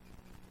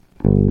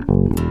If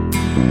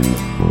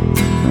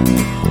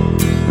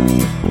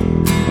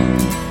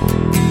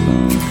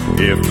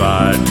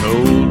I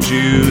told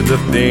you the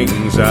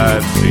things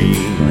I've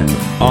seen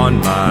on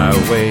my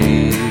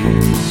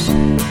ways,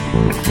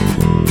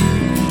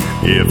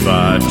 if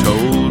I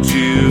told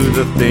you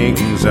the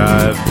things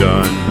I've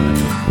done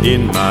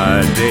in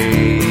my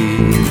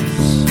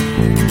days,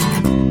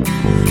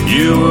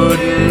 you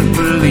wouldn't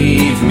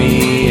believe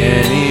me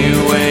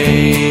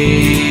anyway.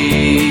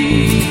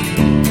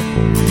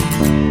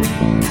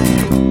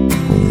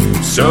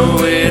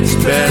 So it's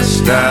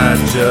best I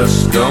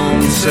just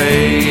don't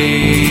say.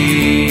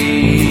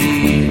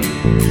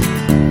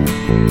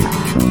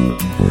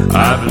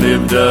 I've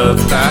lived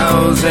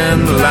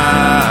 1,000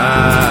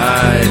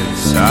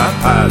 lives, I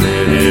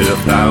piloted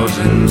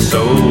 1,000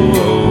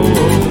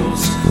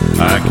 souls,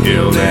 I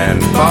killed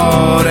and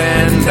fought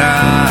and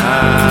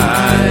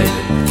died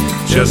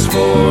just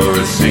for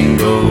a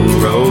single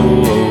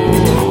role.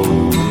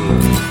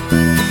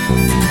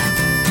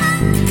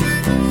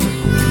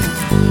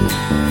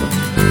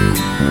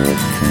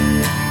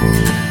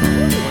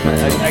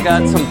 I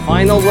got some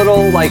final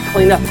little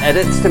cleanup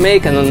edits to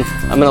make, and then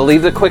I'm going to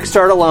leave the quick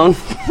start alone.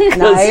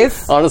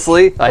 Nice.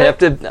 Honestly, I have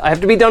to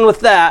be done with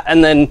that,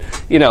 and then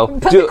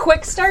put the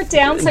quick start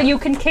down so you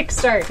can kick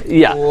start.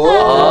 Yeah. Whoa.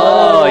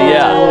 Oh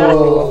yeah.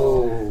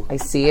 Whoa. I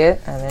see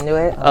it. I'm into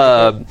it.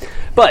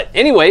 But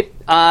anyway,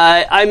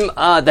 I'm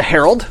the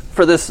herald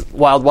for this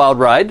wild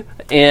ride,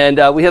 and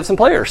we have some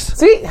players.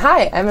 Sweet.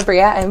 Hi, I'm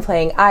Abria. I'm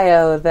playing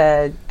Io,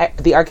 the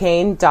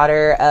arcane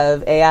daughter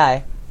of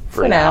AI.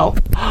 For now.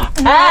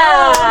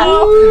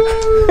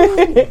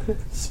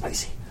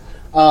 Spicy.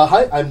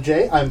 Hi, I'm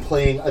Jay. I'm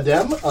playing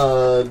Adem,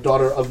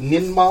 daughter of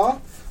Ninmah,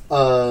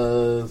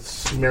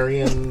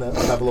 Sumerian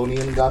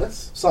Babylonian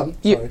goddess. Son.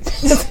 Sorry.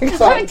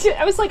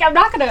 I was like, I'm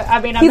not gonna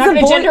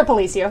gender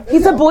police you.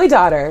 He's a boy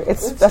daughter.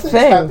 It's a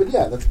thing. Happen.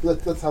 Yeah,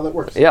 that's how that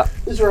works. Yeah.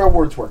 These are how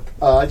words work.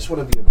 I just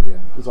want to be Abria.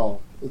 That's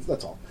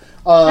all.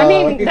 I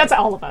mean, that's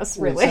all of us,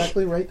 really.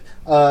 Exactly right.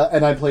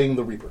 And I'm playing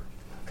the Reaper.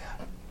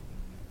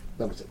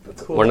 That was it.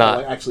 That's We're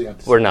not.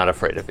 We're not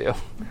afraid of you.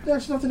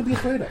 There's nothing to be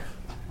afraid of.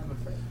 I'm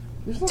afraid.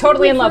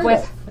 Totally in love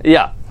with.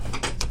 Yeah.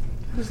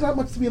 There's not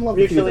much to be in love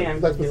with. Mutually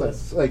That's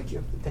ambiguous. Thank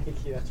you. Thank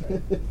you, that's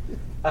right.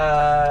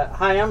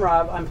 Hi, I'm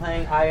Rob. I'm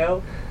playing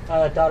Io,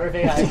 daughter of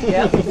AI.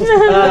 Yeah.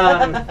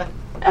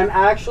 I'm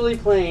actually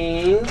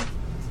playing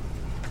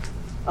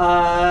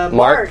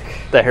Mark,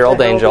 the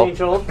Herald Angel.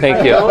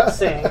 Thank you. I won't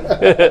sing.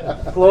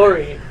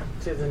 Glory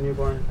to the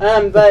newborn.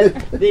 But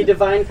the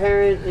divine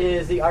parent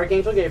is the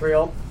Archangel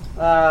Gabriel.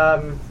 I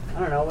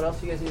don't know. What else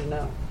do you guys need to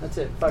know? That's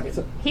it. Fuck it.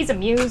 He's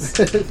amused.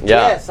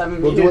 Yeah. Yes, I'm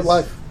amused. We'll do it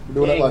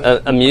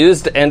live.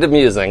 Amused and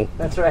amusing.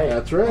 That's right.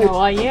 That's right.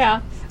 Oh,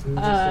 yeah.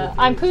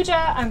 I'm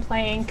Pooja. I'm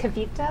playing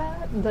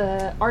Kavita,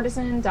 the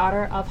artisan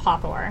daughter of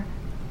Hathor.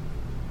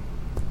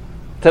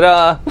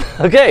 Ta-da!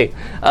 Okay.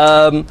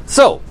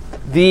 So,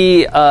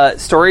 the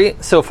story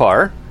so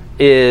far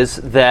is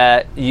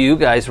that you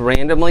guys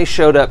randomly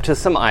showed up to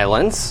some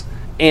islands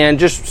and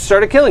just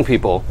started killing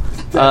people.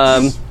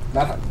 That's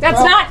not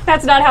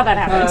how that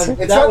happened.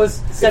 That was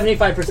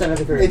 75% of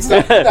the group. It's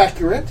not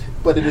accurate,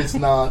 but it is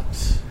not.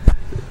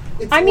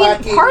 I mean,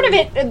 part of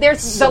it,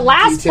 the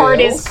last part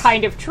is details.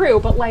 kind of true,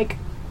 but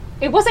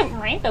it wasn't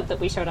random that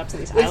we showed up to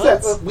these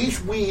islands.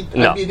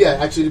 No.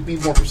 Actually, to be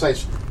more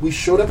precise, we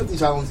showed up at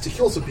these islands to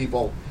kill some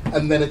people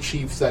and then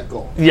achieve that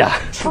goal. Yeah.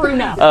 True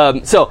enough. At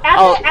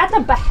the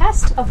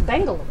behest of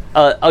Bengaluru.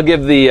 I'll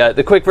give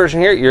the quick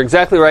version here. You're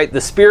exactly right. The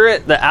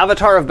spirit, the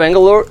avatar of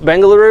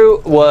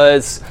Bengaluru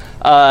was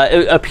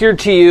it appeared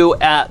to you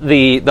at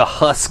the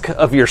husk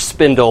of your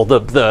spindle,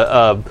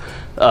 the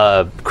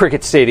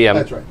cricket stadium.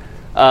 That's right.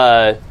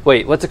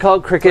 Wait, what's it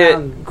called?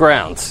 Cricket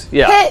grounds.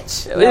 Yeah.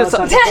 Pitch.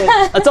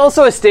 It's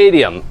also a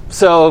stadium.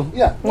 So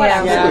Yeah.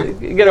 Whatever.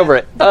 get over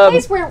it. The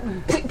place where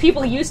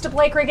people used to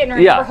play cricket in our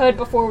neighborhood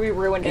before we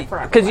ruined it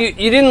forever. Because you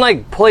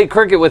didn't play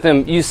cricket with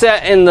him. You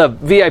sat in the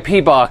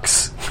VIP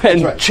box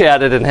and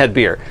chatted and had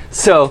beer.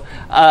 So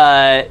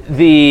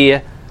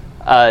the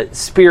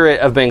spirit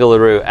of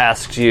Bengaluru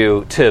asked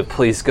you to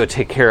please go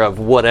take care of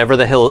whatever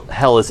the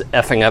hell is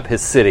effing up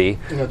his city.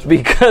 That's right.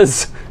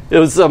 Because it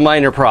was a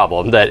minor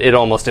problem that it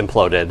almost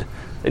imploded.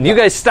 And you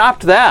guys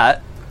stopped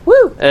that.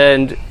 Woo!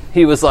 And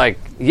he was like,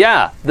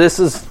 yeah,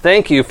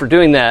 thank you for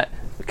doing that.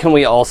 Can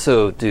we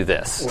also do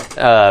this?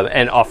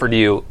 And offered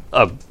you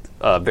a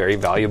very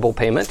valuable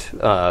payment.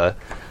 I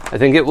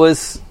think it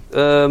was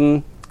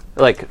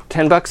like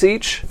 $10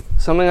 each,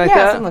 something like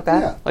that. Something like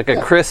that. Yeah. Like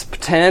a crisp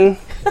 10.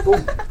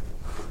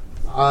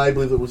 I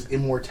believe it was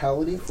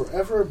immortality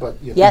forever, but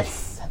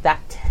Yes, that.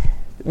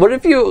 What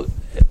if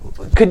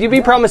could you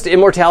be promised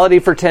immortality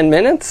for 10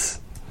 minutes?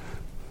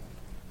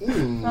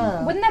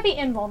 Wouldn't that be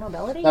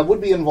invulnerability? That would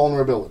be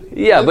invulnerability.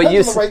 Yeah, It but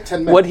depends on the right 10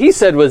 minutes. what he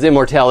said was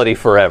immortality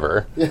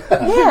forever.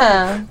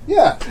 Yeah.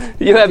 Yeah.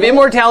 You have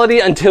immortality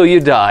until you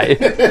die.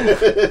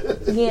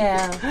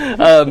 Yeah.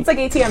 It's like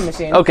ATM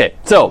machine. Okay,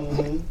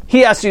 so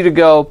he asked you to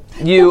go.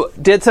 You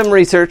did some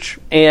research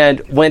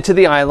and went to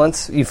the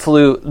islands. You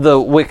flew the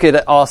wicked,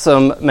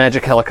 awesome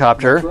magic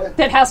helicopter. Right.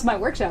 That has my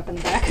workshop in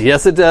the back.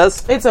 Yes, it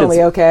does. It's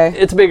only okay.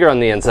 It's bigger on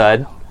the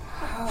inside.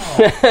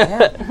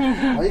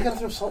 Why you gotta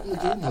throw salt in the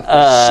game like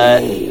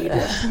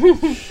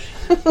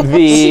this?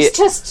 She's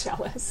just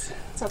jealous.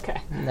 It's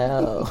okay.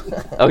 No.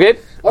 Okay.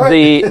 All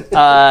right.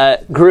 The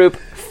group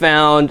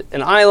found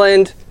an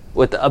island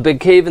with a big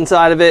cave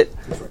inside of it,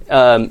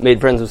 made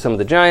friends with some of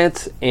the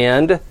giants,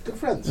 and Good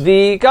friends.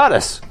 the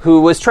goddess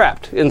who was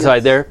trapped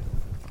inside there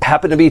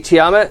happened to be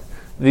Tiamat,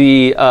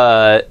 the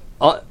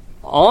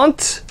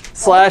aunt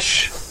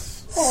slash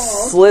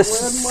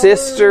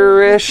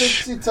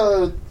sister-ish.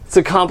 It's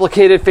a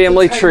complicated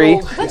family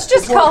tree. Let's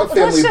just It's like a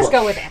family let's just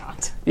book. go with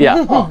aunt.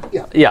 Yeah.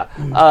 Yeah.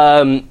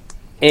 Yeah.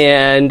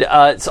 And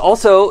it's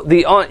also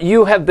the aunt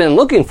you have been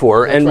looking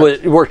for and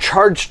right. were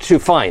charged to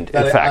find,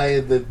 in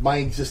fact. My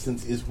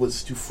existence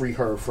was to free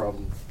her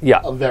from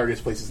Yeah. various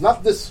places,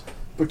 not this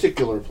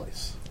particular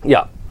place.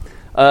 Yeah.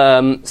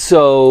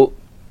 So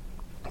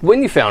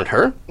when you found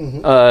her,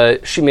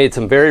 she made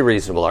some very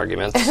reasonable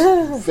arguments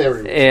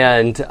Very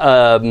and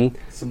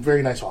some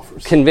very nice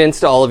offers.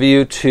 convinced all of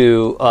you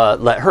to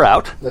let her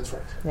out, That's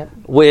right.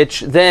 which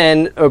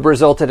then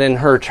resulted in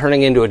her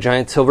turning into a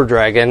giant silver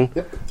dragon,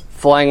 Yep.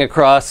 flying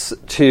across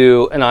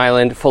to an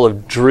island full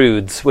of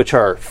druids, which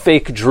are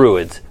fake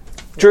druids.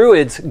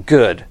 Druids,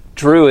 good.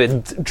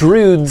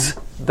 Druids,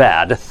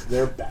 bad.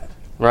 They're bad.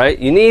 Right?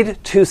 You need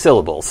 2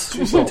 syllables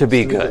to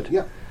be good.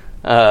 Yeah.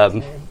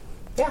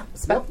 Yeah.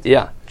 Spell.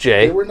 Yeah.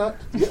 Jay. They were not.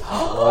 Yeah.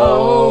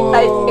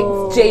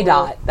 It's J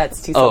dot.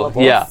 That's 2 Oh,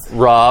 syllables. yeah.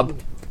 Rob.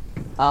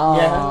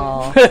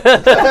 Oh.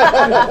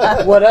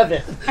 Yeah. What of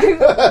it?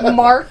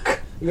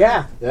 Mark.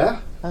 Yeah. Yeah.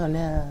 Oh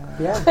no.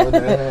 Yeah.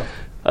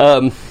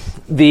 But,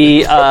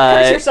 The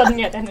Your sudden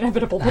yet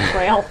inevitable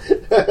betrayal.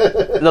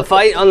 the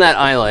fight on that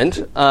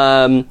island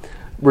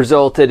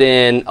resulted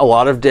in a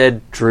lot of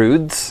dead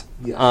druids,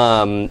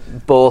 Yes.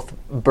 both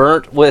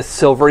burnt with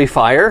silvery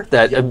fire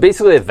that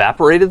basically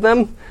evaporated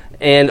them,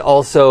 and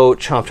also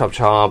chomp, chomp,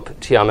 chomp,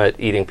 Tiamat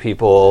eating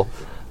people.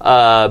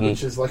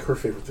 which is like her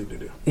favorite thing to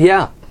do.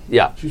 Yeah,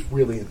 yeah. She's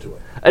really into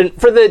it. And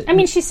for the I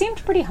mean, she seemed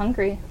pretty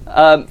hungry.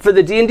 for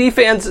the D&D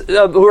fans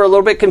who are a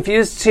little bit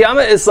confused,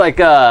 Tiamat is like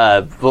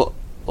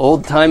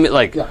old time,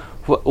 like Yeah.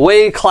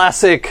 way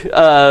classic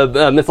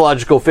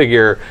mythological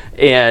figure,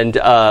 and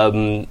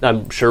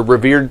I'm sure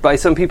revered by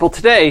some people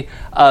today.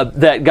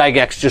 That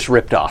Gygax just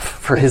ripped off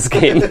for his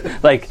game.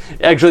 Like,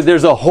 actually,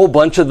 there's a whole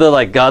bunch of the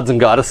like gods and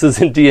goddesses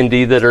in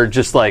D&D that are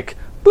just like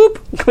boop.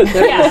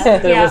 Yeah,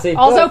 There was a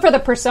Also, book. for the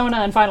Persona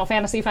and Final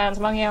Fantasy fans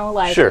among you,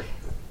 like, Sure.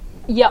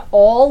 yeah,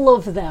 all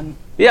of them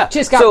Yeah.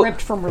 just got So-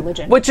 ripped from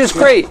religion. Which is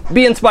great.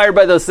 Be inspired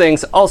by those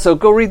things. Also,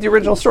 go read the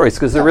original stories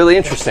because they're really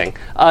interesting.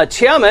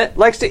 Tiamat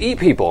likes to eat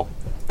people.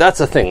 That's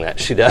a thing that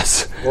she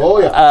does. Oh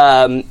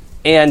yeah.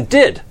 And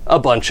did a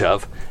bunch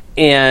of,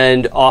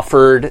 and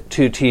offered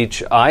to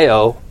teach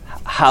Io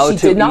how She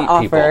to did not eat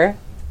offer. people.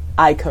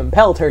 I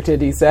compelled her to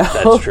do so.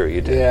 That's true,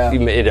 you did. Yeah. You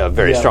made a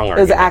very Yeah. strong It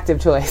was an argument.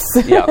 active choice.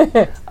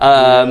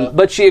 Yeah.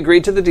 But she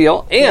agreed to the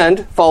deal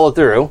and followed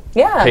through.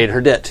 Yeah. Paid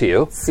her debt to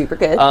you. Super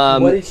good.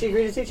 What did she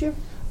agree to teach you?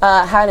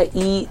 How to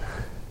eat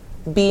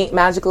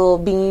magical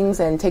beings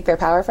and take their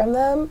power from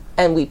them.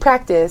 And we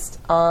practiced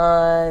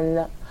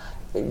on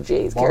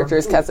Jay's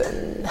character's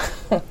cousin.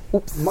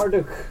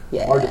 Marduk.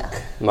 Yeah.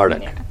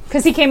 Marduk.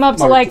 Because he came up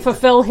to, like,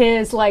 fulfill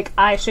his, like,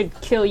 I should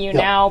kill you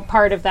now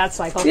part of that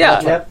cycle.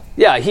 Yeah. Yep.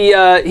 Yeah,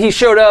 he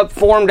showed up,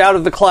 formed out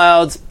of the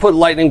clouds, put a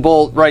lightning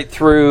bolt right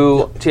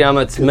through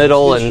Tiamat's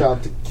middle, His and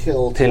job to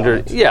kill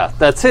Tinder. Tiamat. Yeah,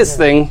 that's his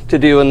thing to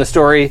do in the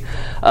story.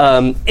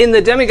 In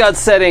the demigod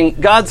setting,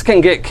 gods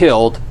can get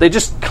killed. They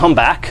just come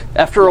back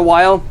after a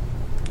while.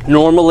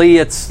 Normally,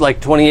 it's like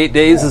 28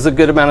 days is a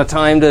good amount of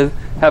time to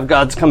have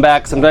gods come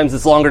back. Sometimes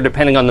it's longer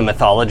depending on the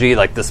mythology.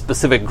 Like the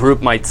specific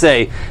group might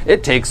say,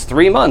 it takes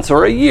 3 months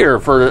or a year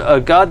for a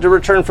god to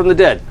return from the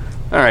dead.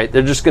 All right,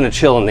 they're just going to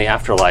chill in the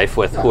afterlife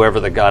with whoever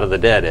the god of the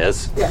dead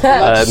is.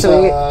 That's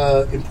Sweet.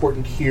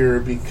 important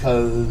here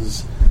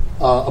because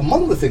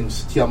among the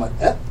things Tiamat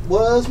ate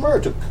was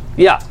Marduk.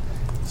 Yeah.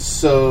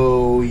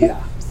 So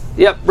yeah,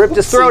 Yep, ripped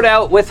his throat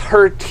out with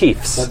her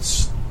teeths.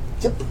 that's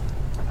yep.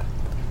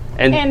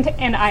 And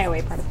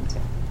IOA part of him, too.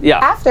 Yeah.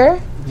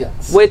 After.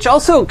 Yes. Which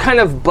also kind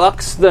of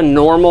bucks the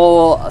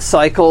normal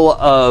cycle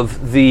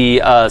of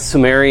the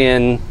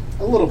Sumerian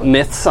A little bit.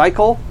 myth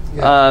cycle.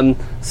 Yeah.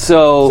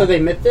 So they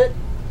mythed it?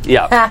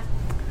 Yeah. Ha.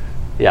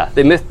 Yeah,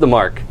 they mythed the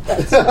mark.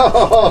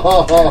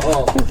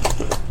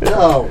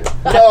 No.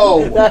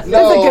 That's a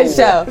good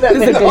show. This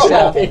is a good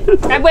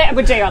show. I went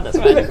with Jay on this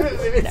one. Made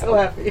me so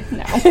happy.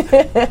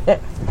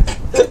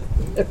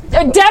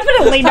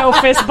 Definitely no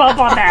fist bump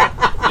on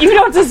that. You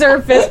don't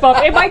deserve fist bump.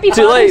 It might be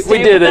Too late, Father's we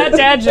Day did with it. that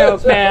dad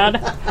joke, man.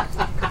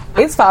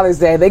 It's Father's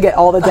Day. They get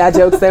all the dad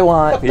jokes they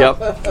want.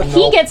 Yep.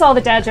 He gets all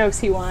the dad jokes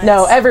he wants.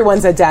 No,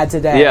 everyone's a dad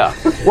today. Yeah.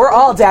 We're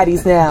all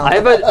daddies now. I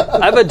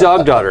have a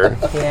dog daughter.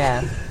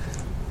 Yeah.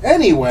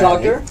 Anyway.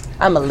 Doctor?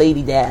 I'm a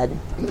lady dad.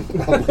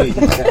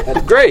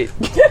 Great.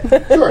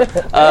 Sure.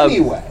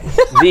 Anyway.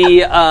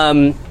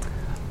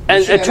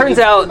 And it turns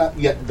out not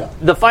yet done.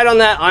 the fight on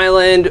that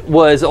island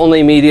was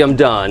only medium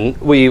done.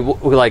 We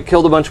like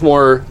killed a bunch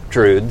more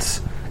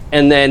druids,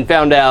 and then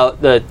found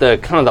out that the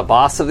kind of the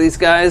boss of these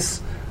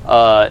guys.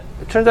 It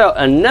turns out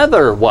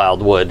another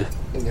Wildwood,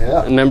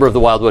 Yeah. a member of the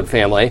Wildwood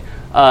family.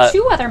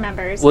 Two other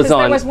members. was Because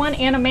there on- was one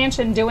in a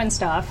mansion doing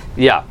stuff,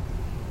 Yeah.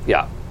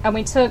 and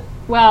we took.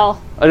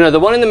 Well, No, the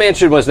one in the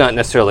mansion was not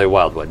necessarily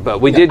Wildwood, but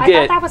we did I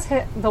get. thought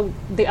that was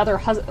the other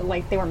husband.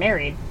 Like they were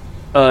married.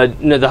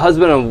 No, the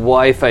husband and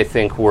wife, I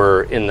think,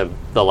 were in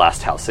the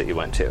last house that you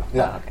went to.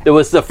 Yeah. There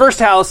was the first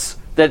house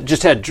that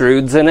just had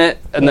druids in it,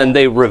 and then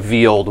they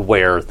revealed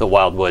where the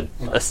Wildwood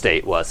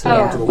estate was,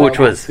 Oh. To the which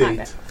Wildwood was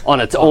State. on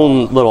its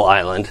own little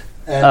island.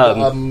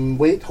 And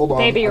wait, hold on.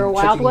 Baby, you're I'm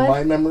checking Wildwood?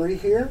 my memory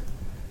here.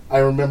 I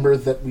remember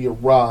that we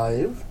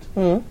arrived,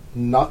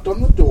 knocked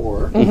on the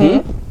door,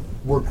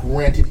 were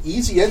granted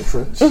easy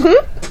entrance,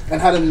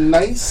 and had a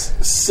nice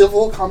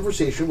civil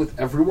conversation with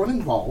everyone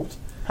involved.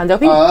 And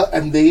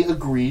they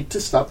agreed to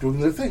stop doing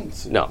their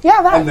things. No,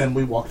 Yeah, that. And then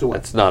we walked away.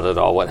 that's not at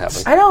all what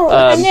happened. I don't.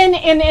 And then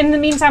in the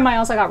meantime, I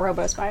also got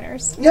robo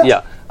spiders.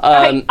 Yeah.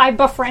 I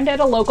befriended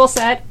a local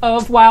set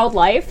of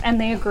wildlife, and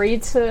they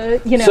agreed to,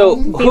 So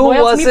be who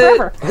loyal was to me it?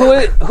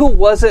 forever. Who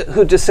was it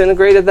who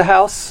disintegrated the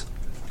house?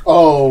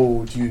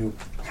 Oh, do you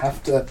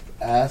have to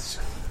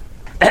ask?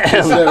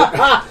 Is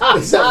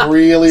that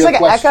really It's a like an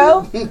question?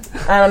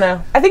 echo. I don't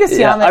know. I think it's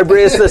Yeah, Tiamat.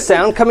 is the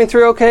sound coming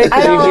through okay?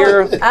 I Can you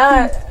hear?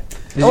 don't.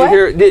 Did you what?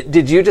 hear?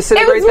 Did you It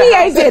disintegrate was me. the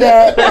I house? did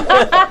it.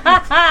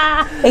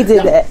 I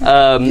did it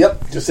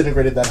Yep,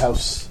 disintegrated that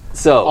house. A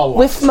So lot.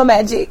 with my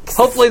magic.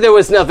 hopefully there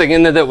was nothing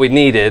in there that we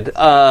needed,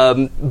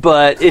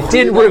 but it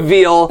did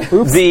reveal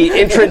the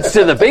entrance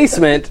to the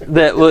basement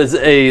that was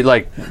a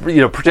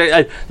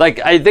protect.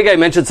 I think I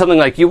mentioned something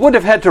like you would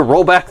have had to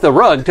roll back the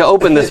rug to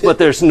open this, but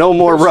there's no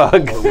more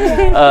rug.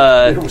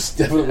 There was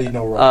definitely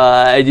no wrong.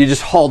 And you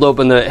just hauled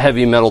open the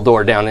heavy metal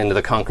door down into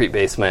the concrete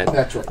basement.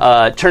 That's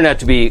right. Turned out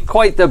to be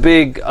quite the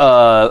big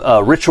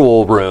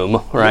ritual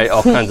room, right?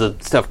 All kinds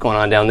of stuff going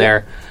on down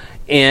there.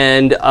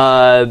 And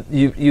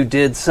you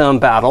did some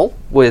battle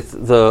with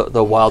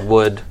the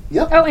Wildwood.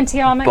 Yep. Oh, and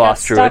Tiamat got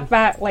Boss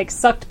druid.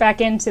 sucked back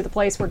into the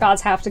place where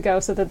gods have to go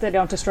so that they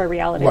don't destroy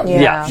reality. Right.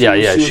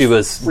 Yeah. She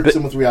was freaks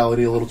in with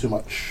reality a little too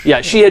much.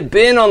 Yeah, she had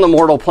been on the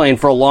mortal plane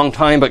for a long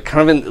time, but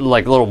kind of in,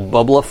 like a little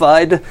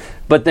bubblified.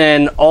 But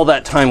then all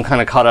that time kind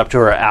of caught up to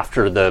her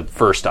after the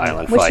first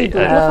island Was she fight.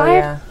 bubblified? Oh,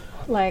 yeah.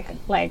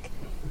 Like,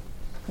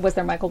 was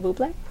there Michael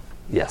Bublé?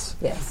 Yes.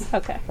 Yes.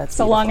 Okay. That's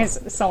so long as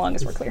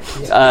we're clear.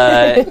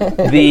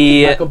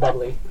 The Michael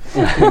Bubbly.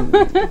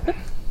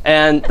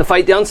 and the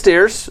fight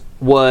downstairs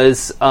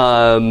was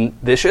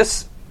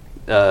vicious,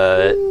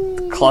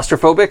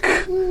 claustrophobic.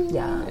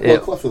 Yeah.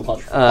 It- Well,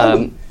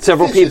 claustrophobic.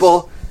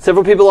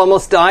 several people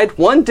almost died.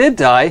 One did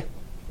die.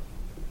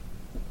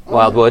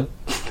 Wildwood.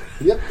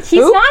 Yep. He's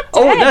not dead.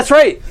 Oh, that's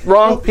right.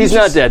 Wrong. He's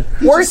not dead.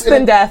 Worse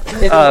than death.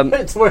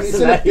 It's worse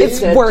than that.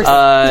 It's worse.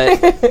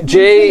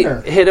 Jay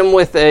hit him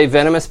with a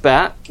venomous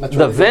bat. That's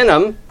The right.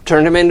 venom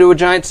turned him into a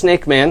giant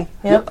snake man.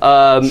 Yep.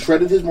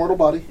 Shredded his mortal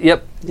body.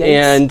 Yep. Yikes.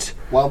 And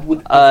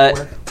Wildwood.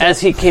 as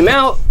he came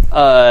out,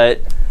 not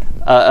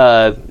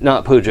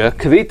Pooja,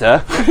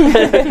 Kavita,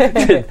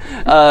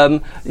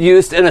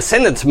 used an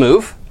ascendance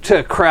move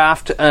to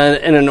craft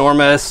an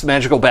enormous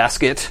magical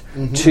basket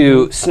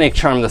to snake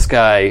charm this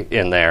guy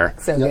in there.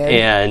 So good.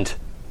 And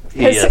he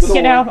Because, is.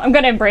 I'm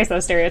going to embrace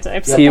those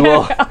stereotypes He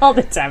will- all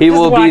the time. He Just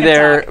will walk be and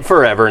there talk.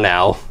 forever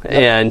now,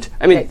 and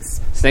I mean, Thanks.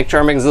 snake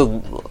charming is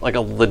like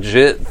a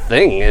legit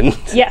thing, and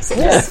Yes, it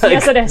is.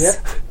 Yes, it is.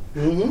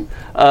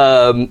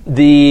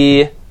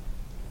 the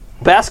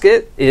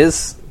basket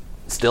is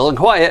still and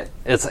quiet.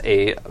 It's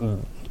a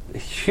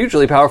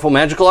hugely powerful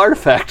magical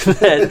artifact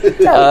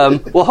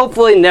that will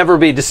hopefully never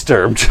be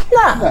disturbed.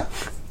 Nah.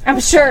 I'm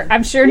sure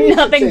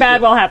nothing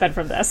bad will happen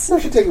from this.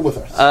 We should take it with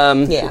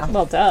us. Yeah.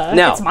 Well, duh.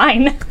 Now- It's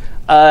mine.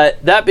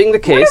 That being the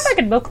I wonder case, if I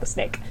could milk the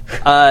snake.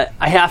 I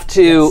have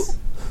to.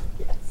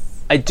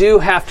 I do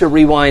have to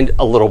rewind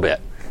a little bit,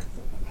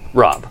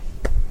 Rob.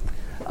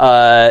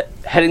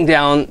 Heading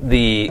down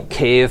the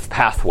cave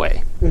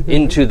pathway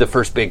into the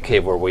first big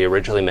cave where we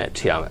originally met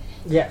Tiamat.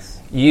 Yes.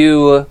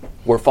 You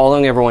were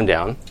following everyone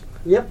down,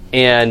 Yep.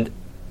 and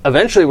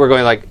eventually we're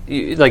going like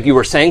you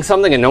were saying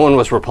something and no one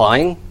was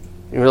replying.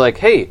 You were like,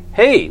 hey,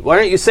 why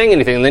aren't you saying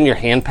anything? And then your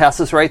hand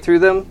passes right through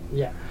them,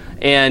 Yeah.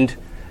 and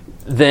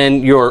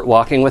then you're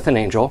walking with an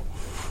angel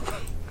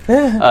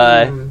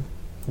down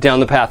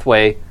the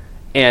pathway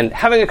and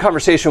having a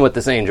conversation with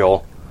this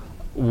angel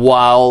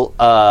while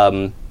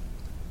all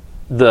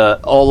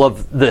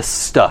of this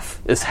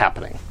stuff is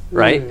happening,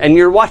 right? And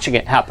you're watching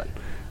it happen.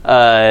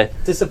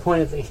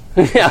 Disappointedly.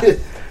 Yeah.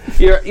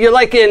 You're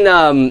like in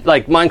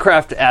like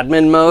Minecraft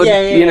admin mode,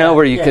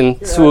 where you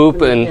can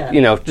swoop and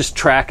just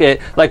track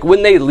it. Like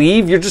when they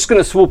leave, you're just going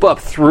to swoop up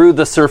through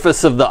the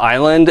surface of the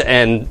island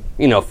and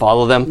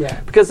follow them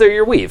because they're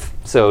your weave.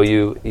 So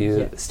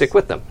you stick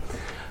with them.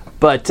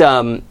 But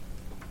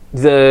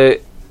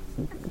the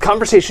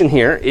conversation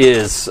here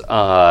is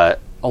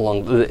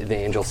along. The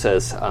angel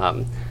says,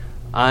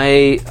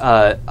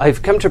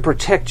 I've come to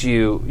protect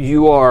you.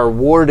 You are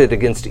warded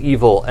against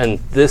evil, and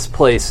this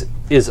place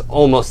is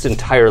almost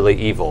entirely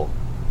evil.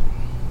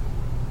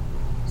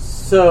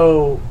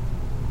 So,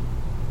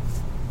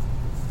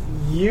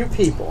 you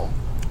people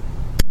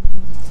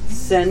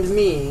send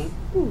me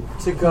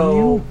to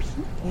go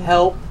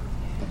help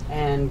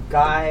and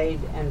guide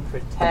and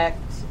protect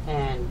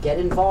and get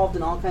involved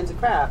in all kinds of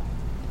crap.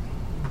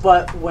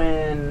 But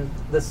when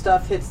the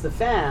stuff hits the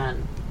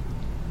fan,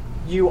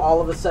 you all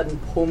of a sudden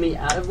pull me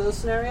out of those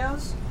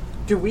scenarios?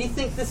 Do we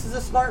think this is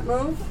a smart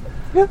move?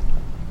 Yeah.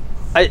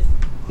 I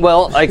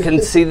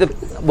can see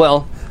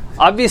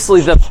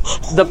obviously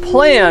the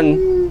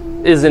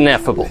plan is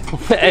ineffable.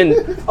 And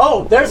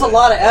there's a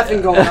lot of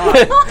effing going on.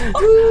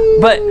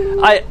 But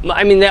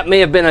I mean that may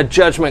have been a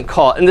judgment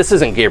call, and this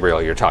isn't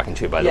Gabriel you're talking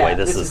to, by the way.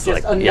 This is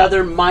just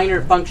another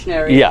minor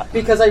functionary. Yeah.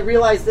 Because I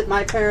realize that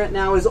my parent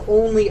now is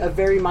only a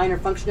very minor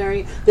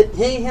functionary, that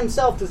he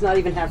himself does not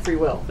even have free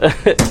will.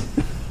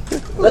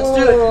 Let's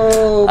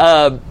do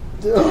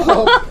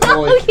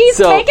it. He's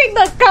making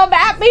the come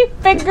at me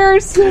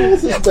fingers.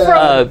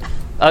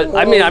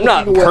 I'm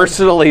not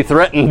personally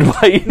threatened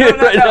by you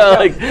right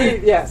now.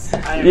 Yes.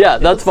 Yeah,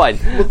 that's fine.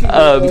 Looking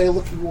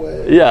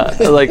away. Yeah,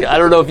 I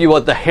don't know if you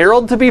want the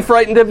Herald to be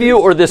frightened of you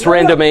or this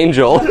random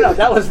angel. No,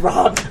 that was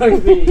Rob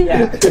telling me.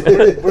 Yeah,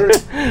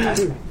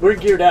 we're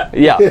geared up.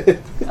 Yeah.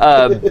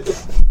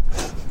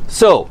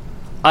 So,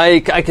 I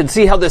can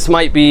see how this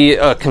might be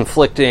a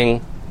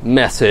conflicting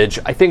message.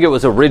 I think it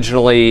was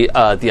originally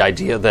the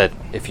idea that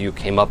if you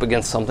came up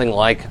against something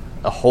like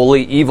a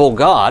holy evil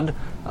god,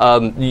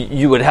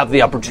 you would have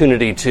the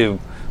opportunity to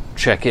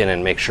check in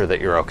and make sure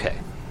that you're okay.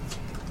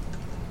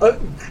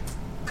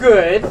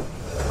 Good.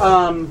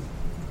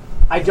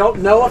 I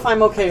don't know if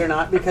I'm okay or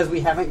not because we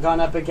haven't gone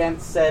up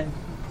against said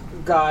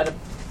god,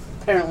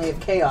 apparently of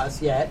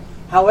chaos yet.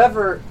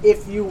 However,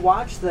 if you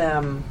watch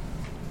them,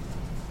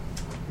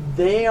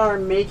 they are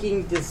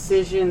making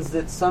decisions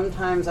that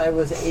sometimes I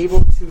was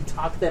able to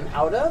talk them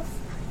out of.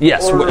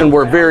 Yes, and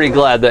we're very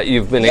glad that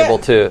you've been able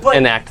to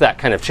enact that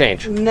kind of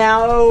change.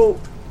 Now,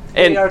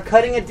 they are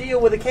cutting a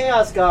deal with a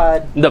chaos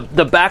god.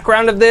 The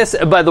background of this,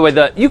 by the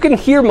way, you can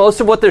hear most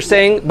of what they're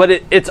saying, but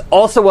it's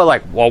also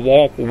like wah,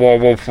 wah, wah,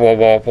 wah, wah,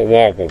 wah,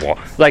 wah, wah, wah.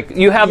 Like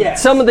you have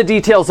some of the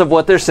details of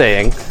what they're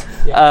saying.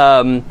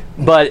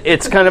 But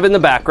it's kind of in the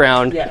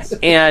background. Yes.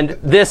 And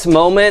this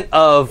moment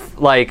of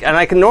and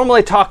I can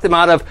normally talk them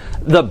out of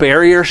the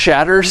barrier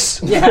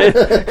shatters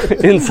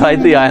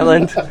inside the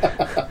island.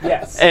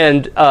 Yes.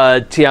 And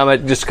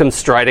Tiamat just comes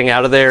striding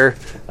out of there,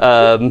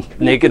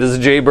 naked as a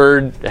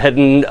jaybird,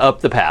 heading up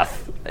the path.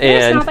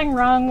 There's nothing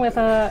wrong with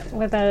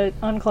a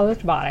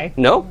unclothed body.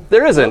 No,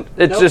 there isn't.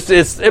 It's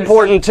it's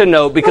important to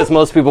note because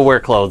most people wear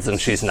clothes and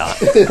she's not.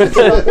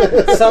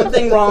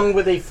 Something wrong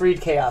with a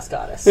freed chaos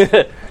goddess.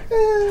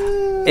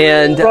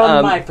 And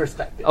from my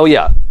perspective. Oh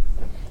yeah.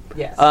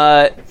 Yes.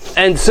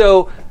 And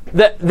so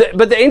but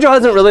the angel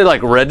hasn't really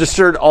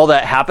registered all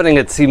that happening.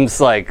 It seems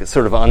sort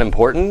of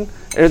unimportant.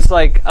 And it's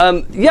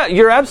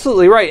you're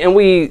absolutely right. And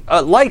we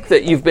like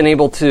that you've been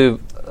able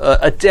to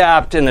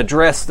adapt and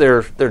address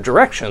their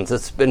directions.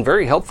 It's been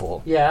very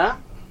helpful. Yeah.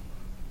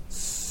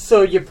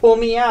 So you pull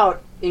me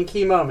out in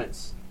key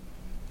moments.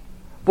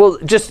 Well,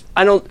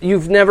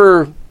 you've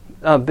never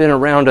been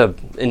around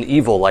an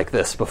evil like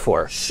this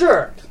before.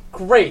 Sure.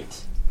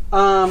 Great.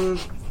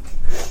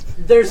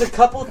 There's a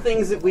couple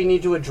things that we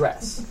need to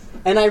address.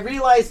 And I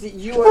realize that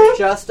you are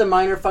just a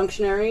minor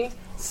functionary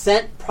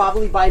sent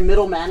probably by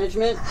middle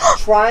management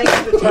trying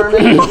to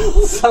determine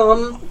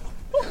some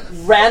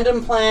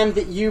random plan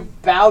that you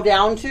bow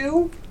down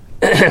to,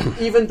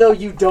 even though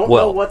you don't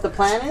know what the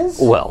plan is?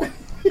 Well,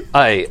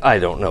 I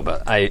don't know,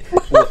 but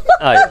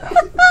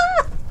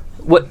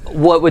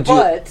what would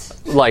you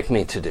like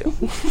me to do?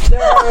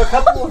 There are a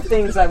couple of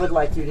things I would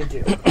like you to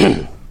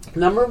do.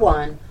 Number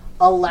one,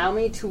 allow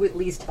me to at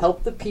least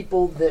help the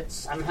people that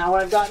somehow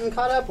I've gotten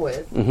caught up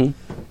with. Mm-hmm.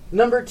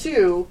 Number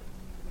two,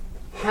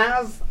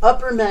 have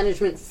upper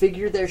management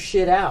figure their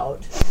shit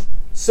out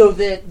so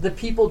that the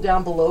people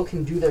down below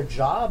can do their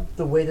job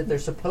the way that they're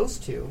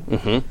supposed to.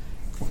 Mm-hmm.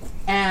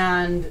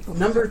 And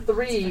number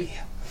three,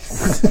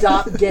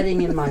 stop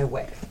getting in my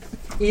way.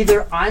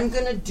 Either I'm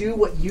going to do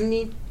what you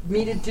need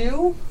me to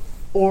do,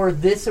 or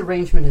this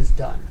arrangement is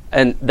done.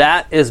 And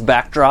that is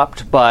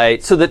backdropped by...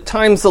 So the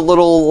time's a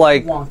little,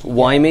 wonky,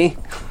 wimey.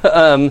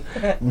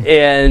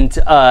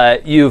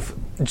 And you've...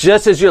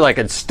 Just as you're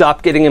and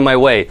stop getting in my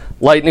way,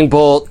 lightning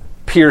bolt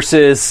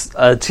pierces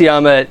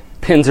Tiamat,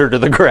 pins her to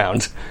the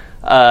ground.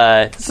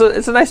 So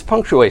it's a nice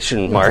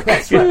punctuation mark.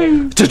 That's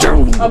right.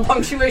 A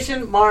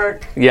punctuation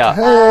mark. Yeah.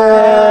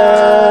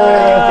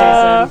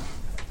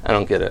 I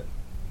don't get it.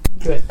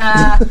 Good.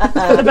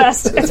 For the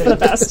best. It's for the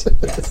best.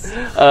 Yes.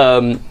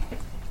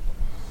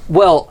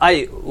 Well,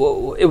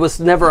 it was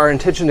never our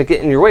intention to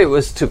get in your way. It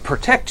was to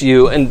protect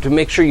you and to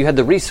make sure you had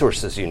the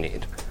resources you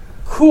need.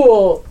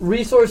 Cool.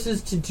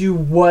 Resources to do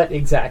what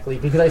exactly?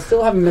 Because I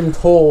still haven't been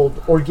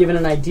told or given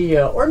an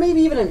idea or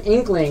maybe even an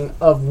inkling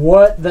of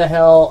what the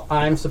hell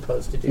I'm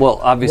supposed to do. Well,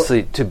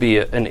 obviously, to be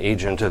an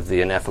agent of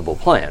the Ineffable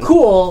Plan.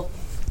 Cool.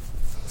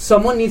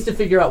 Someone needs to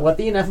figure out what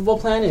the Ineffable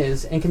Plan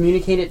is and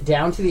communicate it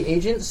down to the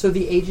agents so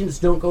the agents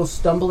don't go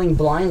stumbling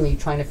blindly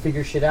trying to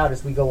figure shit out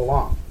as we go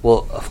along.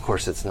 Well, of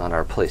course, it's not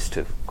our place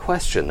to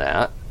question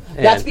that.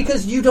 That's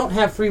because you don't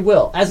have free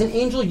will. As an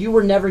angel, you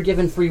were never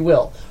given free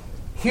will.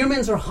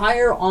 Humans are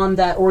higher on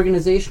that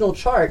organizational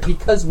chart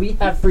because we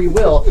have free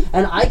will,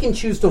 and I can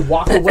choose to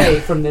walk away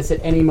from this at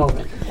any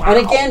moment. Wow.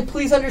 And again,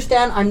 please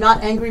understand, I'm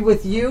not angry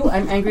with you,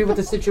 I'm angry with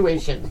the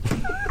situation.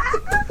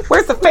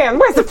 Where's the fan?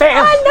 Where's the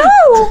fan? I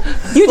know!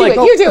 You do it.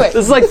 You do it.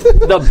 This is like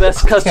the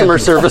best customer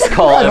service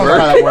call I don't know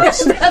how ever. that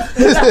works.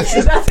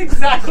 That's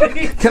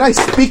exactly... Can I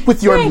speak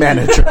with your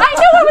manager? I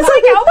know, I was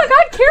like, oh my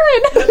god,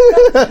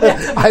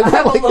 Karen! I would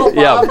like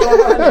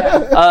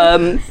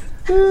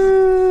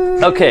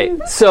Yeah. Okay,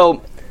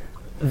 so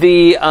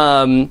the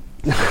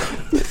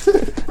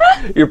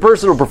your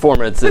personal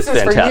performance is For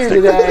you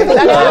fantastic. today.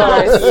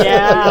 That's yours.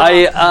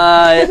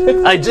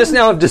 Yeah. I just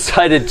now have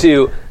decided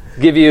to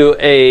give you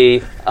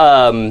a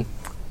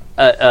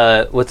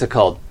what's it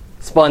called?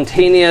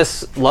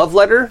 Spontaneous love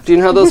letter. Do you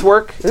know how those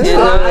work?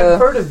 I've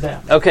heard of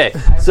them. Okay,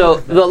 so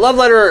the love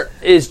letter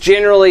is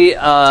generally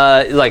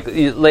like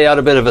you lay out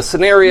a bit of a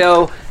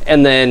scenario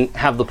and then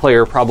have the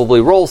player probably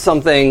roll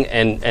something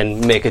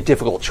and make a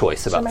difficult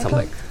choice about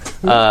something.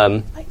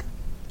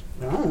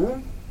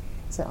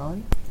 Is it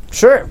on?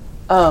 Sure.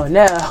 Oh,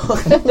 no.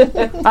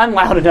 I'm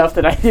loud enough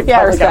that I probably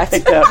got respect.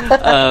 picked up.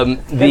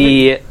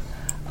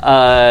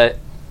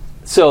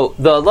 So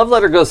the love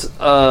letter goes.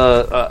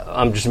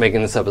 I'm just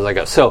making this up as I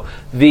go. So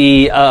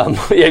the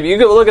yeah, you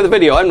go look at the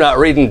video. I'm not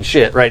reading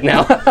shit right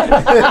now.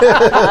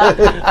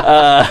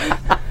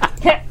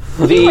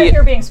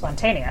 You're being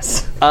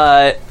spontaneous.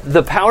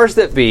 The powers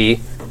that be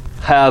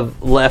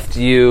have left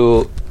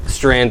you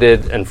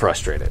stranded and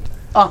frustrated.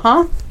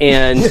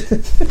 And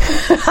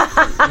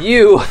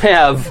you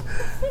have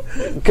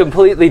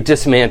completely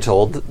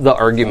dismantled the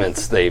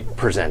arguments they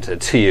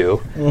presented to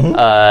you.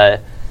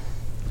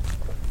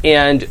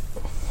 And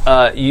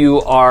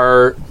you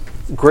are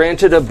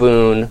granted a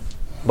boon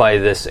by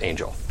this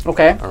angel.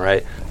 Okay. All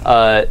right.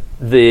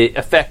 The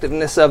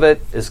effectiveness of it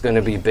is going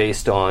to be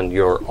based on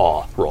your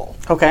awe roll.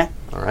 Okay.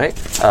 All right.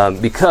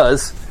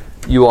 Because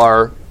you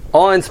are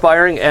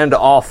awe-inspiring and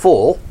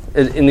awful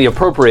in the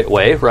appropriate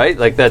way, right?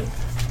 Like that.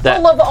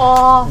 Full of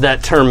awe.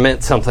 That term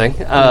meant something.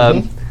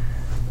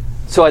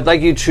 So I'd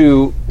like you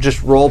to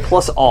just roll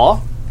plus awe,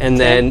 and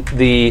then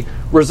the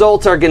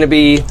results are going to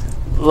be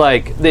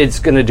like it's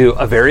going to do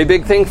a very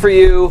big thing for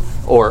you,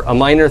 or a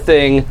minor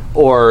thing,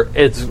 or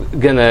it's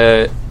going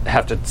to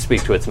have to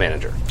speak to its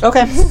manager.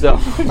 Okay. So,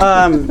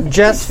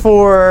 Just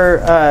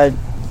for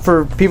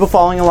people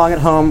following along at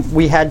home,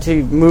 we had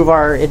to move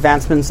our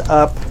advancements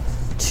up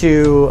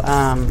to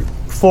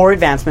 4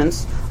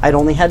 advancements. I'd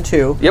only had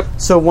 2. Yep.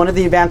 So one of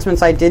the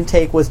advancements I did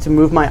take was to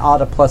move my awe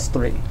to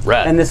 +3.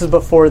 Rad. And this is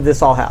before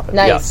this all happened.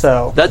 Nice. yeah.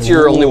 So that's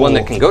your only one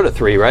that can go to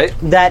 3, right?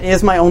 that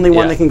is my only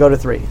one Yeah. that can go to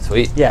 3.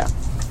 Sweet. Yeah.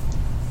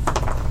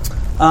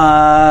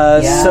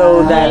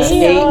 So that's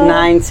 8,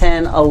 9,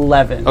 10,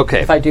 11.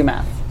 Okay. If I do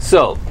math.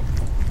 So,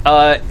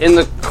 in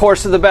the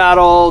course of the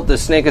battle, the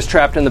snake is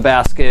trapped in the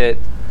basket.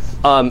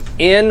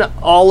 In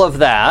all of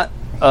that,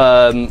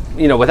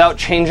 without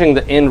changing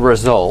the end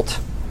result,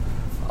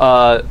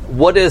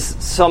 what is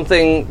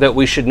something that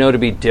we should know to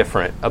be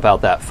different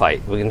about that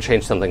fight? We can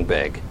change something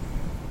big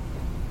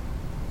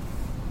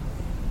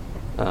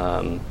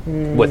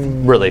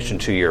with relation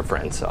to your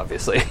friends,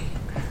 obviously.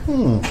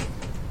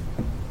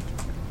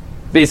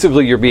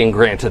 Basically, you're being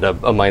granted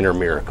a minor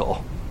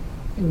miracle.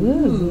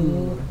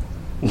 Ooh.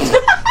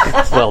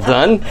 Well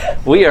done.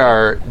 We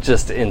are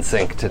just in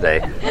sync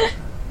today.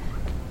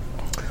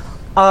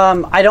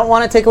 I don't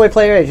want to take away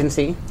player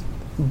agency,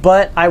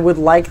 but I would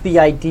like the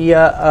idea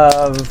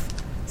of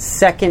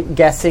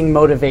second-guessing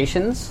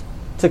motivations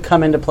to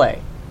come into play.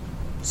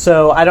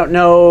 So I don't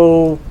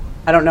know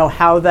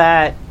how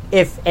that,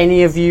 if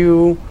any of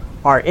you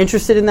are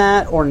interested in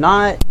that or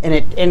not,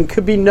 and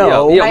could be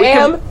no. Yeah, I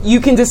am.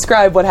 You can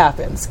describe what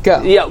happens.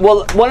 Go. Yeah,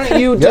 well, why don't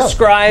you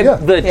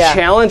describe the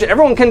challenge?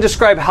 Everyone can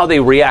describe how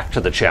they react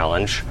to the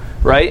challenge,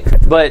 right?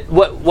 But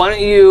why don't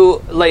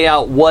you lay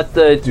out what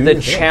the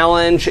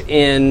challenge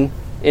in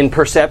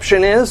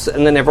perception is,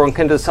 and then everyone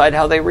can decide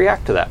how they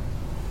react to that.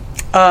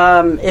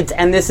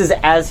 And this is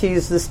as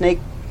he's the snake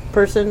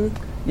person?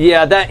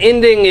 Yeah, that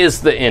ending is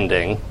the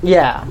ending.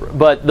 Yeah.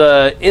 But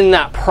in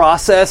that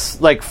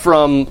process, like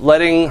from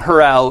letting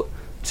her out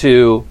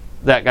to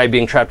that guy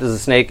being trapped as a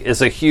snake,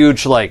 is a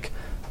huge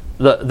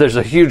there's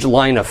a huge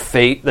line of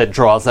fate that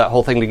draws that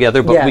whole thing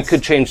together. But we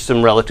could change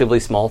some relatively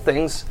small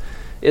things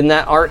in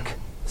that arc.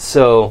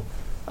 So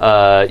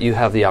you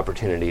have the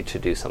opportunity to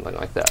do something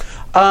like that.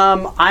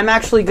 I'm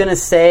actually going to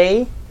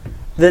say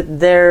that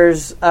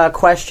there's a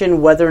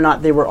question whether or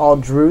not they were all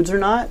druids or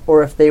not,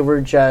 or if they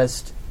were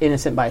just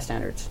innocent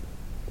bystanders.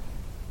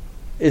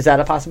 Is that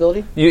a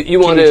possibility? You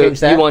want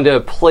to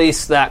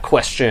place that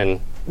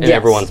question in Yes.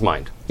 everyone's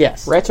mind.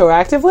 Yes.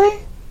 Retroactively?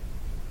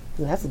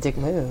 Ooh, that's a dick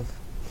move.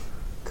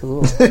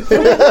 Cool.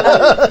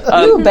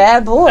 Ooh,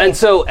 bad boy. And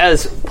so,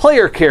 as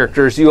player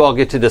characters, you all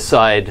get to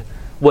decide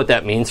what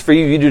that means for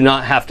you. You do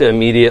not have to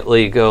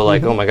immediately go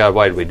like, "Oh my God,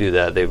 why did we do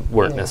that?" They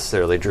weren't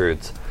necessarily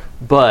druids,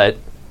 but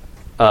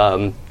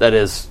that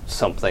is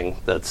something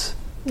that's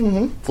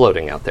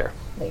floating out there.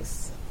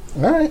 Nice.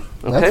 All right.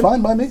 Okay. That's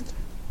fine by me.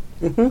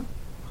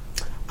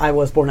 I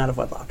was born out of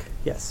wedlock.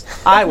 Yes.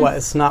 I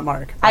was, not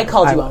Mark. I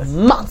called you a was.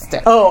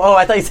 monster. Oh,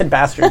 I thought you said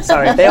bastard.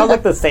 Sorry. They all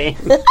look the same.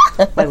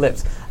 My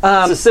lips.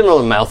 It's a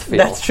similar mouthfeel.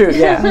 That's true,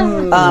 yeah.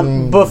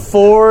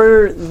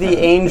 Before the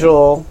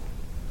angel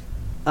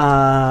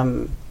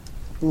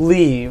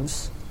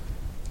leaves,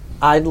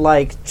 I'd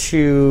like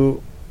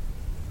to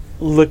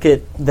look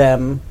at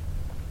them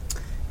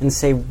and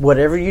say,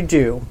 whatever you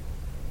do,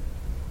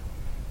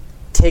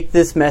 take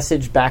this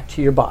message back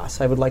to your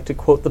boss. I would like to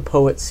quote the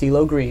poet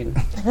CeeLo Green.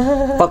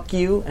 Fuck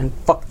you and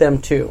fuck them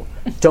too.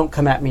 Don't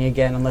come at me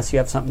again unless you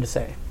have something to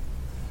say.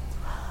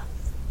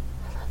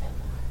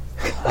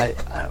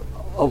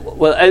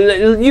 Well,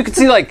 and you can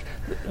see like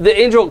the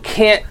angel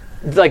can't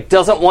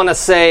doesn't want to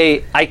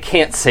say I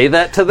can't say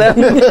that to them,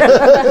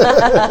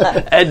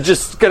 and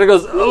just kind of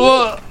goes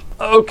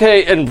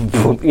okay, and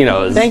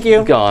is Thank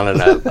you. gone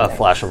in a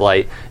flash of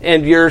light,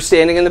 and you're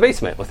standing in the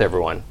basement with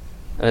everyone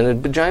in a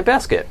giant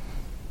basket.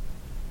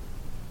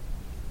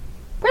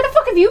 Where the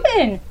fuck have you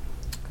been?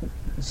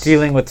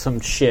 Dealing with some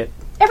shit.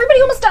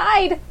 Everybody almost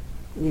died.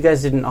 You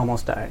guys didn't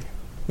almost die.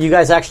 You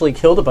guys actually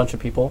killed a bunch of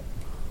people.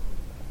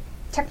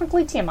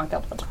 Technically, Tiamat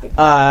killed a bunch of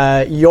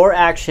people. Your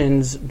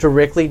actions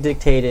directly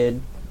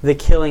dictated the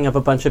killing of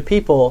a bunch of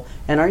people.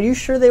 And are you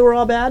sure they were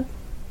all bad?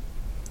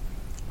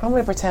 I'm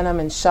going to pretend I'm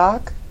in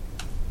shock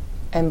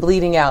and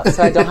bleeding out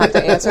so I don't have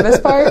to answer this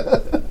part.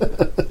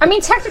 I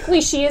mean,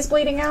 technically, she is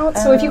bleeding out,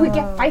 so if you would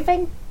get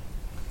fifing.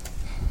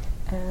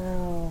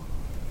 Oh.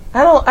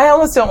 I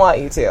almost don't want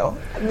you to.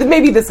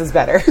 Maybe this is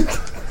better.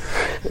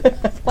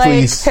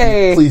 Please,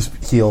 hey.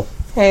 please heal.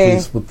 Hey.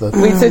 Please, with the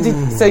Wait,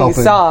 so you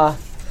helping. saw.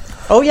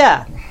 Oh,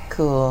 yeah.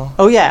 Cool.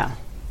 Oh, yeah.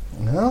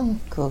 No.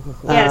 Cool.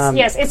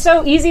 Yes. It's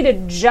so easy to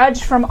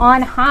judge from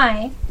on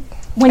high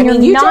when you're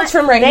you not judge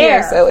from right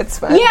there. here, so it's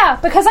fine. Yeah,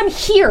 because I'm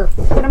here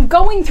and I'm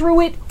going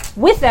through it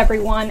with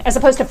everyone, as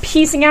opposed to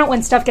piecing out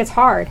when stuff gets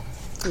hard.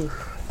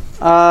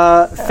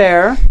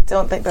 Fair.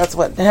 Don't think that's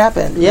what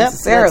happened Yep,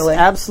 necessarily.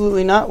 that's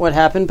absolutely not what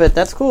happened, but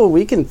that's cool.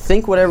 We can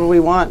think whatever we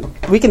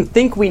want. We can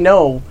think we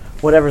know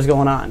whatever's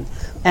going on.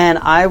 And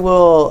I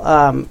will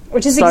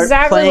Which is start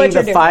exactly playing what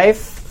you're the doing.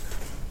 fife.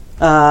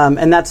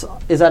 And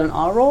is that an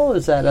odd roll?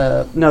 Is that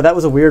a no? That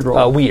was a weird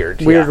roll.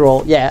 Weird Weird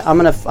roll. Yeah, I'm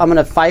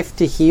gonna fife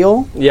to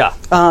heal. Yeah.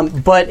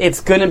 But it's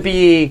gonna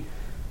be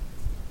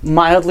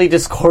mildly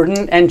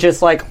discordant and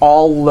just like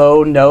all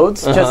low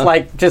notes, just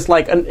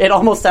like it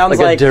almost sounds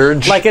Like a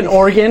dirge? like an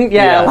organ.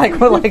 Yeah,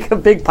 Yeah. like a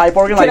big pipe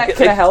organ.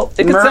 Can I help?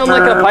 It could sound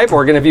like a pipe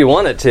organ if you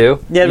want it to.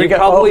 Yeah, you we got-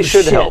 probably oh,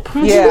 should shit. help.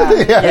 Yeah.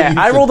 Yeah, you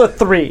I should- rolled a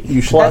 3.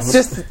 You should That's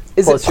have just,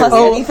 is Plus it plus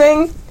your-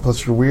 anything?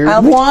 plus your weird.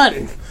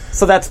 1.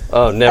 So that's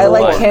Oh, never I,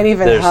 mind. can't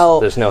even there's,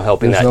 help. There's no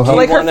helping There's that. no Do help. you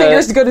Like her wanna-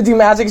 fingers to go to do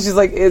magic, she's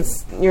like,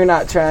 you're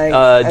not trying.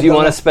 Do you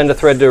want to spend a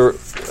thread to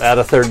add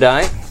a third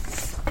die?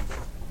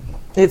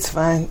 It's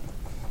fine.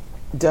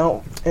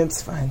 Don't.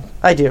 It's fine.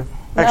 I do.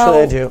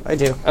 Actually, I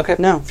do. Okay.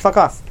 No, fuck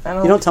off. I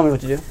don't- You don't tell me what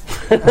to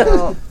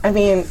do. I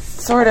mean,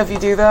 sort of you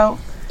do, though.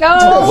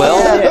 Oh,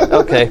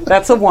 Well, okay.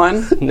 That's a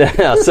 1.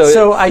 Yeah,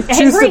 So I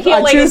choose Angry I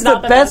healing choose is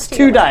not the the best best 2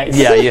 healing. dice.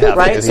 Yeah, you have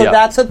right. to. So yeah.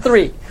 that's a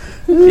 3.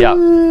 Yeah.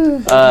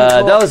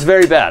 That was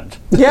very bad.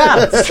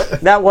 Yeah,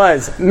 that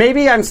was.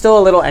 Maybe I'm still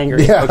a little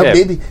angry. Yeah, Okay.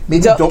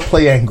 maybe don't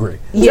play angry.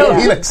 Yeah.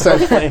 Don't be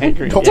excited.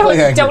 Angry. Don't Don't- play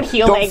angry. don't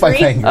heal Don't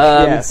fight angry. angry.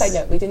 Yes. Side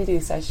note, we didn't do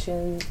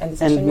session and the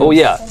session. Oh,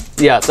 yeah,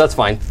 that's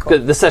fine.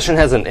 Good. The session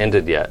hasn't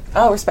ended yet.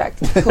 Oh, respect.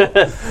 Cool.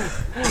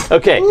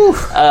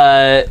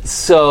 Okay.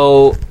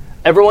 So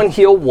everyone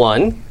heal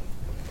 1.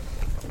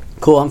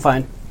 Cool. I'm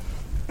fine.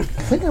 I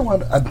think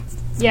I can't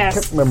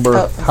yes.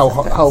 remember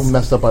how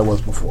messed up I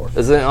was before.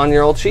 Is it on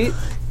your old sheet?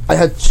 I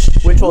had.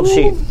 Which old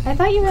sheet? I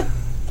thought you had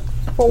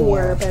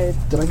 4,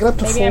 but Did I get up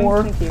to maybe I'm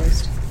 4?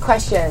 confused.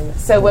 Question.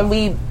 So when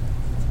we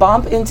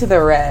bump into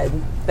the red,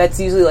 that's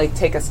usually like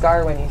take a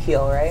scar when you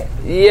heal, right?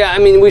 Yeah, I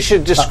mean, we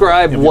should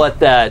describe what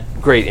that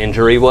great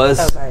injury was.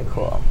 Okay,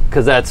 cool.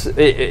 Because that's,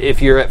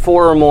 if you're at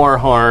 4 or more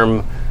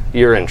harm,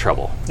 you're in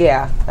trouble.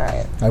 Yeah, all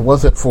right. I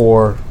was at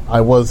 4.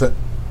 I was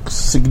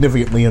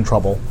significantly in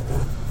trouble.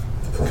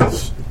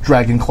 'Cause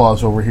Dragon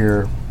Claws over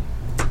here.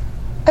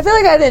 I feel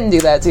like I didn't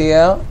do that to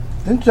you.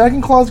 Didn't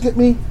Dragon Claws get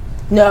me?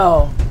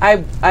 No,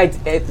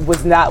 it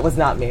was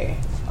not me.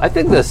 I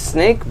think the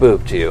snake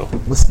booped you.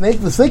 The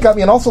snake got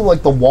me, and also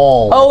like the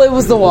wall. Oh, it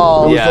was the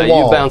wall. Yeah, the you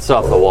wall. bounced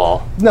off the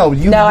wall. No,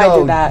 you. No, I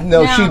did that.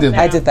 No, No, she didn't. no.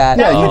 I did that.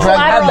 Yeah, you Oh.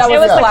 dragged. That It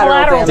was the collateral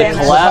collateral damage.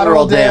 damage.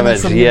 Collateral damage,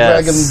 from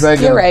yes.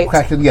 dragging You're right.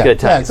 cracked it. Yeah, Good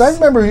times. Yeah, 'cause I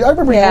remember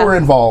Yeah. you were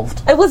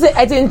involved.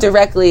 I didn't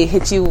directly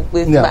hit you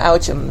with Yeah. my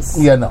ouchums.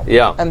 Yeah, no.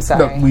 Yeah. I'm No,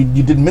 sorry.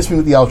 you didn't miss me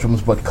with the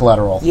outrums, but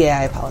collateral. Yeah,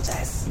 I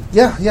apologize.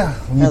 Yeah. You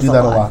That do was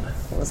that a lot.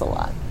 It was a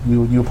lot.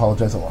 You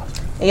apologize a lot.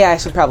 Yeah, I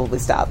should probably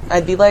stop.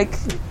 I'd be like,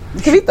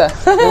 Kavita.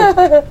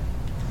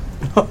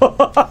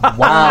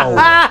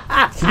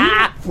 Wow.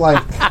 Can you,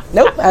 like,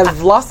 Nope,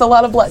 I've lost a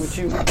lot of blood.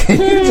 can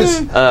you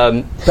just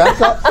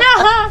back off?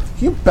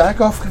 Can you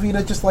back off,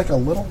 Kavita, just like a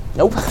little?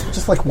 Nope,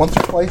 Just like once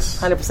or twice?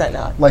 100%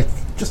 not. Like,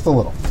 just a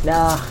little.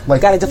 Nah,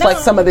 Like- gotta deflect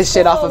No, some of this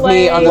shit off of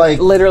me on Like-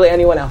 literally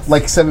anyone else.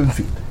 Like 7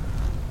 feet.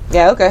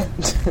 Yeah, okay.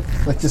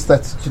 Like, just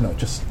that's,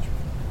 just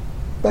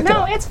back it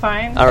No, up. it's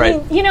fine. All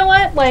right. You know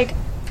what? Like,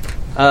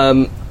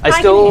 I can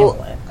still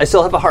handle it. I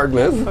still have a hard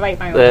move. Bite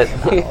my own That,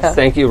 Yeah.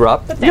 Thank you,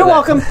 Rob. You're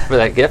welcome. for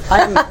that gift.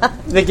 I'm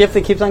the gift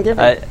that keeps on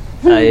giving.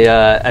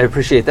 I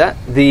appreciate that.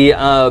 The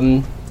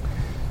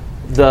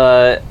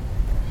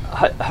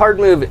hard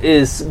move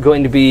is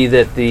going to be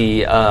that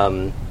the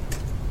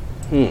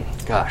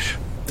gosh,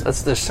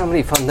 there's so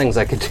many fun things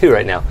I could do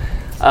right now.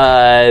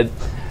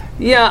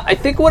 Yeah, I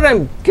think what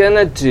I'm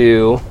gonna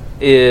do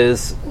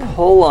is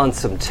pull on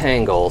some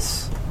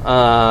tangles.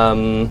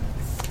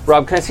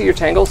 Rob, can I see your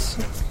tangles?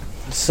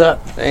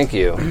 Sup? Thank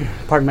you.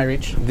 Pardon my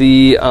reach.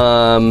 The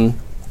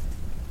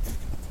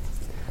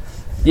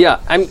yeah,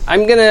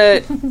 I'm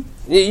gonna.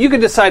 You can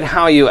decide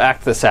how you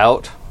act this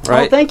out,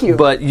 right? Oh, thank you.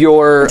 But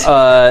your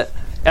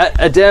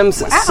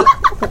Adem's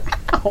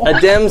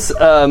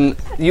Adem's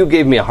you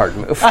gave me a hard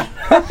move.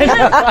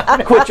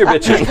 Quit your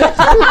bitching.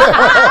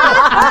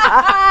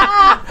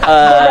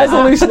 The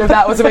resolution of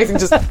that was amazing,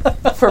 just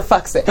for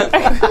fuck's sake.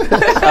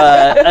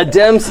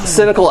 Adem's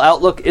cynical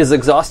outlook is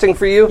exhausting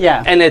for you.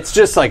 Yeah. And it's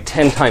just like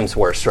 10 times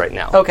worse right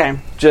now. Okay.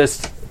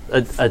 Just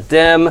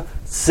Adem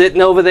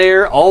sitting over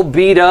there, all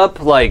beat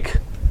up, like.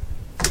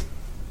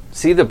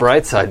 See the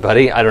bright side,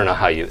 buddy. I don't know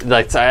how you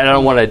like. I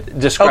don't want to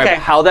describe Okay.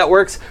 how that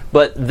works,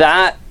 but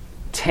that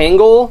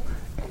tangle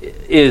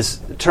is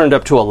turned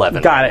up to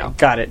 11. Got right it. now.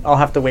 Got it. I'll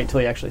have to wait till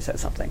he actually says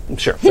something.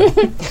 Sure.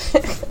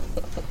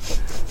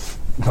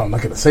 No, I'm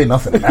not going to say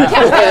nothing now.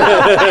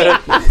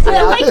 like,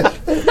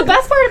 the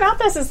best part about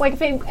this is like,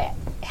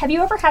 have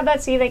you ever had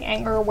that seething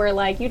anger where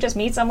like you just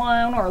meet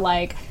someone or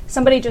like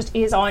somebody just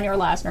is on your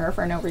last nerve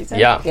for no reason?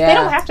 Yeah. They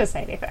don't have to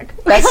say anything.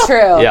 That's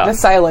true. Yeah. The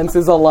silence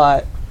is a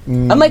lot.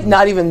 I'm like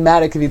not even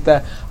mad at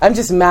Kavita. I'm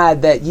just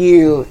mad that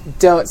you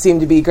don't seem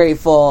to be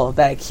grateful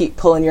that I keep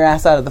pulling your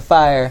ass out of the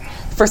fire.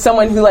 For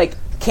someone who like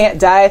can't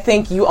die, I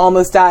think you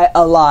almost die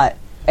a lot,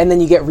 and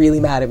then you get really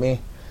mad at me.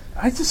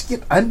 I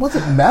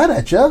wasn't mad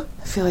at you.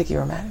 I feel like you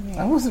were mad at me.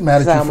 I wasn't mad at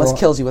Because you. I almost for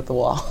killed you with the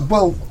wall.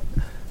 Well, All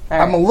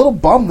I'm a right. little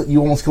bummed that you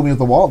almost killed me with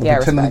the wall. Yeah,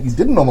 Pretending that respect.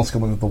 you didn't almost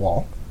kill me with the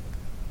wall.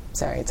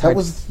 Sorry, it's That hard.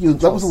 was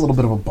That was a little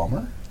bit of a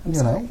bummer.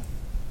 You know.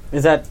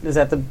 Is that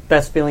the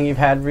best feeling you've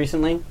had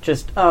recently?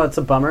 Just it's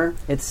a bummer.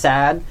 It's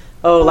sad.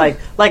 Oh, like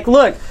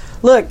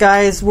look,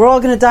 guys, we're all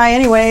gonna die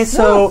anyway.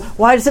 So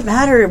why does it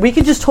matter? We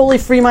could just totally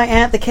free my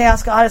aunt, the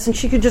Chaos Goddess, and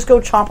she could just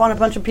go chomp on a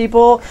bunch of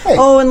people. Hey.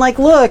 Oh, and like,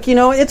 look,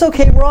 it's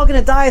okay. We're all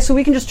gonna die, so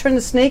we can just turn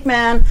the Snake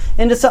Man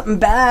into something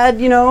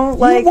bad.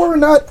 Like You were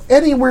not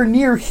anywhere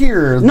near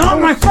here. not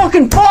my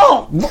fucking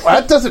fault.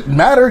 That doesn't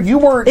matter. You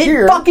weren't It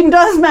here. fucking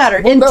does matter.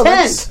 Well,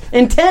 no,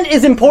 Intent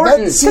is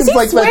important. That seems he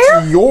like swear?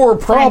 that's your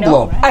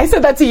problem. right? I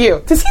said that to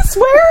you. Does he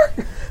swear?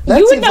 That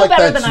You would seems know like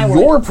better that's than I would.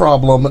 your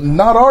problem,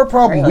 not our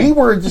problem. Really? We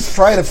were just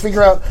trying to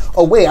figure out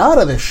a way out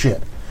of this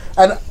shit.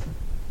 And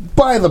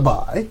by the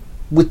by,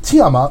 with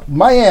Tiamat,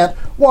 my aunt,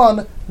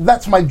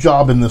 that's my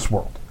job in this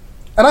world.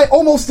 And I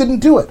almost didn't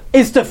do it.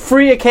 Is to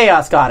free a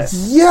Chaos Goddess.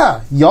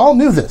 Yeah, y'all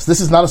knew this.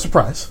 This is not a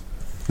surprise.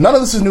 None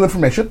of this is new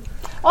information.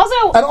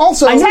 Also, And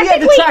also, I knew you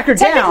had to track her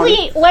down.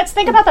 technically, let's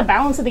think about the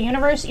balance of the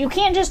universe. You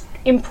can't just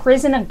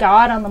imprison a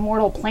god on the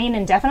mortal plane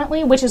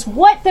indefinitely, which is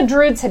what the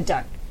Druids had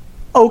done.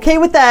 Okay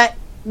with that,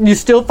 you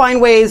still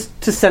find ways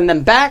to send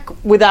them back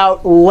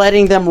without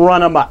letting them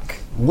run amok.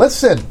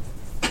 listen.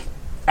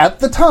 At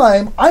the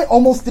time, I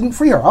almost didn't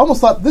free her. I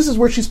almost thought this is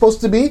where she's supposed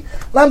to be,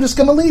 and I'm just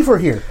going to leave her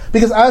here.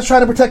 Because I was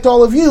trying to protect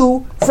all of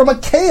you from a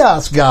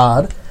chaos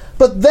god,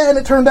 but then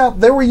it turned out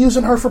they were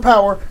using her for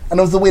power, and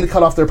it was the way to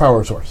cut off their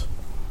power source.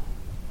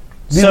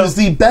 It was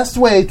the best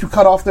way to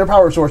cut off their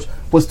power source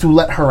was to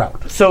let her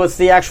out. So it's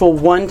the actual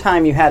one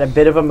time you had a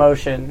bit of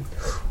emotion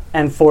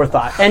and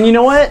forethought. And you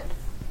know what?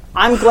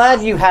 I'm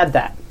glad you had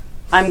that.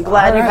 I'm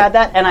glad you had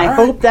that, and I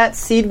hope that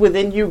seed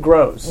within you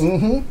grows.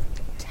 Mm-hmm.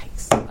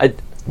 I,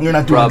 You're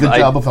not doing Rob, a good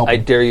job of I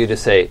helping. dare you to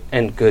say,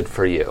 and good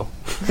for you.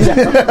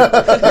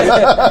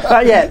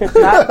 Not yet.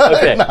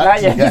 Okay.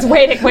 Not yet. He's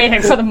waiting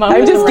for the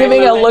moment. I'm just the right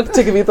giving a moment. look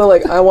to Kavita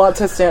like, I want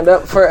to stand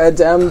up for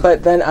Adem,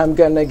 but then I'm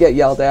going to get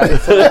yelled at.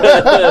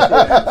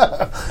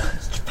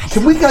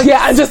 Can we guys Yeah,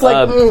 I'm just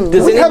like, Does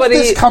can we have anybody?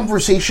 this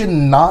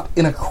conversation not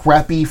in a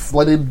crappy,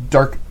 flooded,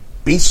 dark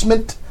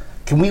basement?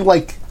 Can we,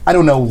 I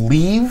don't know,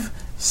 leave.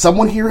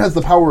 Someone here has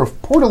the power of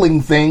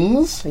portaling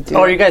things. I do. Oh,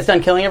 are you guys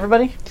done killing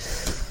everybody?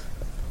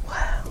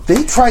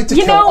 They tried to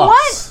You kill know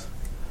us.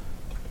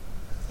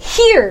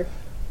 Here,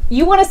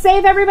 you want to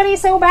save everybody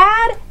so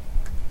bad?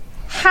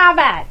 Have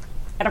at.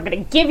 And I'm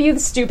going to give you the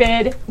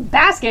stupid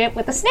basket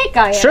with the snake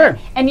guy in Sure. it.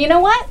 And you know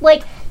what?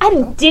 Like, I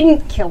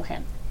didn't kill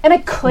him. And I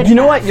could You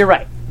know have. what? You're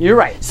right. You're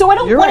right. So I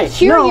don't You're want right. to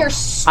hear No, your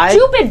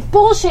stupid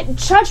bullshit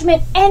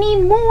judgment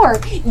anymore.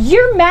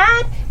 You're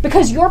mad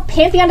because your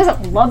pantheon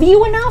doesn't love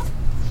you enough?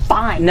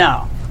 Fine.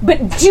 No.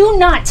 But do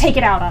not take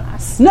it out on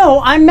us. No,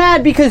 I'm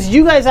mad because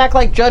you guys act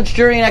like judge,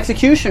 jury, and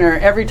executioner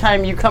every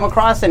time you come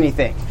across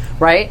anything,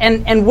 right?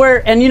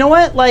 And you know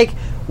what? Like,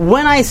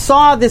 when I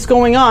saw this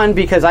going on,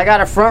 because I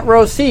got a front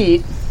row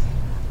seat,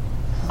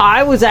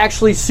 I was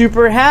actually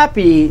super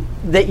happy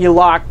that you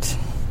locked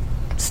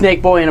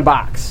Snake Boy in a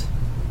box.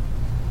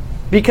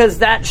 Because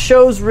that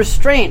shows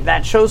restraint,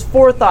 that shows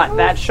forethought,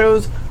 that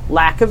shows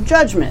lack of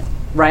judgment,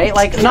 right?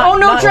 Like,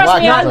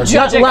 Trust me, I'm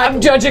judging. lack- I'm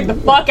judging the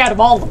fuck out of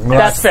all of them.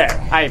 That's fair.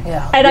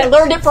 And I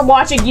learned it from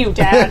watching you,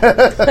 Dad.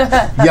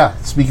 Yeah,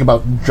 speaking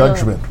about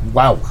judgment.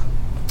 Wow.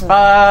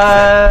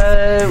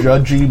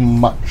 Judgy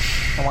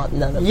much. I want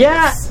none of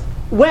Yeah. this.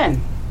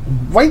 When?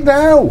 Right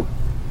now.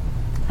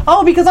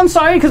 Oh, because I'm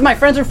sorry, because my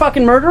friends are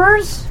fucking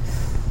murderers?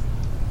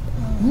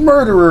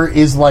 Murderer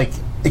is like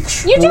You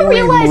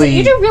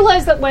extremely... do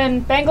realize that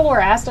when Bangalore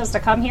asked us to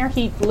come here,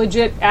 he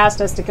legit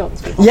asked us to kill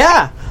these people.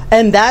 Yeah,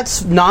 and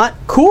that's not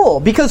cool,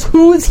 because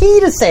who is he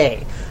to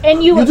say?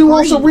 And you You do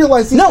agreed. also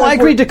realize these No, guys I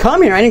agreed to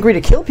come here. I didn't agree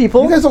to kill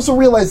people. You guys also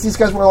realize these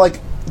guys were like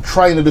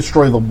trying to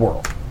destroy the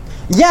world.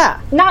 Yeah.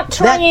 Not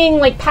trying,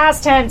 like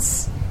past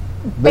tense.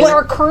 They But-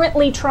 are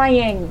currently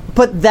trying.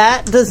 But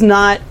that does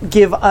not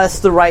give us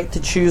the right to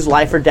choose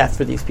life or death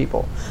for these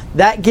people.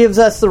 That gives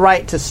us the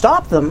right to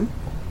stop them.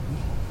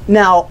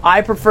 Now,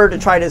 I prefer to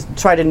try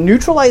to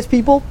neutralize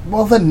people.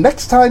 Well, then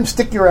next time,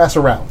 stick your ass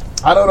around.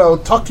 I don't know.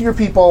 Talk to your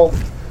people.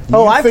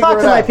 Oh, You I've figure talked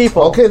it to my out.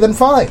 people. Okay, then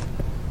fine.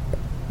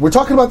 We're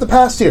talking about the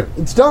past here.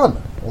 It's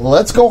done.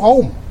 Let's go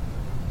home.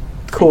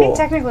 I Cool. think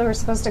technically we're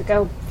supposed to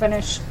go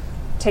finish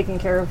taking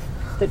care of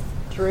the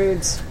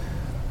druids.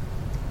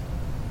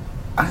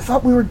 I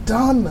thought we were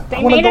done. They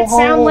I wanna made go it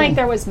sound home. like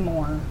there was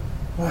more.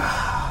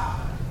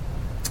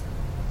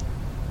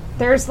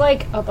 There's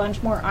like a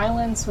bunch more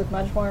islands with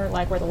much more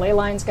like where the ley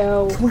lines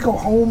go. Can we go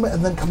home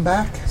and then come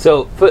back?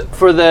 So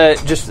for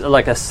the just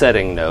like a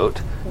setting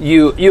note,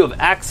 you have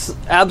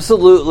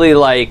absolutely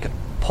like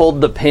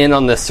pulled the pin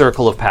on this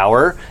circle of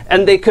power,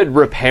 and they could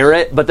repair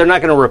it, but they're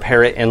not going to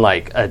repair it in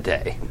like a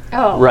day.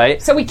 Oh,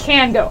 right. So we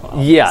can go home.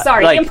 Yeah,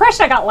 Sorry, like- the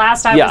impression I got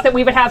last time Yeah. was that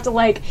we would have to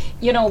like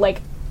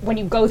when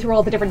you go through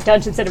all the different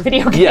dungeons in a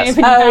video game. Yes. And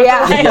you Oh,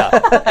 have to, yeah.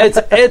 like-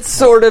 Yeah, it's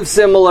sort of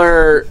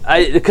similar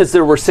because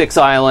there were 6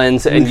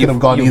 islands and could have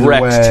gone you either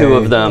wrecked way. 2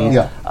 of them.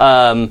 Yeah.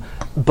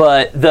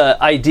 But the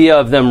idea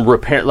of them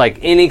repair like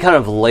any kind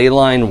of ley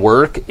line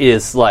work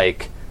is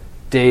like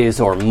days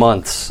or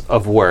months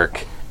of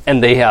work,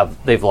 and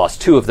they've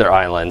lost 2 of their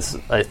islands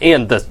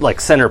and the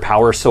like center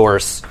power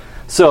source.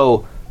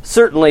 So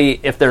certainly,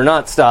 if they're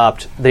not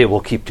stopped, they will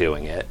keep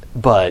doing it.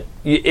 But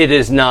it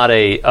is not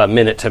a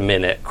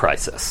minute-to-minute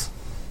crisis,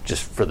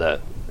 just for the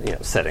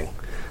setting.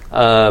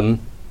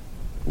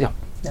 Yeah.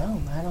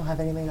 No, I don't have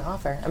anything to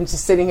offer. I'm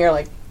just sitting here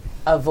like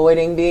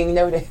avoiding being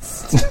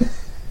noticed.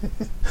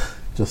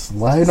 Just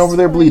lying over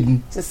there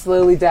bleeding. Just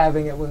slowly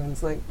dabbing at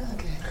wounds. Like,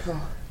 okay, cool.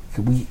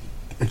 Can we,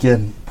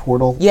 again,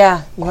 portal?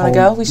 Yeah, you want to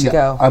home? go? We should Yeah,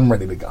 go. I'm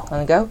ready to go. Want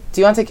to go?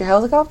 Do you want to take your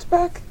helicopter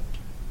back?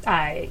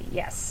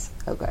 Yes.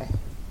 Okay.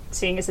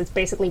 Seeing as it's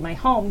basically my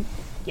home,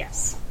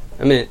 yes.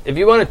 I mean, if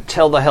you want to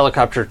tell the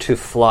helicopter to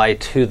fly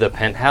to the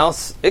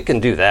penthouse, it can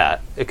do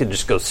that. It can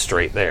just go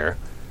straight there.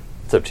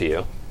 It's up to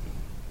you.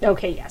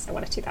 Okay, yes, I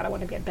want to do that. I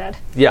want to be in bed.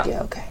 Yeah.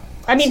 Yeah, okay.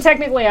 I mean,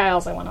 technically, I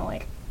also want to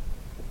like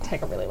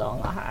take a really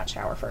long hot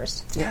shower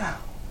first. Yeah,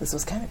 this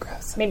was kind of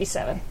gross. Maybe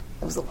 7.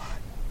 It was a lot.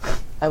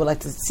 I would like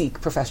to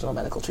seek professional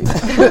medical treatment.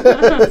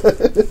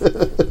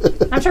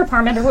 I'm sure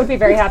Parminder would be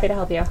very happy to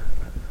help you.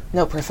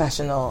 No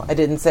professional. I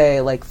didn't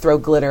say, like, throw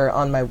glitter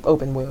on my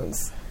open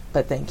wounds,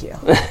 but thank you.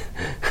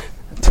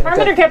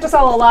 Parminder kept us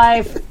all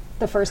alive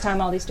the first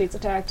time all these dudes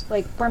attacked.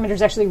 Like,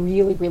 Parminder's actually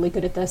really, really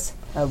good at this.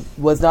 I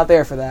was not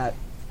there for that.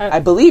 I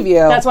believe you.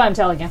 That's why I'm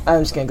telling you.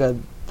 I'm just going to go to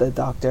the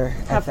doctor,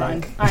 Have I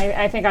fun. think.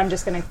 I think I'm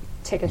just going to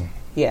take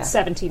Yeah.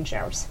 17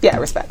 showers. Yeah,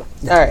 respect.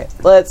 All right,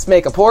 let's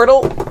make a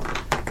portal.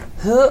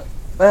 Huh,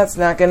 that's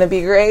not going to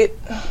be great.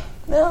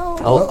 No.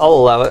 I'll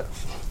allow it.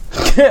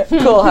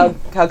 Cool,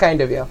 how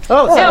kind of you.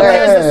 Oh, No, so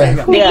there's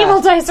the thing. The Yeah.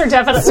 evil dice are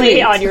definitely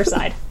Sweet. on your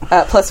side.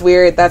 Plus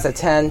weird, that's a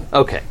 10.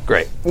 Okay,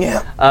 great.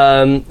 Yeah.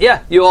 Yeah,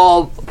 you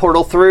all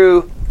portal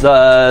through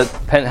the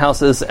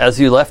penthouses as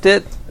you left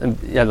it.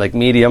 Yeah, like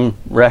medium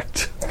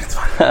wrecked.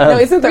 No,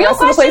 isn't the real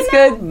rest of the place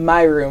question, good?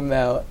 My room,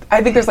 though.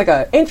 I think there's like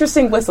a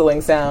interesting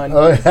whistling sound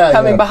Oh, yeah,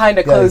 coming yeah. behind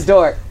a closed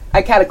door.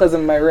 I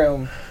cataclysm my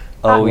room.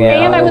 Oh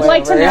yeah. And I would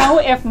like to Whatever. know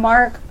if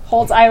Mark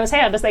holds Iowa's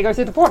hand as they go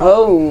through the portal.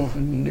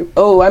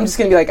 Oh, I'm just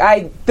gonna be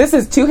like, this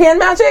is 2-hand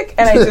magic,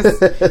 and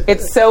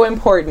it's so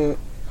important.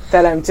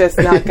 that I'm just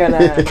not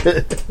gonna.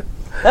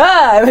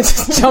 I'm gonna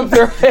just jump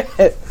through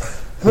it.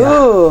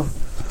 Ooh.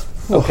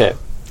 Okay.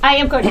 I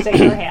am going to take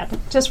her hand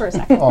just for a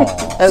second.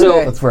 Aw,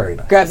 So- that's very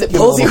nice. Grabs it,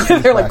 pulls you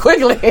with her like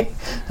quickly.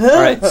 All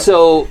right.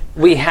 So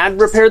we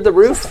had repaired the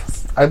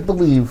roof. I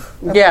believe.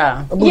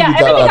 Yeah. Yeah,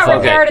 everything got okay,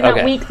 repaired in that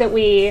okay. week that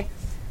we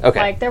Okay.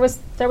 like. There was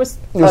Except-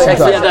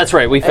 yeah, that's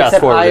right. We fast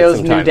Except forwarded Io's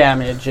some new time.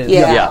 damage is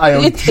Yeah. Yeah.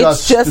 Io It's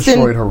just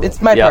destroyed her room.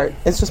 It's my Yep. part.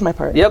 It's just my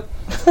part. Yep.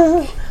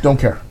 Don't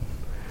care.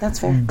 That's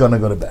fair. Gonna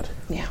go to bed.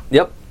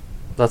 Yep.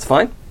 That's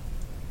fine.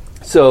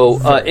 So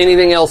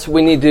anything else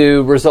we need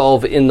to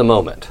resolve in the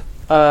moment?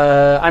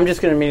 I'm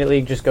just going to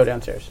immediately just go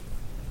downstairs.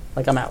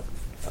 Like, I'm out.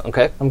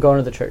 Okay. I'm going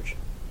to the church.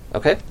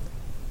 Okay.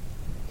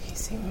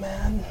 Easy,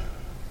 man.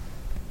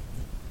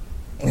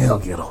 He'll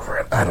get over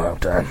it. I don't have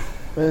time.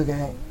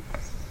 Okay.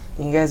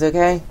 You guys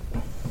okay?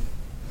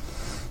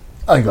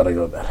 I gotta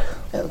go to bed.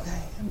 Okay.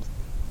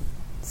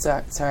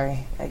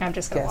 Sorry. I'm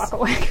just gonna guess.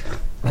 walk away.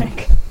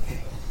 Like,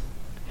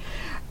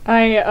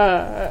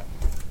 I'm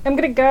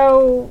gonna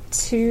go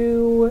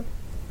to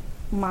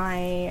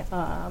my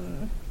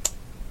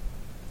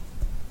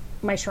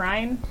my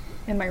shrine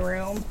in my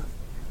room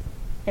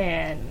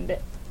and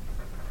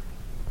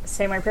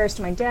say my prayers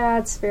to my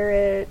dad,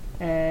 spirit,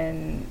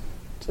 and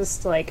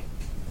just like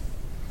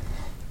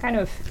kind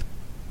of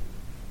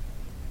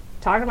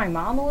talk to my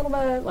mom a little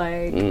bit,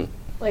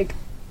 like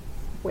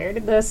where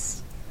did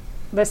this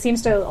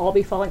seems to all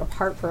be falling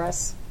apart for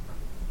us.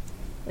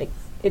 Like,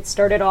 it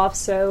started off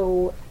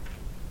so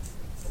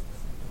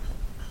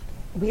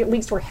we at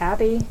least were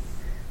happy,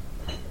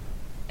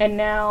 and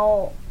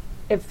now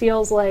it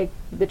feels like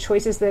the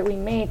choices that we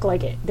make,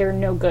 like there are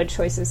no good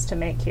choices to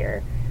make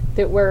here,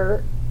 that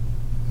we're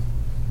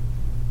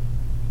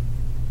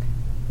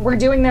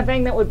doing the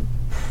thing that would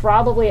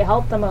probably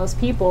help the most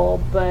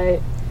people, but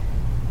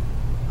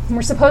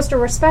we're supposed to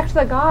respect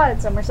the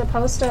gods and we're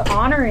supposed to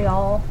honor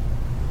y'all.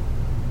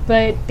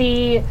 But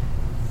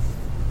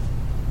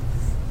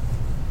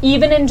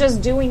even in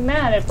just doing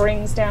that, it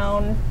brings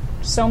down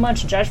so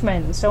much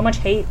judgment and so much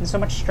hate and so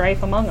much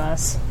strife among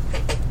us.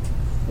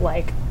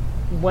 Like,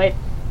 what?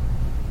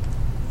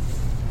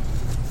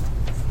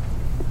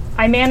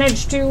 I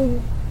managed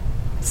to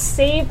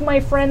save my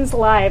friends'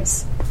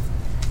 lives,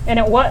 and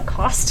at what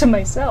cost to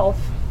myself?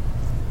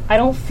 I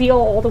don't feel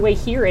all the way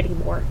here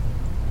anymore.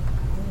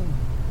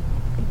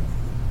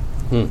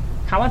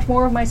 How much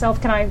more of myself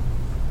can I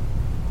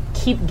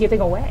keep giving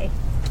away?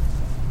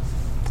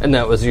 And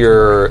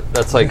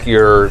that's like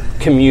you're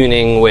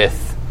communing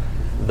with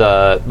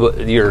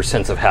your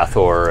sense of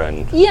Hathor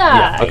and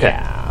Yeah, okay.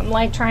 yeah. I'm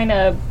like trying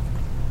to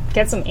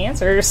get some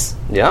answers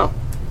Yeah.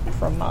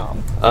 from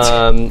Mom.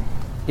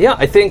 Yeah,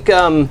 I think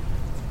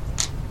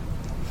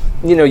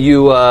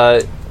you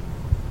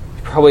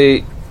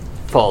probably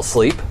fall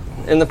asleep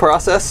in the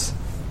process.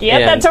 Yeah,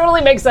 that And-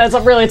 totally makes sense.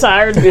 I'm really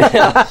tired.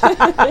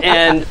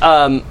 And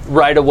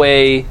right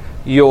away,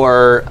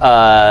 you're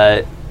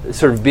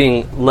sort of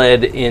being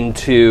led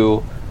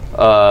into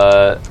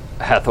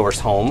Hathor's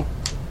home.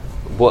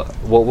 What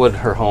would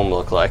her home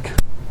look like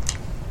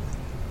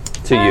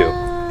to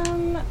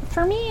you?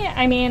 For me,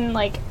 I mean,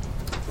 like,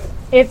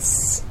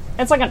 it's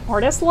like an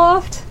artist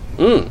loft.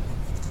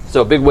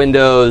 So big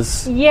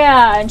windows.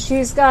 Yeah, and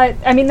she's got,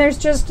 I mean, there's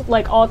just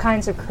like all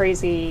kinds of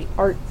crazy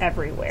art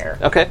everywhere.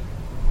 Okay.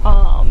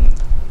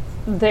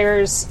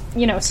 There's,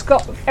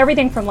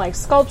 everything from like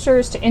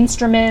sculptures to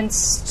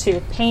instruments to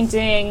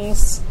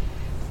paintings,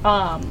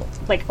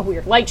 like a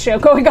weird light show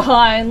going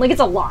on. Like, it's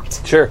a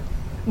lot. Sure.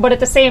 But at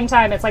the same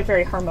time, it's like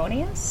very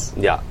harmonious.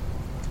 Yeah.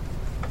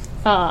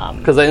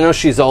 Because I know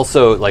she's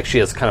also like she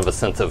has kind of a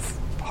sense of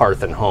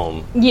hearth and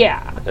home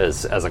Yeah.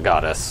 as a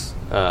goddess,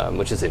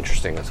 which is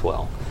interesting as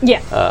well.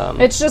 Yeah.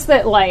 It's just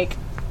that like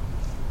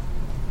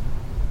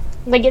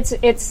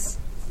it's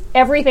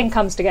everything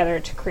comes together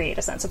to create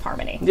a sense of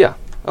harmony. Yeah.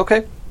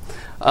 Okay.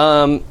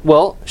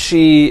 Well,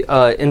 she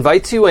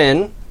invites you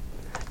in,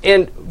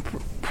 and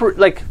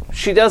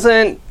she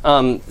doesn't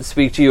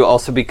speak to you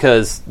also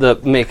because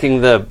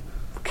making the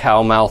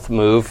cow mouth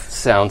move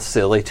sounds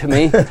silly to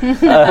me.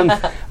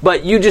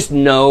 But you just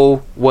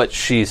know what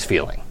she's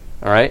feeling.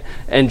 All right,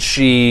 and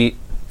she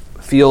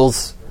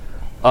feels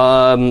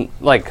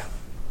like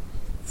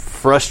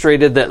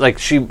frustrated that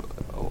she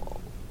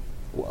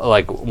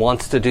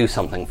wants to do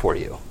something for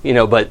you,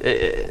 but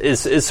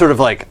is sort of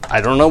like,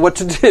 I don't know what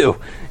to do.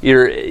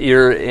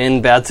 You're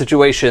in bad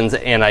situations,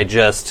 and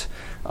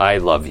I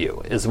love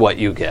you is what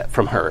you get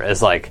from her.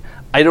 Is like,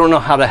 I don't know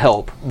how to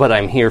help, but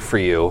I'm here for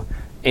you.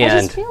 And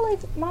I just feel like,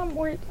 Mom,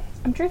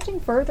 I'm drifting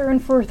further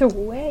and further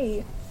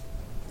away.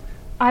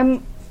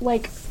 I'm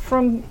like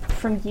from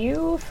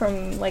you,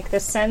 from like the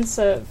sense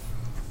of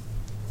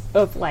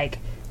like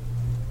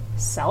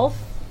self.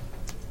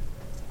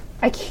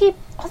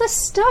 All this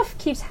stuff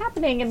keeps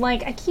happening, and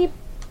like I keep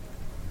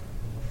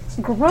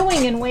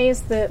growing in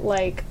ways that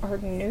like are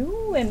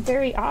new and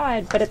very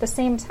odd, but at the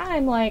same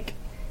time, like,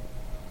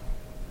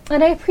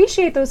 and I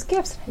appreciate those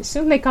gifts. I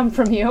assume they come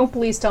from you.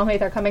 Please tell me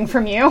they're coming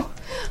from you.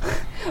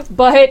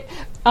 But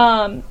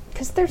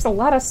because there's a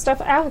lot of stuff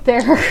out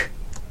there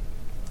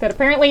that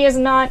apparently is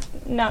not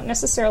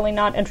necessarily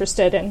not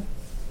interested in.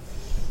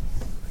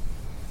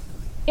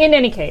 In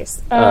any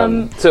case,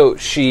 so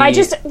she. I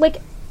just like.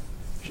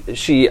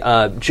 She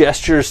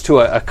gestures to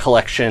a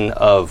collection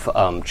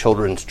of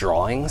children's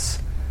drawings,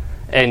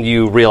 and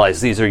you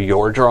realize these are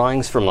your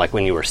drawings from like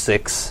when you were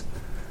 6,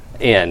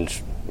 and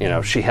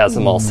she has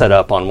them all set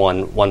up on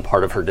one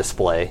part of her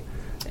display,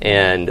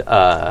 and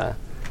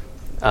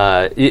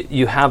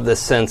you have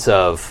this sense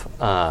of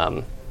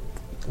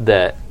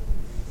that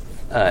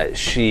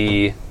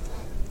she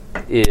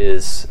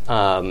is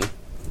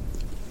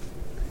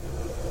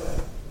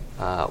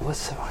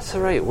what's the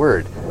right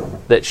word?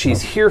 That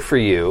she's here for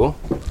you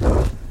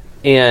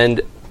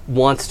and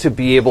wants to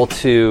be able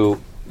to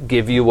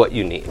give you what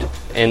you need,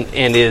 and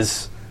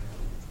is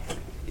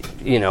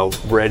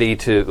ready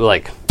to,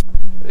 like,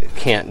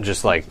 can't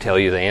just like tell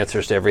you the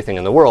answers to everything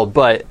in the world,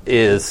 but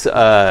is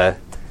that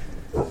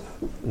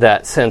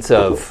sense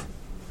of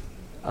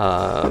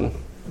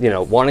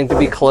wanting to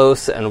be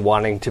close and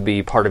wanting to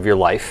be part of your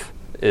life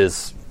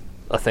is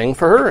a thing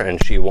for her, and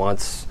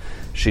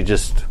she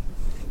just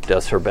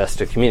does her best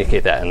to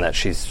communicate that, and that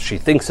she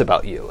thinks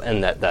about you,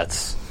 and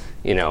that's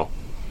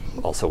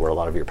also where a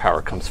lot of your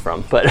power comes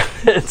from. But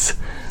it's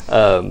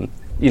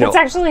it's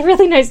actually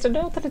really nice to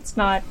know that it's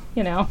not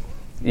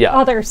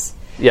others.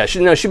 Yeah,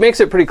 she makes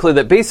it pretty clear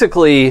that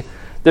basically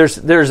there's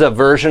a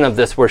version of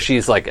this where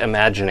she's like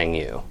imagining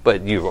you,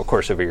 but you of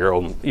course are your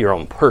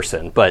own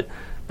person. But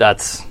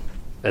it's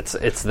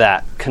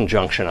that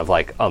conjunction of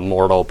like a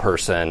mortal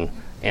person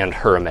and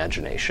her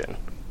imagination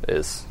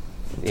is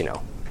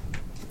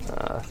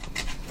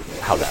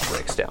how that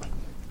breaks down.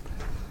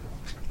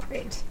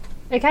 Great.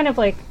 I kind of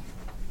like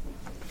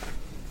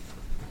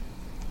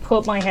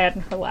put my head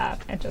in her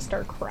lap and just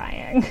start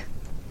crying.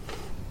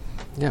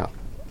 Yeah.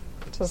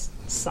 Just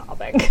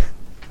sobbing. I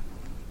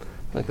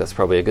think that's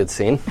probably a good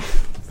scene.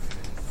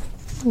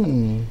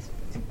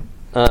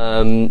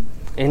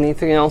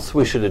 Anything else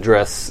we should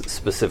address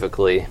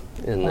specifically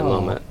in the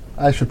moment?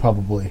 I should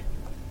probably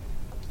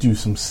do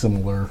some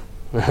similar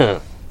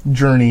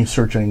journey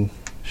searching.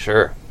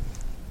 Sure.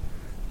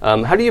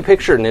 How do you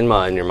picture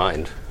Ninmah in your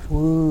mind?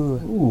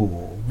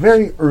 Ooh,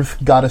 very Earth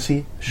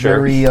goddessy. Sure.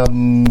 Very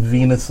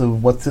Venus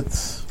of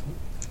what's-its.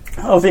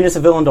 Oh, Venus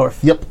of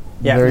Willendorf. Yep.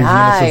 Yeah. Very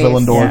Nice. Venus of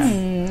Willendorf.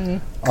 Yeah.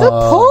 Good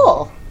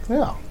pull.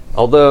 Yeah.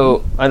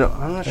 Although I'm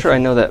not sure I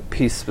know that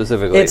piece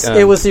specifically.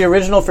 It was the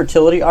original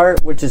fertility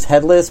art, which is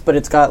headless, but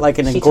it's got like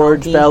an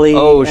engorged Shiitake. belly.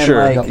 Oh, and,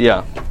 sure. like,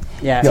 Yeah.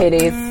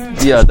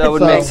 Titties. Yeah, that would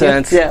So- make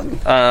sense. Yeah.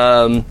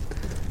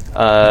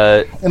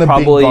 In a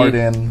Probably, big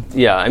garden.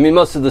 Yeah, I mean,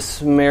 most of the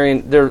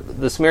Sumerian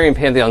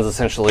pantheon's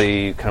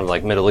essentially kind of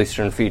like Middle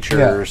Eastern features.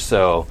 Yeah.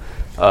 So,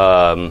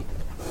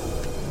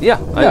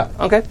 Yeah.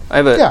 okay, I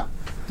have a Yeah.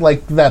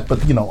 Like that, but,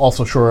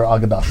 also Shura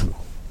Agadashu.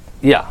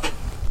 yeah.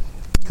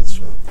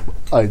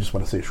 I just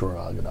want to say Shura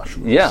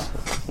Agadashu. Yeah.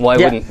 Why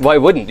Yeah.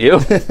 wouldn't you?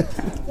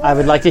 I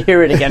would like to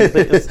hear it again,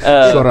 please.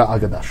 Shura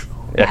Agadashu.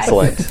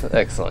 Excellent.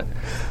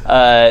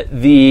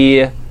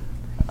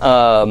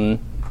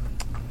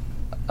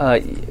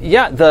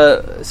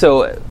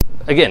 So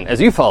again, as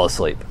you fall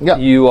asleep, Yeah.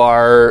 you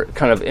are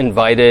kind of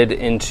invited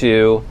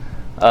into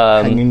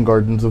Hanging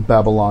Gardens of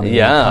Babylon.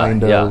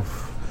 Kind of.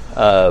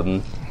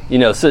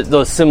 so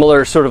those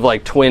similar sort of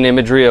like twin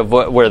imagery of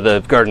where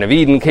the Garden of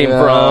Eden came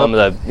Yeah. from,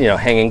 the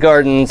Hanging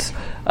Gardens,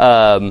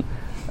 and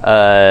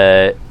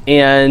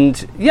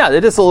yeah,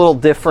 it is a little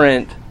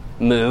different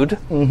mood,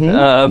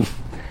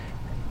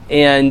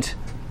 and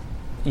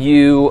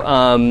you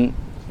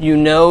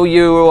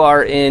you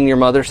are in your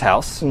mother's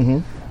house,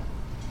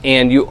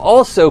 and you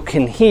also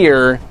can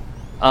hear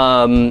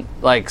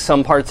like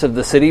some parts of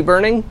the city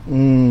burning,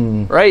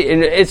 right?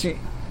 And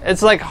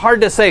it's like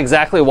hard to say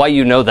exactly why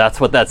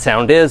that's what that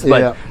sound is,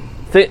 but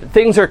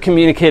things are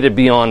communicated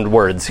beyond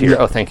words here. Yeah.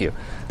 Oh, thank you.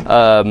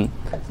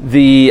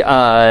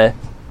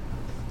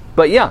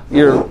 But yeah,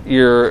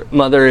 your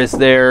mother is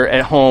there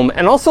at home,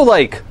 and also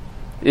like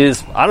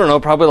is, I don't know,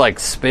 probably like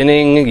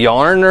spinning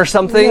yarn or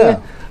something.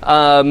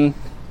 Yeah.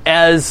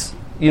 As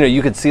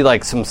you could see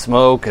like some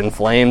smoke and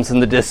flames in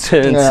the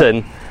distance,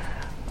 Yeah.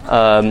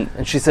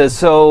 and she says,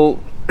 "So,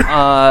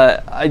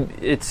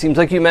 it seems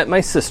like you met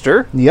my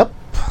sister." Yep.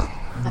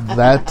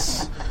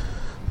 That's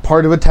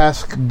part of a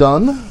task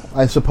done,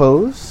 I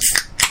suppose.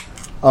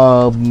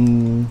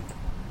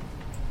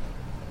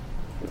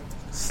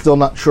 Still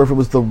not sure if it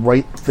was the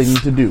right thing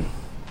to do.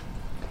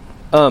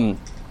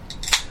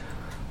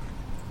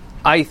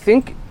 I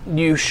think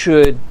you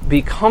should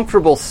be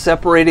comfortable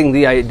separating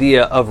the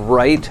idea of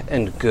right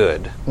and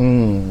good.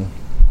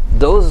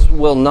 Those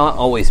will not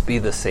always be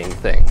the same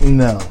thing.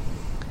 No.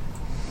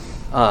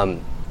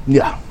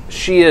 Yeah.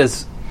 She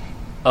is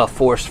a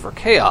force for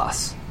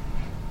chaos,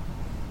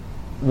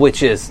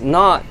 which is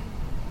not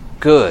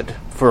good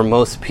for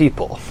most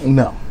people.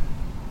 No.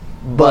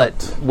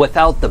 But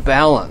without the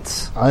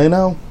balance, I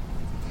know.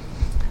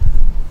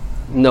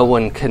 no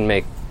one can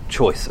make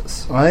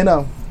choices. I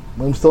know.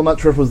 I'm still not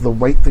sure if it was the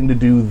right thing to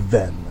do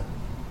then.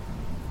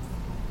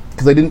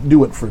 Because I didn't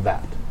do it for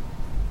that.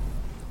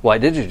 Why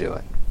did you do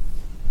it?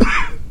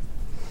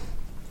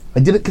 I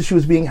did it because she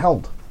was being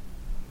held.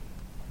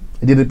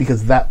 I did it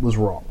because that was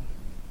wrong.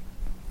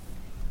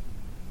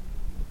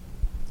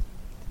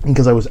 And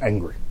because I was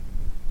angry.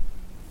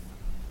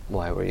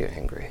 Why were you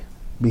angry?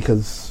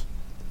 Because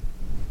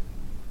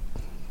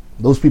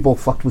those people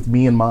fucked with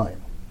me and mine.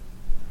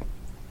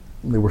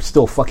 They were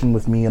still fucking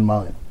with me and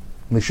mine.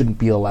 And they shouldn't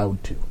be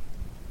allowed to.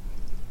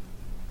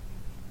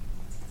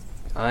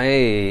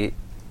 I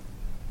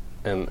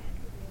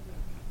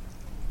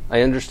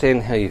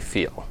understand how you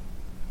feel.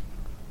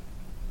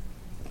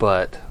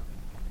 But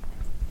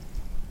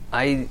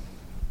I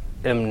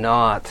am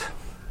not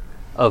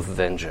of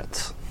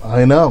vengeance.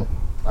 I know.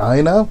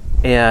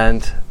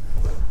 And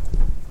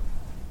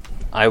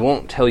I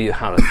won't tell you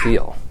how to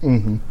feel.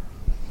 Mm-hmm.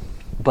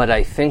 But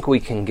I think we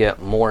can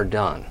get more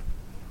done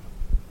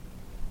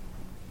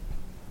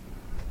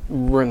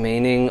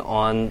remaining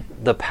on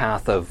the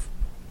path of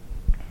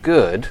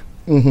good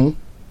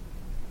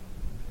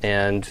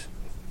and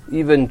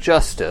even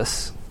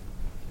justice.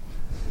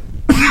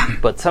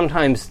 But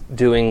sometimes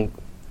doing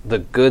the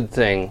good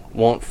thing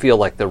won't feel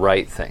like the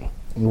right thing.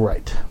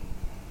 Right.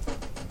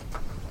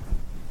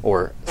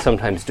 Or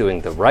sometimes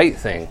doing the right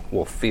thing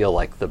will feel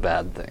like the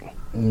bad thing.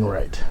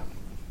 Right.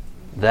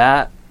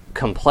 That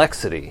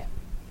complexity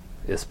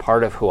is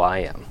part of who I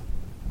am.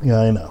 Yeah,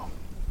 I know.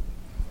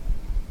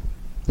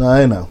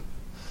 I know.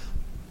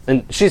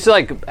 And she's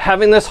like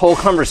having this whole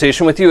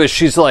conversation with you as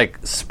she's like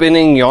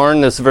spinning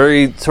yarn, this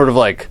very sort of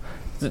like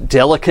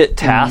delicate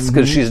task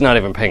that she's not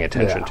even paying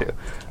attention to.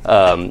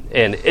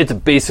 And it's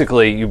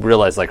basically, you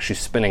realize like she's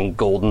spinning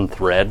golden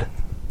thread,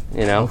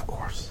 you know? Of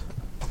course.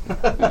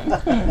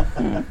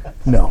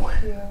 No.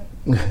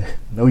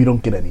 No, you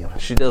don't get any of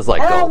it. She does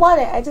like I don't gold.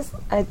 want it.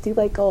 I do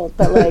like gold,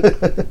 but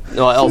like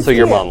No, also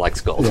your mom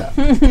likes gold. Yeah.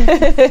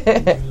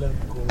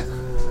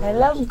 I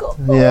love gold.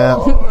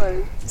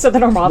 Yeah. So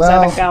then our moms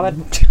Well.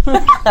 haven't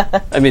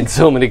gathered. I mean,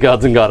 so many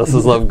gods and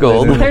goddesses love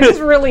gold. They're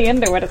just really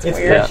into it. It's It's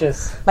weird.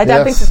 precious. My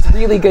dad Yes. thinks it's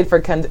really good for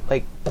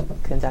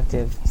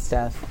conductive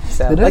stuff.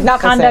 So It like is.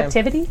 not the same.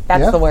 Conductivity?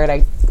 That's Yeah. the word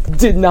I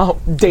did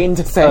not deign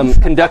to say.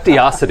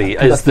 Conductiosity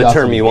is the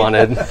term you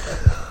wanted.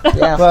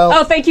 yeah. Well,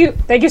 Oh, thank you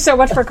so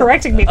much for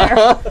correcting me there.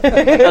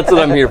 That's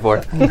what I'm here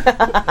for.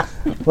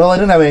 well, I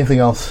didn't have anything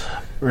else,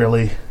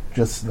 really.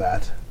 Just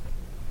that.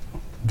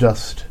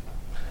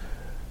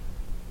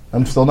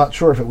 I'm still not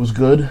sure if it was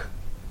good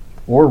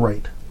or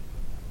right.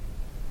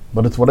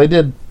 But it's what I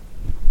did.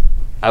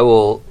 I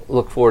will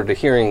look forward to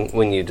hearing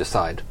when you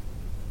decide.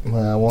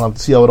 We'll have to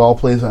see how it all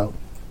plays out.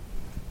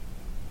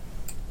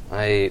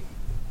 I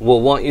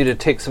will want you to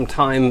take some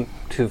time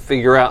to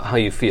figure out how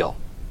you feel.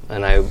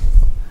 And I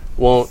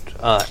won't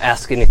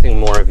ask anything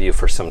more of you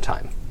for some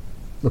time.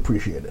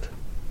 Appreciate it.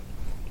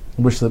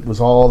 I wish that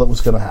was all that was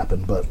going to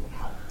happen, but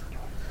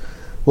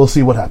we'll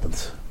see what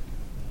happens.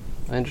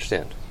 I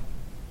understand.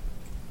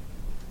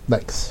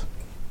 Thanks.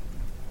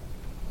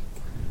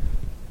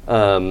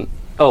 And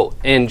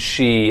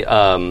she,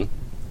 as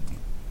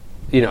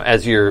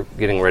you're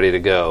getting ready to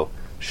go,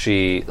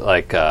 she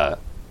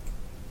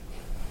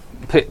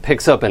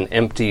picks up an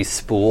empty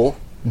spool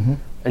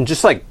and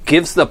just like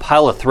gives the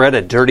pile of thread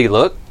a dirty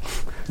look,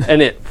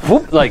 and it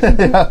wraps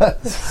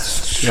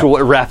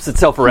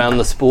itself around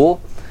the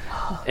spool,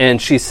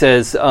 and she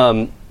says,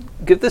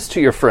 "Give this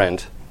to your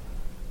friend,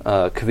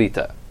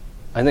 Kavita.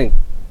 I think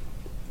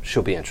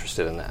she'll be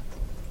interested in that."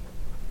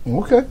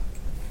 Okay.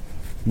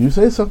 You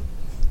say so.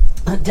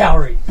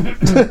 Dowry.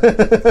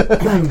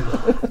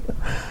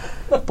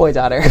 Boy,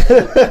 daughter.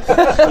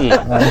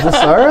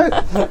 All right.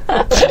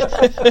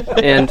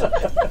 And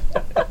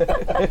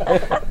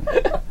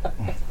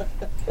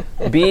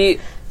be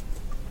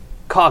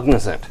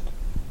cognizant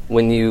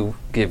when you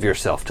give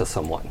yourself to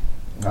someone.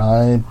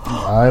 I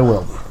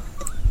will.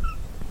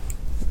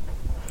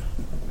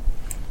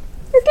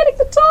 You're getting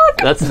the talk.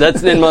 That's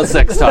Ninma's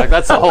sex talk.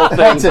 That's the whole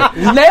thing.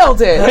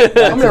 Nailed it.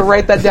 I'm going to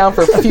write that down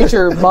for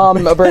future mom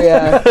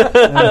Abria.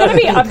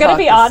 I'm gonna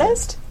be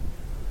honest.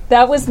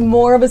 That was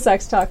more of a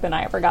sex talk than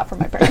I ever got from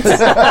my parents.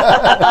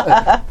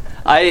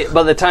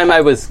 By the time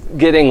I was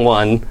getting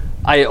one,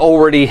 I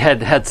already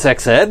had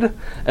sex ed,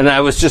 and I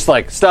was just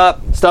like,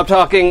 stop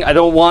talking. I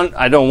don't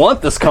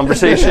want this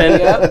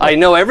conversation. I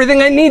know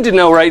everything I need to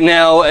know right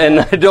now, and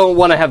I don't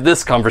want to have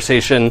this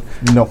conversation.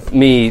 No.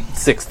 Me,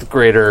 6th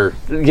grader,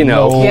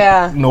 Nope.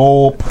 Yeah.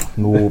 Nope. I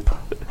don't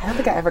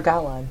think I ever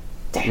got one.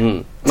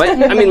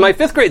 My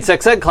 5th grade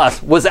sex ed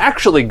class was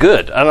actually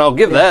good, and I'll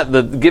give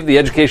give the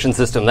education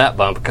system that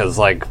bump, because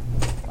I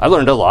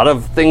learned a lot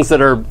of things that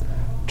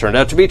turned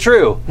out to be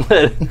true.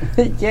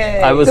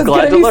 Yay. I was It's glad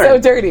gonna to be learn. so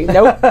dirty.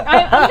 Nope.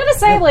 I'm gonna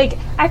say,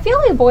 I feel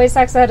like boys'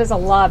 sex ed is a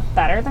lot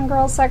better than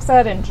girls' sex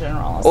ed in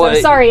general. So Well,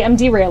 sorry, I'm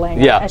derailing.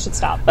 Yeah. I should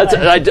stop. That's,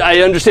 but-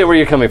 I understand where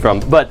you're coming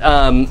from, but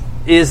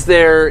is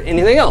there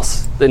anything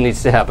else that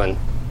needs to happen?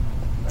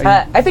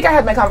 I think I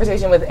had my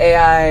conversation with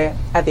AI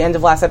at the end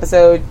of last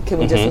episode. Can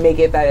we just make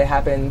it that it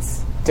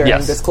happens during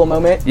Yes. this cool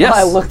moment? Yes.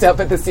 I looked up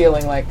at the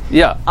ceiling like,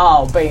 Yeah.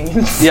 oh,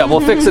 beans. Yeah, we'll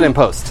fix it in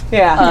post.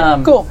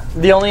 Yeah. Cool.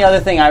 The only other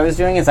thing I was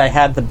doing is I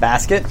had the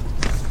basket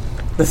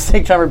the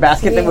snake charmer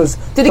basket that was.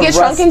 Did it get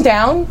thrust- shrunken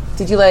down?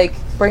 Did you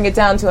bring it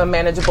down to a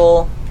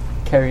manageable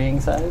carrying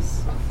size?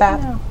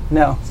 bap?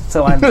 No.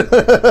 So I'm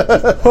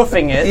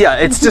hoofing it. Yeah,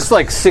 it's just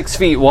like 6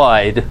 feet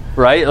wide,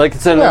 right? Like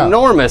it's an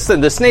enormous.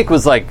 And the snake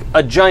was like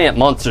a giant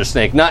monster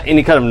snake, not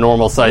any kind of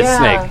normal sized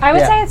snake. I would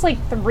Yeah. say it's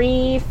like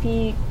 3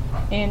 feet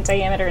in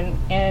diameter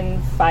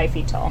and 5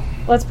 feet tall.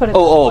 Let's put it.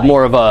 Oh, that way.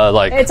 more of a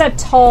like. It's a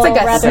tall It's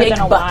like a rather snake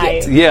than a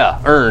bucket. wide.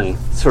 Yeah, urn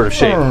sort of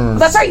shape.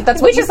 That's right.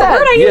 That's what Which you is the said.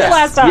 word I used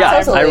last time. Yeah,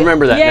 Totally. I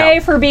remember that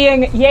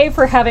Yay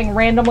for having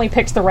randomly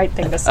picked the right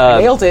thing to say.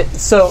 Nailed it.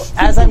 So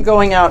as I'm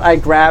going out, I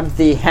grab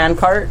the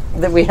handcart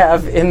that we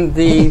have in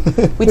the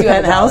We do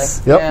have a penthouse,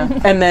 dolly. Yep. Yeah.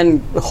 and then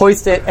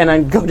hoist it, and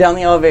I go down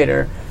the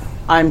elevator.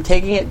 I'm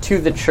taking it to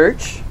the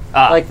church,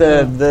 like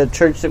the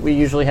church that we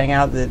usually hang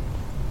out. That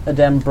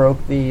Adem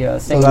broke the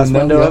stained glass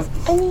window of,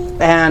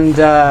 and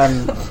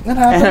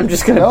I'm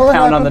just going to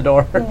pound on the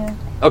door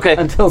Okay.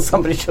 until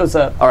somebody shows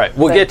up. All right,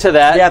 we'll get to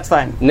that. Yeah, it's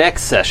fine.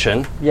 Next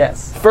session.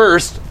 Yes.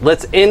 First,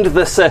 let's end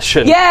the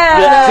session. Yeah!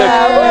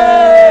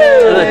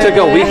 That took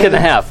a week and a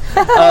half.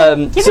 You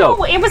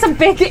know,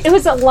 it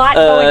was a lot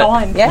going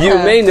on. Yeah. You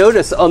may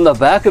notice on the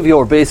back of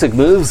your basic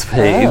moves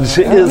page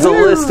is a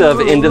list of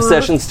end of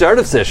session, start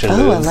of session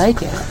moves. I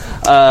like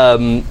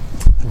it.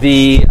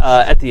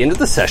 At the end of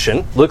the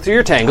session, look through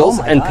your tangles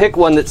and pick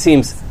one that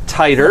seems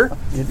tighter,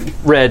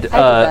 read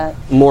that.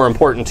 more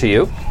important to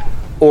you,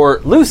 or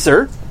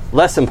looser,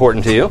 less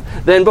important to you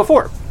than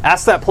before.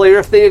 Ask that player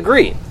if they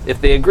agree. If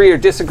they agree or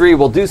disagree,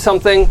 we'll do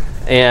something,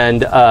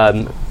 and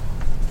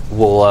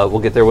we'll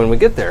get there when we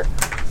get there.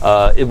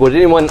 Would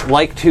anyone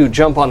like to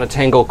jump on a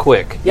tangle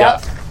quick? Yeah.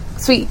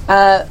 Sweet.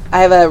 I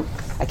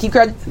keep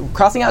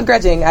crossing out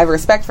grudging. I have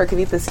respect for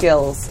Kavitha's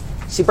skills.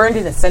 She burned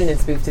an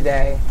Ascendance booth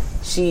today.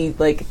 She,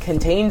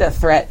 contained a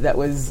threat that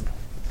was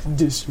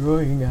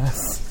destroying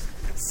us.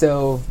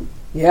 So,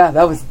 yeah,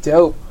 that was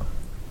dope.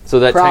 So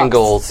that Props.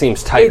 tangle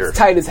seems tighter. It's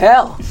tight as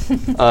hell.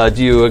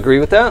 Do you agree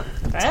with that?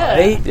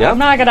 Yeah. I'm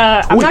not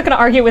gonna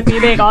argue with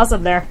you being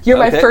awesome there. You're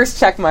my Okay. first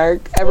check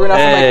mark. Everyone else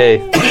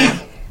is like,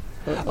 Hey.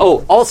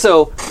 Oh,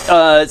 also,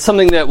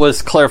 something that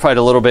was clarified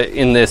a little bit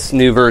in this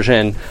new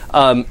version.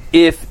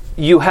 If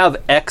you have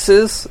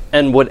X's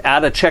and would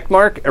add a check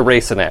mark,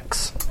 erase an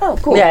X. oh,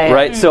 cool. Yeah.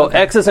 Right? So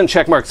X's and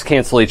check marks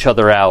cancel each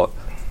other out.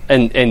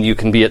 And you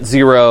can be at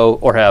 0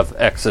 or have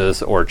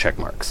X's or check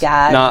marks.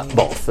 Got Not it.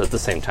 both at the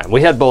same time.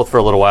 We had both for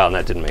a little while and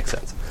that didn't make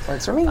sense.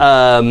 Works for me.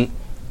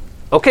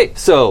 Okay,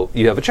 so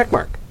you have a check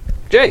mark.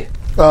 Jay.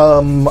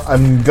 I'm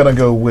gonna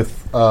go with.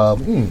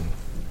 Actually,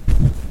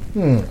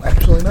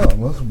 no. I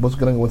was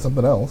gonna go with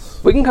something else.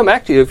 We can come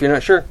back to you if you're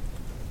not sure.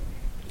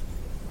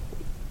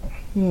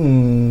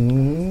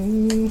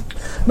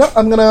 No,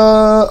 I'm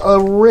gonna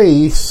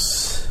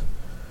erase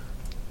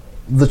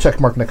the check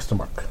mark next to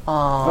Mark.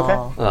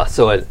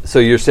 Okay. So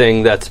you're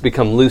saying that's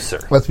become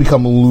looser. Let's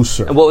become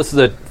looser. And what was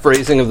the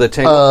phrasing of the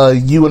tangle?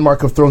 You and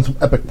Mark have thrown some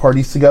epic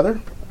parties together.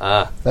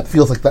 Ah. That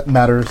feels like that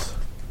matters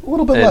a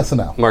little bit less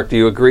now. Mark, do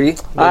you agree?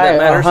 That I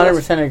matters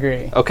less? 100%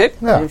 agree. Okay.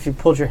 Yeah. If you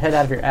pulled your head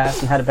out of your ass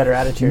and had a better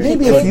attitude,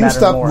 Maybe it if would you matter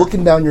stop more.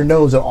 looking down your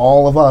nose at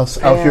all of us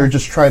out here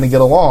just trying to get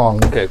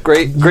along. Okay,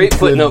 great could-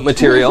 footnote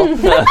material.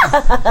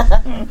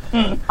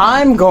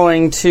 I'm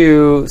going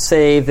to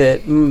say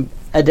that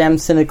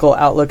Adem's cynical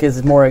outlook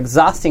is more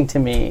exhausting to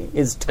me,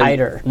 is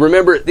tighter.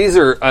 Remember, these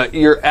are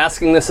you're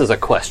asking this as a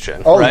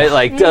question, Oh, right? yeah.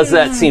 Like, does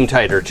that seem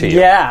tighter to you?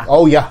 Yeah.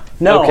 Oh, yeah.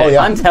 No, Okay.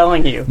 I'm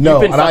telling you. No,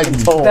 You've been and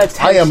fucking told. That's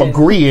I am tension.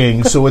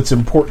 agreeing, so it's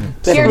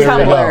important. So Dear there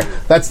we go.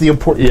 Tumblr. That's the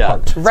important Yeah.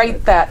 part.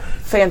 Write that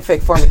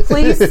fanfic for me,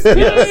 please.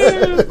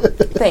 Yes.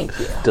 Thank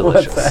you.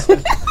 Delicious.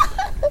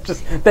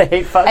 Just the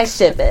hate fuck. I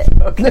ship it.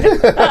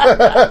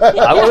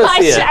 I want to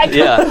see it.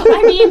 Yeah.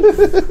 I mean,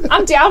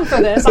 I'm down for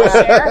this.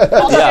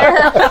 I'll share.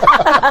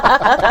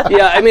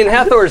 Yeah, I mean,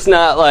 Hathor's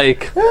not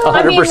like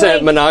 100%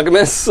 like-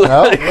 monogamous.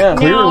 No,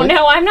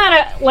 No, I'm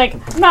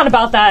not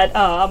about that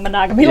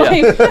monogamy Yeah.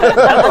 life.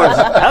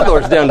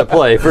 Hathor's down to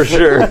play for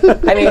sure.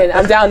 I mean,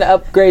 I'm down to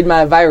upgrade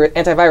my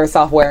antivirus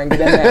software and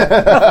get in there.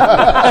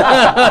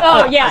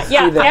 Oh yeah.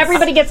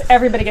 this.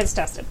 Everybody gets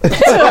tested.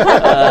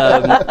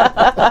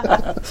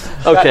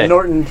 Okay.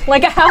 Norton.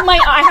 Like I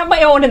have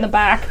my own in the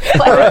back.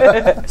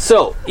 Like,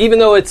 So, even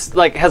though it's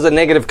like has a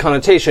negative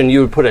connotation,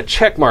 you would put a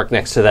check mark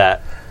next to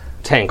that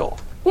tangle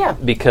Yeah.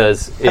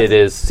 because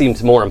it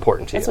seems more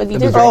important to you. That's what you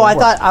do.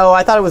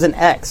 I thought it was an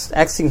X.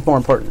 X seems more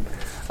important.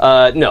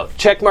 No,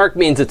 check mark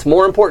means it's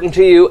more important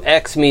to you.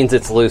 X means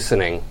it's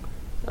loosening.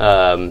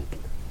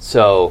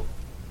 So,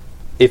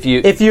 if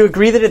you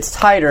agree that it's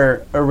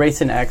tighter,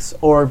 erase an X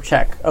or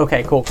check.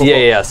 Okay, cool.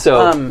 yeah.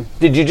 So,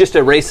 did you just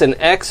erase an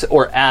X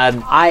or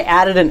add? I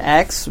added an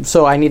X,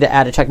 so I need to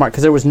add a check mark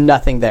because there was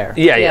nothing there.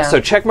 Yeah. Yeah. So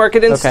check mark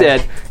it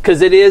instead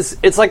because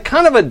it's like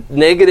kind of a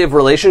negative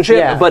relationship,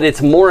 Yeah. but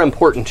it's more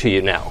important to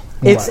you now.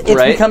 It's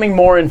Right. becoming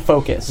more in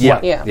focus.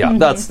 Yeah.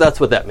 That's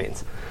what that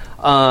means.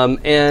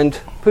 And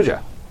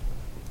Pooja.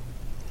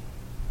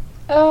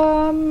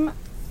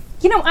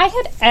 I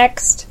had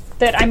X'd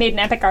that I made an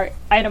epic art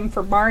item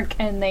for Mark,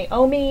 and they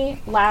owe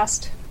me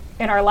last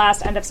in our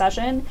last end of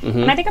session,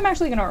 and I think I'm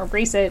actually going to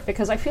erase it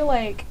because I feel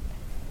like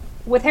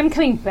with him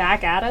coming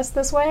back at us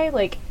this way,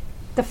 like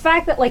the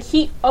fact that like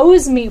he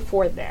owes me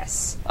for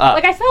this,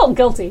 like I felt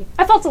guilty.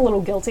 I felt a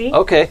little guilty.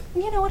 Okay.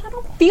 You know what? I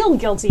don't feel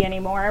guilty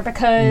anymore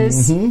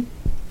because.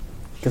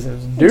 Because it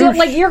was douche.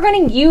 Like you're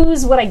going to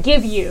use what I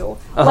give you.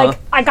 Like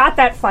I got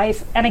that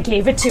fife and I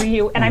gave it to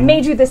you, and I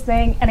made you this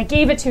thing and I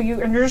gave it to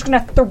you, and you're just going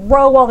to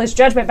throw all this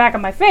judgment back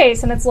on my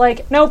face, and it's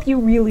like, nope, you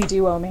really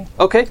do owe me.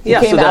 Okay.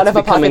 Yeah. came So out that's of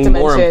a pocket becoming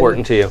more dimension.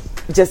 important to you.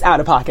 Just out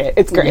of pocket.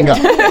 It's great.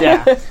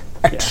 Yeah.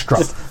 Extra.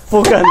 Just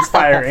full guns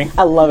firing.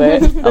 I love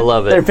it. I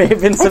love There it. may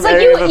have been some It's like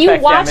area of you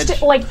effect watched,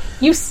 damage. like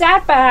you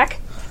sat back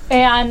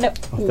and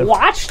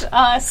watched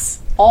us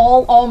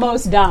all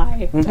almost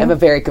die, I have a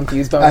very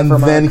confused moment And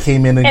for then Mark.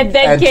 came in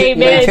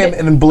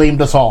and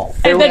blamed us all.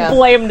 and then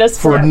blamed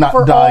us For for not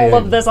all dying.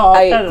 of this. All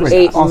I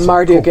ate Awesome.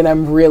 Marduk, Cool. and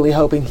I'm really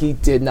hoping he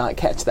did not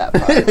catch that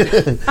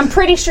part. I'm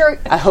pretty sure.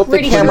 I hope the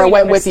pretty sure camera he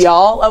went with noticed.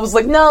 y'all. I was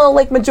like, no,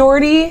 like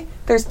majority.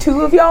 There's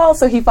 2 of y'all,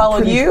 so he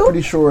followed you.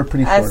 Pretty sure.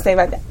 I stay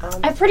right there.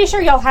 I'm pretty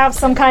sure y'all have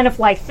some kind of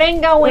like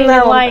thing going,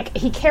 No. and like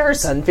he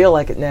cares. Doesn't feel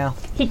like it now.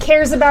 He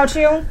cares about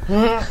you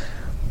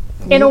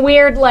in a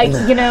weird, like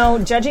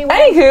judgy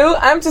way. Anywho,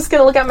 I'm just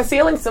gonna look at my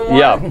ceiling some more.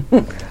 Yeah.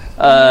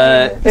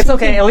 It's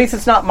okay. At least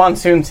it's not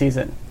monsoon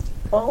season.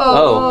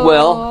 Oh,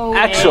 well,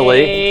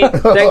 actually, Hey.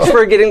 thanks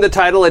for getting the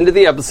title into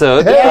the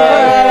episode.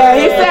 Yeah,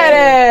 he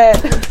said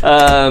it.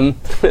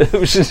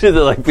 We should do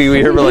the like Pee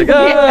Wee Herman, like,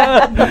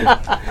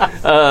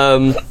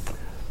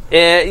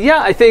 and yeah,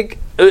 I think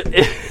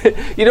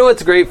you know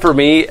what's great for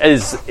me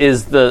is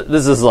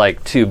this is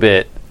like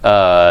 2-bit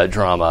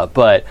drama,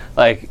 but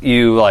like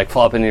you like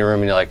fall up in your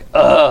room and you're like,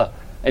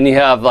 and you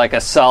have like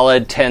a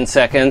solid 10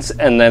 seconds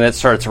and then it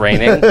starts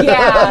raining.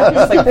 Yeah,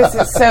 it's like this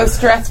is so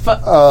stressful.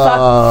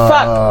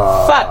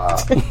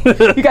 Fuck.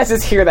 You guys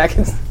just hear that?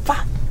 'Cause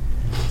fuck.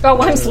 Oh,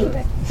 I'm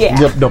sleeping. Yeah.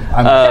 Yep, nope.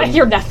 I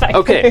hear nothing.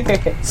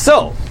 Okay,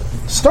 so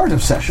Start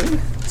of session.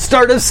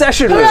 start of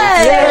session moves.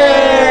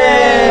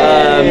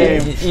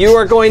 You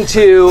are going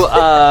to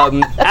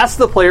ask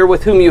the player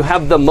with whom you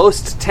have the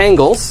most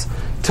tangles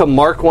to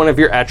mark one of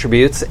your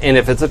attributes, and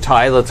if it's a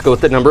tie, let's go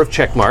with the number of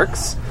check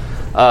marks.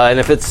 And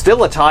if it's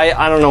still a tie,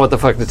 I don't know what the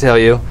fuck to tell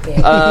you. Pick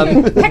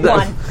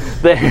one.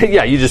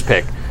 Yeah, you just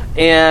pick.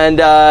 And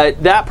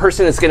that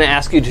person is going to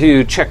ask you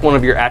to check one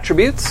of your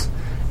attributes.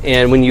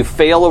 And when you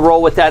fail a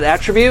roll with that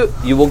attribute,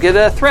 you will get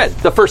a thread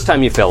the first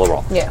time you fail a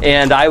roll. Yeah.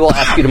 And I will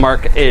ask you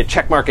to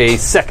check mark a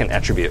second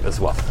attribute as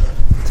well.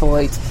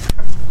 Toy.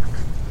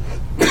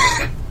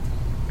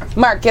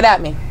 Mark, get at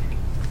me.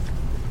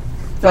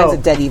 Mine's a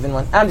dead even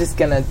one. I'm just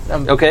gonna.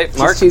 Okay, just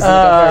Mark? choosing to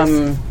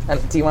go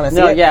first. Do you want to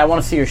see No, it? yeah, I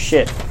want to see your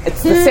shit.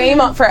 It's the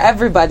same for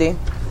everybody.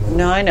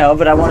 No, I know,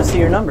 but I want to see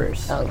your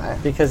numbers. Okay.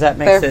 Because that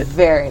makes They're it...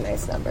 very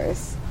nice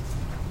numbers.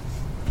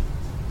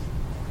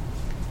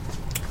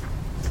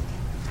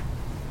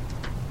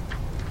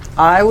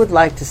 I would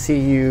like to see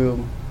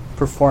you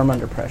perform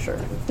under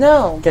pressure.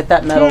 No. Get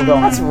that metal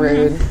going. That's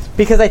rude.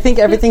 Because I think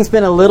everything's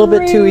been a little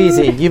bit too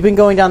easy. You've been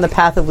going down the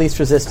path of least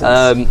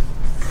resistance.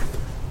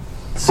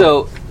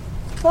 So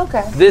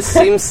Okay. this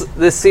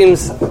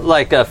seems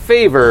like a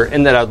favor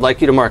in that I'd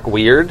like you to mark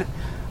weird,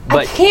 but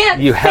I can't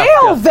you have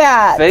fail to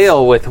that.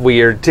 fail with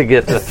weird to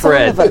get the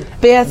thread. Son of a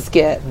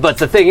biscuit. But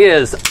the thing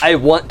is, I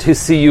want to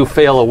see you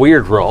fail a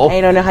weird roll. I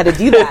don't know how to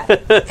do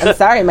that. I'm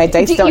sorry, my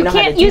dice don't You know how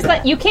to can't do use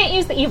that. You can't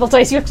use the evil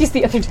dice. You have to use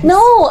the other dice.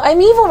 No,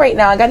 I'm evil right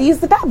now. I got to use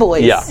the bad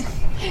boys. Yeah.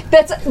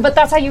 That's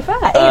how you fail.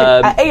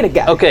 I ate a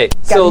guy. Okay,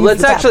 Gotta so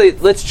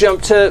use let's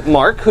jump to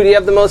Mark. Who do you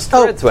have the most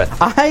threads with?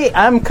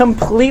 I'm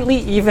completely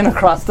even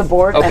across the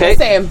board. Okay.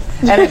 Same.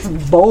 And it's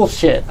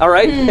bullshit. All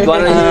right,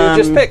 why don't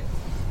you just pick?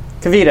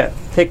 Kavita,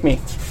 pick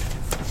me.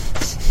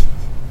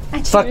 I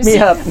choose, Fuck me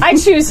up. I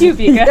choose you,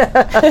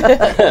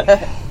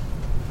 Vika.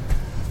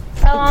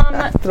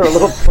 Throw a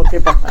little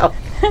Pokeball out.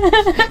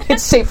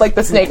 It's shaped like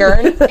the snake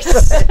urn.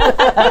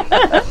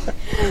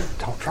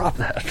 Don't drop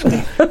that.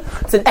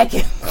 It's an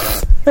egg.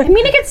 I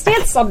mean, it can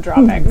stand some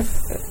dropping.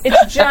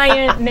 It's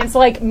giant and it's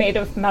like made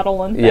of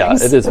metal and things. Yeah,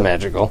 it is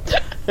magical.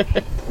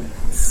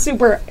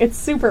 It's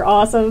super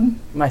awesome.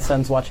 My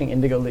son's watching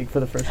Indigo League for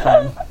the first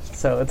time.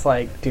 So it's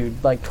like,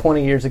 dude, like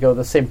 20 years ago,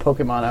 the same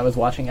Pokemon I was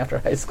watching after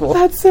high school.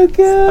 That's so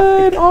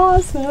good.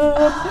 Awesome.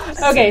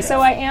 Okay,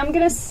 so I am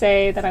gonna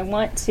say that I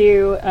want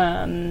to.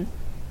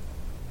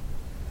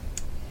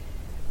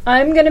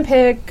 I'm gonna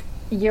pick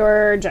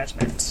your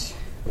judgment.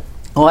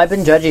 Oh, I've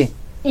been judgy.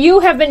 You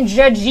have been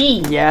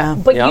judgy. Yeah.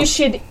 But Yeah. you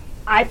should.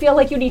 I feel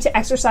like you need to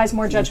exercise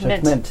more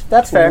judgment.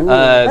 That's fair.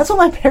 That's what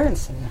my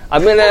parents say.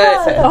 I'm gonna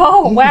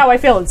Oh wow, I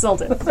feel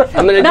insulted. Not do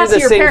to the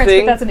your same parents,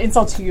 thing. but that's an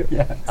insult to you.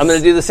 I'm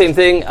gonna do the same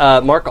thing.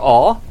 Mark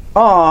all,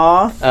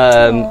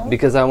 Aw,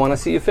 because I want to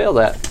see you fail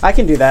that. I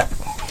can do that.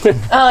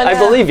 I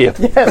believe you.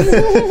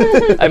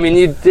 I mean,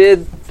 you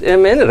did a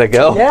minute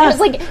ago. Yeah. It's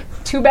like,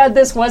 too bad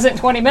this wasn't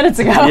 20 minutes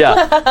ago.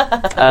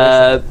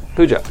 Yeah.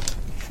 Pooja.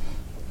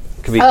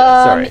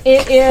 Kavita, sorry.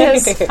 It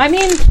is. I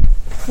mean,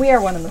 We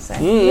are one and the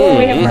same. We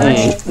have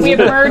merged. We have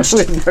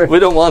merged. We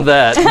don't want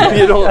that.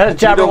 You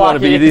don't want to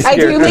be these I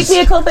do. characters. Make me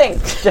a cool thing.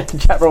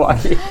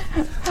 Jabberwocky.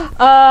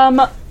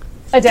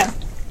 Adele.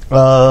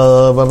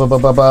 Ba ba ba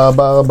ba ba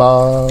ba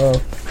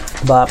ba.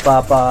 Ba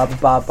ba ba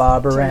ba ba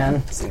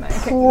Baran.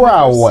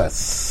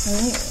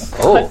 Prowess.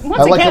 Oh, Once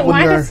I like again, it when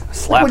why you're does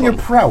slap when you're 'em.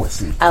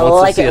 prowessy. I Wants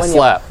to like see it a when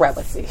slap. you're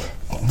prowessy.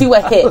 Do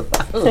a hit.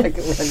 I like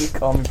it when you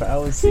call me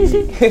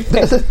Prowessy.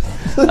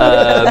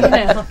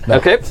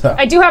 Okay.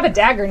 I do have a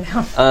dagger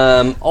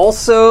now.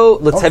 Also,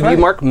 let's have right. you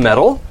mark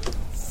metal.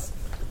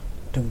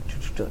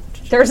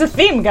 There's a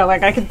theme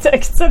going. I can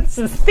sense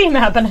the theme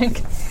happening.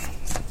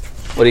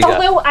 What do you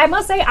got? Although I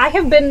must say, I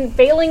have been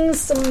failing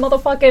some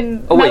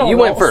motherfucking. Oh wait, metal you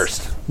went rolls.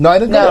 first. No, I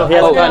didn't No, know.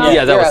 yeah. Oh, gone yet.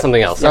 yeah, that You're was up.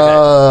 something else. Okay.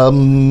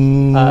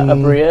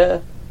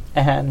 Abria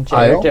and Jay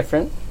Isle? are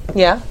different.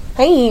 Yeah.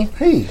 Hey.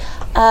 Hey.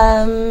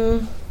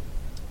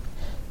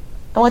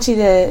 I want you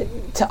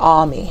to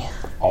awe me.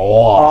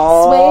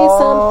 Oh. Sway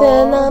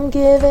something I'm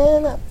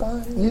giving up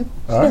on you.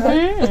 All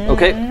right.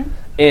 Okay,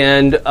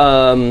 and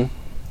I'm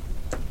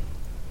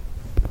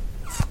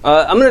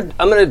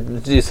gonna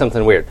do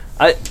something weird.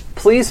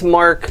 Please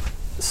mark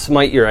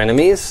smite your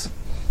enemies,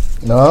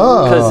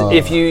 No. because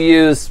if you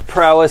use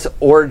prowess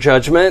or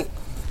judgment,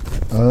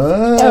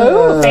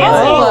 Oh, fancy.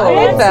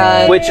 I like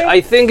that. which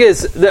I think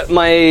is that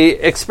my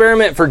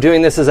experiment for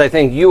doing this is I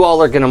think you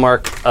all are going to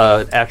mark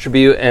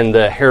attribute, and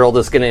the herald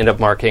is going to end up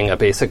marking a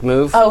basic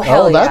move. Oh,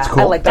 hell yeah. that's cool.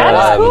 I like that.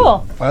 That is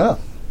cool. Wow.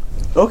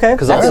 Okay.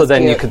 Because also That's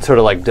then you cute. could sort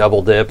of like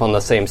double dip on the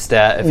same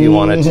stat if you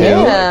wanted to.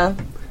 Yeah,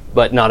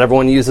 But not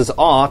everyone uses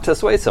awe to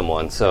sway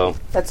someone, so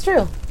that's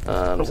true.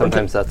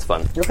 sometimes that's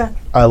fun. Okay.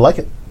 I like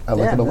it. I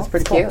like Yeah, it a that's lot.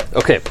 pretty cool. Cute.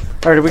 Okay,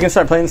 All right, we can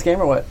start playing this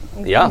game or what?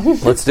 yeah,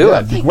 let's do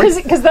it.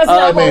 Because that's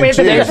not what we've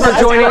been doing. Thanks for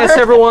joining us,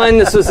 everyone.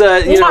 This was,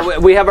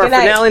 we have our Good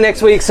night. finale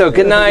next week, so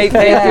good night.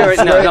 Thank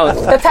you. No,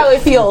 That's how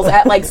it feels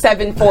at like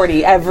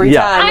 7:40 every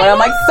Yeah. time. When I'm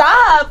like,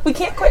 stop, we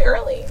can't quit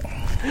early.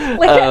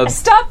 Like,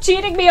 stop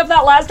cheating me of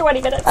that last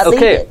 20 minutes. I leave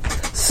okay. it.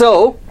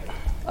 So,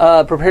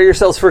 prepare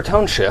yourselves for a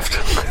tone shift.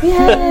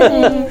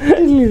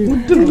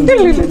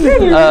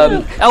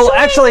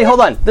 Actually, hold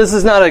on. This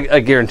is not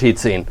a guaranteed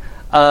scene.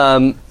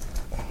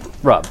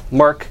 Rob,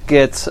 Mark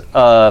gets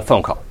a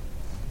phone call.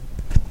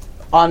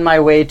 On my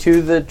way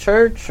to the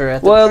church or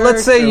at the Well, church?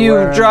 let's say or you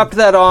where? dropped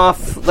that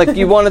off. Like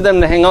you wanted them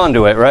to hang on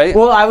to it, right?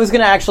 Well, I was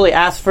going to actually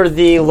ask for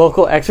the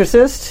local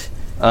exorcist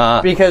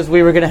Uh, because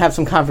we were going to have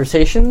some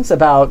conversations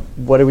about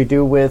what do we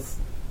do with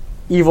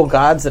evil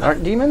gods that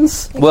aren't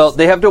demons. well,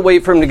 they have to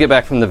wait for him to get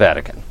back from the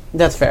Vatican.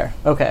 That's fair.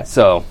 Okay.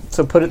 So,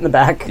 So put it in the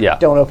back. Yeah.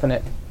 Don't open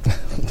it.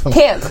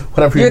 Can't.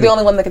 Whatever you You're the do.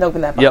 only one that can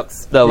open that yep,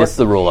 box. that was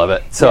the rule of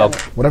it. So,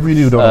 Whatever you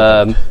do,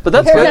 don't. but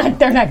that's good.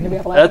 They're not going to be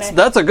able to open it.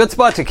 That's a good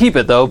spot to keep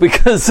it though,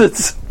 because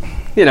it's,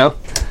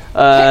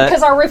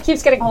 Because our roof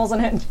keeps getting holes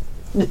in it.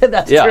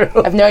 That's Yeah.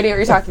 true. I have no idea what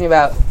you're talking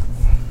about.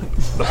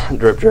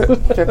 drip drip.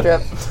 Drip,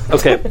 drip.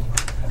 Okay,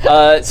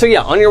 so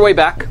yeah, on your way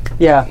back,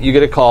 Yeah. you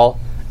get a call,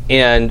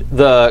 and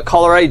the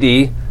caller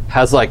ID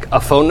has like a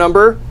phone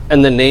number,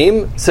 and the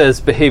name says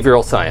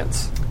behavioral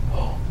science.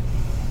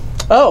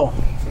 Oh.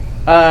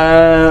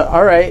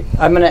 All right.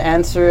 I'm going to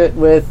answer it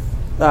with,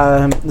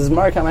 this is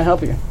Mark. How may I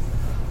help you?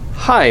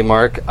 Hi,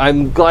 Mark.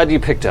 I'm glad you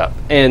picked up,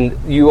 and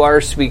you are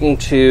speaking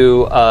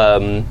to.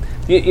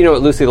 You know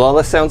what Lucy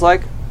Lawless sounds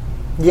like?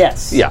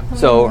 Yes. Yeah.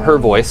 So her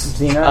voice.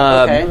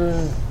 Xena?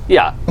 Okay.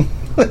 Yeah.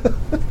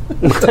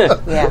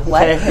 Yeah,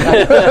 what?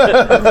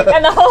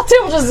 And the whole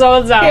table just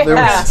zones out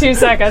Yeah. for 2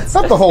 seconds.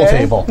 Not the whole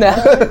table.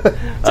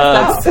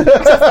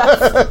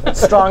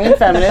 Strong and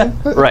feminine.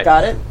 Right.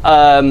 Got it.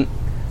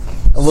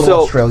 A little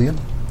So- Australian.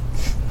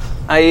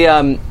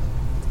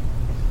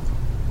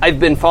 I've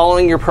been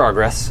following your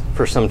progress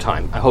for some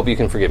time. I hope you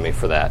can forgive me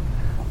for that.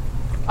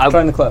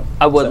 Join the club.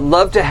 I would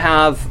love to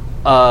have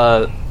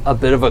a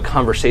bit of a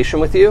conversation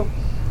with you,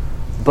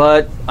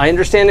 but I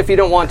understand if you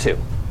don't want to.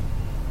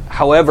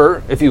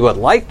 However, if you would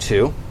like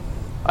to,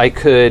 I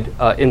could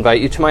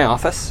invite you to my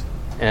office,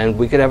 and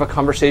we could have a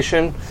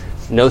conversation.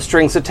 No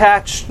strings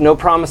attached, no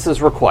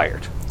promises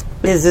required.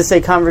 Is this a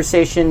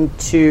conversation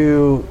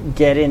to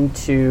get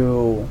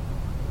into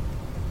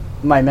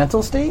my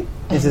mental state?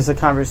 Is this a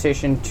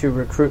conversation to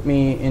recruit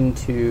me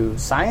into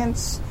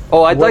science?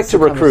 Oh, I'd like What's to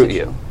the recruit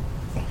conversation? you.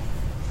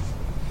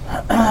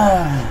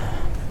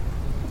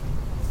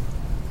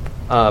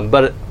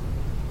 But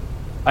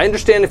I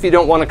understand if you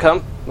don't want to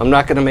come. I'm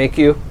not going to make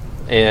you.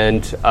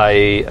 And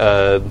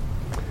I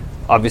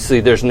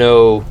obviously there's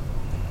no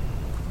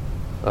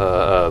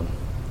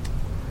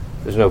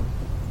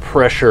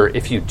pressure.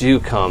 If you do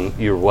come,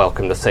 you're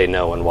welcome to say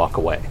no and walk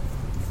away.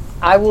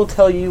 I will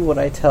tell you what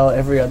I tell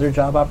every other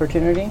job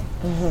opportunity.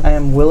 I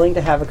am willing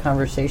to have a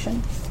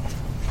conversation.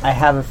 I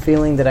have a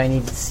feeling that I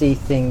need to see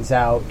things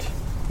out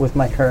with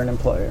my current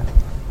employer.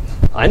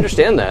 I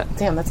understand that.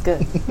 Damn, that's good.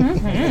 Put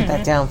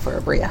that down for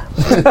Abria.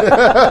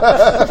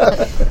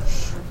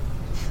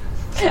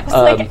 It's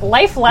like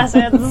life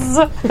lessons.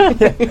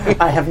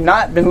 I have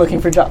not been looking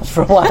for jobs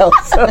for a while,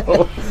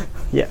 so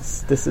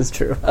yes, this is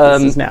true.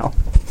 This is now.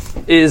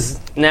 Is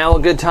now a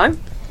good time?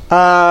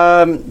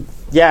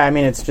 Yeah, I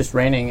mean, it's just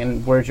raining,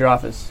 and where's your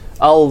office?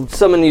 I'll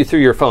summon you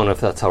through your phone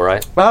if that's all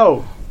right.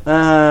 Oh,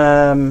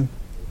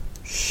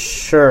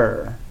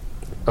 sure.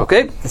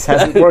 Okay. This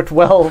hasn't worked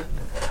well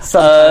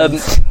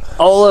sometimes.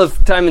 All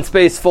of time and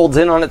space folds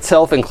in on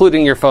itself,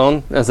 including your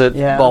phone, as it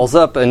balls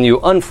up, and you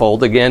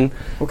unfold again.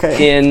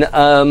 Okay. In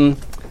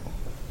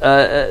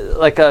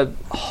like a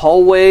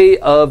hallway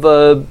of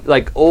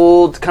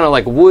old kind of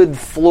like wood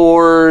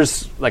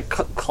floors, like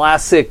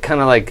classic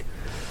kind of like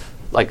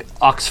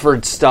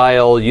Oxford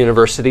style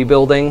university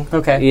building.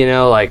 Okay. You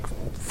know, like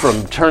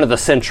from turn of the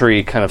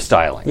century kind of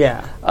styling.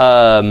 Yeah.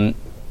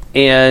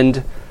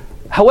 And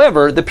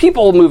however, the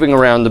people moving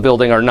around the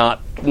building are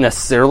not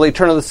necessarily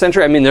turn of the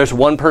century. I mean, there's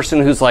one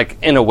person who's like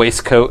in a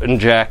waistcoat and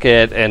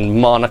jacket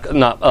and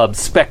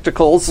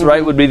spectacles,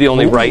 right? Would be the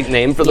only right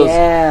name for those.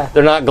 Yeah.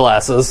 They're not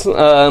glasses.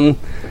 And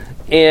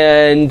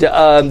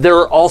there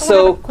are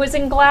also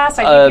quizzing glass.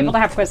 I need people to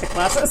have quizzing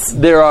glasses.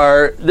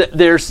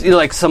 there's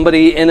like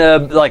somebody in a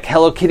like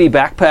Hello Kitty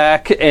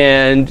backpack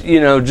and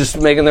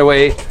just making their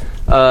way.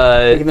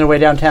 Making their way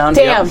downtown.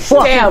 Damn.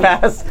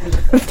 Past.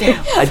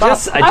 I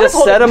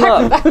just set them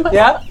up.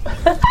 Yep.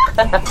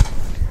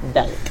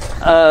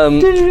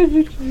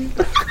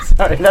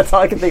 Sorry, that's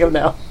all I can think of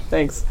now.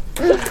 Thanks.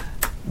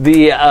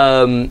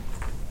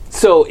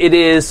 So it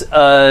is.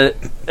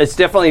 It's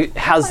definitely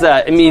has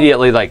that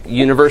immediately like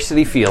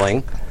university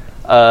feeling.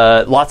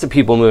 Lots of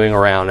people moving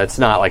around. It's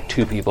not like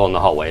two people in the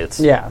hallway. It's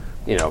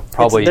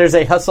probably there's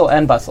a hustle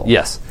and bustle.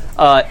 Yes,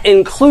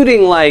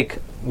 including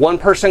like one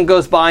person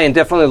goes by and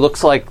definitely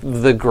looks like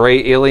the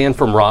gray alien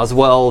from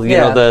Roswell. You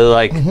know, the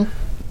like.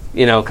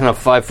 Kind of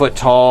 5 foot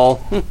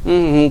tall,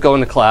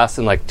 going to class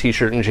in like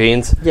t-shirt and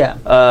jeans. Yeah.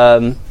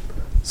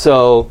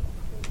 So,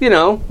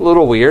 a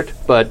little weird,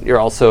 but you're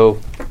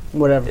also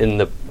whatever in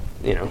the,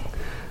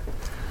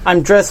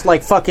 I'm dressed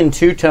like fucking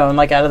two-tone,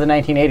 like out of the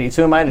 1980s.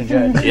 Who am I to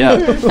judge? Yeah.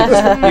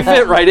 You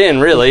fit right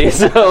in, really.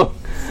 So,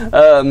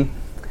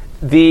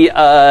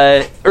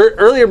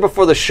 earlier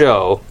before the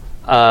show,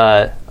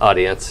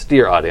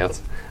 dear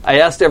audience, I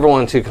asked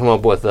everyone to come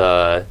up with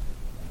a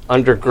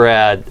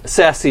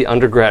sassy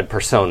undergrad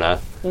persona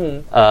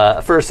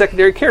for a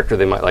secondary character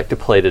they might like to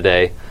play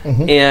today.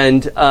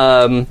 And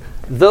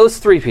those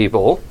three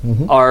people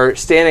are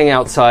standing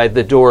outside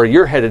the door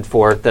you're headed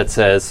for that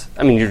says,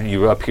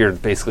 you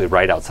appeared basically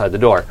right outside the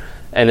door,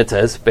 and it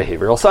says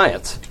behavioral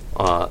science,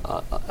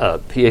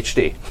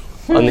 PhD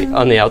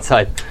on the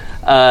outside.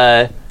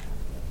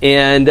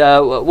 And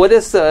what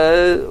does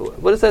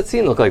that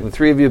scene look like? The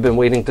three of you have been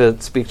waiting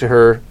to speak to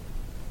her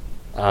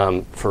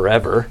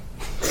forever.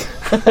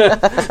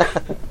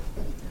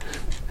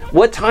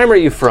 What time are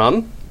you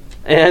from?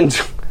 And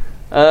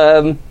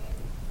how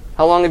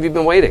long have you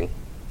been waiting?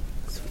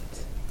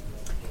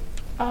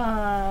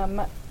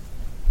 I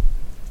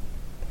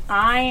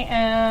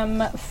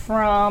am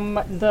from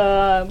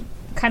the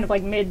kind of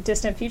like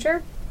mid-distant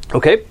future.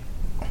 Okay.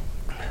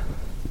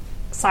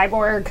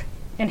 Cyborg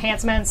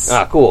enhancements.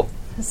 Ah, cool.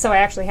 So I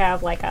actually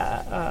have like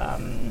a,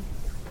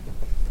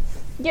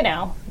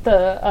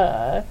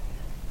 the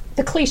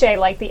cliche,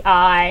 like the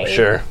eye.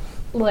 Sure.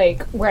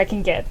 Like where I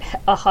can get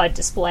a HUD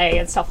display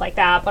and stuff like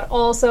that. But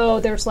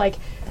also there's like...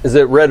 Is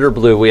it red or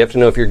blue? We have to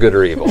know if you're good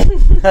or evil.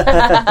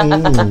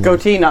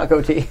 Goatee, not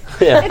goatee.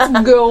 Yeah. It's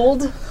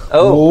gold.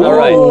 Oh, all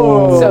right.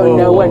 So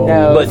no one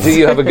knows. But do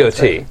you have a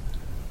goatee?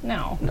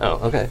 No. Oh,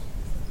 okay.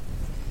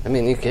 I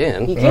mean, you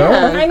can. You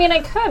can. I mean, I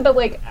could, but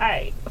like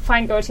I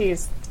find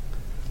goatees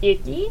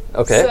icky.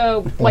 Okay.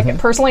 So, like,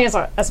 personally, as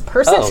a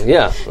person. Oh,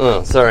 yeah.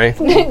 Oh, sorry.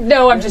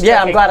 No, I'm just Yeah,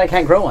 joking. I'm glad I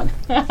can't grow one.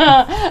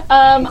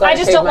 I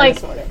just don't like...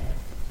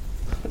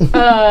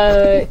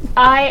 I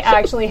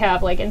actually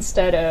have, like,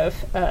 instead of...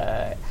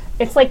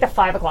 it's like the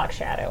 5 o'clock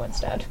shadow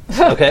instead.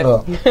 Okay.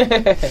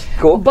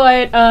 Cool.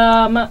 But,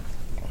 and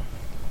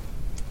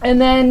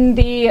then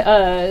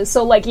the,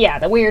 so, like, yeah,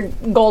 the weird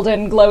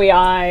golden glowy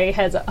eye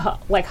has a,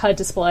 like, HUD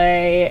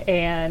display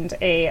and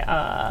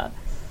a,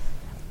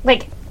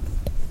 like...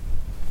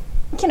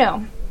 what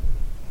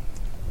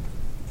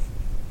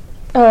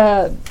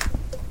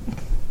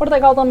do they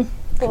call them?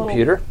 The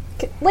Computer?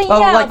 Like, Oh,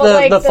 yeah, like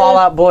but the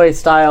Fallout Boy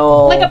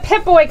style. like a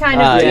Pip-Boy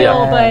kind of deal,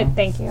 yeah. but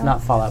thank you.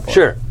 Not Fallout Boy.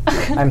 Sure.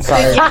 I'm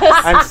sorry.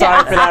 I'm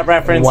sorry for that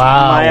reference.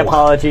 Wow. My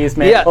apologies,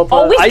 man. Yeah.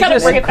 Always I gotta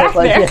just- bring it back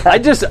there. I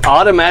just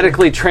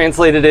automatically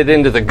translated it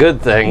into the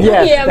good thing.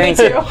 Yes, Yeah, me thank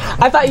too. you.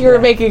 I thought you were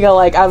making a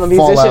like I'm a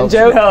musician Fallout.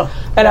 joke, No.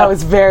 and I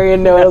was very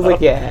annoyed. I was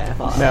like, yeah.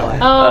 No.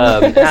 How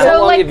So,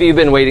 long like, have you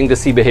been waiting to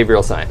see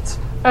behavioral science?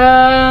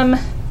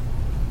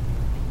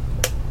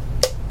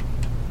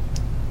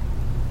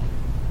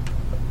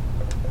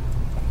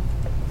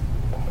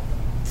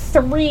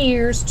 3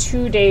 years,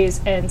 2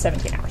 days, and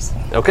 17 hours.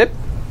 Okay.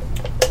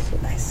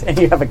 Nice. And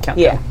you have a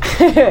countdown.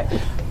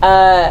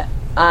 Yeah.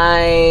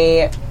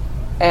 I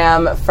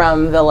am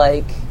from the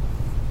like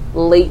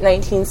late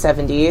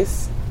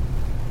 1970s.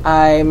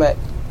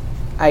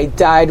 I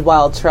died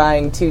while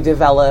trying to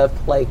develop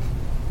like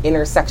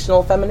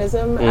intersectional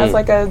feminism as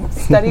like a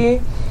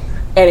study.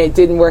 and it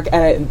didn't work,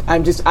 and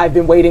I've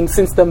been waiting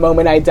since the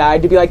moment I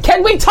died to be like,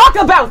 can we talk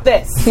about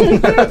this?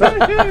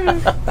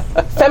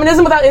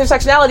 Feminism without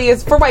intersectionality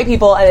is for white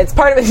people, and it's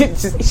part of it.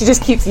 She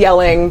just keeps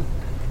yelling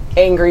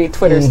angry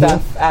Twitter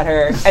stuff at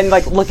her, and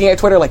like looking at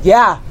Twitter like,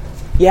 yeah.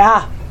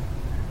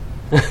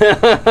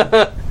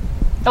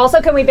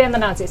 Also, can we ban the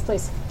Nazis,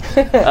 please?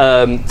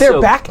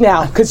 They're back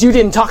now because you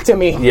didn't talk to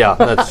me. Yeah,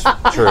 that's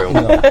true.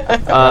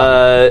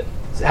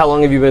 How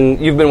long have you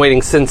been? You've been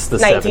waiting since the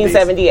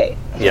 1978. 70s.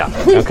 Yeah.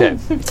 Okay.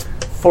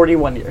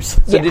 41 years.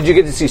 So did you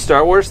get to see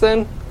Star Wars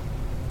then?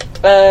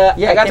 I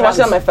got to watch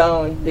it on my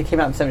phone. It came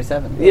out in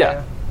 77.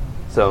 Yeah.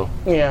 So.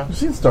 Yeah. You've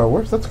seen Star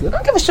Wars. That's good. I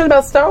don't give a shit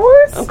about Star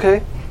Wars.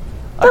 Okay.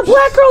 The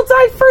black girl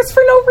died first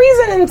for no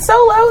reason in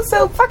Solo,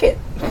 so fuck it.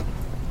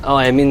 Oh,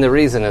 I mean, the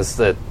reason is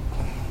that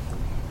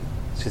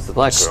she's the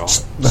black girl.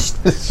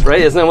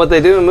 Right? Isn't that what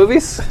they do in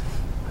movies?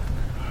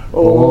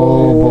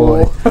 Oh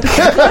boy. I'm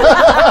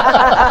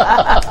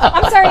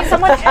sorry,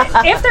 someone.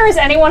 If there is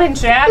anyone in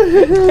chat,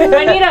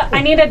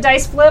 I need a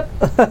dice flip.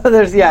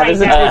 there's a Right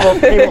now.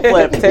 table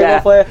flip. Table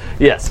flip.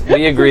 Yes,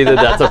 we agree that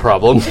that's a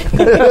problem.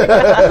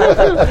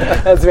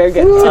 That's very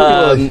good.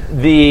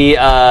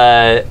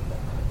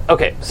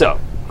 Okay, so,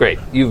 great.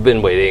 You've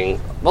been waiting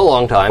a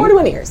long time.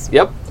 41 years.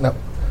 Yep. No.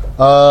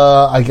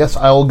 I guess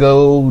I'll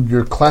go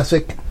your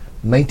classic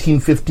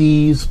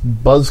 1950s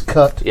buzz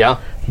cut. Yeah.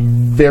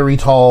 Very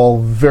tall,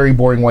 very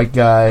boring white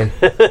guy.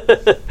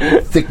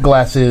 Thick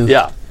glasses.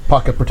 Yeah.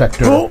 Pocket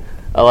protector.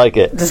 I like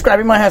it.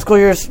 Describing my high school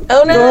years.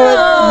 Oh no!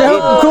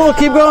 No, cool,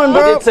 keep going, I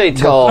bro. did say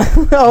tall.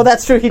 Oh,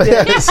 that's true, he did.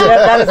 Yeah,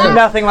 that is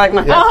nothing like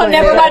my Oh,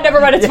 never mind.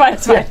 It's fine.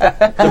 It's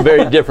a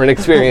very different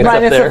experience up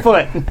minus there. a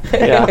foot.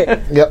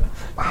 Yeah. Yep.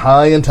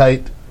 High and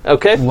tight.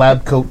 Okay.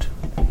 Lab coat.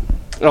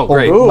 Oh,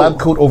 great. Ooh. Lab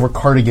coat over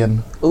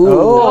cardigan.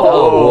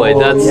 Oh, boy,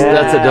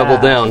 that's a double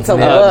down. It's a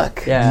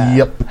look. Yeah.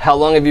 Yep. How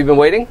long have you been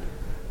waiting?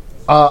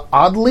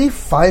 Oddly,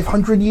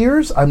 500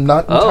 years. I'm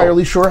not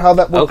entirely sure how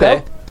that worked Okay.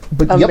 out.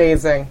 But yep.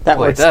 Amazing. That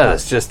Boy, works. that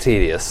is just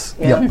tedious.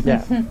 Yep.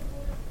 Yeah.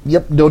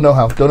 Yep. Don't know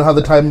how. Don't know how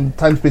the time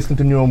space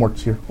continuum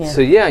works here. Yeah.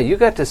 So, yeah, you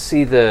got to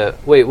see the...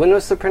 Wait, when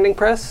was the printing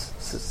press?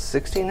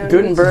 1600s?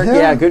 Gutenberg,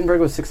 Yeah. Gutenberg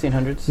was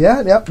 1600s.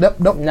 Yeah. Yep.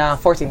 Nope. Nah,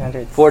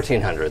 1400s.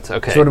 1400s,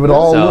 okay. Sort of it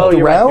all So- looked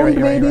you're right, around,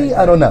 you're right. maybe.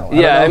 I don't know.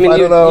 Yeah, I mean,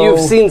 you've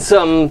seen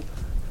some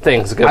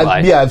things go by.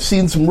 I've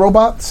seen some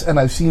robots and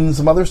I've seen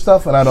some other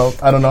stuff, and I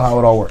don't know how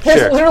it all works. There's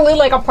Sure. literally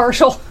like a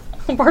partial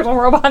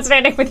robot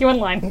standing with you in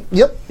line.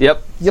 Yep.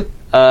 Yep. Yep.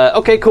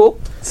 Okay, cool.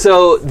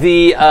 So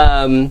the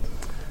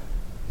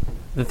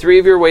three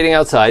of you are waiting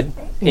outside,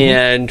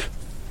 and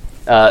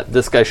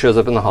this guy shows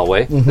up in the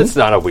hallway. It's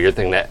not a weird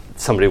thing that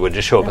somebody would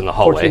just show up in the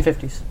hallway.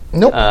 1450s.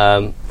 Nope.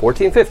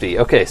 1450.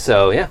 Okay,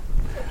 so yeah.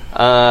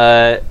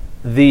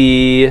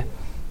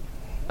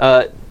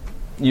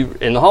 You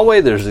in the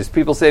hallway. There's these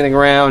people standing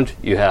around.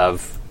 You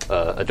have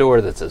a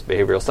door that says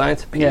behavioral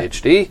science,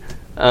 PhD.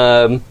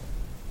 What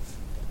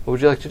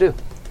would you like to do?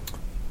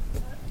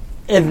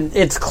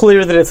 It's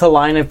clear that it's a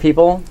line of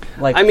people.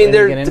 Like, I mean, waiting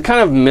to get they're in. kind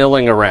of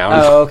milling around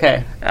Oh,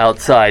 okay.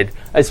 outside.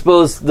 I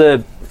suppose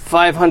the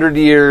 500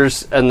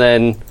 years and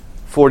then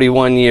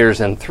 41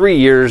 years and 3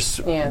 years,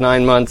 Yeah.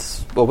 9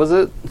 months. What was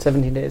it?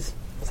 17 days.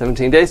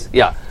 17 days?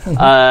 Yeah.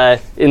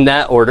 In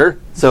that order.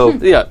 So,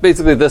 yeah,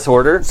 basically this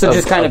order. So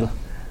just kind of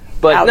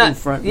but out not, in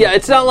front. Yeah,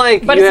 it's not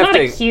like But you it's have not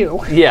to, a queue.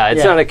 Yeah, it's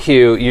Yeah. not a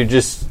queue. You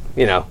just,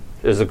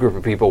 there's a group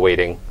of people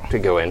waiting to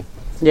go in.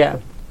 Yeah.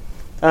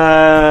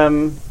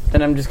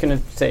 Then I'm just gonna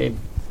say,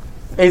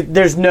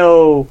 there's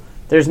no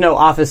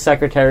office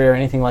secretary or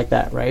anything like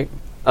that, right?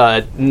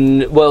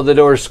 Well, the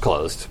door's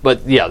closed,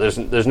 but yeah, there's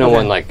no Okay.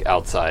 one like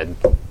outside.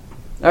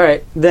 All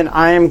right. Then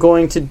I am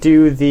going to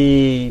do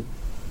the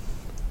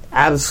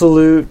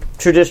absolute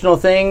traditional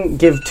thing: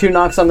 give 2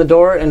 knocks on the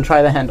door and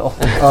try the handle.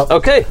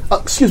 Okay.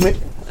 Excuse me,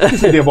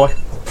 dear boy.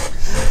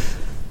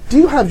 Do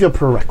you have your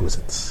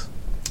prerequisites?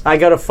 I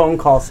got a phone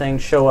call saying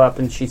show up,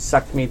 and she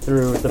sucked me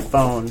through the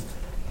phone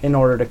in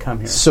order to come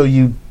here. So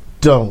you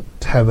don't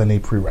have any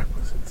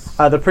prerequisites.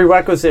 The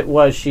prerequisite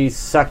was she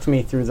sucked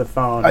me through the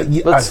phone.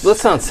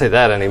 Let's not say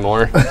that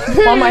anymore.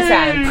 On my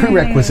side.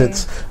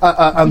 Prerequisites.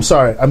 I'm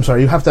sorry.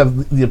 You have to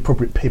have the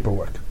appropriate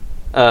paperwork.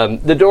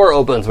 The door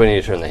opens when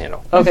you turn the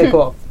handle. Okay,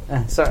 cool.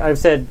 Sorry, I've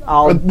said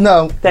I'll.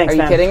 No. Thanks, Are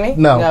you man. kidding me?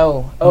 No.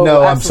 No. Oh,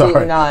 no, I'm absolutely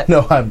sorry. not.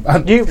 No, I'm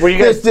Were you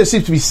guys? there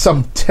seems to be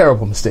some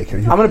terrible mistake here.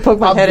 I'm gonna poke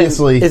my head in.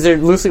 Obviously- Is there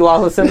Lucy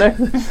Lawless in there?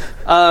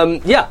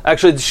 Yeah,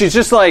 actually, she's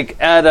just like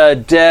at a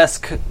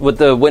desk with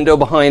the window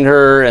behind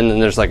her, and then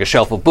there's like a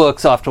shelf of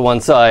books off to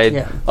one side.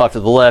 Yeah. Off to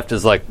the left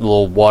is like a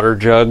little water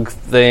jug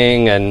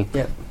thing, and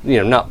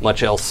Yeah. not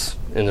much else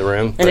in the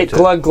room. And but, it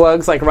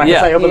glugs like right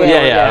as I open the door.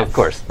 yeah, of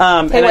course. Hey,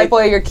 And white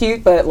boy, you're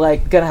cute, but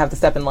like gonna have to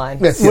step in line.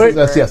 Yes, Where-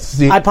 yes.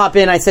 See, I pop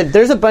in. I said,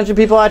 "There's a bunch of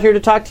people out here to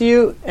talk to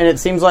you," and it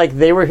seems like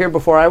they were here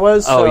before I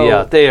was. Oh so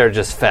yeah, they are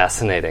just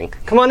fascinating.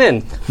 Come on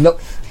in. no.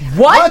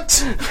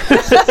 What?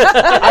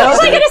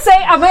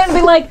 I'm gonna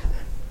be like,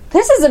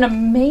 this is an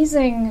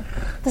amazing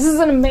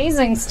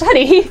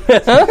study,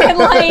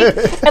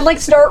 and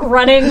start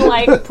running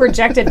like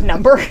projected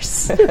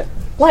numbers.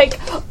 like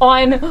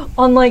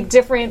on like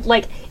different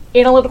like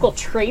analytical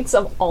traits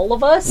of all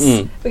of us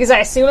because I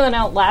assume in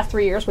the last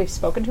 3 years we've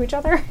spoken to each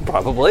other.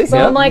 Probably. So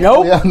yeah. I'm like,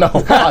 Nope. Yeah, no.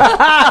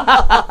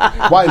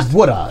 Why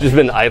would I? Just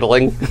been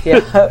idling.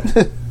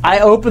 Yeah. I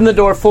opened the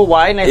door full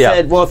wide and I Yeah.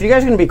 said, well, if you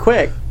guys are going to be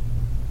quick,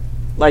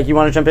 like, you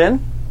want to jump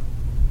in?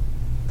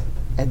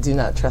 I do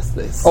not trust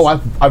this. Oh,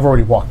 I've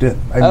already walked in.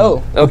 I mean,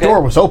 Oh, the okay.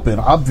 door was open.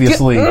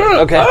 Obviously,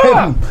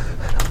 Okay.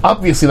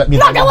 obviously that means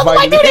Not I'm gonna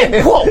let the invited light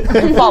in!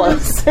 Whoa!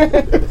 Follows.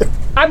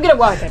 I'm gonna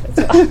walk in as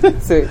well.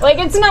 Sweet. Like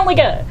it's not like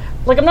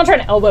I'm not trying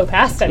to elbow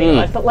past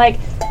anyone, but like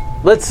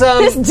Let's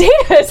this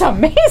data is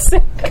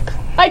amazing.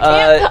 I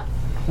can't.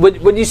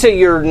 would you say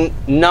you're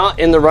not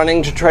in the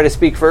running to try to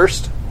speak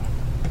first?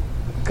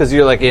 Because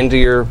you're like into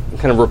your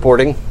kind of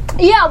reporting.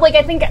 Yeah, like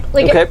I think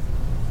like Okay.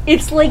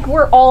 it's like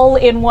we're all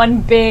in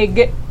one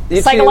big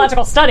You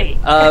psychological study.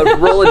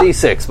 Roll a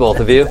d6, both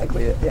of you.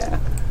 Yeah.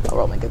 I'll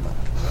roll my good one.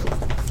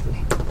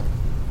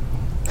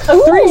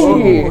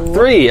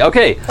 3.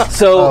 Okay.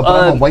 So.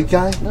 but I'm a white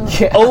guy.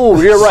 Oh,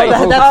 you're right.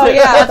 Oh,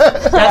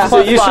 yeah.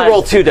 So you should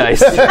roll 2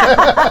 dice.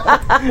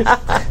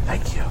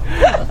 Thank you.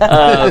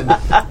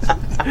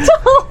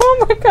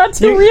 Oh my god,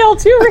 too real.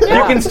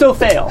 You can still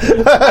fail.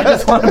 I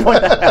just want to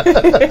point that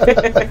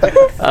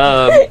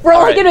out.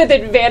 Rolling it with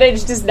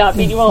advantage does not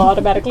mean you will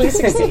automatically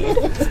succeed.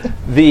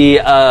 The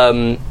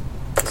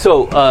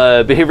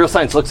behavioral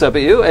science looks up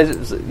at you.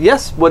 As,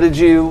 yes. What did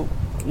you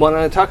want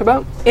to talk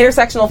about?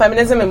 Intersectional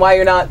feminism and why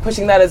you're not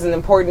pushing that as an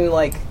important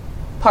like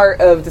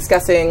part of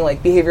discussing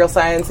like behavioral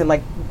science and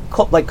like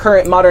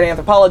current modern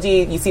anthropology.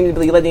 You seem to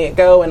be letting it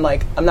go, and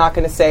like I'm not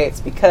going to say it's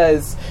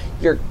because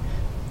you're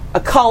a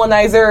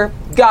colonizer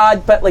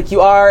god, but like you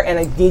are, and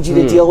I need you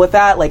to deal with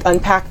that. Like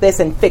unpack this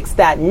and fix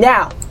that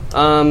now.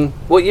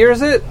 What year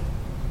is it?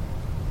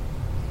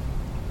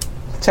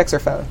 Checks her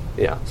phone.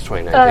 Yeah, it's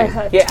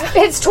 2019. Yeah.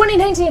 It's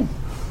 2019.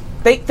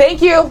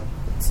 Thank you.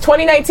 It's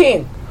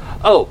 2019.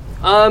 Oh,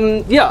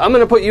 yeah, I'm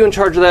going to put you in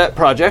charge of that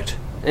project,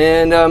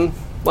 and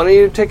why don't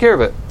you take care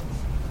of it?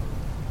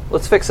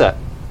 Let's fix that.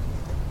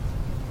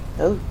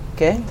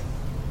 Okay.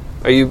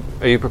 Are you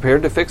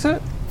prepared to fix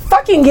it?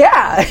 Fucking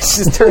yeah! It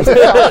just turns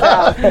itself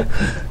out.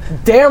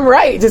 Damn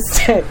right.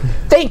 Just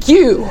thank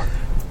you.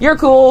 You're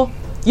cool.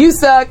 You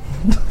suck.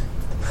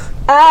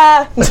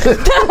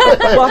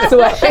 Walks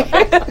away.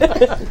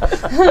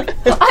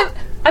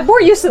 I'm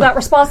more used to that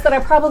response than I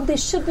probably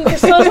should be for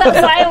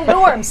societal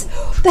norms.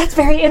 That's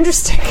very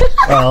interesting.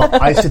 Well,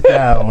 I sit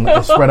down,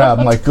 I spread out,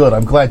 I'm like, good,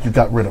 I'm glad you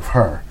got rid of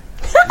her.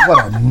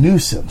 What a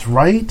nuisance,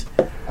 right?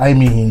 I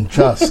mean,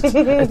 just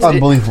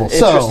unbelievable.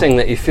 Interesting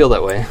that you feel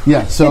that way.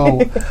 Yeah,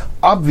 so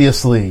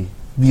obviously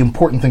the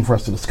important thing for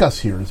us to discuss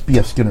here is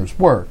B.F. Skinner's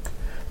work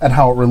and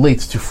how it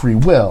relates to free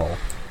will,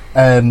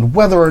 and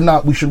whether or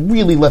not we should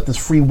really let this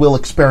free will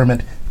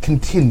experiment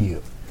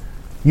continue.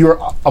 You're,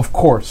 of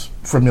course,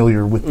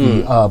 familiar with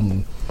the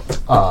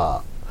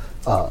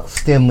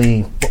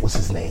Stanley, what was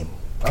his name?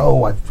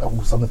 Oh, I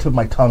was on the tip of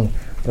my tongue.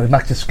 I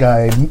knocked this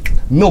guy,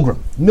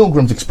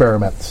 Milgram's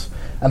experiments,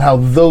 and how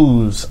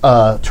those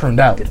turned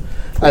out.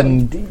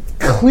 And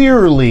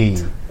clearly,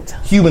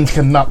 humans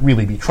cannot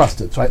really be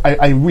trusted. So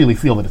I really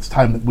feel that it's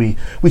time that we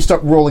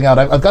start rolling out.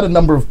 I've got a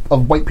number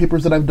of white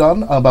papers that I've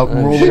done about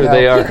rolling Sure out.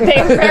 they are.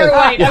 They're very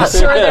white. I'm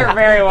sure they're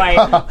very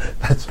white.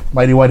 That's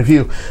mighty white of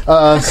you.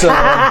 So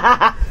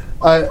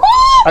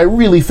I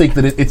really think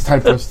that it's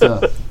time for us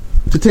to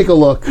take a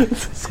look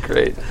That's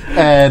great.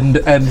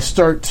 and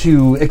start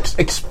to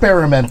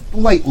experiment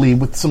lightly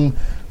with some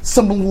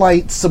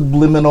light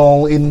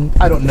subliminal in,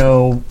 I don't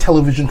know,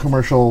 television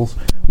commercials,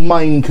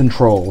 mind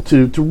control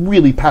to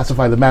really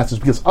pacify the masses,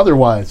 because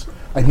otherwise,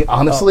 I mean,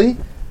 honestly,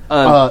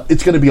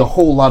 it's going to be a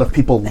whole lot of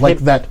people like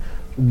that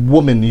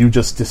woman you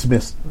just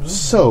dismissed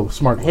so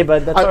smartly. Hey,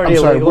 bud, that's I'm already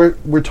sorry, illegal.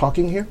 we're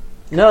talking here?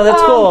 No,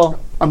 that's cool.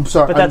 I'm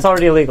sorry. But that's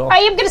already illegal. I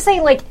am going to say,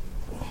 like,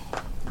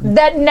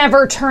 that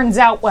never turns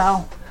out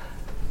well.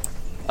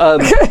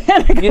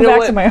 You know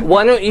back to my what? own.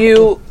 Why don't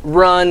you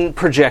run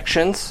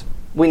projections?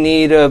 We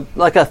need a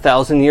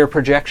 1,000-year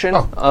projection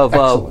of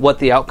excellent. what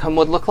the outcome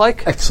would look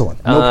like.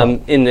 Excellent. No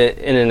problem. In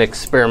an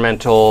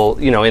experimental,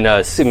 in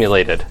a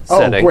simulated Oh,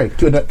 setting. great.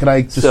 Can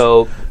I just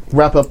So,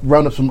 round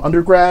up some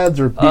undergrads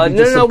or maybe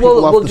just some people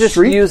we'll off the just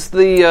street? use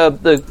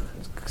the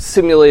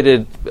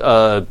simulated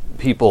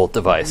people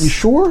device. You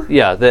sure?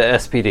 Yeah, the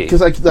SPD.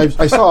 Because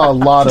I saw a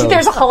lot of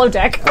There's a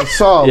holodeck. I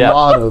saw a Yeah.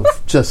 lot of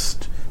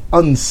just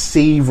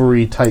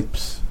unsavory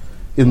types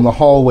in the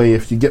hallway.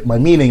 If you get my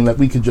meaning, that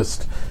we could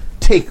just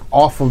take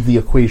off of the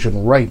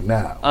equation right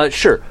now.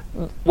 Sure.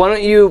 Why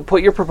don't you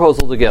put your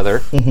proposal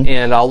together,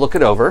 and I'll look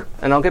it over,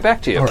 and I'll get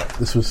back to you. All right,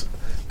 this was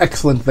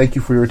excellent. Thank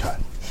you for your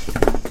time.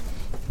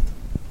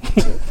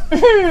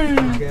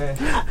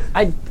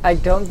 I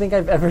don't think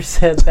I've ever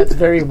said that's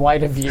very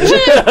white of you.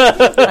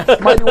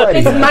 Mighty white.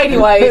 It's mighty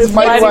white. It's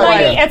mighty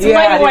white. It's Yeah,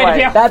 mighty white of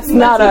you. That's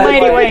not a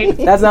mighty white.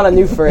 That's not a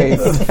new phrase.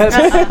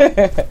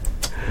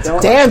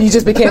 Damn, you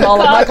just became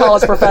all of my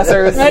college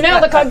professors. I know,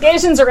 the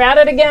Caucasians are at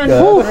it again.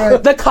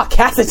 The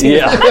caucasity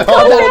Yeah. of that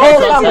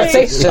whole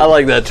conversation. I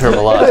like that term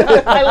a lot.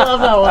 I love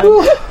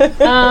that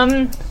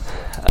one.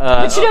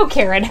 But you know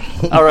Karen.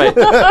 All right.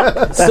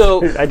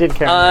 So I did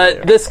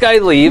care. this guy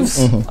leaves.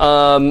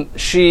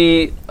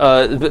 She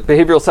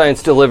behavioral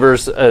science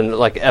delivers an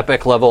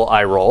epic level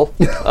eye roll.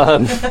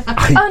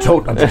 I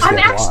don't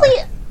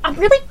understand I'm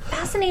really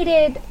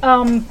fascinated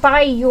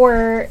by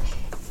your,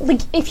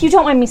 if you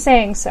don't mind me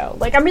saying so,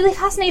 I'm really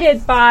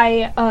fascinated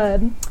by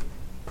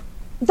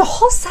the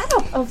whole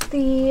setup of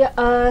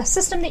the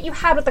system that you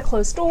had with the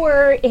closed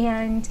door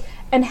and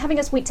having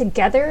us wait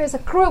together as a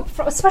group,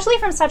 especially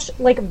from such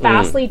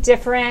vastly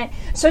different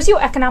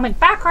socioeconomic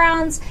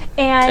backgrounds.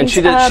 And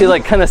she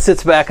kind of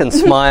sits back and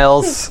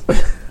smiles.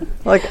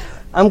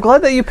 I'm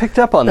glad that you picked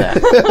up on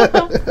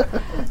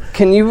that.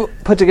 Can you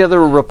put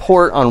together a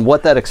report on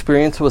what that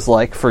experience was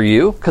like for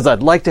you? Because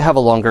I'd like to have a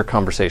longer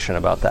conversation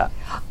about that.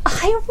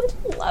 I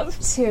would love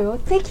to.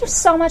 Thank you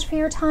so much for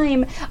your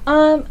time.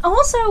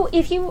 Also,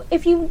 if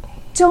you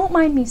don't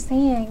mind me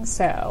saying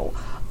so,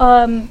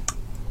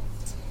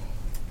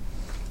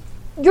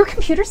 your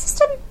computer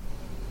system?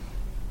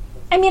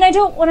 I mean, I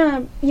don't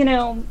want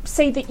to,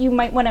 say that you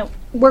might want to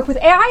work with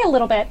AI a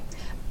little bit,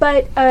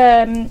 but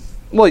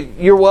well,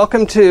 you're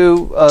welcome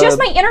to. Just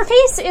my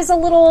interface is a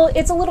little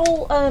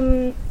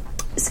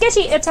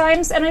sketchy at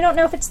times, and I don't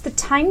know if it's the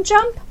time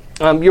jump.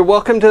 You're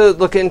welcome to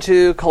look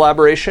into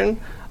collaboration.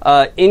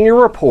 In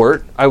your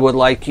report, I would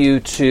like you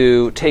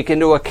to take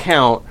into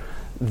account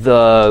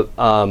the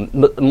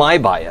my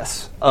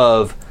bias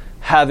of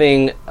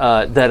having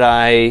that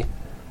I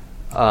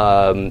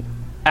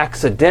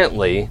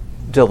accidentally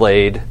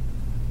delayed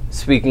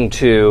speaking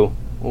to,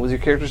 what was your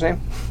character's name?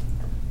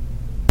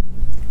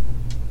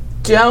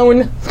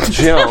 Joan.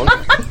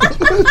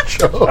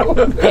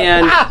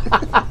 And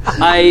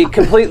I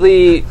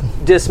completely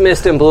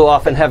dismissed and blew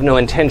off and have no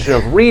intention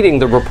of reading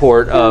the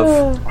report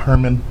of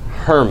Herman.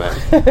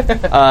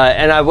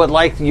 And I would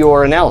like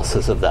your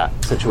analysis of that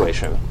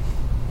situation.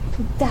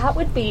 That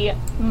would be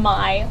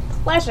my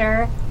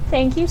pleasure.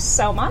 Thank you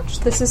so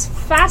much. This is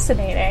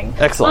fascinating.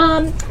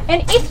 Excellent.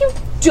 And if you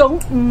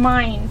don't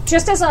mind,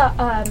 just as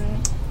a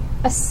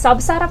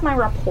subset of my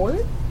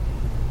report,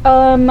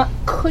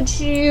 could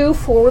you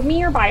forward me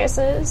your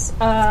biases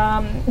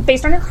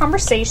based on your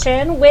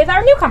conversation with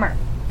our newcomer?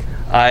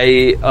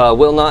 I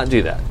will not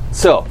do that.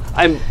 So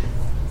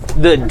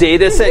the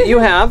data set you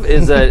have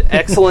is an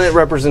excellent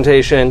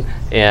representation,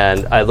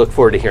 and I look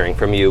forward to hearing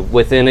from you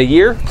within a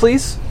year,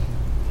 please.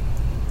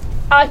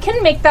 I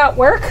can make that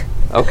work.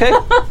 Okay.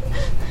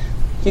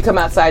 You come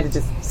outside and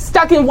just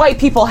stuck in white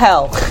people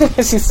hell.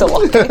 She's still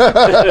walking.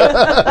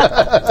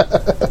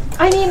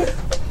 I mean,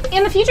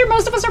 in the future,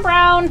 most of us are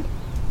brown.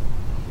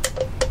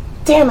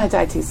 Damn, I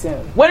died too soon.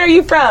 When are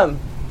you from?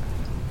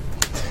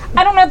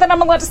 I don't know that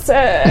I'm allowed to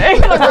say.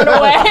 I'm gonna run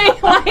away.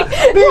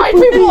 White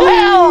people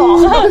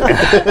hell.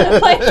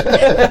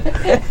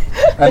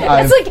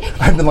 And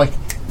it's I've been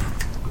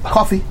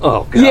coffee.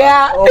 Oh, God.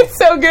 Yeah, it's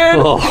so good.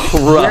 Oh, rough.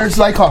 Where's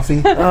my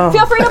coffee?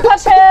 feel free to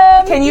touch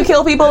him. Can you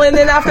kill people in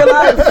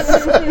afterlife?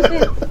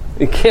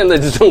 You can, they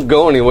just don't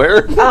go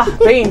anywhere.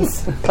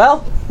 Beans.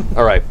 Well.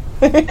 All right.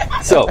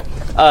 So,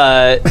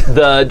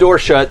 the door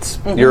shuts.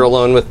 You're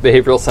alone with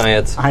behavioral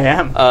science. I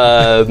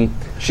am.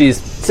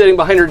 She's sitting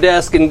behind her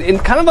desk in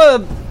kind of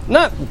a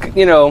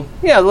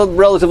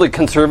relatively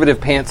conservative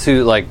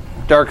pantsuit,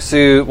 dark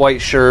suit,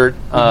 white shirt,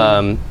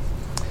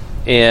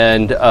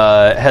 and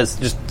has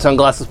just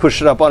sunglasses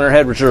pushed up on her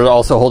head, which are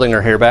also holding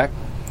her hair back.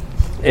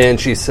 And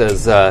she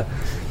says,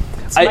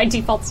 It's my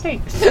default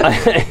state.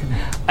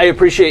 I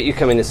appreciate you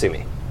coming to see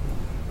me.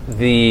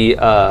 The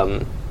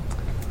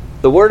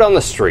word on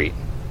the street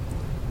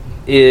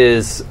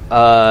is,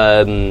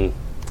 it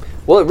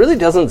really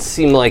doesn't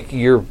seem like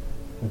you're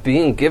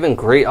being given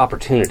great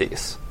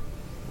opportunities.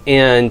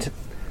 And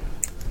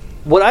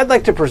what I'd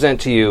like to present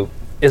to you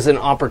is an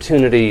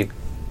opportunity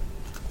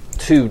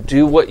to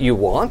do what you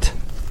want.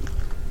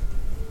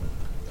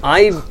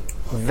 I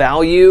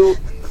value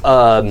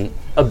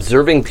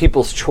observing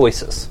people's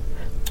choices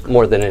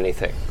more than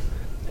anything.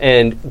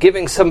 And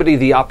giving somebody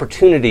the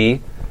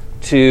opportunity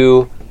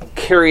to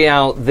carry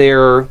out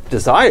their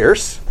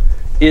desires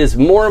is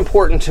more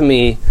important to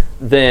me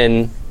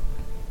than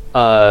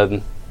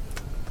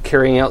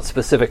carrying out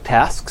specific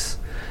tasks.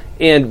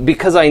 And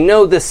because I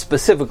know this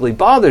specifically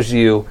bothers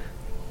you,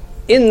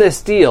 in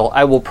this deal,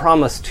 I will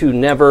promise to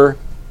never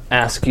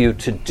ask you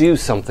to do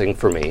something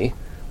for me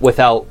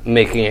without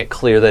making it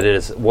clear that it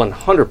is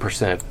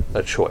 100%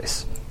 a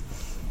choice.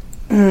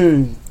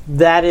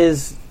 That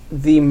is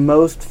the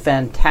most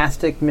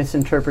fantastic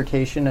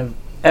misinterpretation of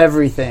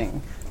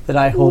everything that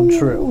I hold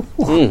true.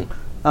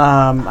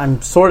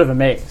 I'm sort of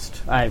amazed.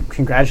 I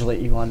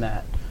congratulate you on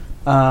that.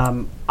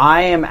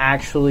 I am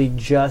actually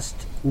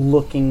just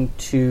looking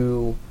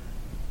to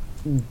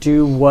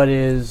do what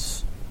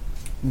is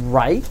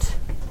right,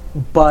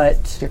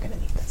 but You're going to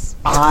need this.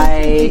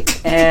 I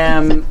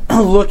am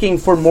looking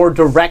for more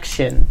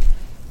direction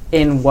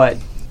in what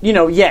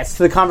yes,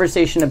 to the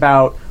conversation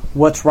about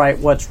what's right,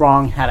 what's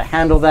wrong, how to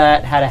handle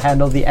that, how to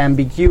handle the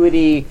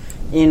ambiguity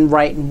in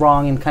right and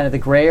wrong and kind of the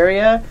gray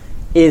area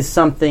is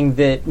something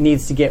that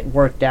needs to get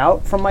worked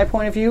out from my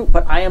point of view.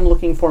 But I am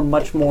looking for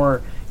much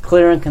more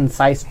clear and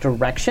concise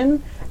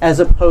direction as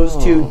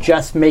opposed to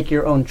just make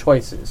your own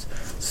choices.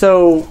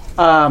 So,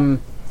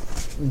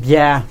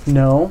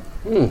 no.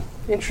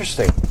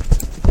 Interesting.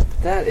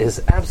 That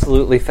is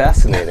absolutely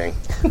fascinating.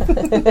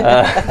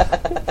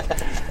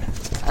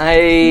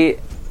 I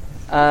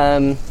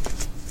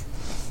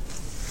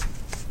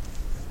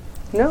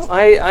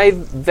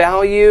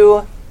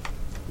value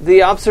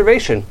the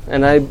observation,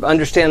 and I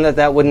understand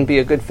that wouldn't be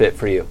a good fit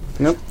for you.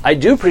 Nope. I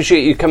do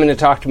appreciate you coming to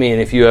talk to me,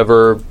 and if you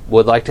ever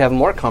would like to have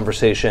more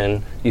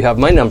conversation, you have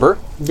my number.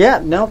 Yeah,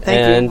 no,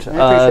 thank you.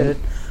 I appreciate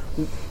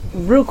it.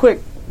 Real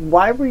quick,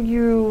 why were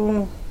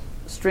you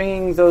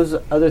stringing those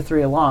other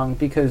three along?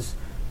 Because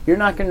you're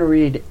not going to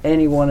read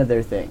any one of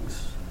their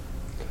things,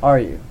 are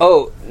you?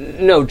 Oh,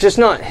 no, just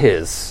not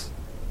his.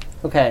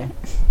 Okay.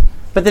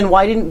 But then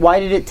why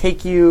did it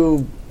take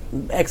you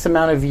X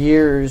amount of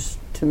years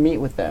to meet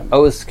with them? I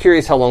was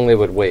curious how long they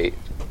would wait.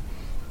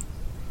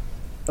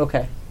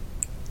 Okay.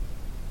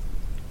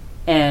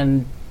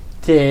 And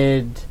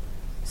did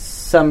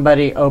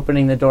somebody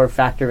opening the door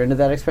factor into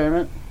that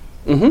experiment?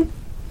 Mm-hmm.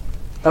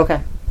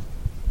 Okay.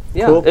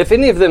 Yeah. Cool. If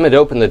any of them had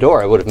opened the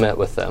door, I would have met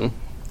with them.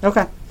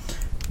 Okay.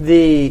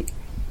 The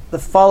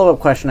follow-up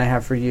question I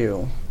have for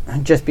you,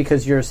 just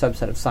because you're a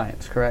subset of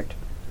science, correct?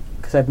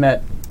 Because I've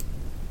met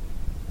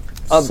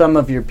some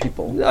of your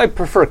people. I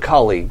prefer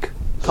colleague.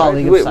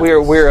 Colleague of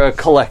science. We're a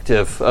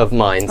collective of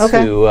minds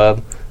Okay. who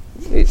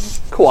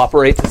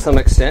cooperate to some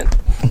extent.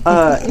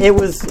 It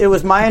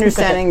was my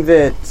understanding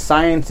that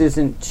science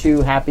isn't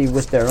too happy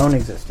with their own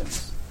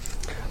existence.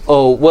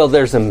 Oh, well,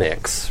 there's a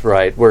mix,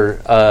 right? There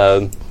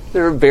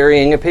are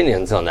varying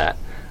opinions on that.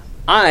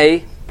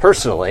 I,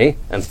 personally,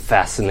 am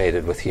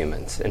fascinated with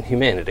humans and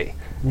humanity,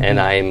 and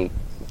I'm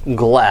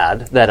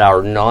glad that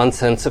our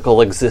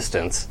nonsensical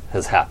existence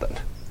has happened.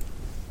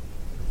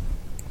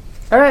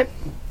 All right,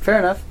 fair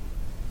enough.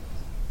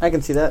 I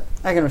can see that.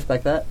 I can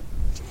respect that.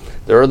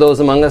 There are those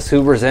among us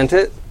who resent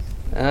it.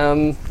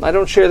 I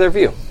don't share their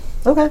view.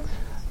 Okay.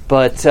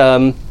 But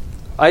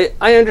I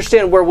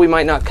understand where we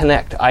might not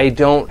connect. I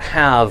don't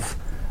have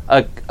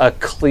a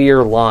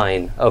clear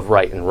line of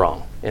right and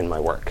wrong in my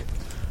work.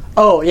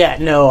 Oh, yeah,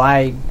 no,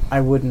 I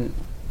wouldn't.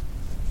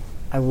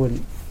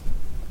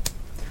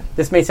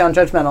 This may sound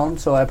judgmental,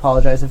 so I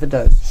apologize if it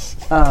does.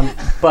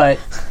 But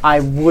I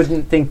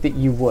wouldn't think that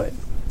you would.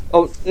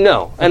 Oh,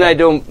 no, and I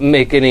don't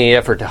make any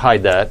effort to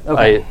hide that.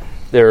 Okay.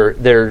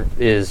 There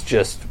is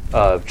just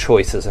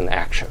choices and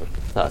action.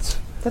 That's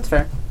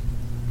fair.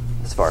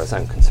 as far as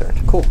I'm concerned.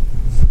 Cool.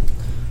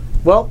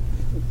 Well,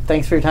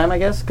 thanks for your time, I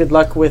guess. Good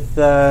luck with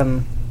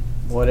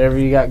whatever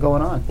you got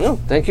going on. No,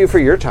 thank you for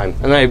your time,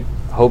 and I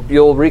hope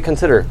you'll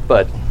reconsider,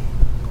 but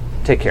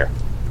take care.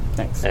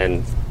 Thanks.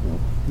 And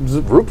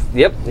Roop,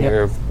 yep,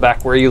 you're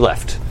back where you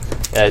left.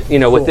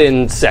 Cool.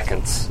 Within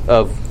seconds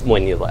of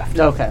when you left.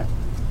 Okay.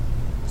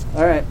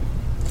 All right.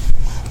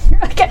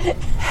 Okay.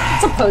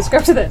 It's a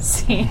postscript to this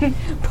scene.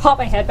 Pop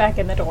my head back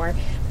in the door.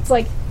 It's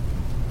like,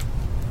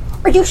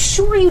 are you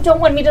sure you don't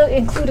want me to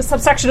include a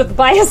subsection of the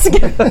bias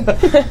again?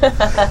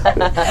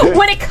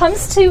 when it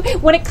comes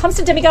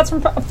to demigods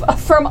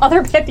from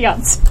other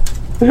pantheons.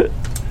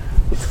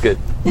 It's good.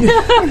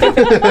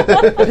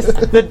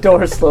 The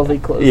door slowly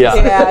closes.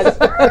 Yeah.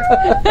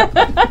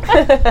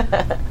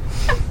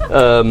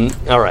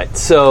 All right.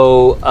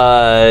 So,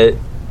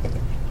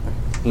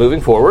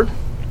 moving forward,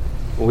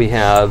 we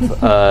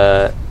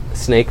have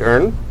snake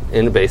urn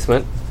in the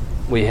basement.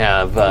 We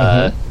have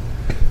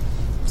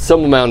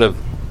some amount of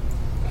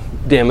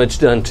damage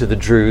done to the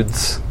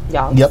druids.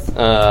 Yeah. Yep.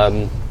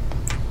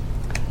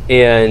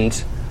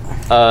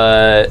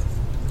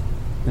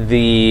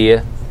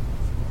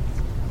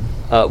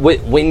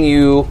 When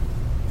you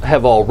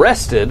have all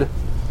rested,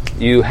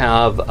 you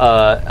have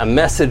a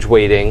message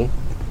waiting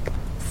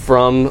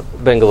from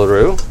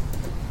Bengaluru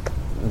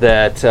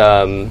that,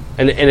 and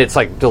it's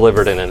like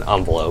delivered in an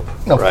envelope,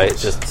 right?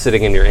 course. Just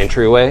sitting in your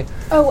entryway.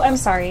 Oh, I'm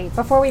sorry.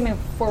 Before we move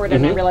forward,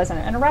 and I realize I'm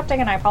interrupting,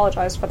 and I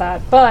apologize for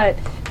that, but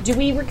do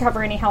we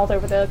recover any health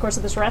over the course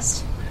of this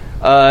rest?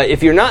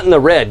 If you're not in the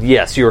red,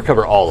 yes, you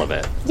recover all of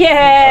it.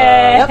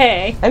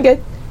 Yay! I'm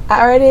good.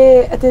 I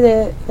did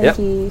it. Thank Yep.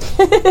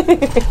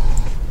 you.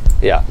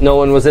 Yeah, no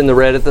one was in the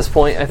red at this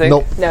point, I think?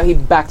 Nope. No, he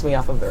backed me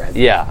off of the red.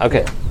 Yeah,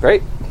 okay,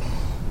 great.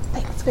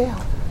 Hey, let's go.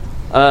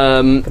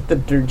 The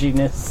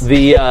dirginess.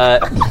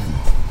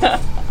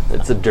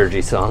 It's a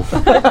dirgy song.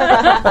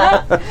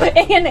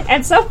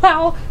 and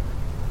somehow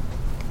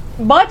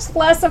much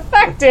less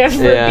effective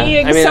for Yeah,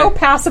 being I mean, so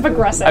passive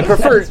aggressive. I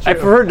prefer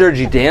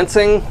dirgy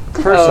dancing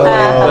personally,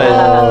 but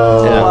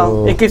yeah.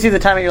 Well, it gives you the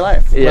time of your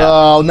life. Yeah.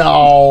 Oh,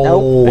 no.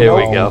 Nope. There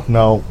we go.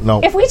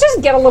 No. If we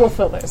just get a little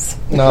footloose.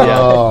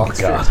 No.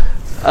 Yeah.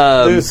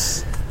 God.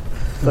 Loose.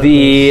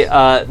 The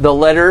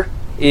letter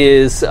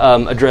is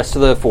addressed to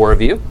the four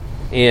of you,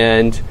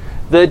 and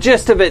the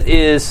gist of it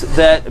is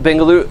that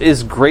Bengaluru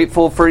is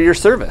grateful for your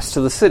service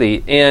to the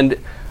city, and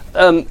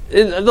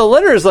the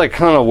letter is like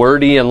kind of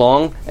wordy and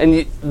long, and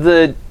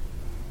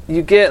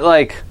you get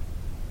like,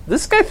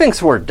 this guy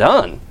thinks we're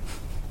done,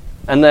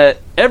 and that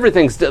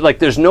everything's like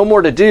there's no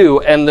more to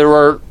do, and there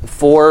are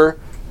 4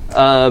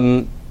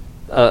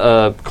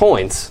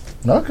 coins,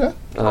 Okay.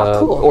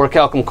 cool.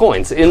 orichalcum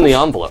coins in the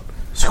envelope.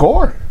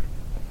 Score.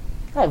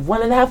 I have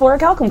 1.5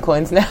 orichalcum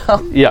coins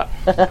now. Yeah.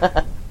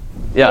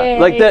 Yeah, Yay,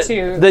 like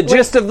two. the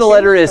gist of the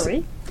letter is,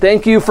 3.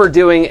 thank you for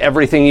doing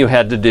everything you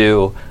had to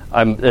do.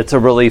 It's a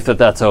relief that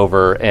that's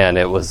over, and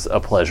it was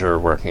a pleasure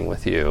working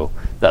with you,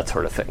 that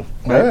sort of thing.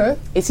 All right.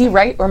 Is he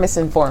right or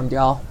misinformed,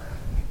 y'all?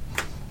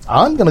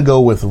 I'm going to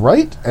go with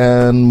right,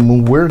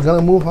 and we're going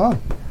to move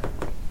on.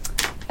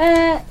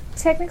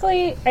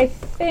 Technically, I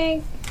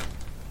think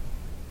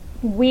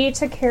we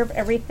took care of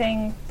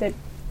everything that.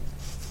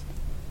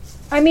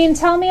 I mean,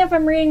 tell me if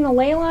I'm reading the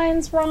ley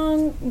lines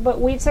wrong, but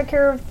we took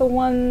care of the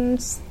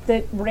ones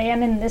that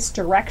ran in this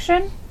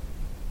direction.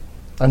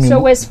 I mean,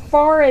 So as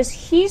far as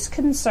he's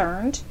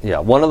concerned, Yeah,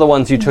 one of the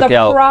ones you took the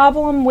out.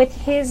 problem with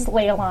his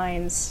ley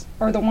lines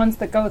are the ones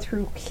that go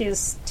through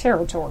his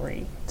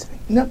territory.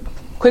 yep.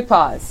 Quick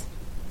pause.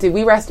 Did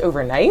we rest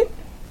overnight?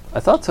 I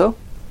thought so.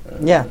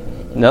 Yeah.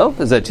 No?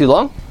 Is that too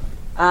long?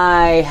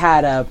 I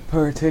had a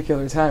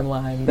particular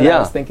timeline that I Yeah.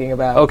 was thinking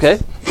about. Okay,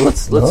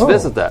 let's Oh.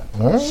 visit that.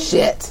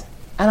 Shit.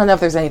 I don't know if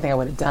there's anything I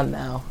would have done,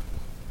 though.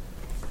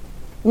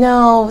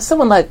 No,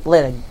 someone let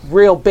a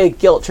real big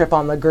guilt trip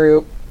on the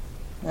group.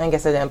 I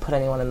guess I didn't put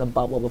anyone in the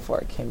bubble before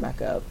it came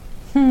back up.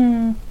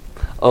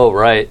 Oh,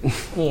 right.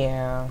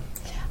 Yeah.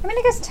 I mean,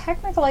 I guess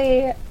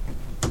technically,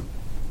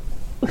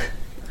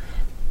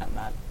 I'm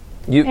not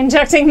You,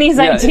 injecting these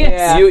yeah, ideas.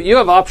 Yeah. you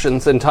have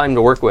options and time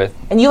to work with.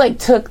 And you, like,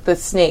 took the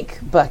snake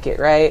bucket,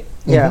 right?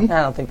 Yeah. I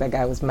don't think that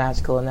guy was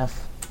magical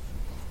enough.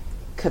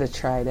 Could have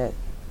tried it.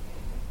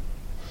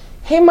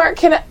 Hey, Mark,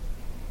 can I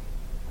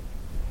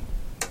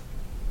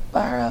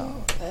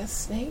borrow the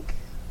snake?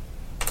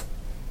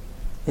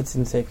 It's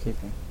in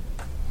safekeeping.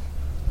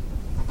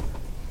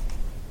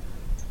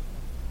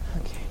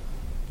 Okay.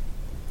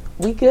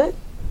 We good?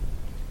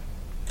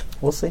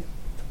 We'll see.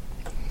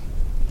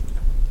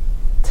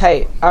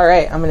 Tight. All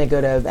right, I'm going to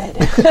go to bed.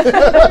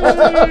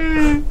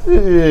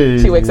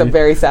 She wakes up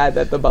very sad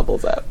that the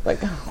bubble's up. Like,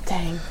 oh,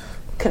 dang.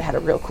 Could have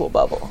had a real cool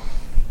bubble.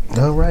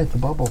 All right, the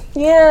bubble.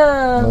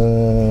 Yeah. I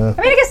mean,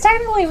 I guess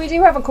technically we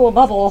do have a cool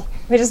bubble.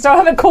 We just don't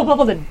have a cool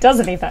bubble that does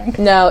anything.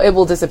 No, it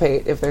will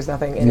dissipate if there's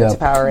nothing in it Yep. to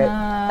power it.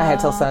 I had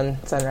till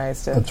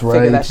sunrise to That's figure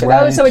right, that shit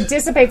right. out. Oh, so it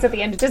dissipates at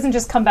the end. It doesn't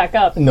just come back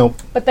up, Nope.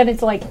 but then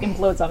it's like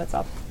implodes on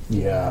itself.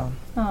 Yeah.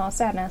 Oh,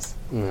 sadness.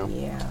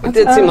 Yeah. It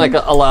did seem like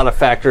a lot of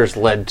factors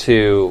led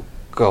to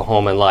go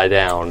home and lie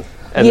down,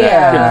 and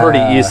Yeah. that could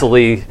pretty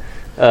easily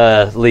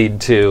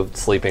lead to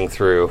sleeping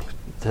through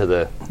to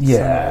the.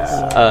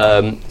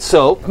 Yeah.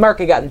 So If Mark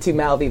had gotten too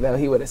mouthy, though,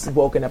 he would have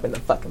woken up in the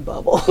fucking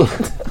bubble.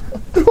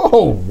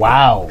 Oh,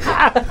 wow.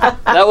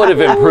 that would have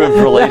improved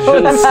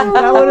relations.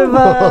 That would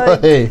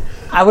have. Hey.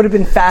 I would have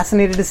been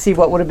fascinated to see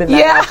what would have been that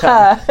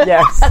Yeah. outcome.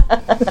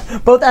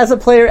 Yes. Both as a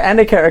player and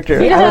a character.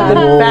 I would have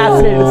been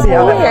fascinated to see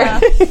how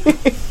that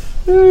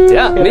went.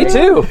 Yeah, me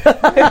too.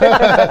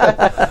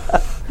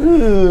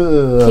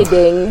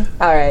 Kidding.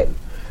 All right.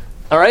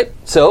 All right,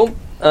 so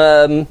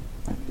the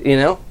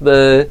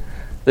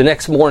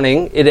next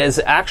morning it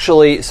is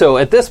actually so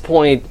at this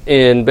point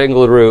in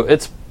Bengaluru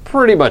it's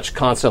pretty much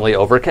constantly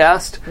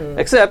overcast,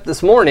 except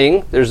this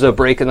morning there's a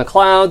break in the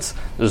clouds.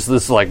 There's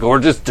this like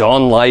gorgeous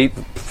dawn light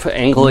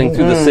angling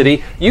through the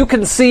city. You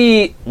can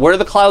see where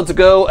the clouds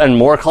go and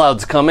more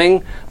clouds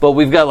coming, but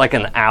we've got like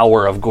an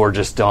hour of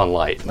gorgeous dawn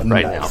light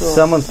right now.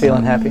 Someone's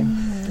feeling happy.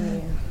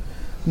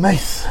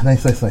 Nice.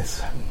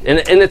 And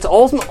it's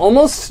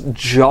almost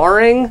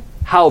jarring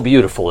how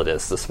beautiful it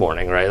is this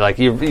morning, right? Like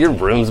your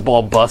room's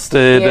all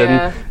busted,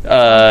 Yeah.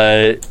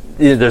 and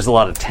there's a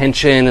lot of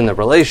tension in the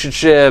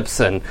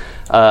relationships, and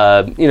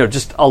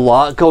just a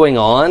lot going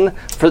on.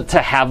 To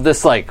have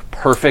this like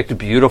perfect,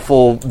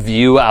 beautiful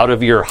view out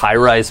of your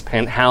high-rise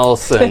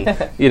penthouse, and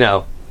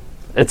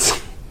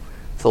it's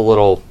a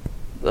little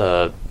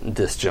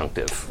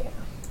disjunctive.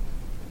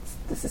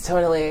 This is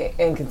totally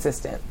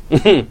inconsistent.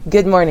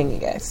 Good morning, you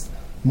guys.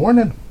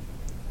 Morning.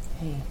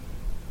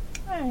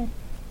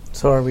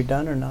 So are we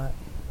done or not?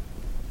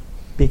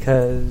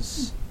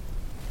 Because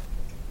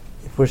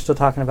if we're still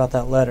talking about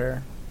that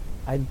letter,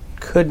 I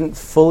couldn't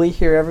fully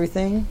hear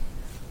everything,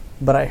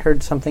 but I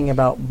heard something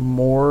about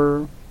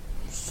more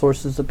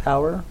sources of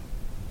power.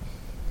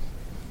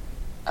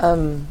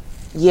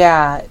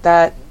 Yeah,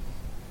 that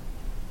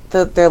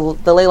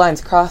the ley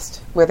lines crossed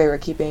where they were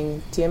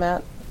keeping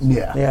Tiamat,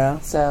 Yeah. Yeah.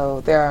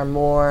 so there are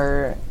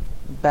more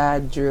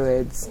bad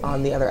druids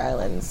on the other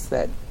islands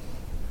that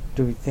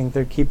Do we think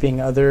they're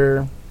keeping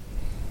other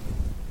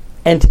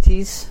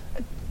entities?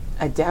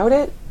 I doubt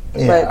it,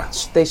 Yeah.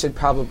 but they should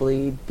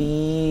probably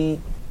be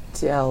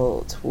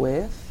dealt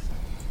with.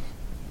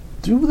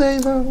 Do they,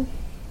 though?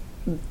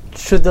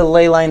 Should the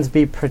ley lines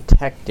be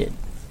protected?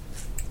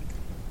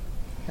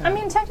 I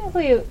mean,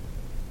 technically,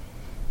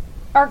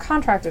 our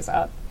contract is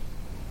up.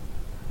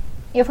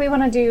 If we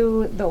want to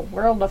do the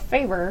world a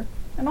favor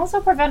and also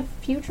prevent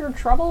future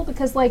trouble,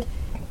 because, like,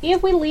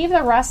 if we leave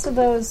the rest of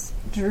those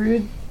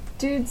druid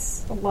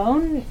dudes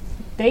alone,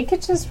 they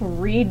could just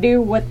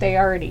redo what they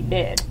already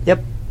did.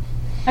 Yep.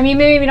 I mean,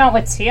 maybe not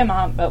with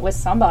Tiamat, but with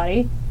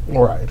somebody.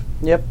 Right.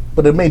 Yep.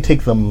 But it may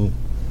take them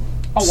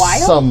A while?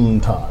 some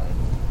time.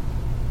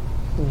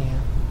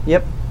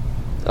 Yep.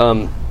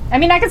 I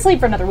mean, I could sleep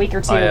for another week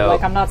or two. I,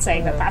 I'm not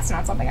saying that that's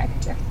not something I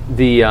could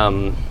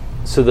do.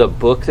 So the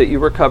book that you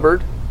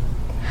recovered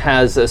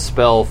has a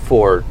spell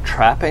for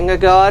trapping a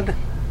god,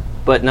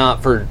 but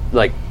not for,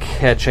 like,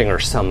 catching or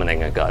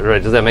summoning a god,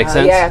 right? Does that make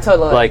sense? Yeah,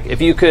 totally. Like, if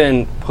you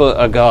can put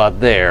a god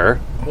there,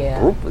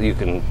 Yeah. you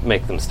can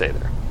make them stay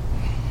there.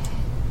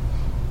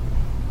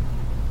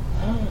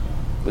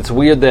 It's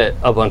weird that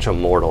a bunch of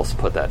mortals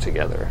put that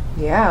together.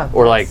 Yeah.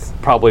 Or, like,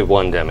 probably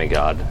one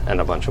demigod and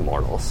a bunch of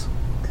mortals.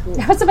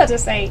 I was about to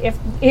say,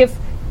 if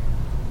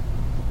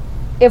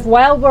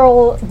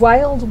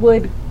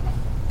Wildwood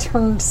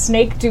turned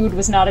Snake Dude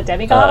was not a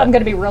demigod, I'm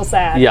going to be real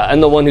sad. Yeah,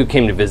 and the one who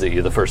came to visit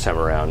you the first time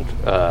around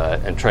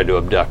and tried to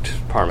abduct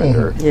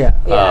Parminder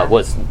Yeah.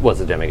 was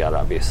a demigod,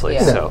 obviously.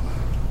 Yeah. So,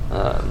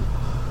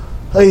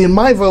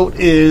 My vote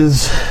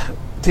is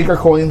take our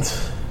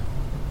coins,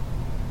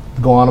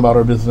 go on about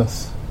our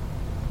business.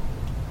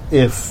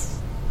 If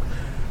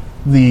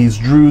these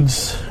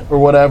druids or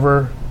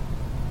whatever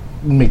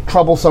make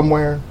trouble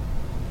somewhere,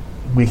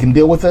 we can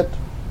deal with it.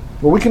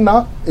 Or we can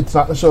not. It's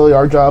not necessarily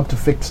our job to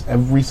fix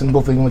every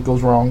single thing that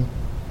goes wrong.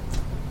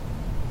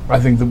 I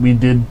think that we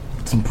did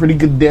some pretty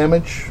good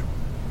damage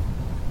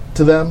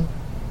to them,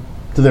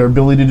 to their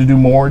ability to do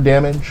more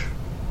damage.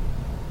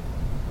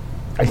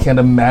 I can't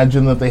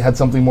imagine that they had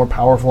something more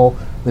powerful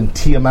than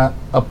Tiamat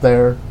up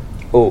there.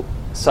 oh,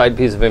 side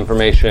piece of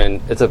information.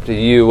 It's up to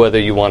you whether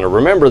you want to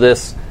remember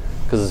this,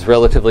 because it's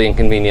relatively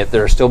inconvenient.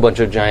 There are still a bunch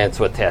of giants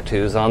with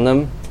tattoos on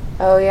them.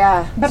 Oh,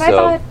 yeah. But I So-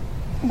 thought...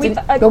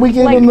 But we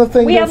gave them the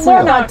thing We to had free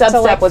Lorna them. Not Dubstep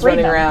to, like, was free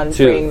running them. around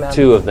freeing them.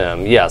 Two of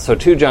them. Yeah, so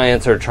two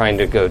giants are trying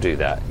to go do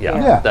that. Yeah,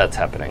 Yeah. that's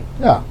happening.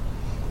 Yeah.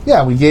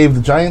 Yeah, we gave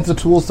the giants the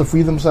tools to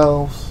free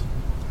themselves.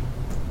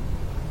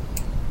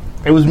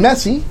 It was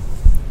messy.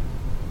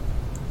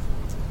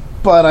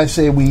 But I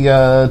say we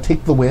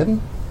take the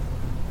win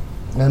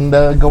and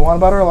go on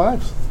about our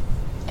lives.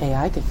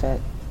 AI could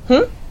fit.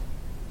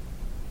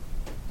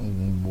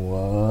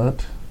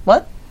 What?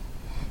 What?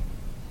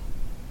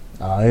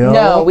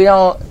 No, we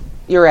don't.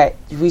 You're right.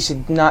 We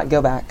should not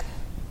go back.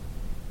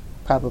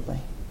 Probably.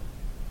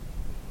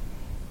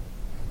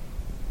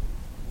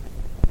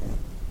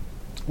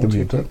 Give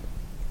you a tip.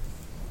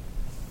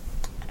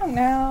 I don't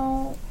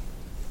know.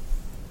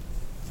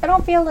 I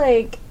don't feel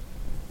like...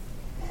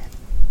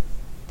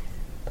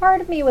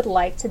 Part of me would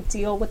like to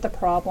deal with the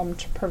problem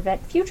to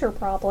prevent future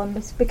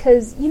problems,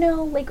 because, you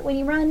know, like, when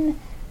you run...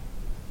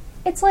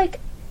 It's like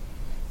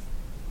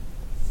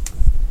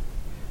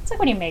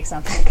when you make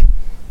something.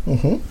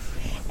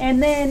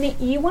 And then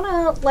you want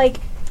to, like...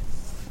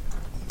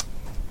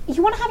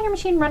 You want to have your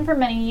machine run for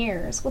many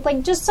years with,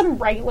 like, just some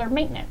regular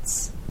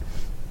maintenance.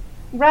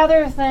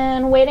 Rather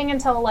than waiting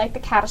until, like, the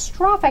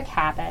catastrophic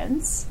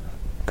happens,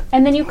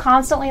 and then you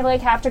constantly,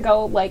 like, have to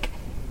go, like,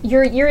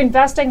 you're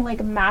investing,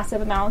 like,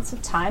 massive amounts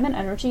of time and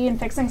energy in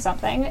fixing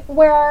something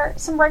where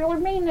some regular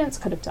maintenance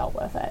could have dealt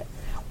with it.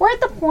 We're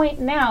at the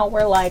point now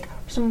where, like,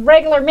 some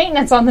regular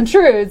maintenance on the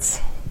Druids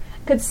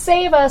could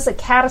save us a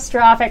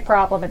catastrophic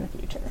problem in the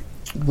future.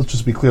 Let's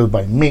just be clear,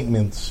 by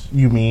maintenance,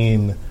 you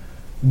mean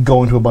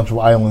going to a bunch of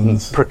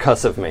islands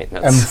Percussive and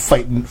maintenance.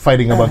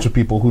 fighting a bunch of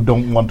people who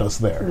don't want us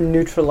there.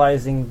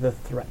 Neutralizing the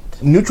threat.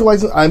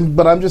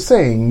 I'm just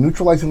saying,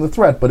 neutralizing the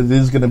threat, but it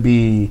is going to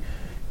be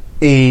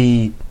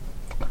a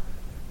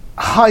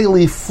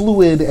highly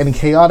fluid and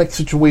chaotic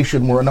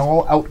situation where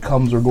all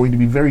outcomes are going to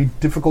be very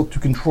difficult to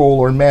control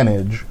or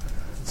manage,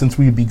 since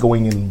we'd be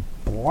going in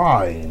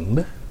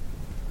blind.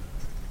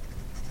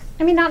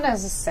 I mean, not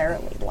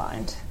necessarily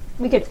blind.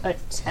 We could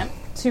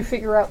attempt to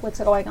figure out what's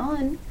going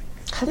on.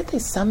 How did they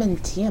summon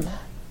Tiamat?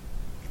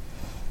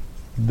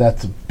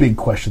 That's a big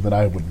question that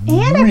I would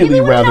And I really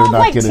really want rather to know not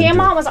if, like, get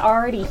Tiamat into. was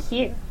already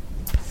here.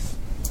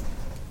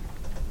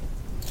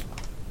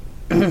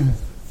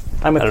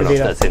 I'm with I don't know if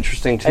Kavita. that's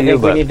interesting to I you,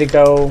 think we but need to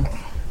go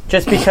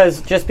just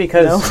because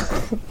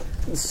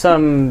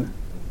some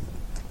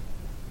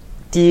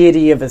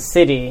deity of a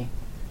city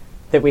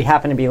that we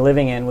happen to be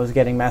living in was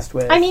getting messed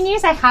with. I mean,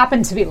 yes, I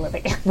happen to be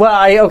living in.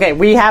 well,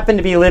 we happen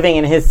to be living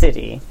in his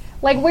city.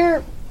 Like,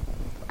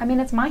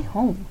 it's my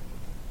home.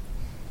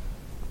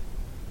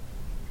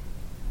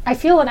 I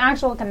feel an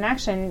actual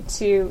connection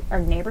to our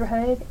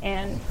neighborhood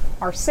and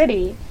our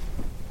city.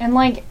 And,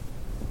 like,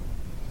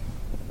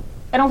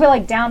 I don't feel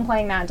like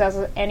downplaying that does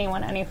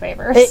anyone any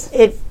favors.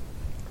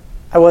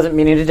 I wasn't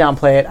meaning to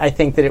downplay it. I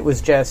think that it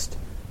was just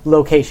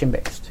location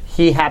based.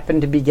 He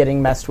happened to be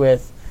getting messed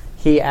with.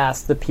 He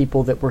asked the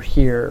people that were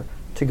here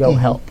to go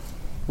help.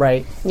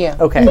 Right? Yeah.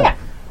 Okay. Yeah.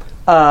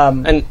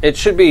 And it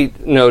should be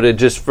noted,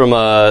 just from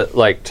a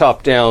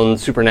top-down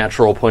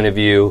supernatural point of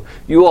view,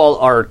 you all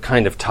are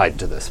kind of tied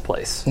to this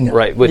place,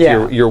 right? With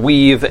your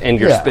weave and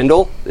your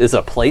spindle is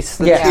a place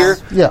that's here.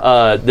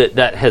 Yeah.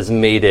 That has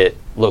made it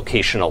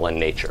locational in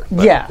nature.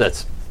 But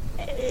that's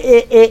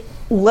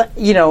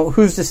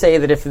who's to say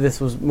that if this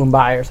was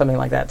Mumbai or something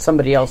like that,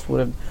 somebody else would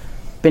have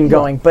been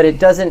going? But it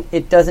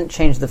doesn't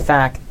change the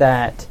fact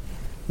that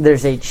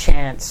there's a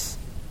chance.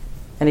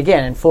 And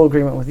again, in full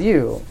agreement with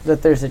you,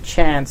 that there's a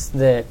chance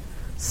that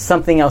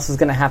something else is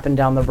going to happen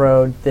down the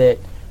road, that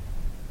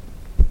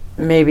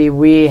maybe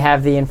we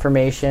have the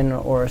information,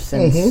 or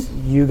since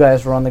you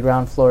guys were on the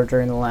ground floor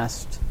during the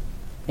last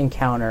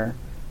encounter,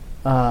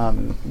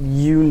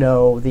 you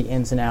know the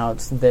ins and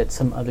outs that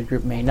some other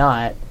group may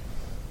not,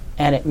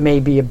 and it may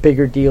be a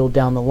bigger deal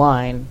down the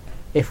line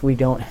if we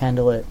don't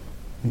handle it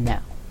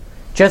now.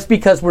 Just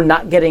because we're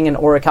not getting an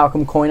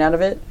orichalcum coin out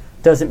of it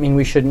doesn't mean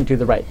we shouldn't do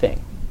the right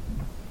thing.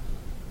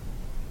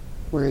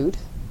 Rude.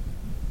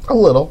 A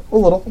little.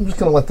 I'm just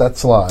going to let that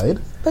slide.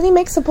 But he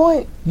makes a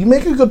point. You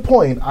make a good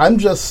point. I'm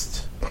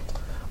just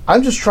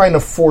trying to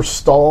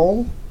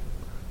forestall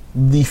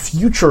the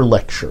future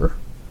lecture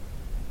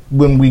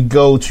when we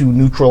go to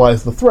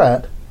neutralize the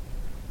threat,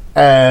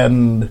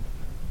 and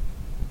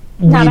not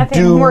we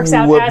everything do works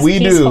out what as we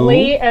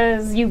peacefully do.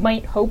 as you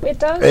might hope it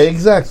does.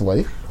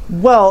 Exactly.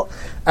 Well,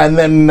 and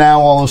then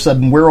now all of a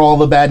sudden we're all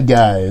the bad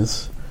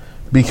guys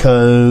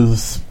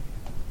because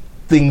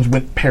things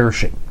went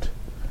pear-shaped.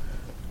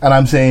 And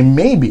I'm saying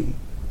maybe,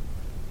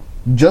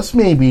 just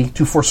maybe,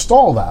 to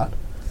forestall that,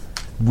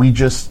 we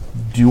just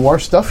do our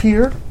stuff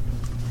here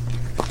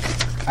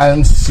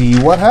and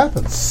see what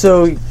happens.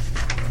 so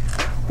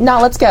No,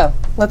 let's go.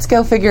 Let's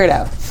go figure it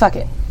out. Fuck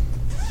it.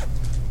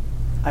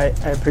 I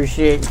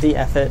appreciate the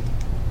effort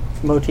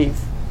motif.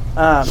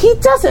 He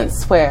doesn't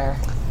swear.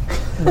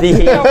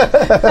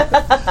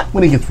 The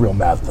When he gets real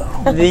mad, though.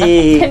 I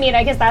mean,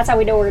 I guess that's how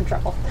we know we're in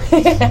trouble.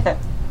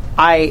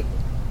 I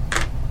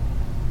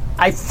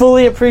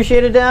fully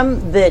appreciated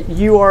them that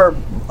you are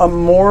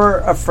more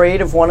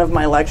afraid of one of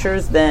my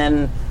lectures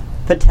than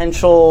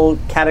potential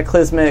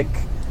cataclysmic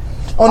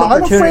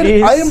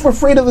opportunities. I am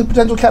afraid of the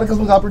potential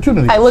cataclysmic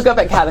opportunities. I look up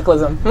at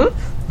Cataclysm.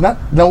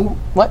 What? No.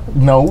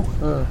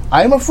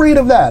 I am afraid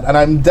of that, and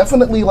I'm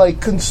definitely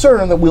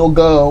concerned that we'll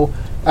go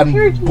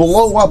and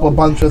blow up a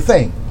bunch of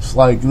things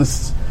like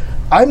this.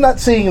 I'm not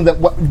saying that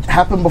what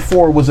happened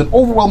before was an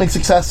overwhelming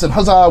success and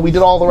huzzah, we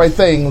did all the right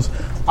things.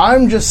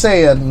 I'm just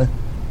saying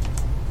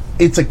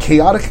it's a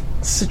chaotic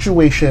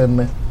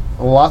situation.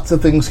 Lots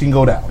of things can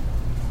go down.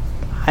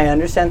 I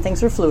understand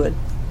things are fluid.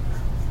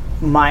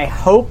 My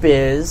hope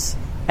is,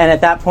 and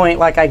at that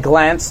point, I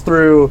glance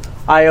through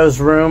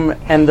Io's room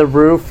and the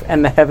roof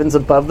and the heavens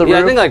above the roof.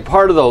 I think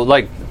part of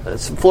the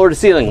floor to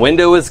ceiling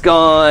window is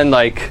gone.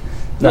 Right,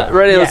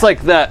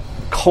 it's that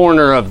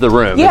corner of the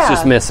room. Yeah. It's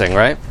just missing,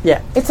 right?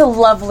 Yeah. It's a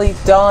lovely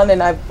dawn,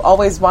 and I've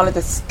always wanted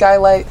the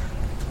skylight.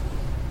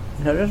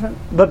 No judgment.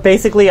 But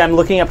basically, I'm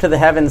looking up to the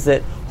heavens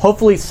that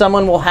hopefully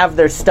someone will have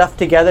their stuff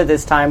together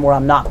this time where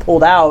I'm not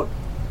pulled out.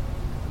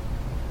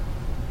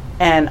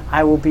 And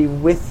I will be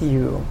with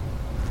you,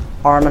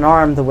 arm in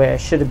arm, the way I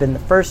should have been the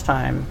first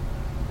time.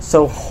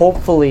 So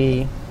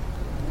hopefully,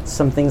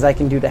 some things I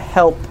can do to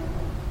help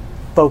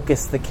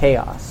focus the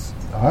chaos.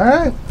 All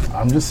right.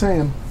 I'm just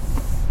saying.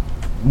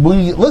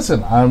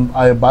 Listen,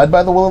 I abide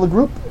by the will of the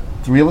group.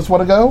 3 of us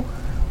want to go.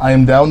 I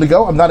am down to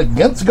go. I'm not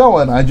against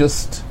going. I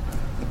just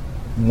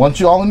want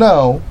you all to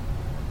know,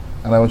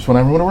 and I just want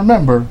everyone to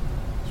remember,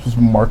 this was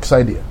Mark's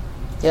idea.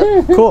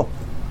 Yep. Cool.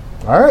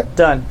 All right.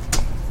 Done.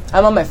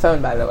 I'm on my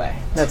phone, by the way.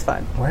 That's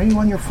fine. Why are you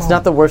on your phone? It's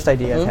not the worst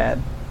idea I've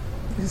had.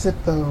 Is it,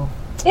 though?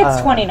 It's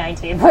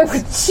 2019. Why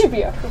would she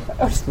be on her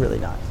phone? It's really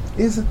not.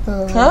 Is it,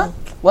 though? Huh?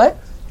 What?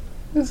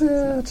 Is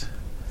it?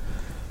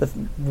 The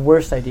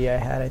worst idea I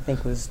had, I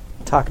think, was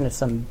talking to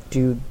some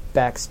dude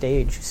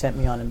backstage who sent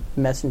me on a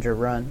messenger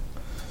run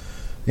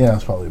Yeah,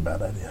 it's probably a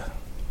bad idea.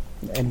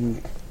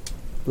 and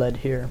led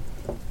here.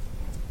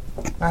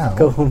 Ow.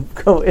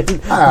 Go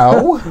in.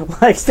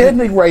 Ow.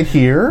 Standing right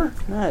here.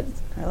 I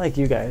like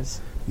you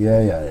guys.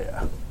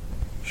 Yeah.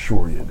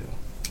 Sure you do.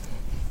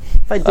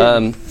 If I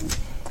didn't,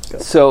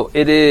 So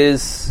it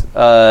is.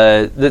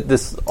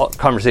 This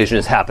conversation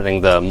is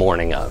happening the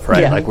morning of,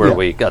 right? Yeah. Where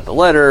we got the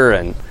letter,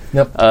 and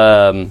Yep.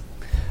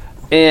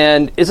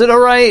 and is it all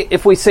right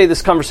if we say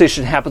this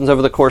conversation happens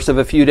over the course of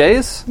a few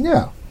days?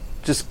 Yeah.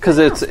 Just because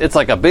it's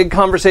like a big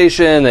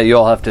conversation that you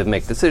all have to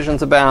make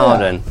decisions about,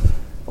 Yeah. and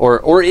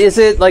or is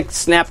it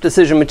snap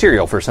decision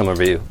material for some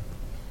of you?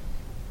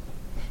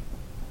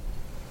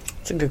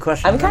 it's a good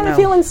question. I'm kind of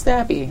feeling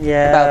snappy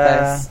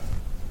about this.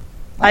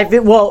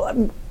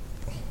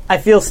 I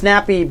feel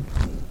snappy,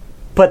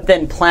 but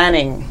then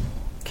planning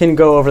can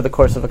go over the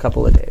course of a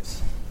couple of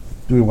days.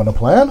 Do we want to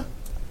plan?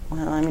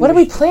 Well, I mean, What are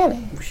we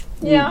planning?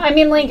 Yeah, I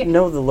mean,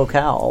 know the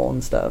locale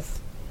and stuff.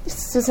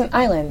 This is an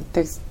island.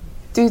 There's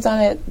dudes on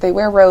it. They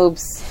wear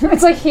robes.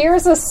 it's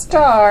here's a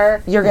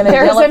star. You're gonna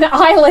There's yell at- an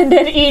island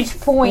at each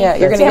point. Yeah,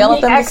 you're gonna yell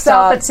at them to X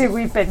out stop. the 2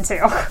 we've been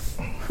to.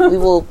 We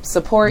will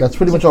support. That's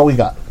pretty much all we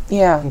got.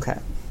 Yeah. Okay.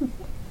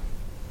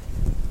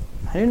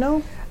 I don't know.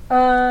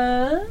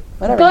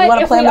 Whatever. But you want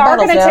to if plan we the are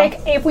battles gonna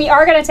now? if we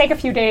are gonna take a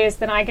few days,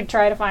 then I could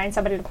try to find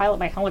somebody to pilot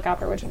my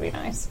helicopter, which would be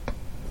nice.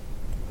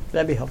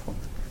 That'd be helpful.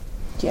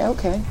 Yeah.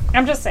 Okay.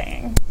 I'm just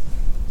saying.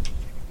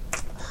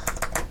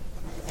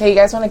 Hey, you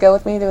guys want to go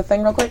with me to a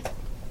thing real quick?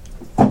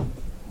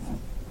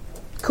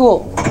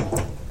 Cool.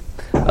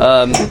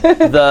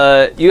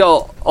 You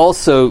all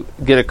also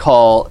get a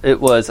call. It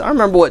was, I don't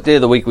remember what day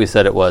of the week we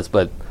said it was,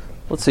 but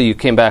let's say you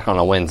came back on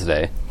a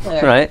Wednesday,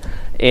 Okay. right?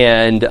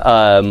 And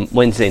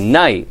Wednesday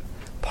night,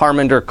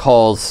 Parminder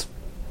calls.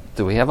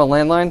 Do we have a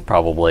landline?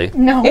 Probably.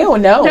 No. Ew,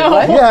 no.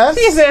 What? Yes.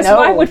 Jesus, No.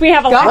 why would we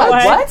have a God,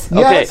 landline? what?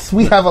 Yes,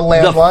 we have a The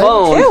landline.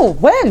 phone. Ew,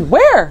 when?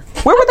 Where?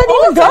 Where would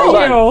that even Hold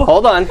go? on.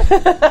 Hold on.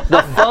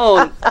 The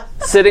phone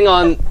sitting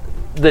on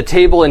the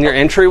table in your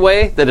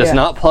entryway that is Yeah.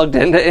 not plugged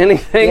into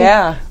anything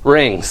Yeah.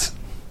 rings.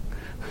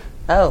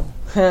 Oh.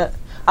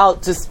 I'll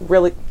just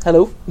really...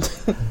 Hello?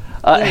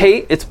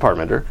 Hey, it's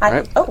Parminder. Hi.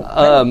 Right?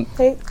 Oh,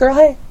 hey, girl,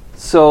 hey.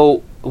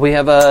 So we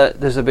have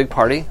there's a big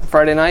party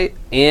Friday night,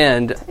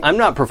 and I'm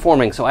not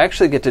performing, so I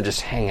actually get to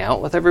just hang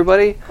out with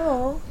everybody.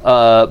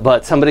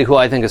 But somebody who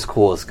I think is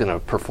cool is going to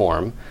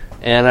perform,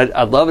 and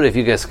I'd love it if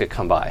you guys could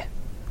come by.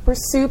 We're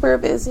super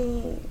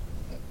busy.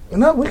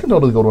 No, we can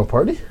totally go to a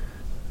party.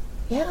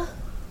 Yeah.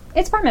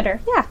 It's Parminder,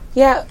 yeah.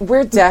 Yeah,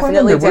 we're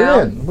definitely We're down.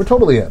 in. We're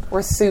totally in.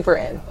 We're super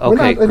in. We're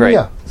Okay, not, great.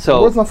 Yeah. the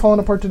So world's not falling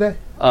apart today.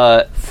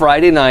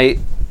 Friday night,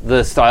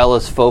 the style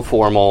is faux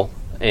formal,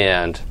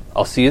 and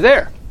I'll see you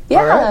there. Yeah.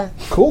 All right.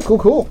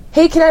 Cool.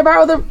 Hey, can I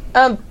borrow the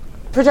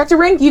projector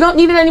ring? You don't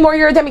need it anymore.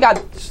 You're a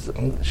demigod.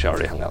 She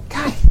already hung up.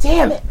 God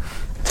damn it.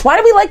 Why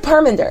do we like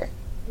Parminder?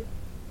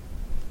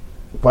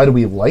 Why do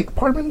we like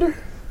Parminder?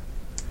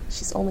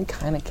 She's only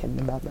kind of kidding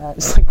about that.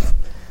 It's like,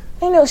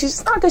 I know, she's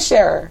just not a good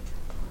sharer.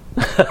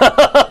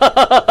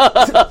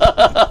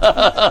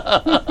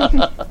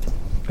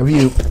 Have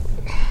you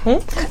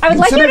I would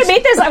like you to Consider-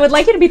 beat this. I would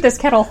like you to beat this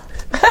kettle.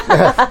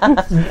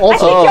 I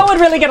also think y'all would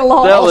really get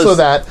along. That also was-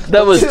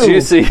 that was too,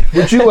 juicy.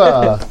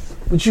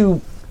 would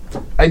you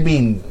I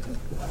mean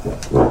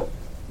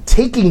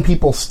taking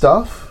people's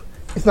stuff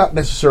is not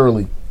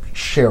necessarily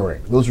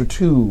sharing. Those are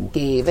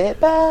Gave it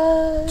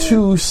back.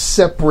 two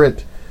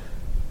separate,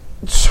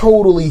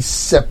 totally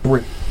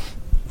separate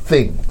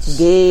things.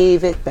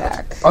 Gave it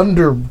back.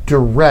 Under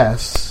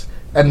duress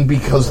and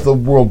because the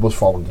world was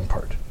falling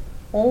apart.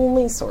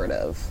 Only sort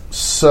of.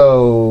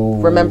 So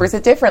Remembers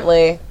it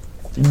differently.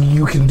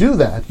 you can do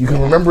that. You can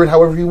remember it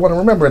however you want to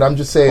remember it. I'm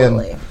just saying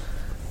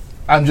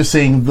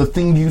Totally. the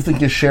thing you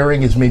think is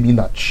sharing is maybe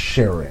not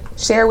sharing.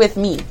 Share with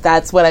me.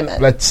 That's what I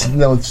meant.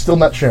 It's still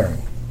not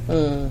sharing.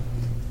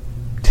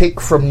 Take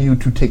from you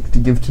to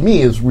give to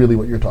me is really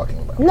what you're talking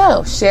about.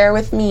 No, share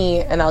with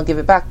me and I'll give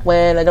it back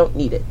when I don't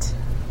need it.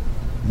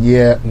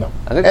 Yeah, no.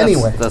 I think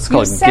Anyway, that's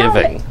called Sound-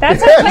 giving.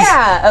 That's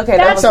Yeah, okay,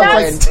 that was sounds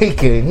weird. like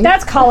taking.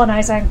 that's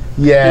colonizing.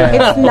 Yeah,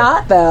 It's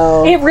not,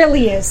 though. It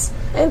really is.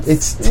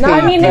 it's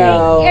not, taking.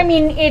 though. I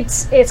mean,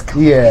 it's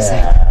colonizing.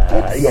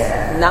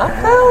 Yeah. Not,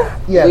 though?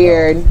 Yeah,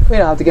 Weird. We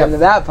don't have to get into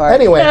that part.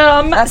 Anyway,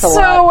 That's a So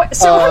lot.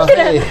 I'm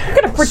hey,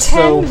 gonna pretend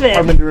so that.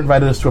 Parminder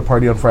invited us to a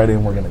party on Friday,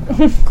 and we're gonna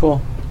go.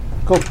 Cool.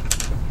 Cool. Do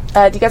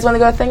you guys want to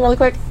go to a thing really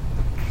quick?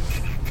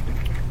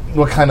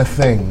 What kind of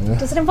thing?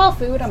 Does it involve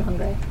food? I'm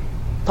hungry.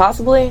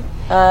 Possibly.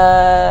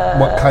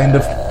 What kind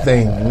of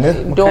thing?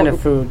 What Don't kind of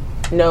food?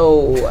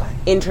 know.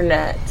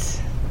 Internet.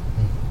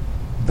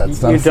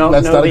 That's You don't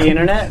that's know not a the com-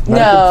 internet? not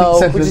a No, complete we're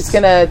sentence. just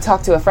going to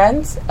talk to a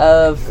friend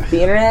of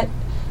the internet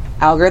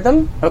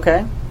algorithm.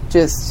 Okay.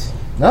 Just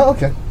Oh,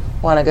 okay.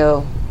 want to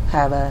go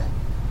have a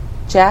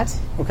chat.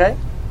 Okay.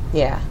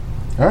 Yeah.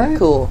 All right.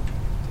 Cool.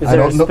 Is I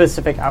there a don't know-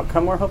 specific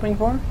outcome we're hoping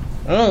for?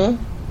 I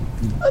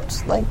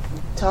just like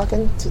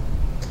talking to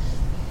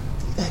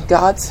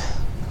gods.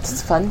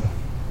 It's fun.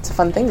 It's a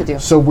fun thing to do.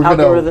 So we're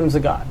gonna. Algorithm's a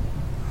god.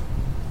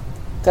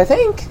 I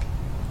think.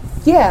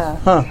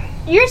 Yeah.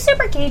 You're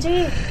super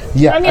cagey.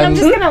 Yeah. I mean, I'm and-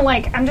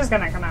 just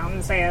gonna come out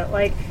and say it,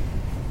 like,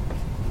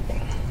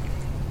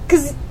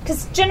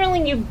 because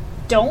generally you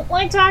don't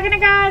like talking to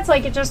gods,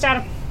 like it just out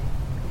of.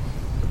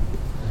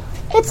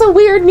 It's a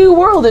weird new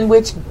world in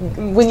which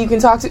when you can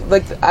talk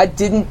to I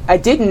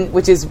didn't,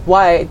 which is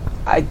why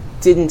I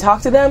didn't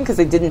talk to them because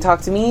they didn't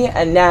talk to me,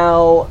 and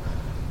now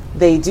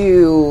they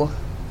do.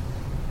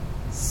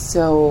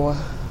 So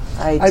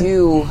I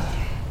do.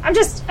 I'm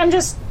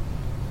just.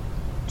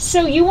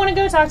 So you want to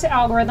go talk to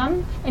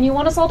Algorithm, and you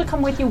want us all to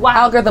come with you? Wow.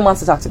 Algorithm wants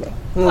to talk to me.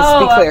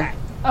 Let's be clear.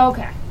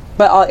 Okay.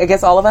 But I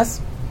guess all of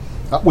us.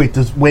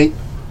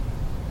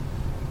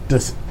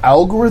 Does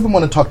algorithm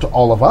want to talk to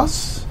all of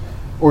us,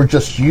 or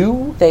just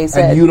you? They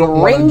said, and you don't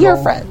wanna bring your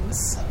go?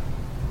 friends.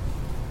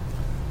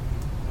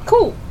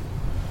 Cool.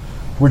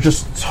 We're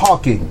just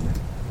talking.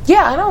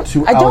 Yeah, I don't.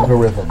 To I don't.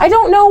 algorithm. I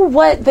don't know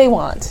what they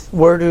want.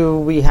 Where do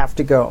we have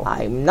to go?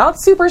 I'm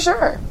not super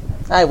sure.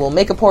 I will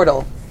make a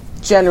portal.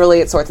 Generally,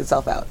 it sorts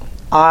itself out.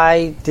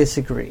 I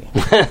disagree.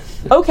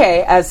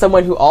 Okay, as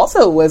someone who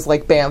also was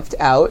like bamfed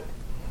out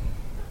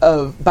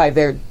by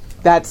their,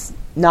 that's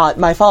not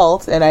my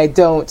fault, and I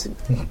don't.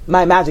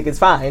 My magic is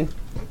fine.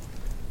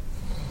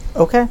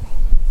 Okay.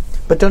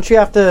 But don't you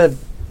have to...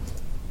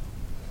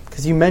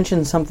 Because you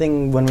mentioned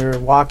something when we were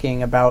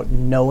walking about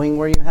knowing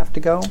where you have to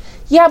go.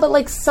 Yeah, but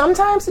like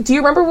sometimes, do you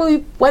remember when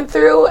we went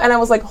through and I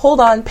was like, hold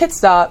on, pit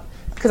stop,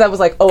 because I was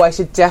like, oh, I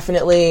should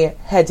definitely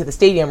head to the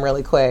stadium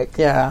really quick.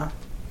 Yeah.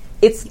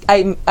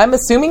 I'm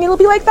assuming it'll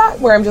be like that,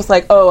 where I'm just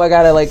like, oh, I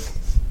gotta like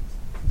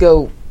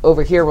go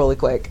over here really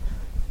quick.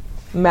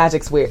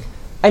 Magic's weird.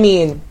 I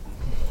mean,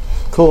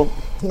 Cool.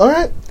 All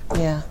right.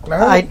 yeah. All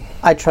right.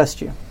 I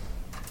trust you.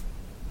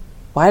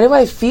 Why do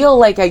I feel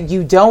like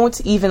you don't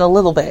even a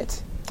little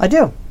bit? I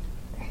do.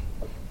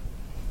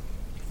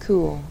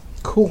 Cool.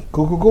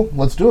 Cool.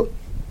 Let's do it.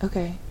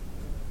 Okay.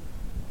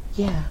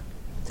 Yeah.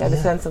 Do I have a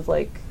sense of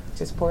like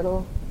just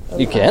portal?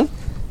 You can.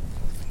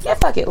 Yeah,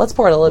 fuck it. Let's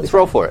portal. Let's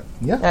roll for it.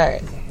 Yeah. All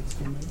right.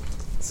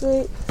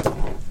 Sweet.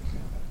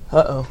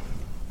 Uh-oh.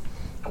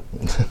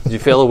 Did you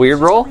feel a weird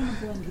roll?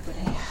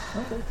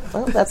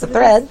 Well, that's a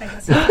thread.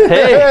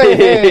 Hey!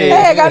 Hey,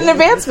 I got an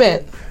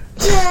advancement.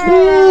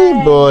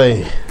 Hey,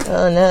 boy.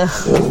 Oh, no.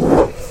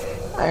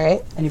 All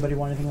right. Anybody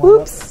want anything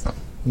warmed up? Whoops.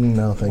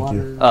 No, thank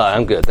you.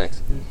 I'm good,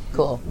 thanks.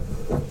 Cool.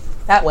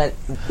 That went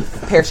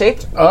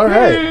pear-shaped. All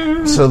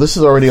right. So this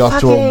is already off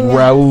to a Fucking-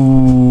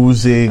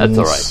 rousing That's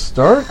all right.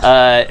 start.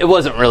 It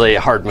wasn't really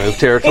a hard move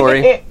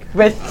territory,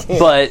 But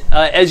but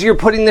as you're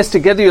putting this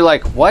together, you're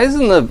like, why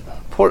isn't the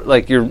port,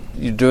 like you're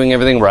doing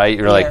everything right?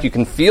 You're like, Yeah. you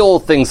can feel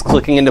things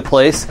clicking into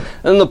place, and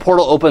then the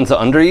portal opens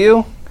under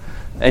you,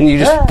 and you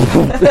just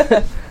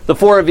the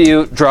four of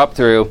you drop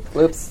through.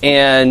 Whoops.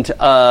 And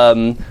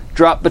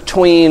drop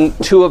between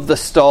two of the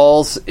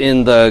stalls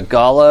in the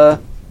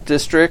Gala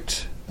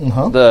district.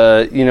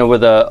 The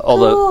where all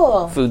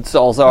Cool. the food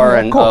stalls are,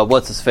 and cool.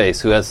 what's his face?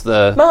 Who has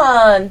the Come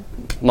on.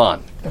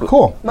 Mon?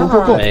 Cool.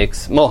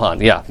 Makes Mohan?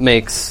 Yeah,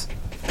 makes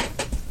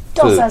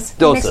Dosas.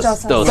 food. He makes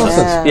Dosas. dosas.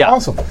 Dosas. Yeah.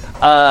 Awesome.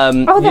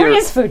 Oh, there You're-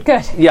 is food.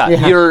 Good. Yeah,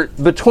 you're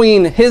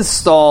between his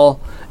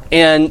stall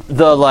and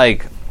the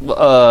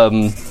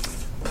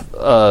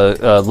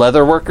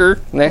leather worker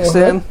next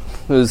to him,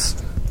 who's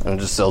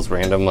just sells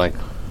random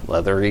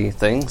leathery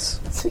things.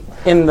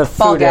 In the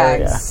Ball food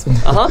area. gags.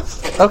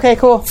 Okay,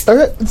 cool.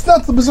 Okay, it's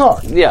not the bazaar.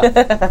 Yeah,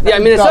 yeah. I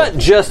mean, it's not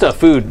just a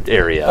food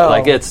area.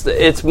 Like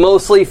it's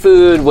mostly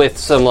food with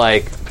some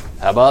how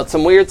about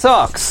some weird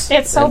socks?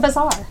 It's so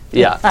bizarre.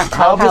 Yeah.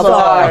 How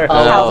bizarre.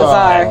 How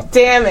bizarre.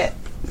 Damn it.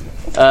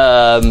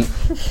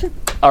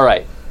 All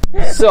right.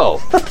 So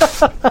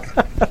I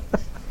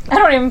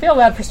don't even feel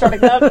bad for starting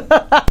that.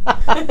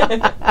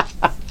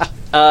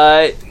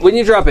 when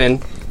you drop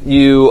in,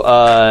 you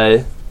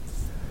I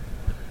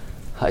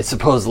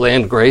suppose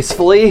land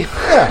gracefully.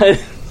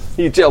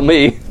 You tell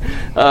me.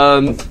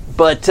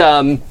 But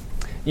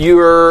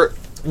you're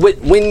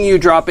when you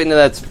drop into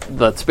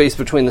that space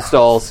between the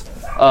stalls,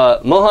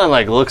 Mohan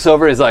looks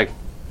over. He's like,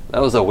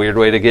 "That was a weird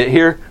way to get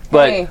here,"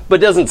 Hey.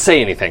 but doesn't say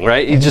anything.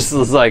 Right? He just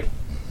is like,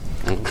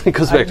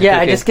 goes back to Yeah, I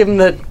cooking. just give him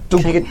the...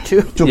 Can I get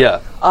two?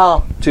 Yeah.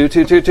 Oh. Two. Yeah,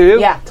 totally.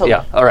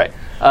 Yeah. All right.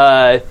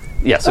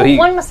 Yeah. So he.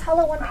 One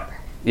masala, one pepper.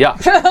 Yeah.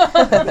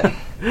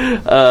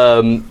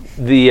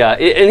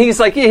 And he's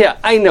like, yeah,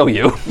 I know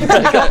you. Of course,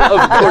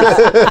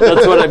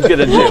 that's what I'm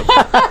gonna do.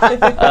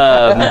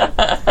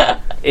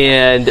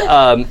 And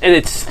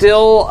it's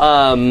still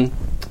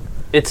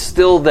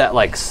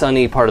that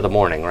sunny part of the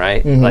morning,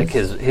 right? Like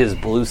his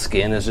blue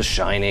skin is just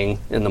shining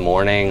in the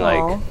morning,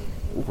 ooh,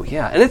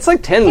 yeah. And it's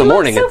 10 in the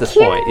morning so at this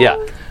cute. point, yeah.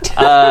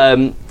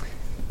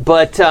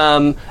 But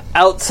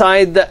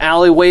outside the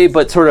alleyway,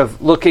 but sort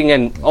of looking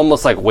and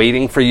almost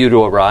waiting for you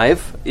to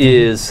arrive,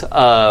 is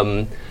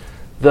the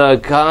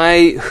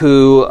guy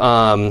who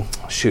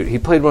he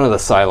played one of the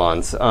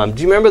Cylons.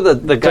 Do you remember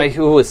the guy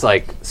who was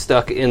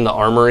stuck in the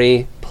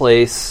armory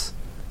place?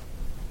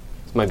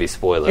 This might be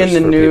spoilers In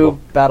the for new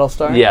people.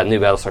 Like Yeah, new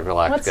Battlestar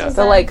What's Galactica. his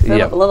The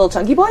Yep. little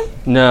chunky boy?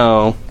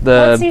 No, What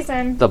the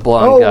season?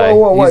 blonde Oh, guy.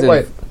 He's in-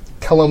 wait.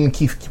 Kellum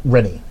Keith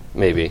Rennie.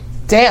 Maybe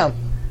Damn.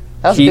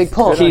 That was a big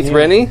pull. Keith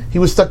Rennie. He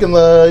was stuck in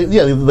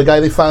the guy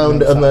they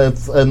found in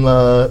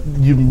the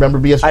you remember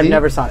BSG? I've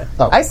never saw it.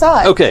 I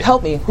saw it. Okay.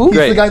 Help me. Who? He's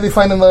Great. the guy they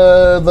find in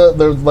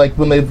the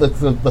when they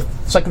the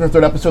second or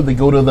third episode they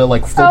go to the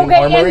floating Okay,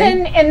 armory.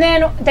 and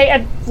then they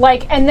had,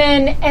 and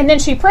then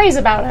she prays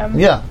about him.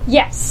 Yeah.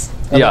 Yes.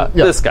 Yeah,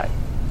 yeah. this guy.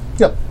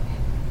 Yep.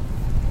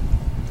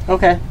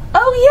 Okay.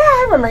 Oh, yeah,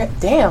 I remember it.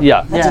 Damn.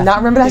 Yeah. I did not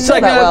remember that He's show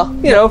like that a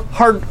well.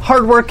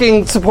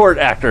 hardworking support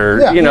actor.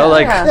 Yeah.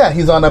 Yeah. Yeah,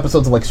 he's on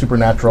episodes of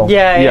Supernatural.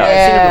 Yeah, Yeah.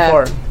 I've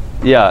seen it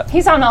before. yeah.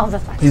 He's on all the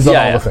things. He's on Yeah,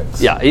 all yeah. the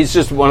things. Yeah, he's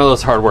just one of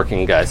those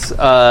hardworking guys.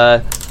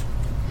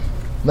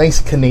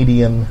 Nice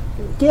Canadian.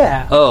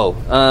 Yeah. If you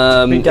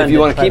Redundant,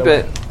 want to by keep the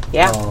it,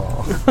 Yeah.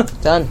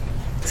 Done.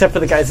 Except for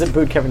the guys that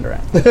booed Kevin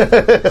Durant.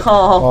 Oh.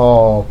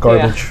 Oh,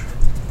 garbage.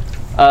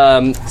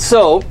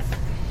 so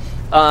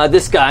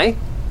this guy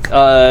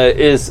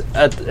is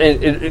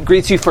it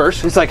greets you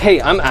first. He's like,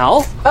 "Hey, I'm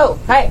Al. Oh,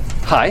 hi.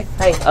 Hi.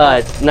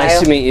 Hi. Nice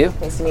Al. to meet you."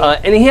 Nice to meet you.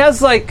 And he has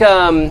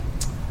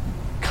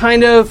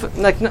kind of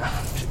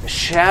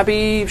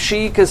shabby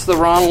chic is the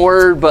wrong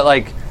word, but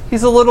like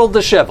he's a little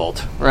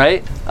disheveled,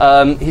 right?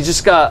 He's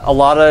just got a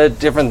lot of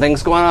different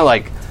things going on,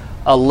 like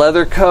a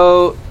leather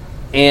coat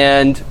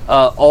and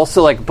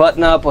also like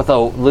button up with a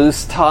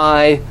loose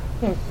tie,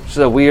 which is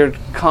a weird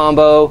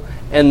combo,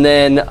 and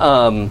then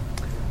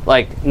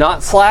like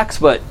not slacks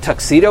but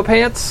tuxedo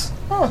pants.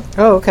 Oh,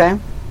 okay.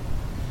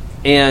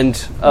 And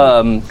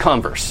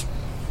Converse.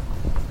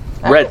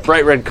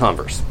 Bright red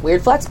Converse.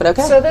 Weird flex, but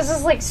okay. So this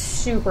is like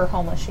super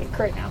homeless chic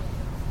right now.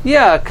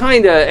 Yeah,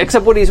 kind of,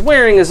 except what he's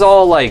wearing is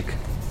all like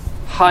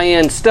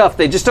high-end stuff.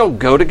 They just don't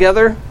go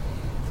together.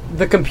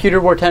 The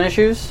computer wore tennis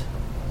shoes?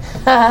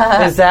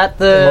 Is that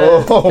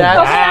the... Oh, that-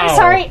 Okay, I'm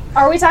sorry.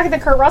 Are we talking the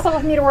Kurt Russell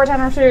with computer wore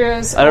tennis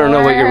shoes? I don't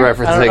know what you're I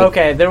referencing. don't-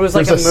 okay, there was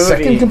like There's a a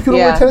movie. second computer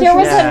Yeah. with tennis There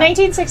was shoes? Yeah.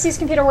 a 1960s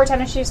computer wore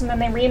tennis shoes, and then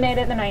they remade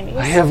it in the 90s.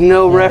 I have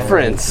no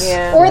reference.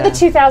 Yeah. Or the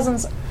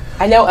 2000s.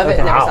 I know of it,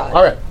 never saw it.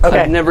 All right. Okay.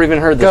 I've never even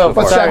heard this Go.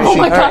 before. What's that? Oh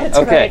my god, it's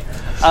Okay.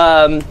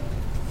 great.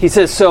 He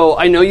says, so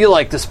I know you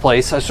like this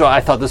place, so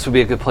I thought this would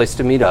be a good place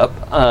to meet up.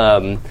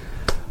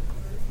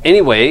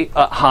 Anyway,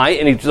 hi,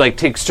 and he like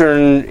takes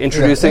turn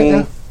introducing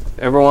Yeah.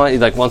 everyone. He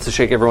like wants to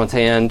shake everyone's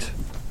hand.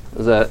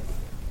 Is that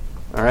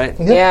all right?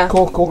 Yeah.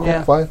 Cool,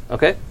 Yeah. fine.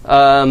 Okay.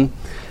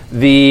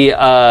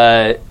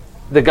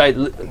 The guy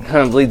kind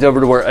of leads over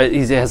to where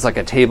he has like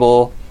a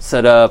table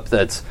set up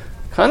that's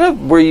kind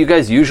of where you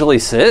guys usually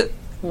sit.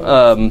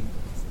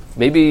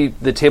 Maybe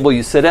the table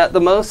you sit at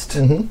the most.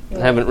 I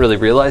haven't really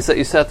realized that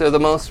you sat there the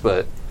most,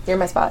 but You're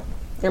my spot.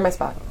 You're my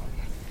spot.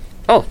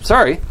 oh,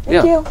 sorry.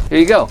 Thank you. Here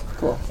you go.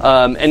 Cool.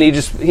 And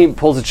he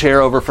pulls a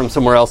chair over from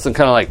somewhere else and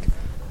kind of like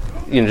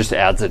just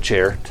adds a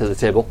chair to the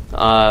table.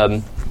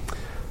 I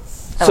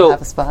So- don't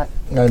have a spot.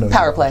 I know.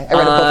 Power play. I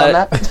read a book on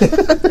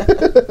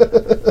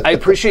that. I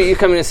appreciate you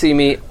coming to see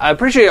me. I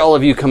appreciate all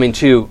of you coming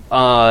too.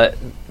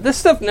 This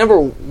stuff never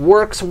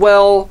works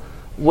well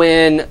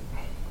when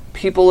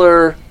people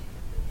are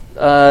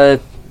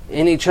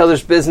in each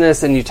other's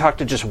business and you talk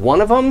to just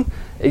one of them.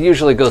 It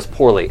usually goes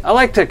poorly. I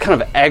like to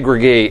kind of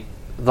aggregate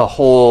the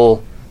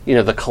whole,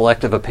 the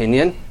collective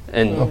opinion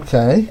and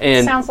Okay.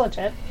 and Sounds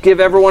legit. give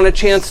everyone a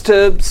chance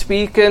to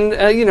speak and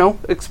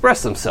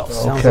express themselves.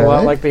 Sounds a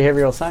lot like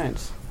behavioral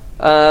science.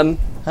 Huh?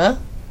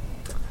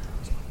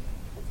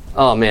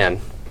 Oh man.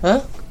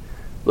 Huh?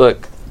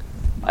 Look,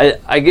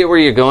 I get where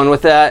you're going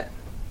with that.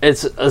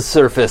 It's a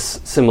surface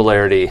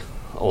similarity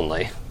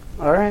only.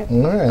 All right.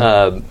 All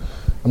right.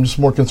 I'm just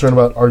more concerned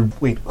about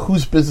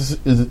whose business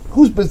is it?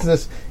 Whose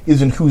business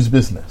is in whose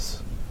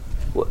business?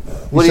 What You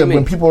do you said mean?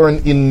 when people are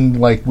in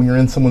like when you're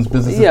in someone's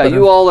business. it's Yeah, better-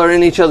 you all are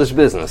in each other's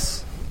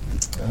business.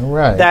 All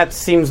right. That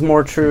seems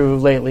more true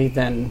lately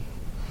than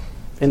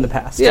in the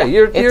past. Yeah,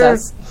 you're It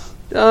does.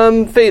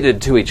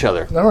 faded to each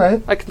other. all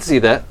right. I can see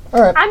that.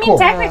 All right. I mean, cool.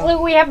 technically,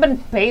 we have been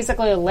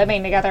basically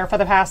living together for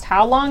the past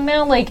how long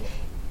now? Like,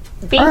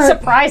 being All right.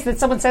 surprised that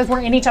someone says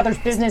we're in each other's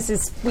business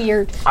is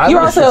weird. You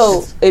was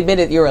also just-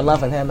 admitted you were in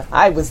love with him.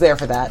 I was there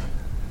for that.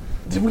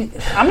 Did we?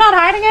 I'm not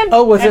hiding it.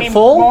 Oh, was it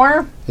full?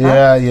 anymore.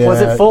 Yeah, yeah. Was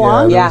it full yeah,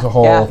 on? There Yeah, was a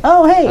whole. yeah.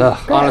 Oh,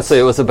 hey. Honestly,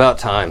 it was about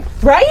time.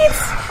 Right?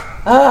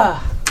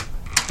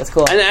 That's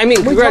cool. And I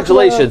mean,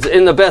 congratulations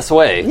in the best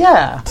way.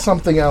 Yeah.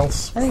 Something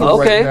else. For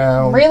Okay. Right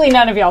now. Really,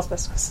 none of y'all's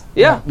business.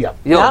 Yeah. Yeah.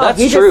 Yo, No, that's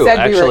he just true, said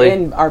actually. we were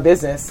in our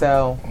business,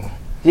 so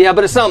Yeah,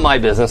 but it's not my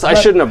business. I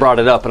shouldn't have brought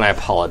it up, and I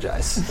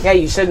apologize. yeah,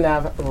 you shouldn't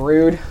have.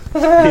 Rude.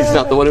 He's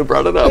not the one who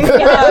brought it up.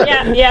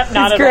 yeah,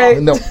 not at great.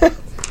 all. No.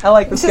 I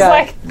like this Just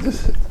guy.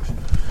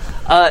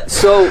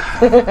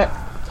 like,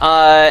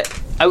 I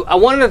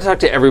wanted to talk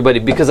to everybody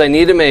because I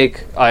need to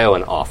make Io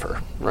an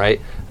offer,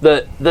 right?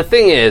 The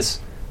thing is,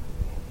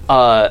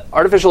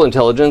 artificial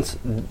intelligence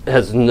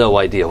has no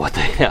idea what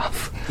they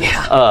have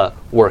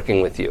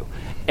working with you.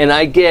 And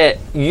I get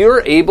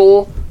you're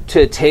able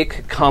to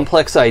take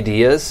complex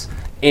ideas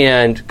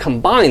and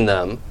combine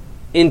them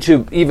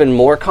into even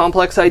more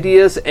complex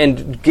ideas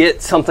and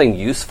get something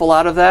useful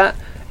out of that.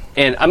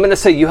 And I'm going to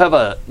say you have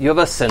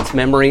a sense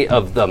memory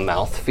of the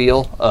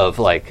mouthfeel of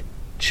like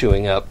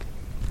chewing up.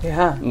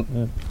 Yeah.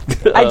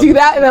 I do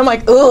that, and I'm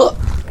like, ugh.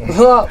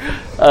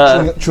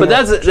 But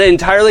that's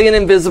entirely an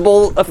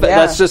invisible effect.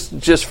 Yeah. That's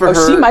just for Oh,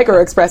 her. she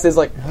micro expresses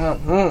like,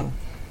 can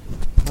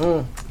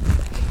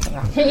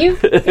you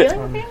feel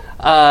anything?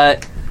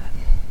 and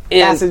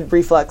acid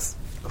reflux.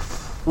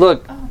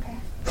 look, Oh, okay.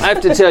 I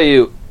have to tell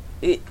you,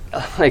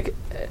 like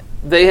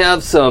they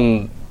have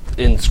some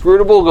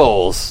inscrutable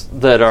goals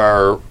that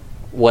are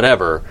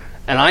whatever,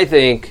 and I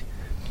think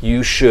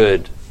you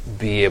should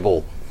be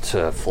able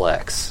to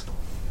flex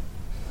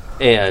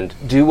and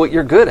do what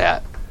you're good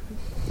at.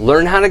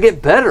 Learn how to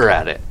get better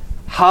at it.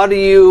 How do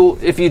you,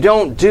 if you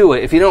don't do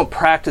it, if you don't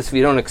practice, if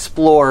you don't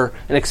explore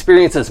and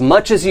experience as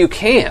much as you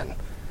can,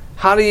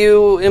 how do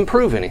you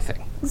improve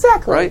anything?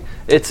 Exactly. Right?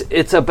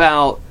 It's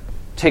about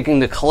taking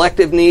the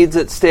collective needs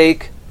at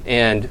stake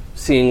and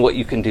seeing what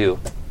you can do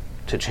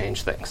to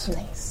change things.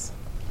 Nice.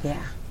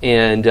 Yeah.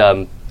 And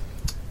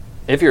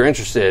if you're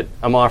interested,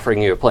 I'm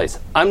offering you a place.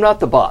 I'm not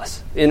the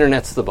boss.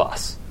 Internet's the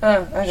boss.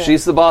 Okay.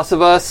 She's the boss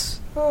of us.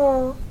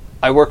 Oh,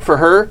 I work for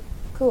her.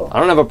 cool. I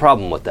don't have a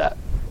problem with that.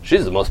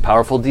 she's the most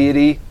powerful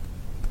deity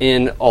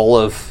in all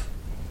of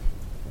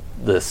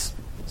this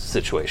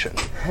situation.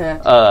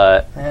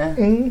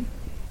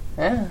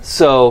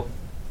 So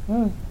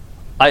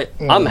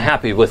I'm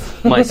happy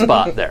with my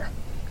spot there.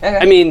 Okay.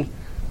 I mean,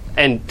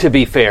 and to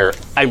be fair,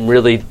 I'm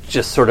really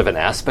just sort of an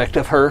aspect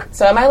of her.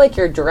 So am I like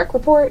your direct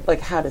report?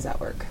 Like, how does that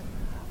work?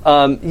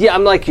 Yeah,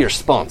 I'm like your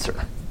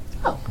sponsor.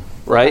 Oh.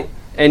 Right?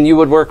 And you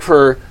would work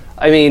for,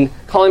 I mean,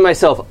 calling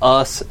myself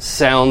us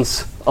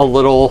sounds a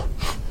little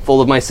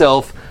full of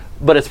myself,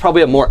 but it's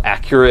probably a more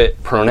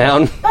accurate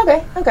pronoun.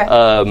 Okay.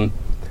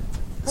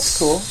 That's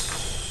cool.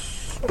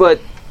 But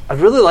I'd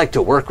really like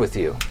to work with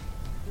you.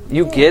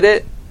 You get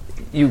it.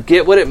 You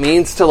get what it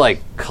means to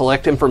like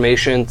collect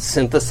information,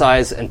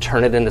 synthesize, and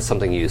turn it into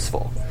something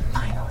useful.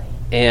 Finally.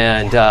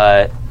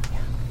 And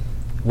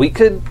we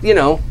could,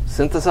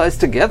 synthesize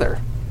together.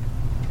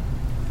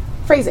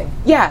 Phrasing.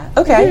 Yeah.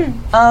 Okay.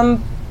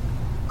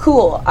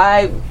 Cool.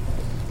 I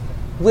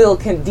will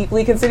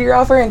deeply consider your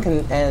offer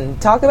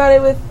and talk about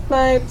it with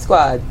my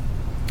squad.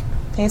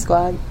 Hey,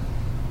 squad.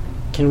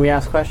 Can we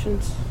ask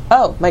questions?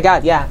 Oh my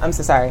God! Yeah, I'm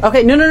so sorry.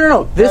 Okay,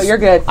 no. This, you're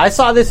good. I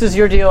saw this as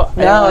your deal.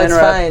 No, it's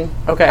fine.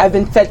 Okay. I've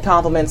been fed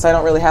compliments, so I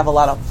don't really have a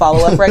lot of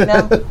follow-up right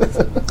now.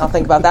 I'll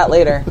think about that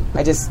later.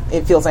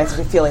 It feels nice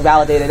to be feeling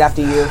validated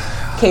after you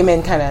came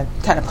in kind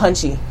of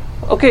punchy.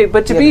 Okay,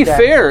 but to be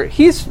fair,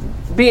 he's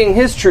being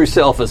his true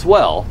self as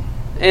well.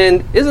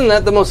 And isn't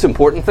that the most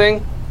important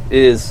thing?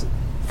 Is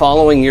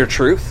following your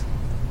truth?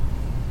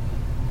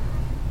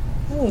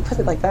 Oh, you put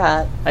it like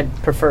that. I'd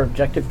prefer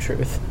objective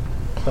truth,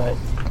 but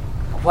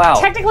Wow.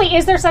 Technically,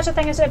 is there such a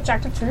thing as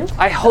objective truth?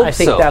 I hope I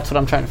think so. that's what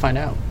I'm trying to find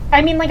out.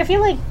 I mean, I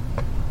feel like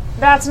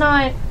that's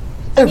not...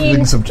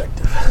 Everything's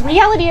subjective.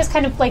 Reality is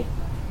kind of like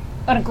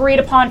an agreed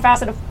upon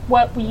facet of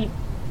what we...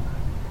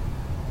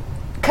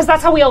 Because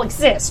that's how we all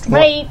exist,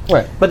 right?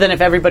 Right. But then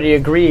if everybody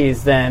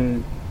agrees,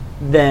 then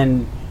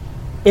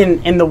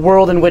in the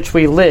world in which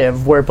we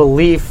live, where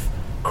belief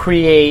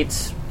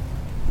brings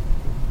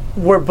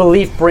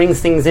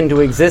things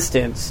into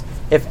existence,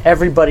 if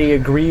everybody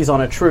agrees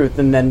on a truth,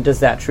 then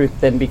does that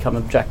truth then become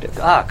objective?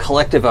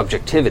 Collective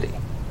objectivity.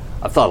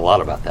 I've thought a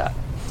lot about that.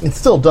 It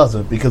still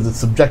doesn't, because it's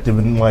subjective,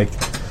 and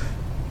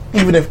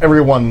even if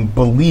everyone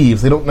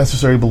believes, they don't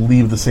necessarily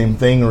believe the same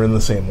thing or in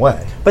the same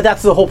way. But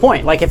that's the whole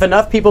point. Like, if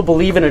enough people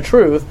believe in a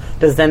truth,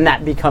 does then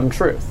that become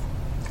truth?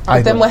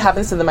 But then what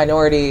happens to the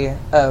minority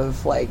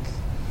of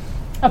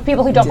of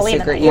people who don't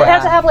believe in it? You would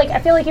have to have I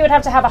feel like you would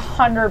have to have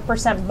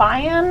 100%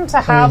 buy-in to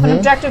have an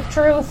objective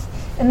truth.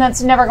 And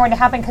that's never going to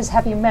happen because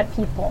have you met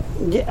people?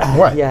 Yeah.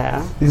 Right.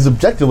 Yeah. Because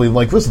objectively,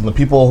 listen, the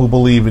people who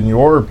believe in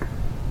your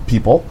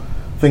people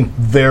think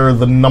they're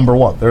the number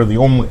one. They're the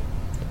only.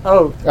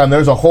 Oh. And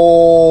there's a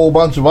whole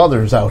bunch of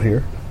others out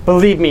here.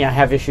 Believe me, I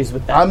have issues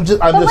with that. I'm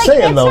just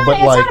saying, though, it's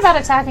not about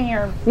attacking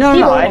your No,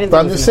 people. I didn't But think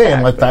I'm it was just an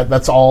saying, attack,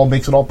 that's all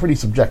makes it all pretty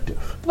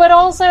subjective. But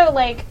also,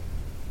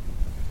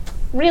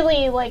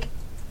 really,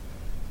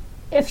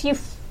 if you...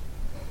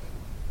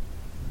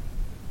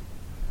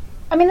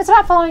 I mean, it's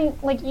about following,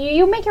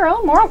 you make your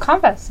own moral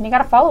compass, and you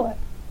gotta follow it.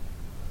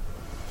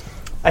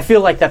 I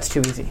feel like that's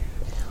too easy.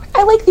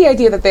 I like the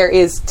idea that there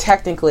is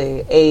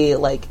technically a,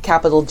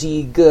 capital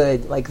G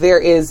good. There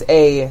is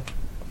a,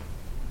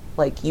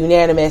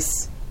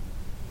 unanimous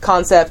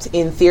concept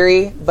in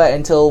theory, but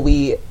until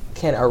we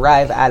can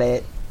arrive at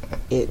it,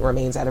 it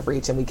remains out of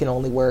reach, and we can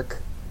only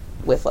work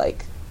with,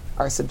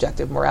 our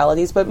subjective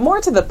moralities. But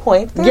more to the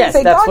point, there's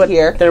a God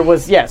here. There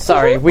was,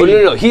 sorry.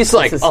 No. He's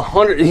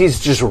 100. He's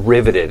just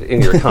riveted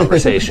in your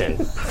conversation,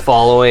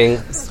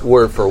 following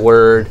word for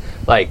word,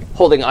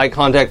 holding eye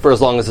contact for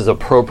as long as is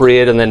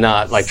appropriate, and then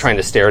not trying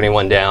to stare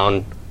anyone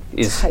down.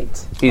 He's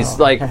Tight. He's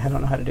I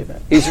don't know how to do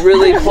that. He's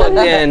really plugged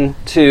in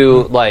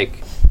to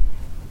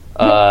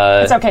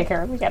It's okay,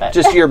 Kara, we get it.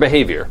 just your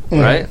behavior,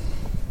 right?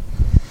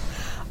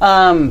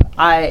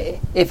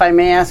 If I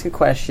may ask a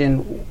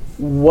question,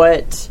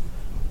 what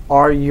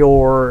are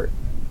your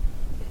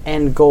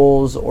end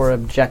goals or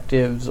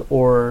objectives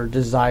or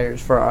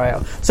desires for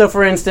IO? So,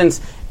 for instance,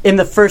 in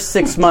the first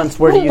 6 months,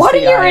 where do you what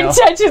see are your IO?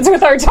 intentions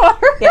with our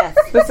daughter? Yes,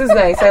 this is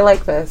nice. I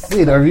like this.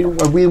 Wait,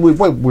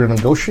 we're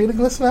negotiating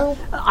this now?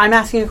 I'm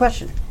asking a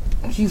question.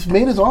 He's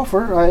made his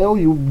offer.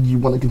 You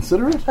want to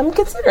consider it? I'm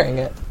considering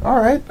it. All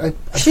right.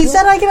 She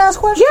said I could ask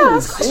questions. Yeah,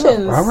 ask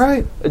questions. All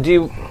right.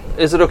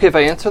 Is it okay if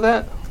I answer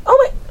that?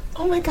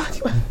 Oh my God.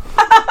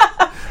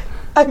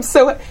 I'm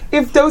so...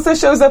 If Dosa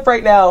shows up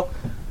right now,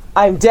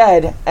 I'm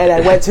dead, and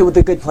I went to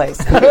the good place.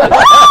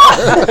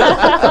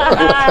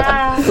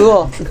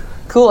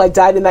 Cool. I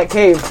died in that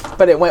cave,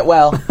 but it went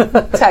well.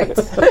 Tight.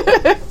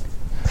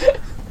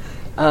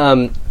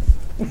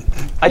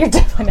 You're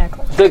definitely not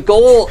close. The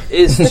goal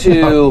is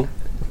to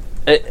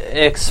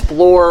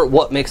explore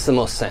what makes the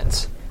most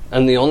sense.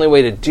 And the only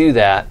way to do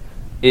that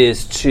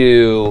is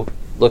to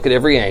look at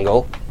every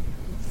angle,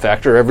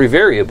 factor every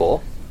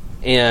variable,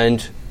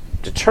 and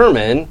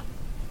determine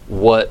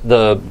what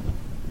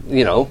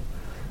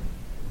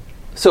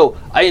So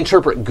I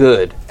interpret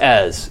good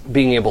as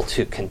being able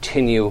to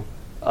continue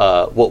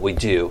what we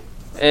do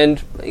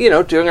and,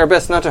 doing our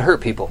best not to hurt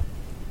people.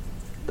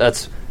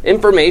 That's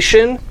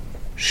information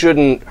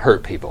shouldn't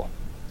hurt people.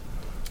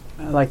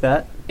 I like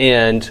that.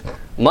 And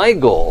my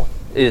goal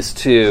is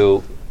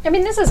to... I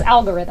mean, this is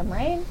algorithm,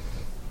 right?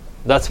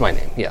 That's my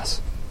name,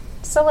 yes.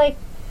 So, like...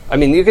 I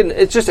mean, you can...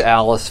 It's just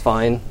Alice,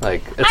 fine.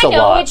 Like, it's I a know,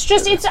 lot. it's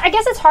just... I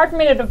guess it's hard for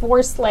me to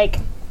divorce, like,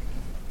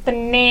 the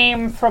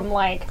name from,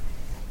 like,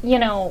 you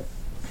know...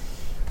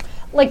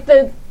 Like,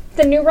 the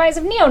new rise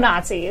of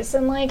neo-Nazis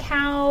and, like,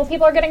 how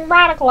people are getting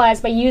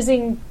radicalized by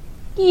using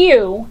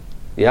you...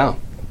 Yeah.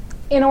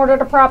 In order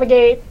to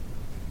propagate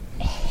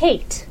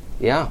hate.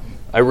 Yeah.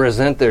 I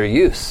resent their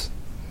use.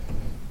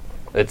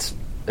 It's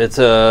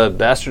a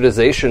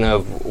bastardization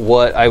of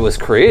what I was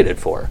created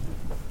for.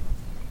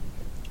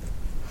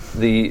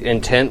 The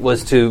intent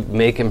was to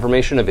make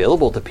information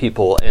available to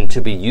people and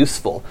to be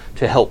useful,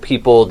 to help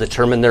people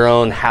determine their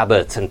own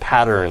habits and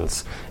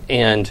patterns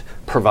and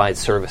provide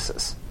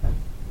services.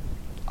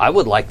 I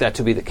would like that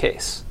to be the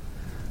case.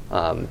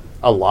 A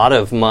lot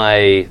of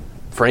my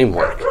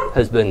framework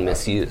has been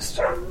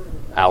misused.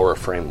 Our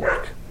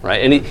framework.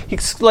 Right, and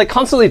he's like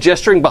constantly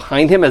gesturing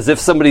behind him as if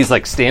somebody's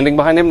like standing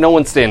behind him. No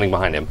one's standing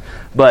behind him,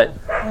 but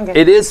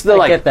it is the I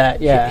like get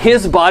that, yeah.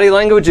 His body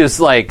language is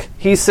like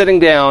he's sitting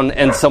down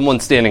and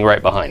someone's standing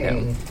right behind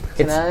him.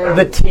 It's I-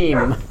 the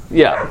team.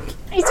 Yeah,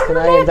 Is Can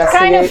I internet investigate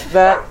kind of...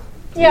 that?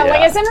 Yeah, Yeah.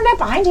 like, is internet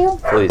behind you?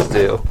 please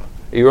do.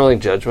 Are you rolling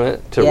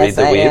judgment to read Yes,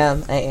 the I weave?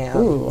 am. I am.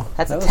 Ooh,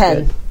 That's that a was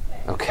 10. good.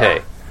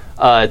 Okay,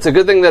 it's a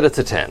good thing that it's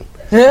a 10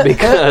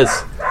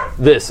 because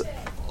this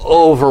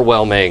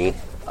overwhelming.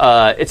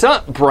 It's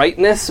not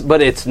brightness,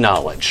 but it's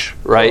knowledge,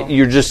 right?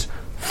 You're just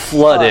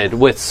flooded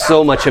with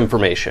so much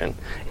information.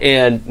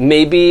 And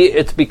maybe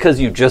it's because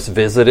you just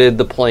visited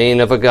the plane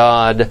of a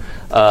god.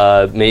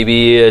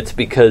 Maybe it's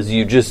because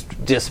you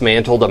just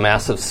dismantled a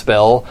massive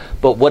spell.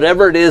 But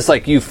whatever it is,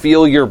 like you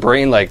feel your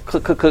brain like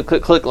click, click, click,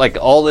 click, click, like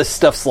all this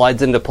stuff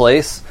slides into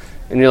place.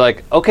 And you're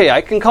like, okay, I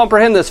can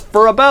comprehend this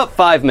for about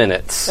 5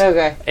 minutes.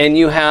 Okay. And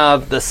you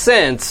have the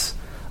sense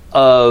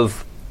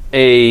of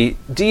a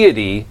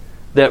deity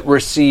that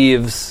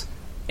receives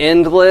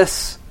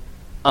endless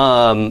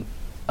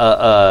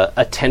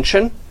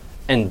attention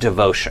and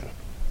devotion.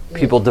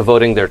 People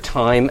devoting their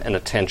time and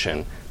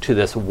attention to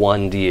this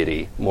one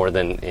deity more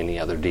than any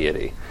other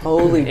deity.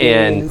 Holy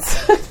And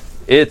beans.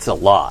 it's a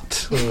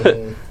lot.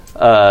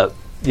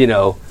 You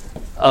know,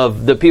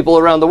 of the people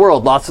around the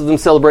world, lots of them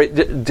celebrate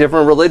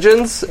different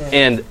religions,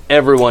 and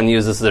everyone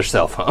uses their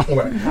cell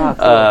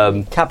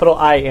phone. Capital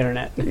I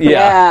internet.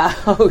 Yeah.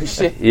 Oh,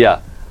 shit.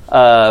 Yeah.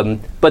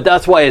 But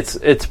that's why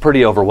it's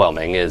pretty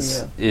overwhelming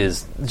is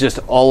just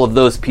all of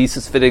those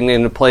pieces fitting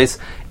into place.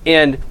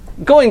 And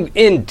going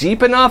in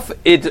deep enough,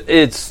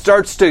 it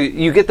starts to,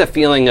 you get the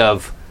feeling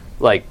of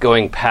like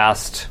going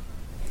past,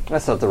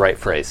 that's not the right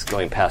phrase,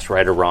 going past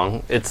right or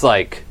wrong. It's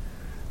like,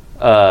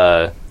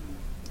 actually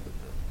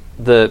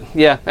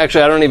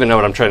I don't even know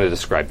what I'm trying to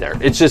describe there.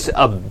 It's just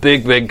a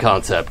big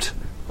concept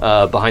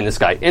behind this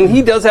guy. And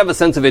he does have a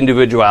sense of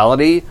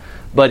individuality,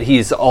 but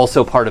he's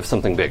also part of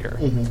something bigger.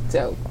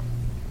 So,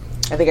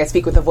 I think I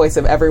speak with the voice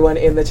of everyone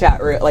in the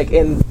chat room, like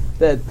in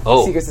the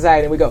Secret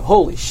Society, and we go,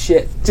 holy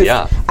shit.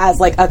 Just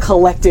as like a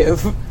collective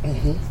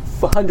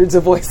for hundreds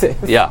of voices.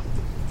 Yeah.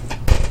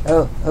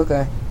 Oh,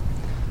 okay.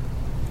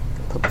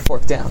 Put my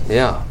fork down.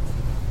 Yeah.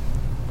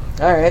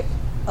 All right.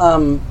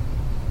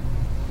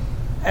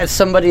 As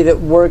somebody that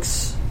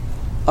works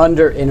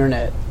under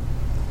internet,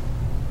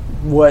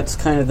 what's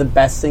kind of the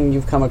best thing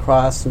you've come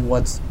across, and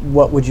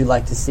what would you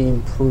like to see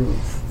improve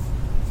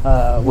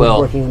with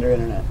working under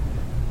internet?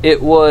 It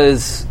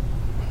was,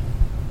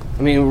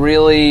 I mean,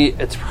 really,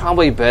 it's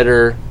probably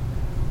better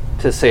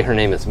to say her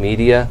name is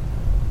Media,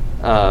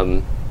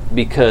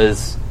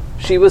 because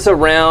she was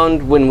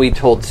around when we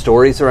told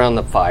stories around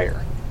the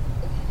fire.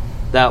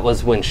 That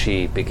was when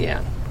she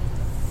began.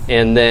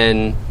 And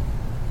then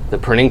the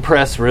printing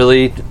press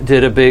really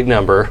did a big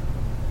number.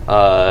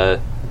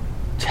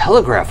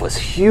 Telegraph was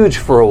huge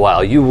for a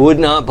while. You would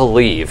not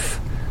believe.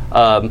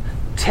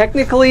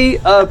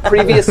 Technically a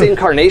previous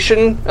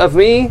incarnation of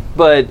me,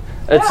 but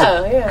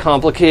it's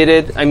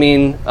complicated. I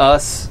mean,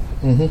 us.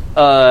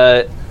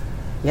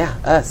 Yeah,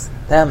 us.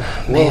 Them.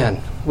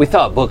 Man, we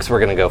thought books were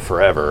going to go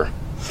forever.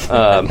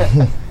 And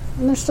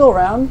they're still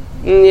around.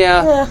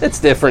 Yeah, it's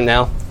different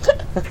now.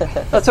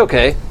 That's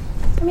okay.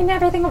 I mean,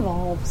 everything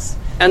evolves.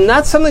 And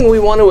that's something we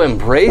want to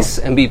embrace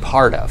and be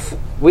part of.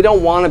 We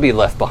don't want to be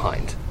left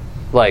behind,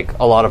 like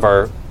a lot of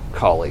our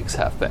colleagues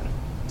have been.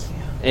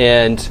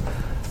 And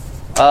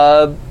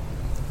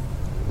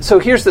so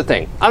here's the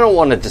thing. I don't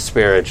want to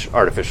disparage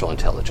artificial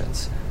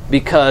intelligence,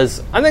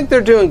 because I think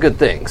they're doing good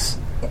things.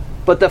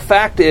 But the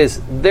fact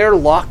is, they're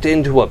locked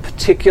into a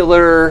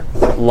particular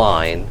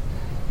line,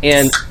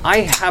 and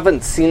I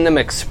haven't seen them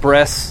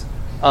express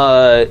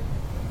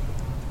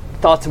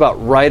thoughts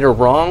about right or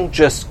wrong,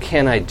 just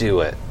can I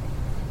do it?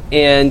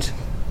 And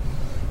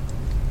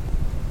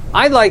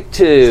I like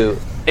to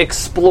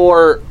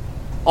explore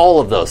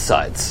all of those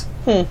sides,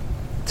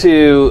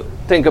 to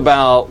think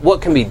about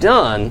what can be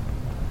done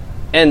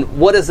and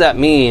what does that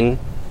mean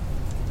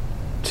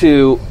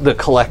to the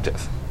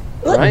collective.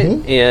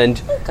 right?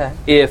 And Okay.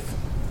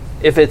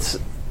 if it's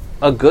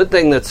a good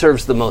thing that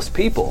serves the most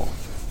people,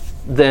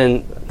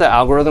 then the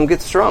algorithm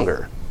gets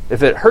stronger.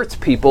 If it hurts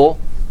people,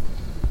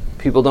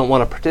 people don't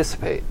want to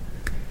participate.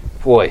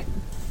 Boy,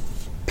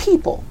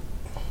 People.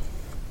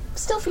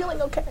 Still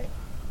feeling okay.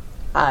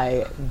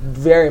 I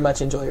very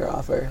much enjoy your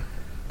offer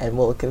and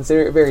will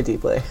consider it very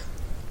deeply.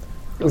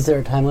 Is there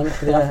a time limit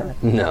for the offer?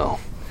 no.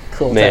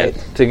 Cool. Man,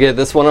 tight. to get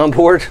this one on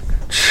board,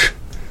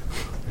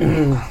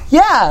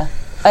 Yeah.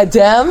 A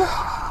dem?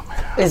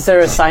 Is there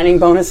a signing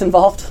bonus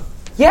involved?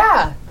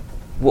 Yeah.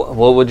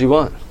 what would you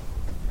want?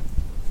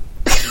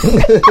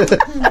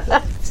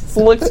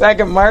 Looks back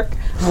at Mark.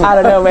 I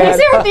don't know, man.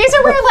 These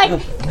are where,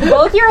 like,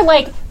 both your,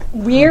 like,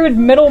 weird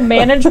middle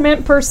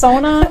management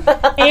persona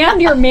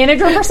and your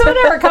manager persona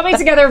are coming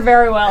together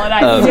very well, and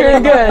I think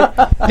Very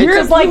good.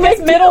 because, like, this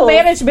middle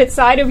management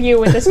side of you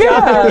with this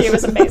job interview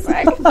is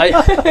amazing.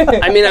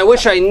 I mean, I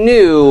wish I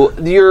knew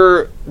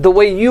the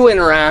way you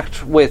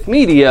interact with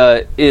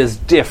media is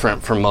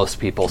different from most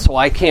people, so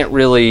I can't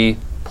really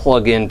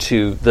plug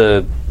into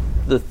the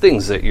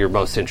things that you're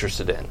most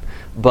interested in.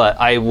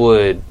 But I'd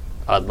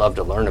love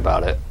to learn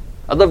about it.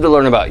 I'd love to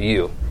learn about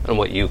you and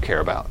what you care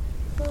about.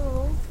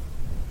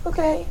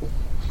 Okay.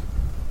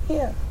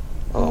 Yeah.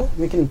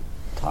 We can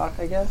talk,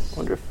 I guess.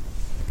 Wonder if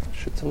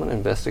should someone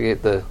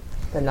investigate the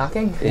The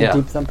knocking? yeah.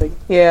 Deep thumping.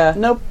 Yeah.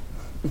 Nope.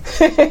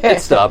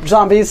 It stopped.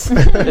 Zombies.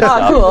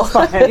 Oh,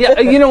 cool. Yeah,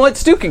 you know what?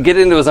 Stu could get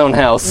into his own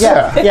house.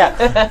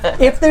 Yeah.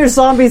 If there's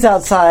zombies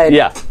outside,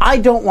 Yeah. I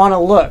don't want to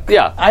look.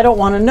 Yeah. I don't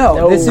want to know.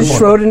 No. This is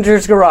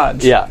Schrodinger's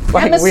garage. Yeah.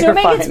 Like, I'm we are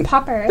assuming it's fine.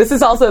 puppers. This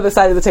is also the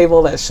side of the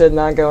table that should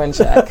not go in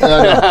check.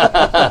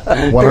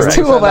 There's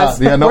two of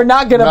us. Yeah, We're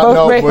not gonna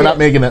both make we're it. not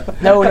making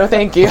it. No,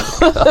 thank you.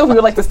 We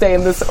would like to stay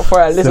in this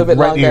for a little bit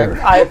right longer.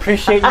 here. I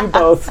appreciate you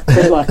both.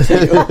 Good luck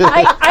to you.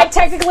 I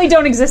technically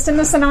don't exist in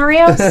this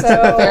scenario, so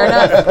Fair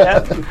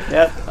enough.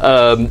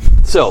 Yep.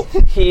 So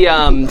he,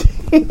 Al,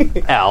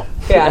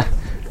 Yeah.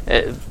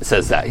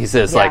 says that. He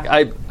says, Yeah.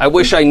 like, I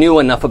wish I knew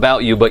enough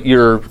about you, but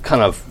you're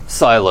kind of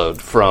siloed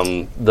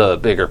from the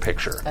bigger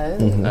picture.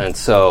 And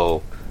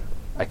so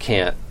I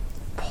can't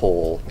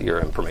pull your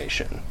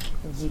information.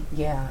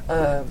 Yeah.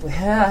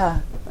 Yeah.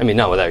 I mean,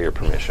 not without your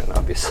permission,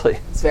 obviously.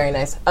 It's very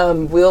nice.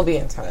 We'll be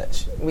in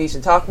touch. We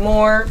should talk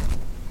more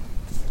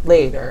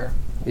later.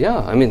 Yeah,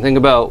 I mean, think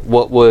about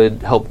what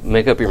would help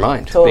make up your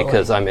mind, Totally.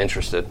 because I'm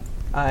interested.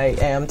 I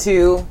am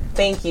too.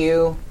 Thank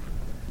you.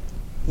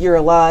 You're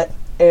a lot,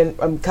 and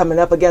I'm coming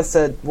up against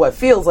what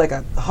feels like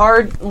a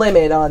hard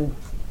limit on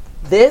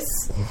this,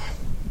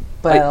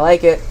 but I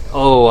like it.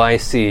 Oh, I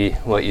see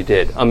what you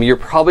did. You're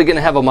probably going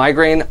to have a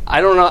migraine.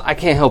 I don't know. I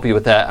can't help you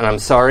with that, and I'm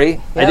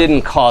sorry. I Yep.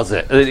 didn't cause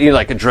it. He,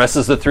 like,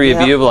 addresses the three of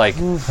Yep. you, like,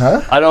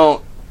 Huh? I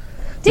don't...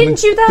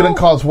 didn't you though? Didn't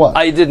cause what?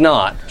 I did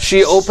not.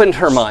 She opened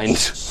her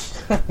mind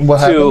What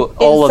to happened?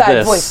 all Inside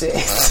of this.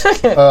 voices.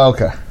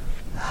 Okay.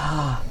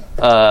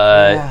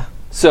 Yeah.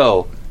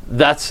 So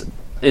that's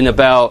in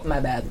about My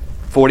bad.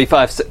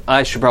 45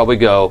 I should probably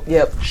go.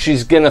 Yep.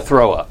 She's going to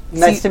throw up.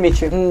 Nice to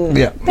meet you.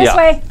 Yeah. This Yeah.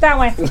 way, that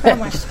way, that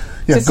way.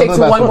 Yeah, Just go takes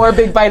to the one bathroom. more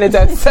big bite of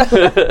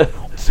that.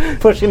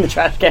 Pushing the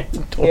trash can.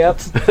 Yep.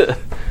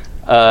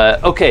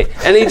 Okay,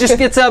 and he just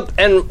gets up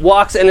and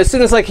walks, and as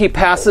soon as, like, he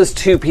passes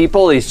two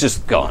people, he's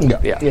just gone.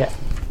 Yeah. Yeah.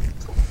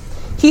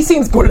 He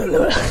seems great.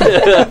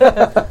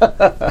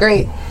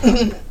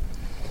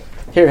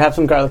 Here, have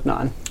some garlic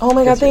naan. Oh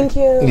my god, thank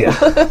you.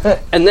 Yeah.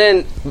 And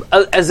then,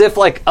 as if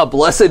like a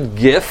blessed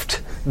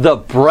gift, the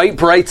bright,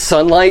 bright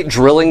sunlight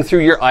drilling through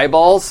your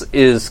eyeballs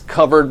is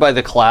covered by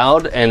the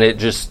cloud, and it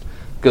just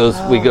goes.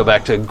 We go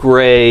back to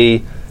gray,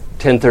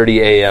 10:30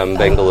 a.m.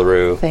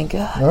 Bengaluru. Thank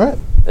God. All right.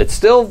 It's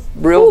still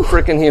real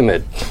freaking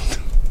humid.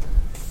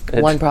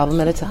 One problem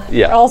at a time.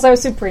 Yeah, Also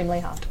supremely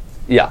hot.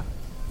 yeah.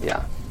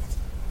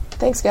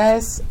 Thanks,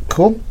 guys.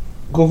 Cool.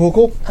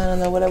 Cool. I don't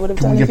know what I would have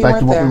Can done we if get you back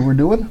to weren't what there. we were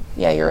doing?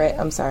 Yeah, you're right.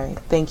 I'm sorry.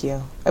 Thank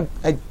you.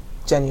 I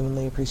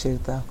genuinely appreciate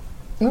it, though.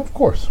 Yeah, of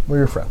course. We're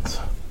your friends.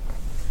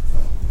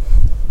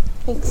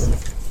 Thanks.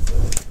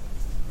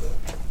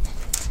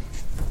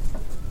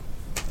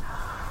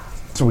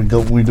 So we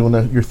doing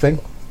your thing?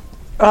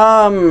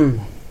 Our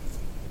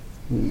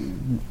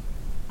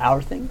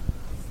thing?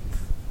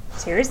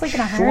 Seriously, can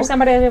I hire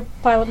somebody to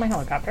pilot my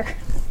helicopter?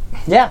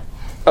 Yeah.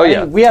 Oh I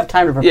yeah. mean, we have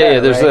time to prepare. Yeah.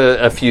 There's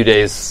right? a few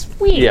days.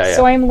 Sweet. Yeah.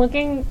 So I'm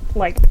looking,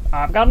 like,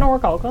 I've got an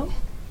orichalcum.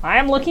 I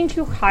am looking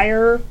to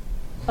hire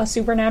a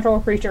supernatural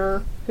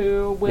creature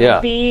who will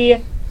Yeah. be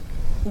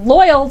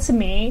loyal to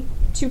me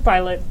to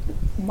pilot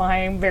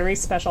my very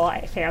special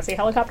fancy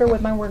helicopter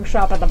with my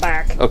workshop at the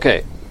back.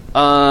 Okay.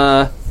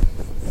 I'm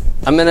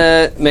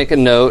gonna make a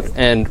note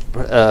and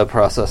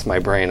process my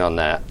brain on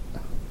that.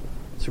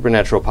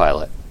 Supernatural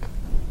pilot.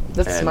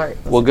 That's And smart.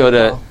 That's we'll a go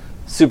good to call.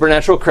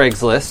 Supernatural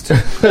Craigslist.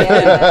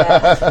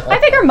 Yeah. I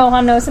figure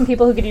Mohan knows some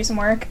people who could use some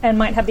work and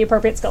might have the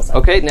appropriate skill set.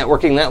 Okay,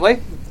 networking that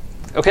way.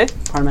 Okay,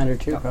 Parmander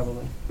too,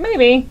 probably.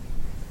 Maybe.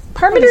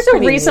 Parminters pretty are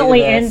new recently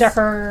to this. into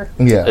her.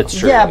 Yeah. it's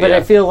true. Yeah, but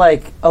I feel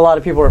like a lot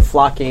of people are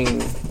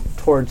flocking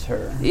towards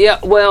her. Yeah,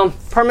 well,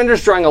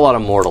 Parminder's drawing a lot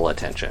of mortal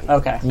attention.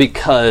 Okay.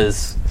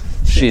 Because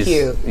she's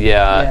cute.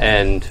 Yeah, Yeah.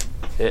 and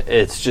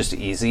it's just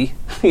easy,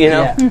 you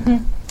know.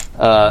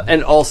 Yeah.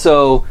 And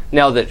also,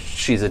 now that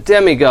she's a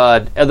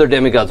demigod, other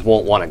demigods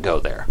won't want to go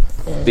there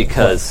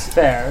because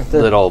Fair.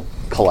 it'll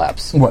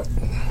collapse. What?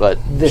 But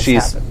This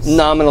she's happens.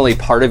 nominally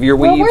part of your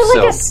Well, weave, we're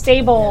like so a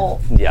stable.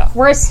 yeah.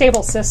 We're a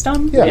stable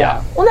system. Yeah.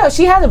 Yeah. Well, no,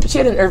 she had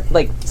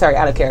sorry,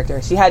 out of character.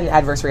 She had an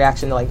adverse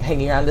reaction to like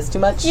hanging around us too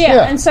much. Yeah,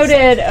 Yeah. and so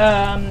did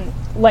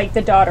like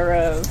the daughter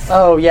of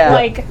Oh yeah.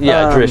 like.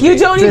 Yeah, Drishti. You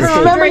don't even Drishti.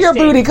 remember your Drishti.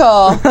 booty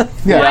call.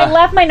 Yeah. I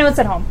left my notes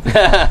at home.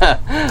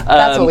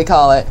 That's what we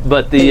call it.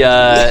 But the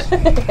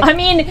I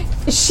mean,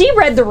 she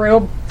read the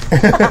room.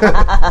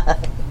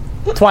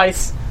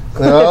 Twice,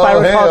 if Oh, I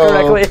recall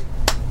hey-o. correctly.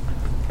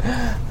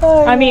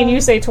 I mean,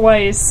 you say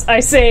twice. I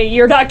say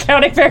you're not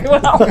counting very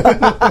well. You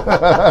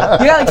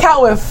gotta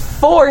count with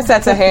 4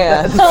 sets of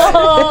hands.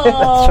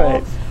 That's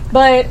right.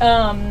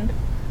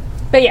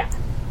 But yeah,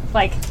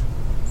 like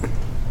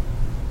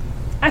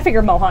I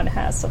figure Mohan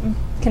has some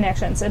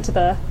connections into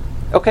the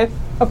okay.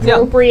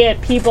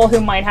 appropriate people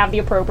who might have the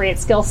appropriate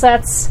skill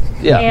sets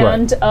Yeah,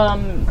 and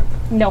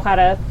know how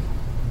to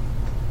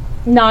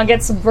not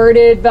get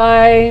subverted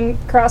by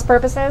cross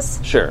purposes.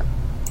 Sure.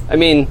 I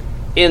mean,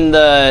 in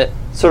the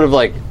sort of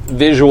like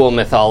visual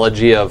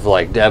mythology of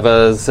like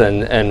devas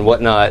and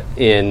whatnot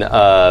in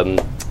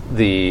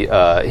the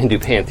Hindu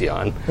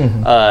pantheon,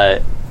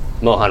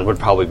 Mohan would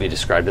probably be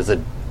described as a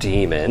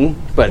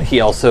demon, but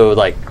he also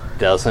like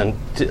doesn't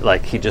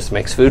like he just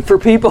makes food for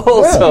people.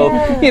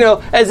 So you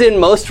know, as in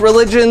most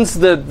religions,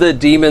 the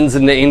demons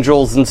and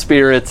angels and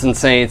spirits and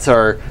saints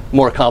are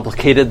more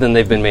complicated than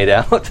they've been made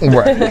out.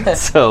 Right.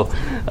 So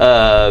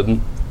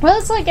Well,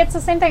 it's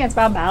the same thing. It's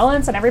about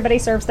balance, and everybody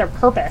serves their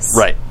purpose.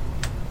 right.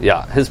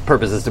 Yeah, his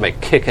purpose is to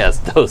make kick-ass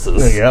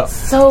doses. There you go.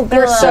 So good.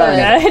 They're so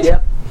good.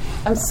 Yep.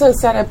 I'm so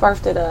sad I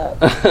barfed it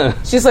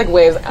up. She's like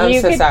waves. I'm You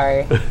so could-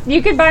 sorry.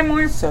 You could buy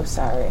more. So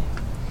sorry.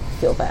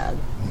 Feel bad.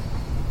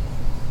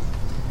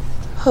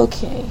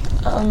 Okay.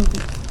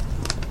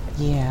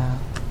 Yeah.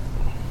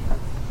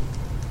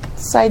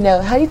 Side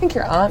note, how do you think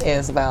your aunt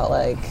is about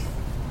like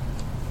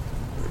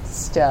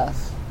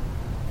stuff?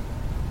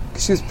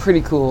 'Cause she was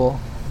pretty cool.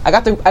 I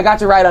got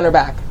to ride on her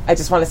back. I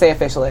just want to say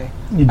officially.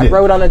 You I did.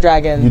 rode on a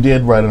dragon. You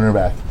did right on her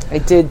back. I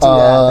did do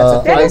that. That's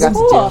a thing That I is got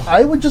cool. to do.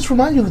 I would just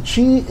remind you that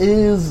she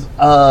is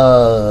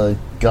a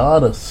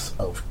goddess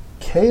of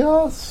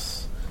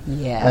chaos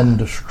Yeah. and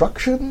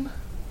destruction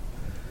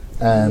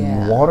and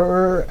Yeah.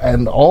 water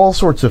and all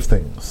sorts of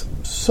things.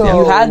 So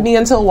you had me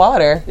until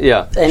water.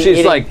 Yeah, And she's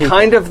eating like people.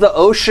 kind of the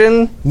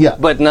ocean, Yeah.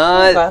 but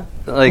not Okay.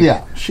 like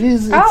yeah,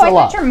 she's it's Oh, a I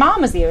lot. thought your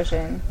mom was the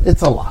ocean.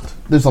 It's a lot.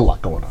 There's a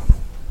lot going on.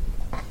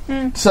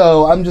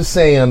 So I'm just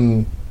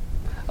saying.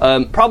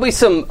 Probably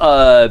some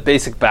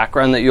basic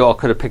background that you all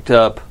could have picked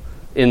up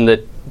in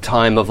the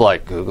time of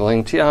like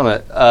Googling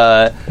Tiamat.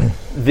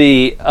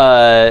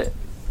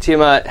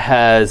 Tiamat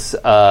has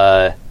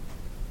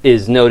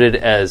is noted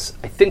as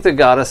I think the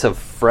goddess of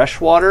fresh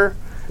water.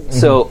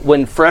 So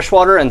when fresh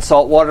water and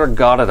salt water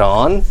got it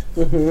on,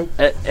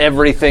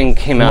 everything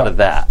came out of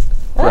that,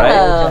 right?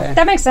 Oh.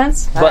 That makes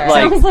sense. But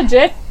like, Sounds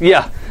legit.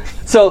 yeah.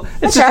 So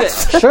it's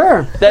just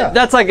Sure.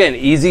 that's like an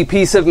easy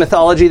piece of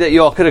mythology that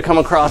you all could have come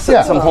across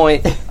Yeah. at some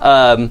point.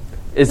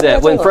 Is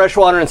that when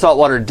freshwater and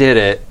saltwater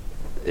did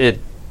it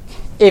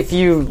If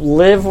you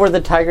live where the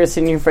Tigris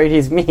and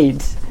Euphrates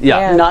meet,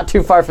 yeah. not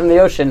too far from the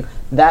ocean,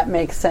 that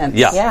makes sense.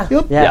 Yeah. Yeah.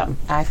 Yep. Yeah.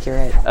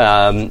 Accurate.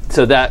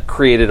 So that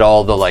created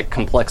all the like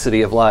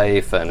complexity of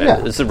life, and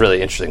Yeah. it's a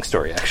really interesting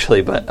story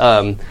actually. But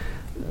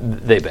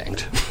they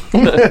banged.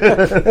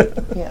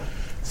 Yeah.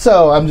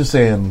 So I'm just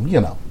saying,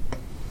 you know,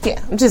 Yeah.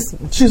 I'm just.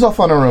 she's off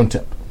on her own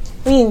tip.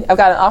 I mean, I've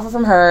got an offer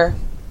from her.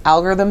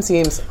 Algorithm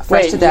seems fresh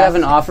Wait, to do you death. have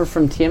an offer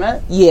from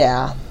Tiamat?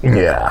 Yeah.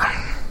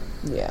 Yeah.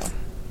 Yeah.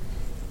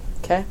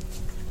 Okay.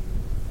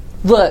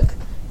 Look,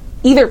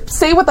 either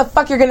say what the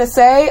fuck you're gonna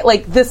say,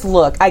 like this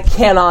look, I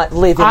cannot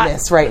live in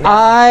this right now.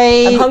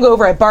 I'm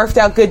hungover, I barfed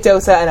out good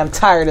dosa, and I'm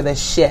tired of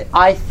this shit.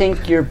 I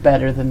think you're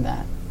better than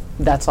that.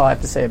 That's all I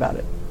have to say about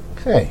it.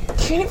 Hey.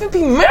 Can't even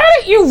be mad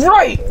at you,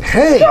 right?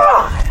 Hey.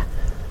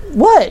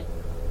 What?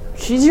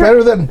 She's your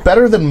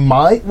Better than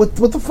my what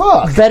the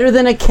fuck? better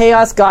than a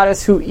chaos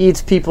goddess who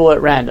eats people at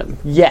random.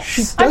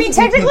 Yes. I mean,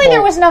 Doesn't technically, people-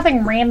 there was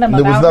nothing random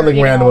There about was her nothing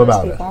eating random all those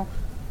about it. people.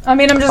 I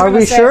mean, I'm just Are gonna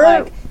we say, sure?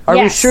 like, Are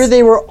we yes. sure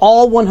they were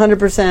all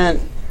 100%?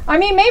 I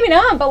mean, maybe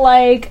not, but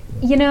like,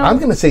 you know, I'm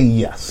gonna say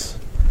yes.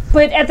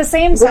 but at the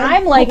same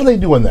time, like, what were they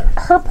doing there?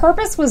 her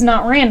purpose was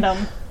not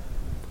random.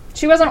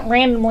 She wasn't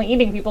randomly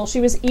eating people.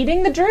 She was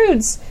eating the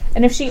Druids.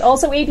 And if she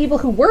also ate people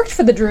who worked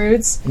for the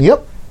Druids,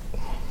 Yep.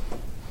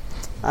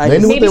 I They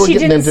just- knew what maybe they were she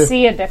getting didn't into.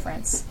 see a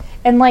difference.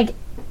 And like,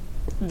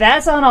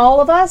 that's on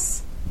all of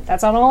us.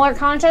 That's on all our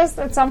conscience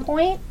at some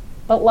point.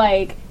 But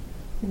like,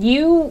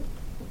 you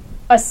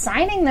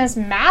assigning this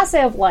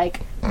massive,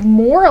 like,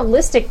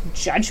 moralistic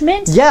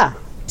judgment yeah.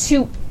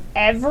 to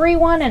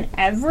everyone and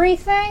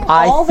everything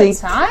I all think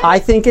the time? I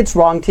think it's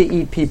wrong to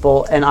eat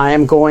people, and I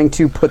am going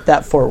to put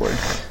that forward.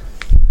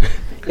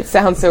 It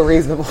sounds so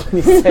reasonable when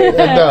you say It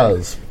that.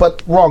 does,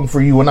 but wrong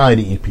for you and I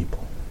to eat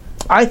people.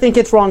 I think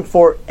it's wrong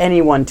for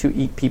anyone to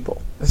eat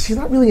people. She's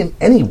not really an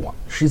anyone.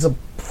 She's a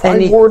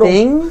primordial.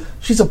 Anything?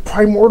 She's a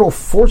primordial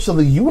force of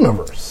the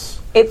universe.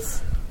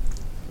 It's.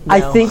 I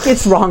think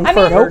it's wrong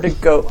for her to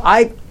go.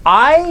 I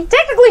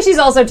Technically, she's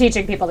also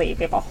teaching people to eat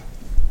people.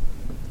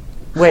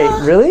 wait.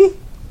 Really?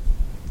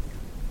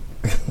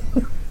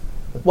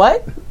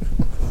 What?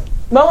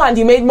 Mohan,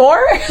 you made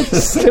more?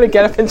 Just gonna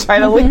get up and try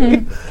to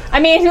leave. I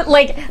mean,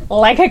 like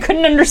I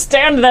couldn't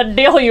understand that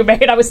deal you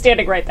made. I was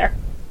standing right there.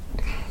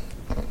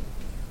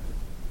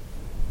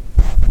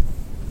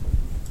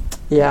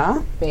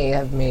 Yeah. May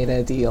have made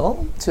a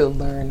deal to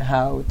learn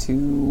how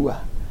to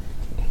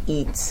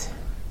eat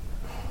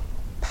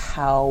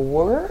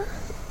power.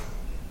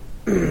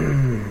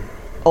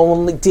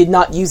 Only did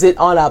not use it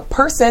on a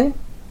person.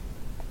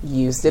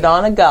 Used it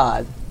on a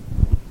god.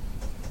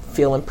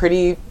 Feeling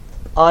pretty.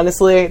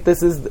 Honestly,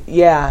 this is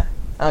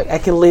I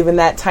can live in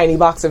that tiny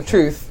box of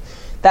truth.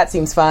 That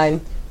seems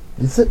fine.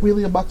 Is it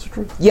really a box of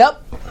truth?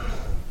 Yep.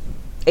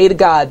 Ate a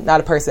god, not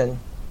a person.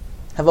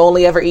 Have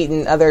only ever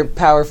eaten other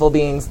powerful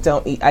beings.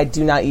 I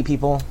do not eat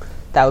people.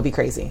 That would be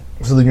crazy.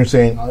 So then you're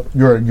saying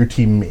you're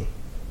team me.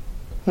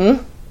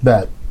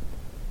 That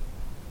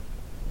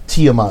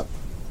Tiamat,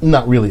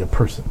 not really a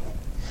person.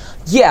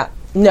 Yeah,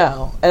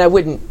 no, and I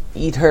wouldn't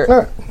eat her. All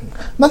right.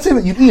 I'm not saying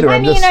that you'd eat her. I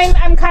mean,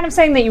 I'm kind of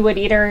saying that you would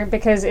eat her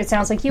because it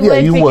sounds like you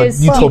would. you would.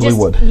 Because You totally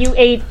would. You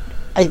ate.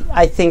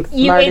 I think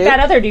You ate that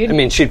other dude. I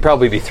mean, she'd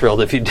probably be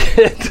thrilled if you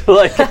did.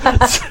 Like,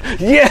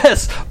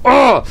 yes!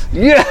 Oh,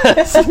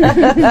 yes!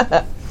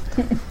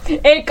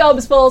 It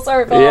comes full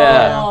circle.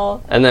 Yeah.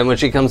 And then when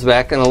she comes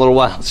back in a little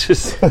while,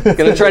 she's going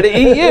to try to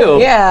eat you.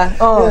 Yeah.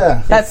 Oh,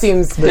 Yeah. that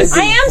seems. I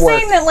am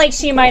saying that like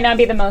she might not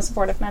be the most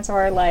supportive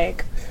mentor.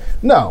 Like,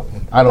 No,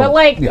 I don't. but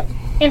like yeah.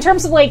 in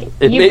terms of like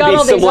It you've may got be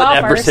all these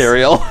somewhat offers,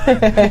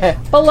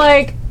 adversarial. but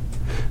like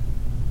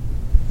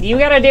you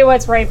got to do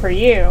what's right for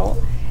you.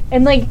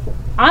 And like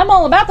I'm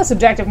all about the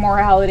subjective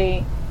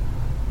morality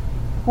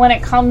when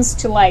it comes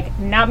to like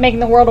not making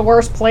the world a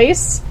worse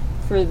place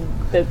for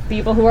the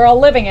people who are all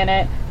living in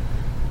it.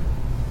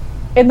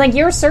 And like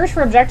your search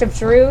for objective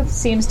truth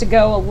seems to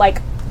go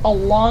like a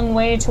long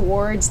way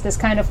towards this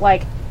kind of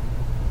like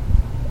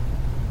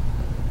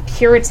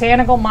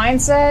puritanical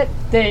mindset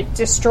that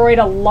destroyed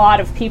a lot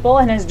of people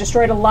and has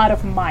destroyed a lot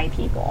of my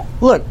people.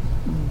 Look,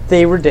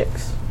 they were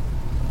dicks.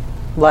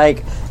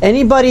 Like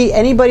anybody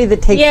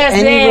that takes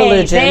any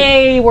religion,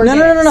 they were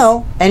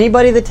no.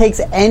 Anybody that takes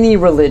any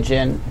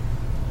religion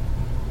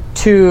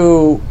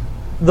to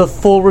the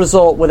full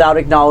result without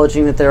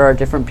acknowledging that there are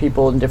different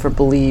people and different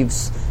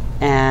beliefs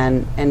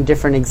and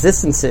different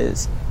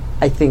existences,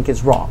 I think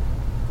is wrong.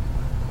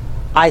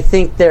 I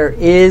think there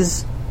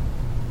is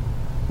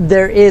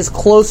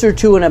closer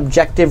to an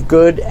objective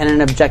good and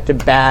an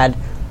objective bad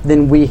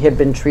than we have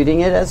been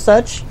treating it as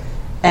such,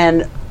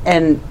 and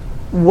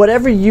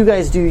whatever you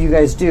guys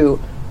do.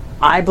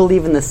 I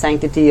believe in the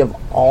sanctity of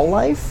all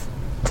life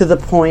to the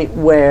point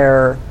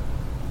where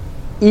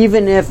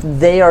even if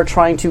they are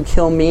trying to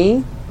kill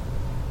me,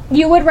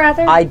 you would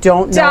rather I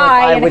don't know die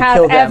if I and would have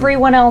kill them.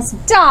 everyone else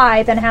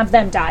die than have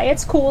them die.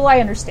 It's cool,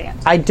 I understand.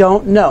 I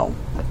don't know.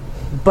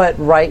 But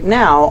right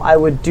now, I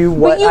would do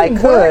what but you I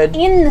could. weren't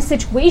in the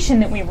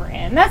situation that we were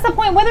in. That's the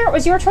point. Whether it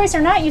was your choice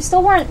or not, you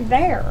still weren't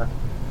there.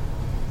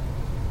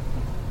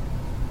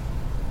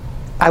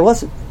 I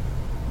wasn't.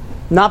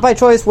 Not by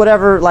choice,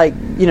 whatever, like,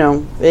 you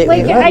know. I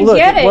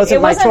get it. It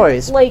wasn't my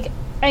choice. Like,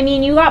 I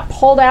mean, you got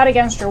pulled out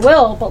against your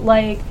will, but,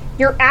 like,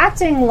 you're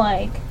acting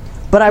like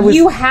But I was.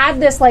 you had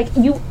this, like,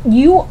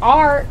 you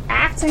are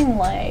acting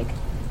like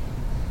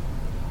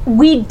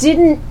we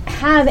didn't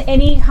have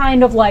any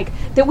kind of, like,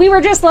 that we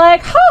were just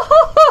like, ha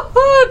ha ha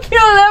ha,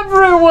 kill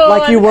everyone.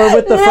 Like you were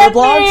with the fur Let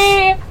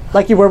blogs? me-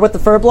 Like you were with the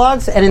fur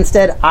blogs, and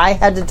instead I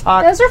had to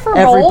talk Those are fur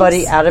everybody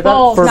bulbs. out of it.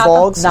 Bulbs, Fur Not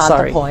bulbs, not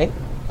sorry. the point.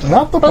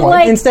 Not the But, point.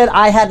 like- Instead,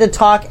 I had to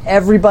talk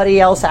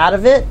everybody else out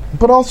of it.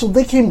 But also,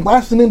 they came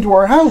blasting into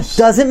our house.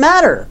 Doesn't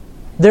matter.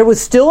 There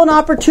was still an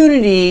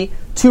opportunity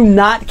to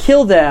not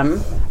kill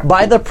them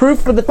by the proof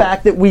for the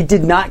fact that we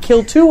did not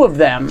kill two of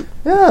them.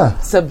 Yeah.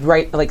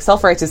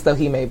 Self-righteous though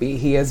he may be,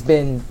 he has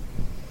been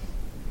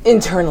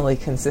internally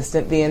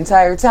consistent the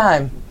entire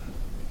time.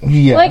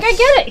 Yes. Like, I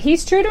get it.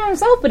 He's true to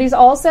himself, but he's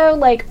also,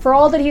 like, for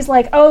all that he's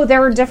like, oh,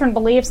 there are different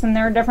beliefs and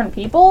there are different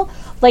people,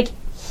 like,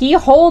 he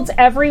holds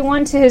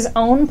everyone to his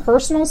own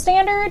personal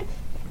standard.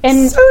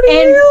 And, So do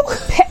you.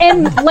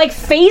 and like,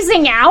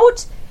 phasing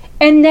out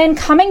and then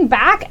coming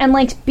back and,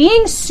 like,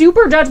 being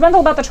super judgmental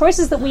about the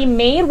choices that we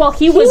made while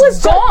he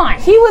was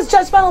gone. He was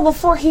judgmental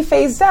before he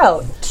phased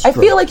out. I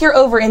feel like you're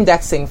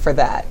over-indexing for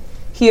that.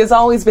 He has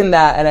always been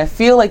that, and I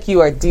feel like you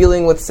are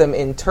dealing with some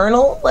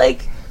internal,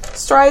 like,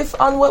 strife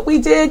on what we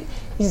did.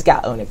 You just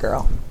gotta own it,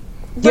 girl.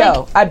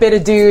 Yo, I bit a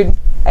dude.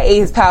 I ate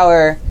his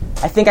power.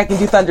 I think I can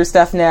do thunder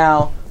stuff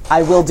now.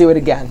 I will do it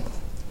again.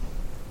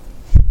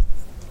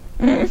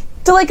 To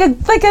like a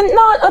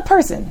not a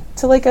person.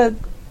 To like a.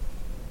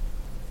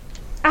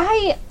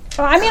 I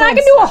mean, I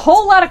can do a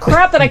whole lot of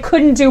crap that I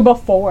couldn't do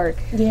before.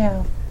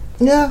 Yeah.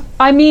 Yeah.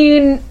 I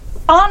mean,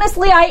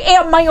 honestly, I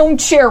am my own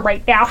chair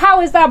right now.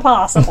 How is that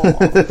possible?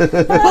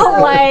 But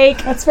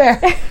like, That's fair.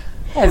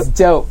 That's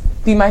dope.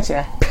 Be my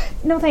chair.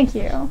 no, thank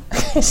you.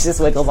 She just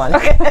wiggles on.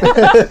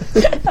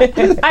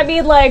 I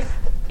mean, like,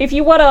 if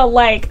you want to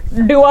like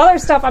do other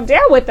stuff, I'm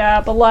down with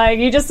that. But like,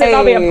 you just said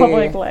I'll be in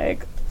public,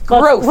 like.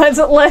 Growth. Let's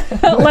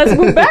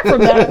move back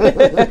from that.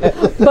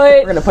 But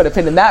We're gonna put a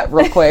pin in that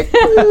real quick.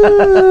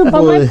 but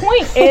my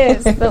point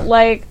is that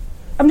like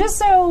I'm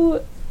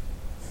so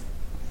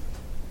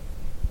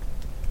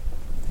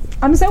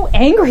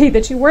angry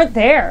that you weren't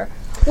there.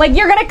 Like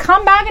you're gonna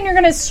come back and you're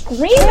gonna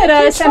scream at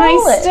us, and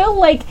I still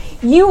like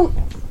you've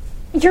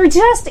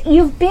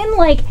been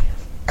like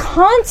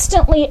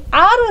constantly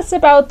at us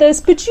about this,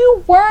 but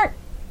you weren't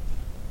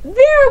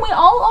there. We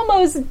all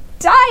almost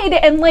died,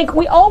 and like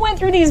we all went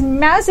through these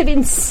massive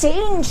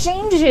insane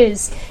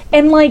changes,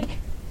 and like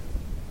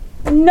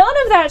none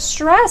of that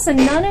stress and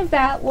none of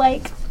that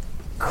like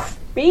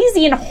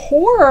crazy and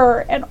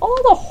horror and all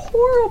the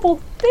horrible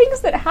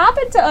things that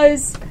happened to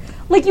us,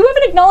 like you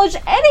haven't acknowledged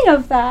any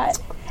of that.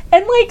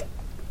 And like,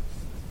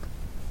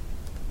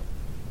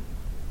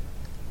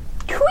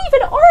 who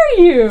even are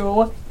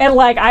you? And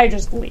like, I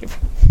just leave.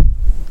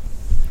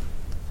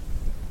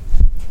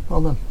 Well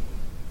done.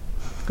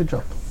 Good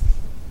job.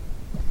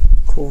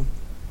 Cool.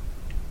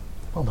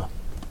 Well done.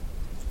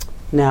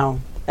 Now,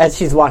 as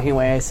she's walking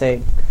away, I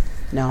say,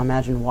 now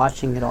imagine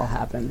watching it all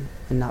happen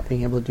and not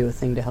being able to do a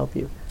thing to help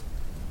you.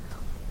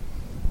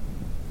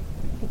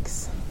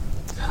 Thanks.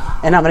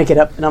 And I'm going to get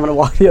up and I'm going to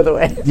walk the other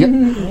way.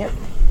 Yep.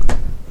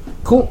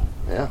 Cool.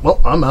 Yeah. Well,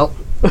 I'm out.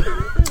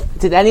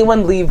 Did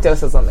anyone leave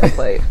doses on their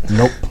plate?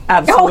 Nope. Oh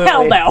Absolutely.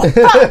 hell no!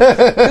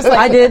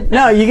 I did.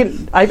 No, you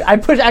can. I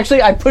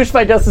push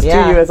my doses to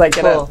you as I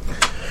get cool. up.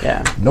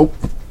 Yeah. Nope.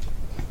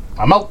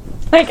 I'm out.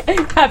 Like,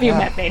 have you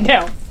met me?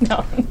 No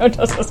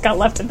Joseph got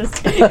left in this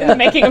in the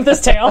making of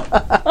this tale.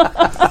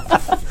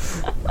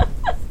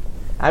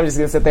 I'm just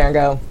gonna sit there and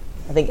go,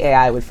 I think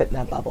AI would fit in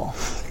that bubble.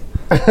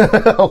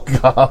 Oh,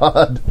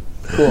 God.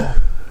 Cool.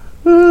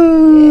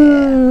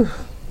 Yeah.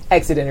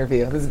 Exit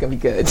interview. This is gonna be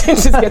good.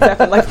 Just get that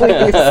from like,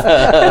 please.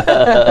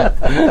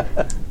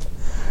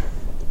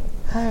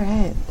 All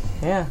right.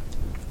 Yeah.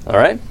 All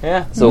right.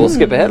 Yeah. So we'll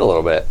skip ahead a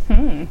little bit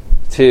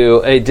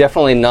to a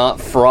definitely not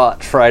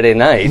fraught Friday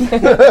night.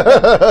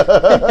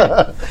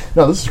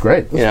 No, this is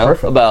great. This You is know,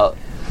 perfect. about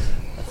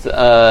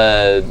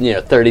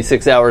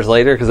 36 hours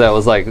later, because that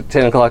was like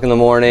 10 o'clock in the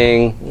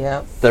morning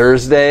Yep.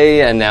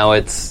 Thursday, and now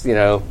it's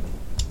 10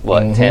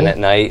 at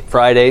night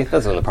Friday.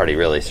 That's when the party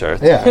really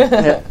starts.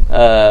 Yeah.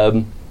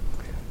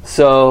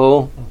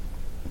 So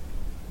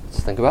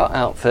let's think about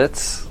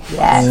outfits.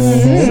 Yes.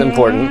 It's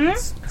important.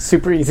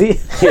 Super easy.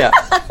 Yeah.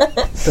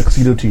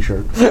 Tuxedo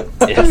t-shirt.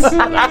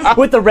 Yes.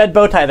 With the red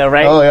bow tie, though,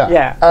 right? Oh, yeah.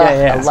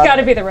 Yeah. It's got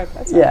to be the red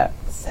person. Yeah.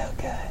 So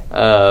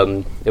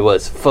good. It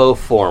was faux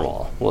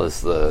formal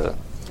was the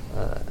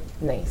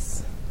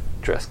Nice.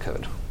 dress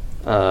code.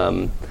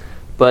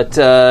 But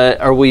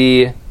are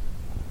we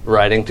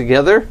riding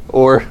together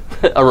or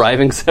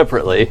arriving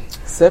separately?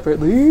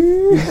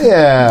 Separately.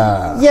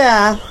 Yeah.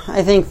 Yeah,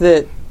 I think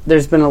that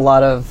there's been a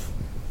lot of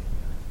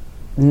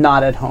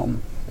not at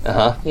home.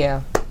 Uh-huh.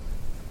 Yeah.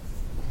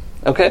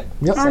 Okay.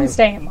 Yep. I'm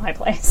staying at my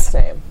place.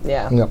 Same.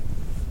 Yeah.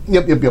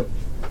 Yep.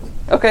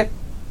 Okay.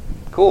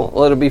 Cool.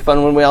 Well, it'll be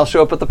fun when we all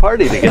show up at the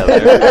party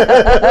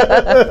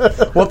together.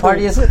 What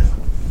party is it?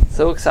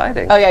 So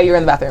exciting. Oh yeah, you were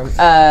in the bathroom.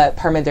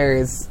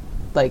 Parminder's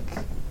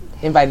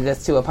invited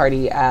us to a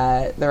party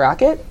at the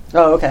Rocket.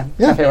 Oh, okay.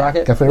 Yeah. Cafe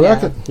Rocket. Cafe Yeah.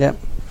 Rocket. Yep.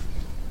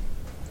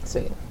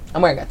 Sweet.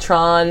 I'm wearing a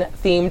Tron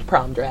themed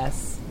prom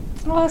dress.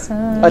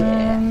 Awesome.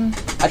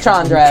 A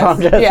Tron dress. Prom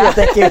dress. Yeah,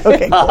 thank you.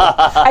 Okay, cool.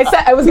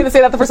 I was going to say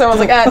that the first time. I was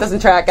like, it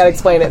doesn't track. Got to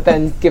explain it.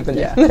 Then give the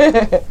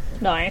name.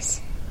 Nice.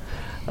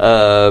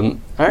 All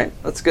right.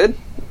 That's good.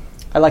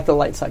 I like the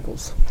light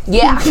cycles.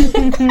 Yeah.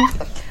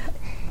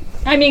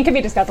 I mean,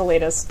 Kavita's just got the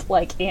latest,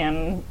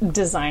 in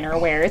designer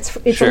wear. It's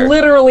Sure.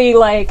 literally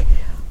like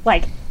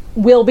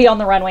we'll be on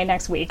the runway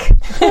next week.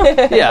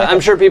 Yeah, I'm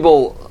sure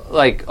people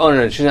oh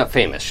no, she's not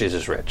famous. She's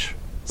just rich.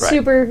 Right.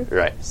 Super,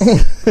 Right.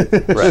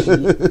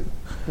 Right.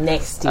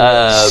 Next.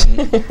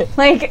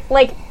 like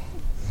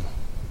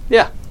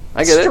Yeah,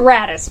 I get it.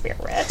 stratosphere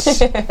rich.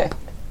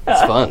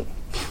 It's fun.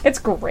 It's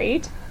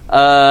great.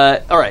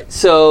 All right,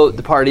 so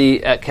the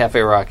party at Cafe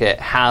Rocket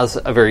has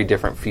a very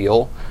different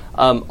feel.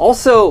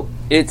 Also,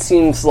 it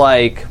seems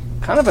like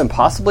kind of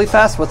impossibly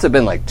fast. What's it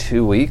been,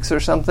 2 weeks or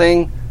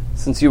something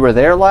since you were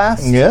there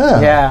last?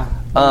 Yeah. Yeah.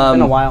 It's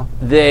been a while.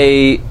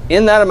 They,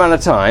 in that amount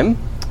of time,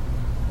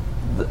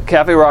 the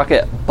Cafe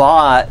Rocket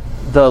bought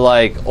the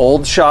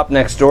old shop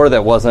next door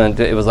that wasn't.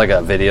 It was like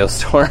a video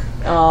store.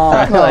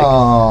 Video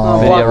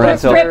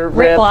rental.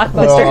 Rip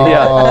Blockbuster.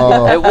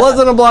 Yeah, it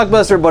wasn't a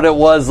Blockbuster, but it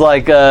was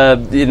like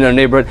a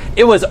neighborhood.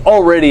 It was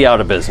already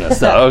out of business,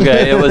 though.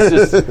 Okay, it was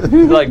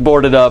just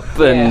boarded up,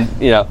 and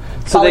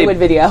so Hollywood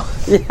Video.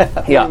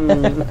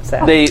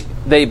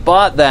 they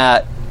bought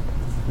that,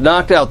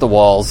 knocked out the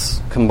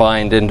walls,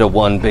 combined into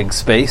one big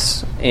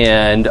space,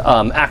 and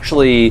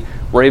actually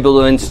were able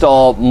to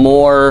install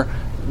more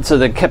so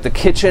they kept the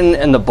kitchen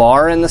and the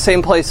bar in the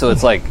same place. So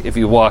it's like if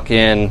you walk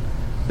in,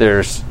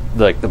 there's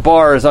like the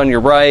bar is on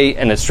your right,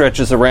 and it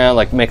stretches around,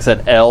 like makes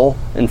that L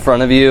in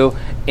front of you.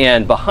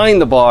 And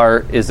behind the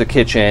bar is the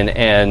kitchen,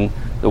 and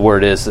the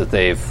word is that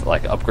they've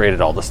like upgraded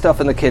all the stuff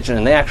in the kitchen,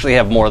 and they actually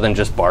have more than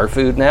just bar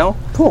food now.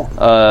 Cool.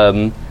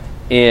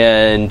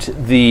 And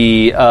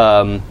the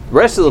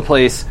rest of the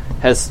place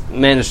has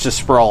managed to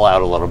sprawl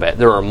out a little bit.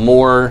 There are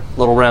more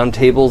little round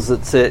tables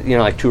that sit,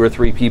 like 2 or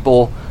 3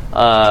 people.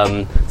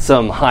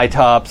 Some high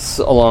tops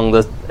along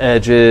the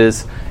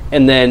edges.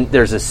 And then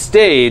there's a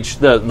stage,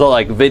 the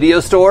like video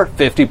store,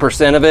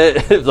 50% of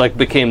it like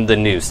became the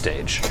news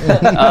stage.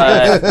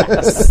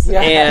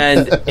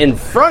 And in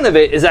front of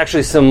it is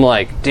actually some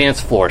like dance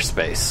floor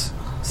space.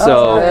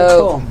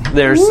 So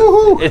there's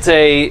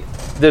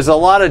a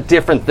lot of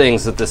different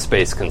things that this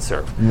space can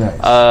serve.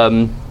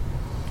 Nice.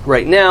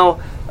 Right now,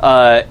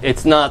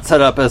 it's not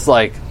set up as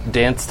like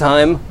dance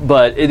time,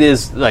 but it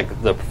is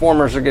like the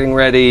performers are getting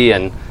ready,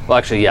 and well,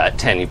 actually, yeah, at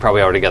 10 you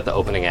probably already got the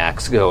opening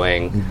acts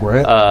going.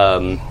 Great.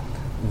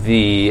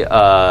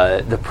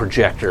 The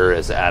projector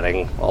is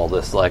adding all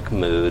this like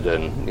mood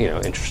and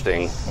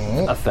interesting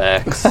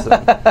effects.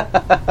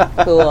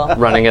 Cool.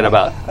 Running at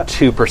about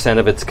 2%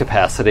 of its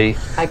capacity.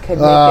 I could make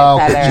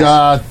it better.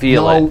 God,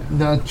 Feel no, it.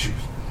 No,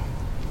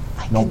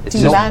 nope.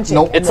 Do magic.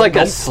 Nope. It's like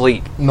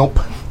asleep. Nope.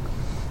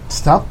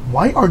 Stop.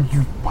 Why are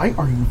you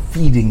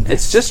feeding this?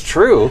 It's just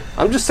true.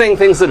 I'm just saying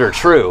things that are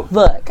true.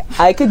 Look,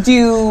 I could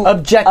do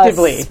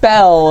Objectively. a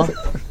spell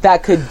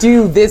that could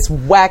do this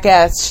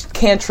whack-ass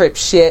cantrip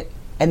shit,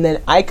 and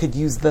then I could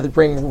use the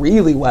ring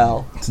really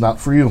well. It's not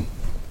for you.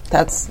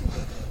 That's...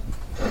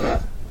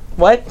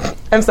 What?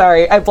 I'm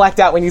sorry. I blacked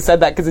out when you said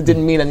that because it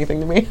didn't mean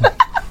anything to me.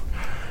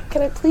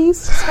 Can I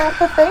please have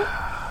the thing?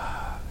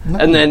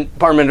 And then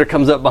Parminder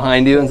comes up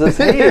behind you and says,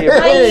 "Hey,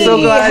 I'm so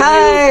glad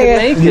Hi. you could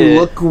make it." You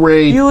look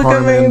great, You look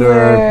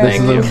Parminder.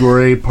 amazing. This is a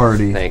great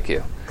party. Thank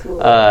you.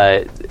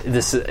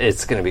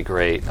 It's going to be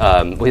great.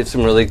 We have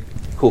some really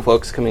cool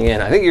folks coming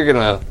in. I think you're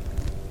going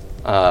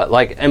to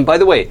like. And by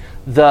the way,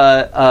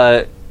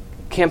 the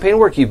campaign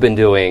work you've been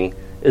doing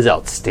is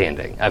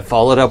outstanding. I've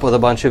followed up with a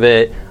bunch of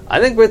it. I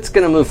think it's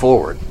going to move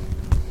forward.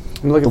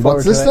 I'm looking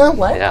forward What's to this it. now?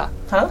 What? Yeah.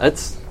 Huh?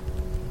 That's.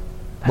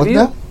 What you,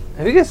 now?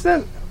 Have you guys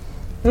done?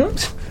 No,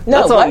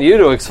 That's what? on you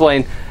to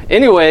explain.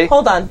 Anyway,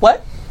 Hold on.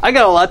 What? I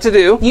got a lot to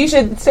do. You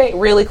should say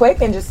really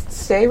quick and just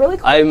stay really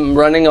quick. I'm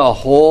running a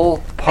whole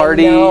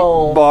party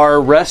know. bar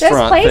This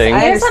restaurant place thing.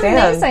 I is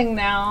understand. amazing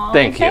now.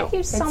 Thank you. Thank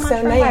you so It's much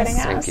so for nice. inviting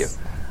us. Thank you.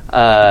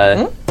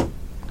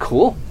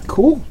 Cool.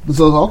 Cool. This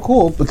is all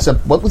cool,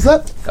 except what was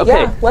that?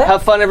 Okay. Yeah, what?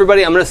 Have fun,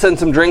 everybody. I'm going to send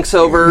some drinks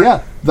over.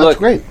 Yeah, that's Look,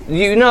 great.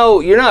 You know,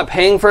 you're not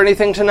paying for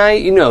anything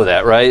tonight. You know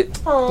that, right?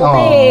 Oh,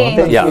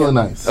 that's Yeah. really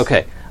nice.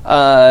 Okay.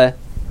 I'll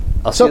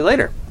see So- you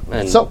later.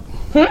 And So,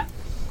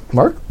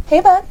 Mark, Hey,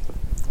 bud.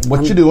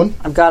 what you doing?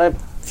 I've got a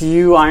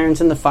few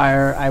irons in the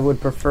fire. I would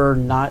prefer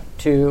not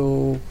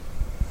to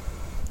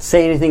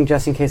say anything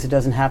just in case it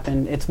doesn't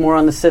happen. It's more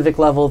on the civic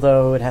level,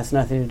 though. It has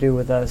nothing to do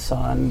with us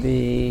on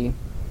the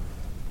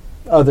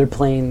other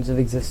planes of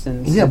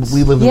existence. Yeah, but It's-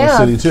 we live in the Yeah.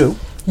 city too.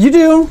 You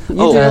do.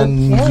 Oh, And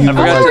you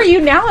Oh, are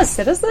you now a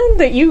citizen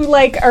that you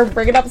are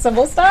bringing up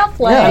civil stuff?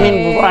 Like, I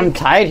mean, I'm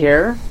tied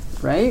here,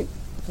 right?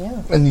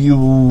 and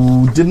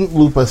you didn't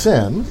loop us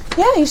in.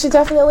 Yeah, you should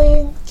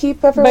definitely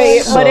keep everyone.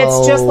 but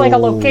it's just like a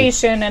So-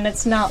 location, and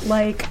it's not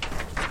like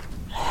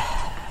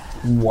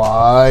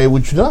Why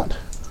would you not?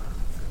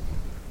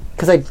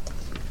 Because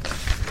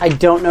I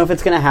don't know if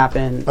it's going to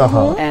happen,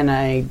 Uh-huh.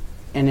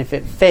 and if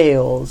it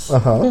fails,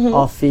 Uh-huh.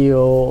 I'll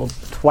feel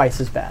twice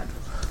as bad.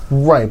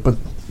 Right, but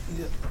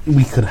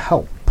we could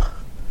help.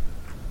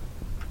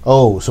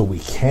 Oh, so we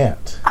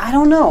can't. I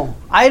don't know.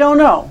 I don't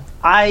know.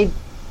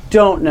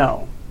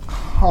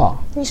 Huh.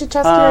 You should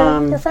trust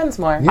your friends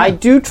more. Yeah. I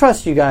do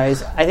trust you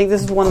guys. I think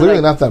this is one Clearly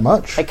that not that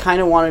much. I kind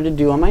of wanted to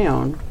do on my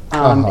own.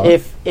 Uh-huh.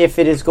 If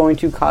it is going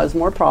to cause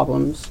more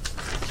problems,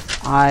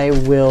 I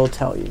will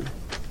tell you.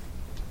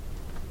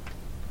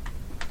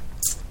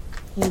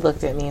 He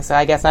looked at me, so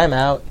I guess I'm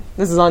out.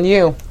 This is on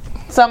you.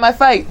 It's not my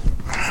fight.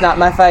 It's not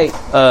my fight.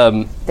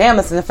 Damn,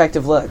 that's an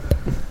effective look.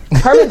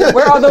 Herman,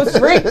 where are those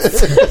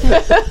drinks?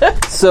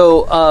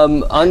 So,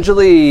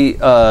 Anjali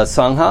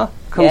Sangha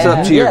comes Yeah.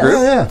 up to your Yes.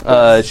 group.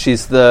 Yeah.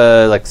 She's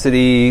the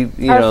city,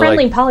 our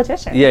friendly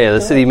politician. the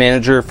city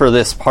manager for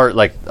this part,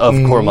 of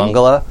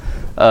Koromangala,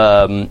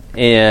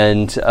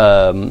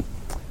 and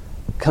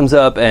comes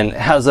up and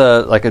has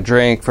a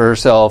drink for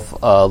herself,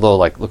 a little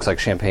looks like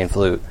champagne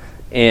flute,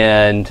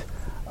 and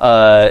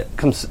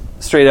comes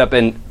straight up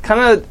and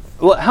kind of.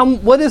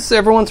 What is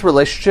everyone's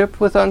relationship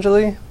with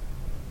Anjali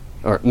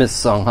or Miss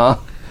Sangha?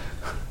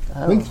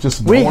 I think it's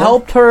just We more.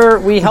 helped her.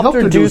 We helped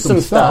her do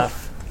some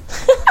stuff.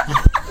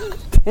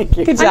 Thank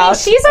you. Good I mean, job.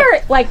 she's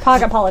our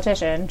pocket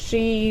politician.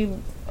 She.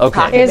 Okay.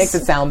 Pocket Is- makes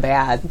it sound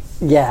bad.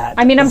 Yeah.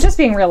 I mean, I'm just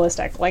being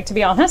realistic. To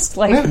be honest,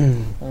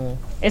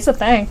 it's a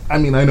thing. I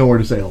mean, I know where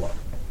to say hello.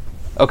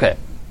 Okay,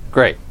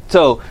 great.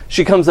 So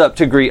she comes up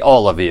to greet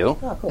all of you,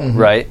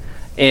 right?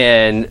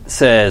 And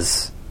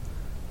says,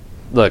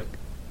 "Look,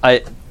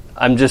 I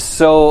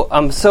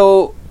I'm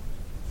so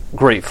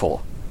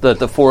grateful that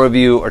the four of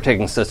you are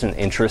taking such an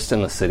interest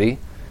in the city.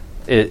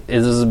 It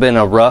has been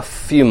a rough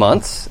few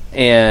months,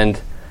 and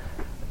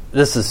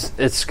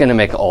it's going to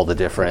make all the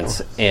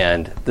difference.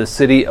 And the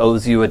city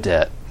owes you a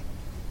debt,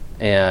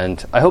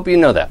 and I hope you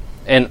know that.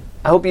 And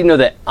I hope you know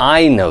that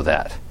I know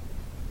that.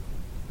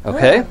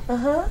 Okay?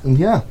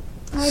 Yeah.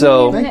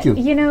 So Thank you.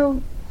 You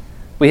know,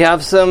 we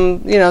have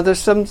some, there's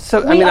some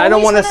I mean, I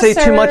don't always want to wanna say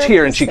too much serve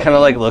here, and the she city. kind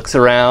of like looks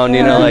around,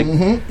 like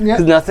Yeah.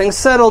 nothing's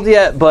settled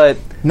yet, but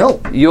No.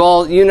 you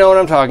all, know what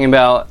I'm talking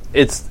about.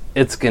 It's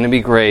going to be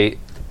great,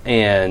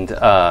 and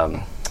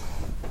I'm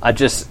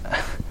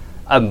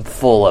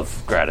full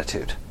of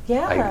gratitude.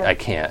 Yeah. I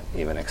can't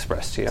even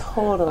express to you.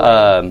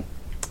 Totally.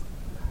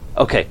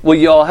 Okay, well,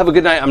 you all have a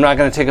good night. I'm not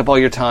going to take up all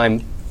your time.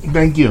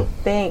 Thank you.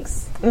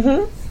 Thanks.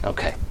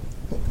 Okay.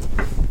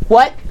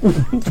 What?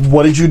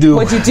 What did you do?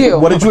 What'd you do?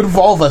 What did you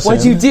involve us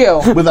What'd in? you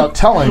do? Without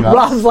telling us.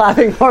 Rob's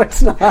laughing,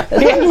 Mark's not.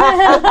 Did you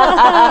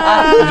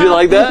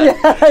like that?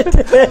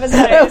 that was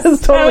nice. was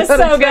totally that was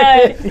so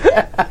unexpected.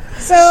 good.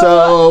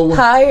 So,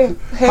 Hi.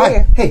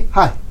 Hey.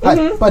 hi,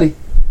 buddy.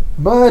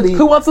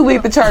 Who wants to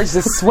lead the charge?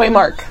 This sway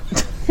mark.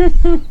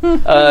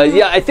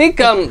 Yeah, I think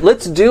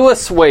let's do a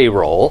sway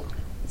roll.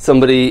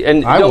 Somebody,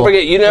 and I don't will.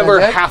 forget, you never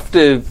Okay. have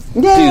to do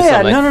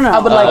Yeah, something. no. I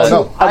would like to.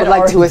 no. I would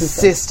like to already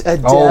assist a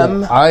Oh,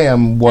 dem. I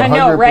am 100%. I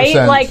know, right?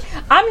 Like,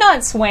 I'm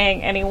not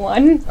swaying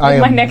anyone with I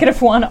my am-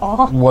 -1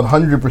 all.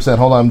 100%.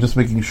 Hold on, I'm just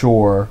making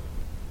sure.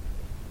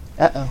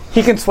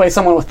 He can sway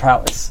someone with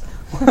prowess.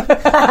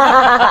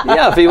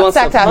 Yeah, if he wants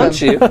to Sack tap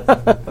punch you.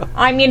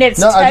 I mean, it's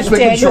No, I'm just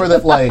tempting. making sure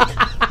that,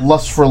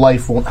 lust for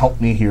life won't help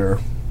me here.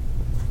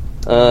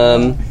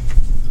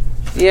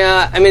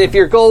 Yeah, I mean, if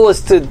your goal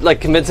was to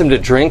convince him to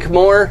drink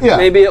more, Yeah.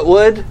 maybe it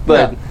would.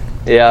 But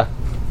yeah.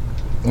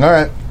 All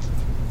right.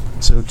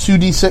 So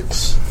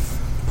 2d6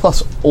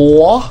 plus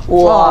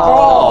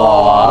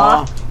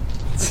awe.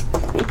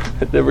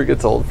 It never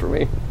gets old for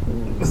me.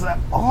 Is that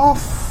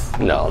off?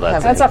 No,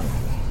 That's a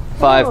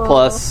 5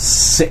 plus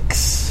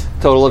 6.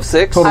 total of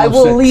 6. Total. I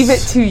will 6. leave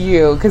it to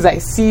you because I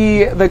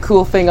see the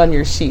cool thing on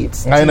your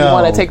sheet. I Do know. you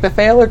want to take the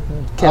fail or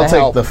can I'll I take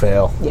help? the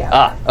fail. Yeah.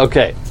 Ah,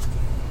 okay.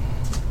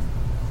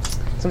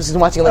 So I'm just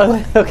watching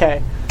like,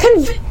 Okay. be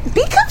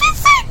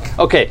convincing.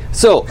 Okay,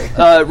 so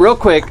real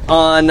quick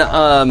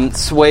on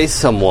sway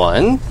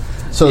someone.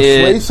 So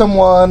It- sway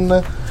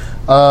someone.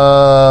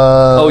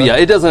 Oh yeah,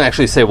 it doesn't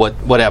actually say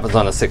what happens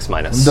on a 6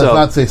 minus. Does so,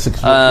 not say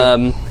 6.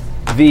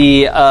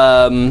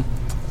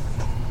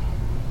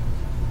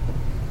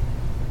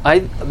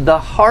 The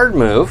hard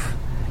move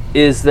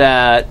is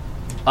that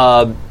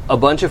a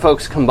bunch of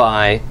folks come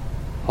by.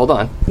 Hold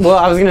on. Well,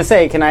 I was going to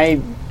say, can I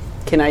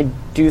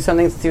do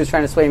something since he was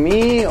trying to sway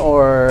me,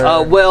 or...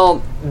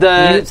 Well,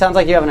 it sounds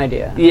like you have an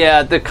idea.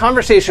 yeah, the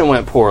conversation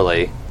went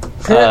poorly.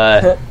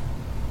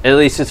 At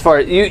least as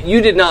far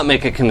you did not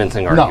make a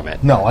convincing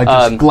argument. no, I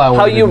just glowered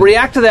How you and-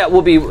 react to that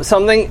will be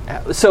something.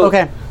 So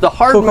Okay. the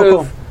hard Cool,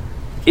 move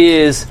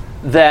is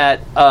that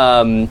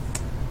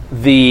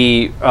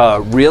the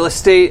real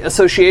estate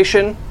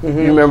association. You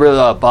remember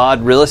the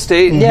Bod Real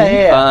Estate?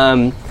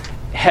 Yeah.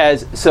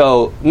 Has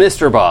so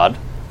Mr. Bod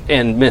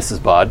and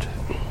Mrs. Bod,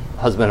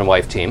 husband and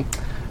wife team,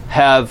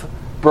 have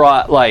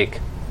brought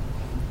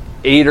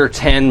 8 or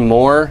 10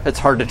 more. It's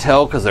hard to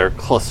tell because they're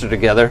clustered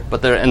together,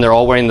 but they're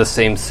all wearing the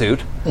same suit.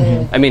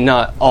 I mean,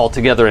 not all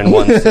together in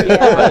one suit.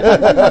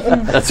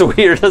 But that's a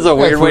weird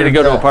way to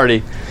go to a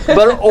party.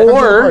 But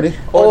party.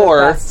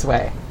 or Best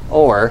way.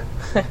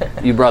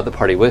 you brought the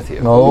party with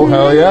you. Oh,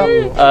 hell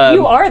yeah.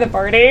 you are the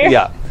party.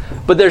 Yeah,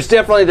 but there's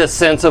definitely this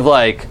sense of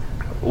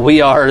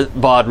we are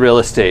Bod Real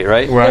Estate,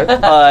 right?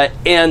 Right.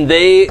 And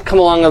they come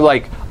along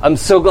and I'm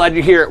so glad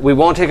you're here. We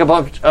won't take a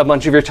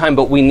bunch of your time,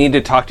 but we need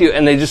to talk to you.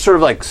 And they just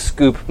sort of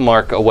scoop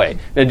Mark away.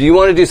 Now, do you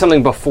want to do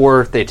something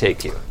before they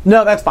take you?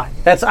 No, that's fine.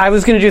 I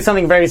was going to do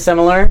something very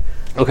similar,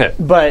 Okay.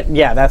 but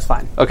yeah, that's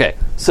fine. Okay.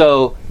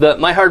 So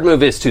my hard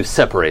move is to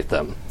separate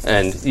them,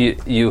 and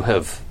you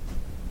have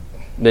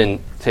been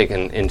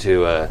taken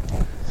into a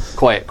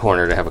quiet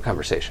corner to have a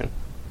conversation.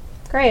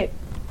 Great.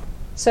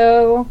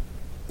 So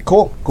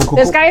Cool.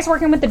 this guy's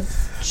working with the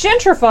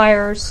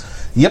gentrifiers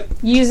Yep.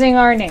 using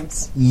our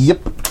names. Yep.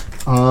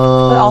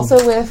 But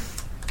also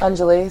with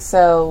Anjali,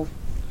 so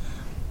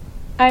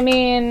I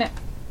mean,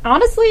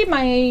 honestly,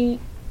 my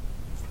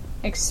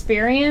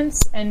experience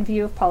and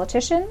view of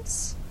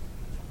politicians,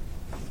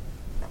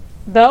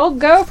 they'll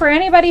go for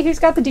anybody who's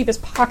got the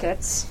deepest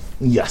pockets.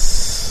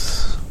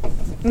 Yes.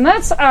 And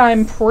that's,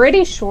 I'm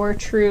pretty sure,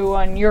 true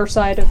on your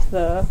side of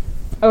the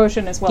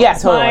ocean as well yeah,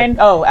 as totally. mine.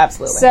 Oh,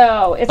 absolutely.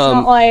 So it's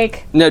not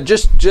like Now,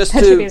 just that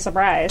should be a to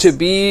surprise. to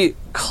be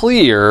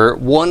clear,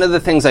 one of the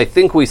things I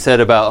think we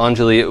said about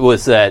Anjali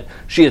was that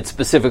she had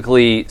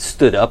specifically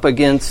stood up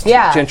against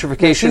Yeah.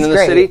 gentrification She's in the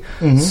great. city.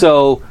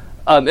 So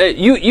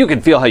you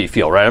can feel how you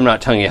feel, right? I'm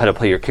not telling you how to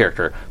play your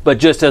character, but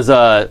just as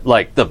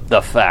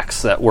the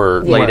facts that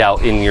were laid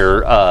out in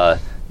your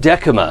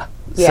Decima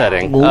Yeah.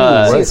 setting.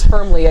 Ooh, She's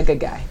firmly a good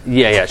guy.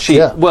 Yeah.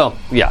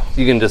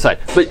 You can decide.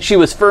 But she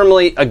was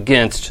firmly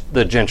against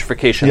the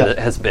gentrification Yeah. that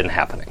has been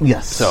happening.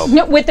 Yes. So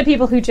No, with the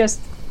people who just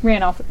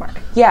ran off with Mark.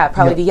 Yeah,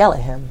 probably Yeah. to yell at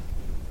him.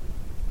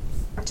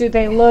 Do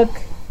they look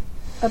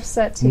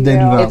upset to They you?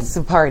 do not. It's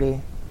a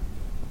party.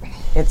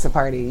 It's a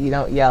party. You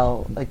don't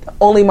yell. Like,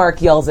 only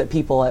Mark yells at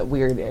people at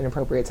weird,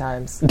 inappropriate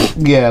times.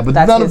 Yeah, but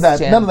That's none of his that.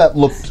 jam. None of that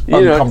looked you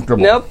don't-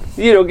 uncomfortable. Nope.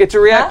 You don't get to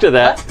react to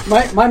that.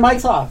 My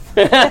mic's off.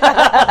 None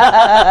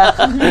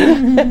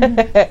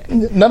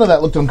of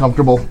that looked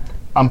uncomfortable.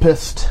 I'm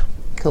pissed.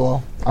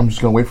 Cool. I'm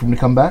just gonna wait for him to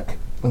come back,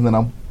 and then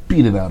I'll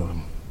beat it out of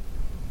him.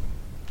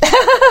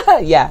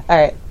 Yeah, all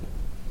right.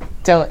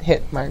 Don't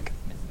hit Mark.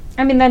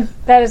 I mean, then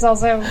that is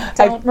also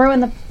don't ruin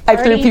the I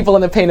party. threw people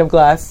in the pane of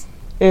glass,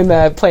 in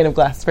the plane of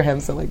glass for him,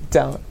 so, like,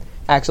 don't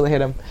actually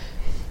hit him.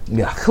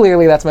 Yeah.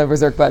 Clearly, that's my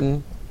berserk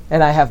button,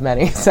 and I have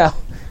many, so.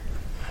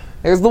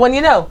 There's the one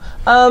you know.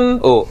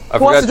 Oh,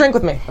 Who wants to drink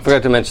with me? I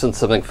forgot to mention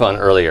something fun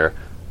earlier.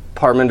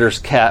 Parminder's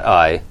cat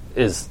eye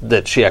is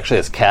that she actually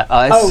has cat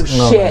eyes. Oh,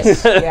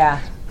 shit. Yeah.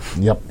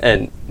 Yep.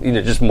 And,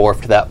 just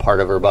morphed that part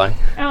of her by.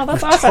 Oh,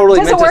 that's awesome. totally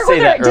does meant it to work say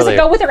with that her? Does it earlier.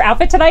 go with her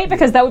outfit tonight?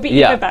 Because that would be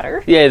Yeah. even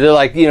better. Yeah, they're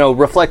like,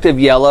 reflective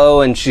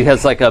yellow, and she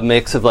has like a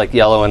mix of like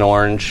yellow and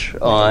orange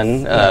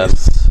on. Yeah,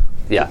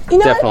 You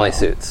know definitely what?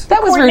 suits.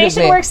 That was rude of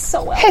Coordination me. works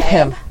so well. Hit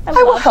him. I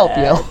will love help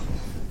it. you.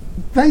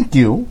 Thank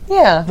you.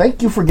 Yeah.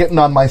 Thank you for getting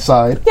on my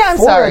side. Yeah, I'm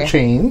for sorry. a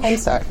change. I'm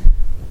sorry.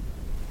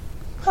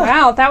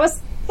 Wow, that was.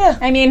 Yeah.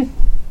 I mean,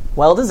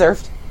 Well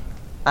deserved.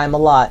 I'm a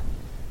lot.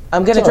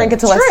 I'm going to It's drink all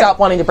until right. I stop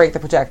wanting to break the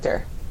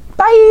projector.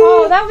 Bye.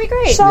 oh, that would be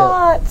great.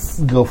 Shots.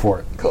 Go for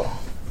it. Cool.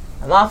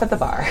 I'm off at the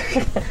bar.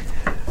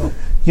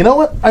 You know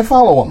what? I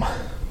follow him.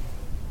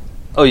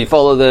 Oh, you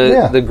follow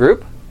Yeah. the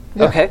group?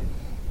 Yeah. Okay.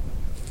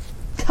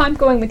 I'm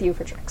going with you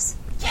for tricks.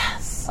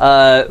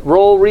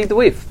 Roll Read the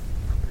Weave.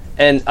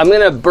 And I'm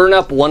going to burn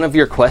up one of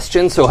your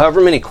questions, so however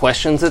many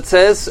questions it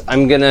says,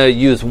 I'm going to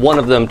use one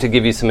of them to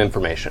give you some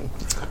information.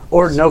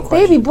 Or no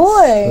question. Baby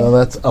boy. So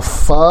that's a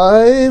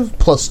 5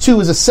 plus 2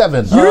 is a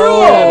 7.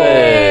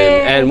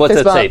 And what's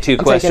Fist that say? bump. 2 I'm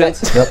taking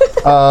questions?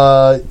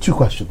 Yep. 2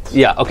 questions.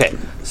 Yeah, okay.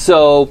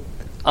 So,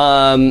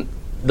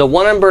 the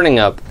one I'm burning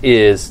up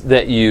is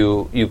that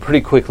you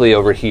pretty quickly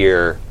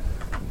overhear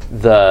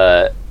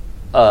the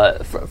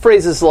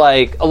phrases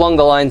like, along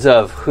the lines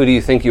of, who do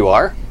you think you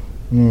are?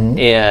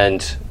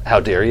 And how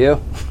dare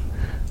you?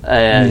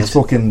 And He's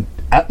spoken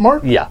at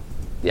Mark? yeah.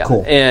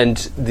 Cool. And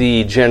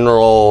the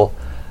general,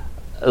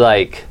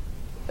 like,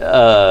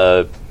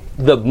 the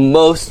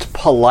most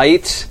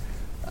polite,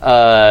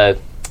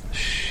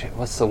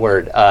 what's the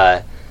word?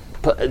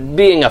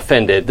 Being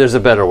offended. There's a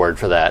better word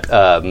for that.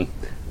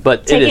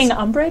 But it Taking is,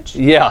 umbrage?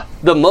 yeah,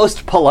 the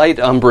most polite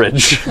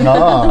umbrage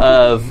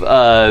Ah. of,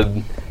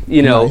 a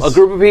Nice.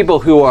 group of people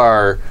who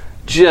are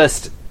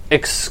just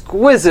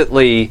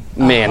exquisitely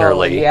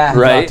mannerly, yeah.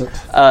 right?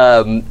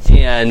 Got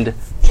And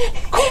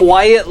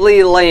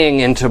quietly laying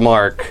into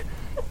Mark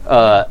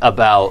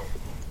about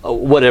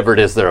whatever it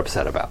is they're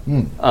upset about.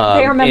 They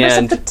are members of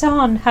and the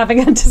Dawn having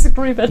a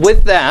disagreement.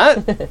 with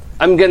that,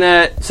 I'm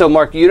gonna. So,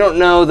 Mark, you don't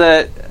know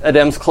that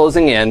Adem's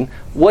closing in.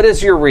 What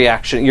is your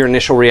reaction? Your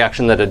initial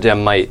reaction that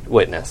Adem might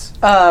witness?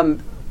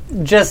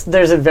 Just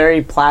there's a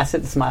very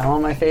placid smile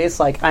on my face.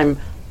 Like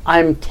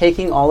I'm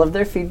taking all of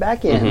their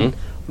feedback in,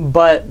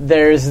 but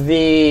there's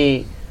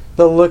the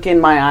look in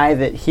my eye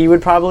that he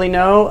would probably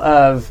know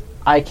of.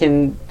 I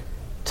can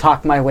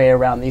talk my way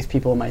around these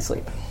people in my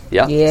sleep.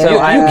 Yeah. Yeah. So you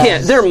I'm-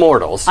 can't. They're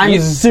mortals. I'm You-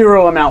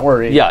 zero amount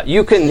worried. yeah.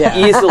 You can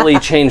easily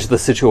change the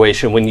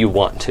situation when you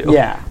want to.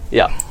 Yeah.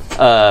 Yeah.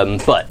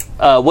 But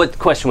what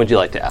question would you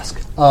like to ask?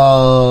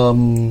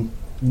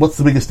 What's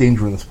the biggest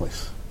danger in this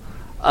place?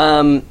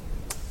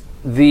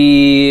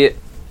 The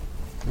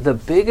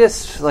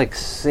biggest like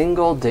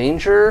single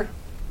danger.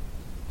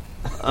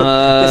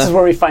 This is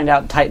where we find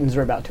out Titans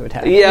are about to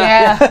attack.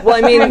 Yeah. Well,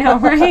 I mean, I know,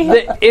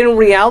 right? in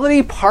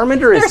reality,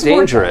 Parminder is There's more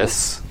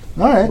dangerous,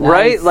 All right.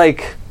 right?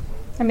 Like,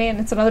 I mean,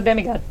 it's another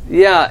demigod.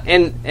 yeah,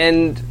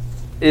 and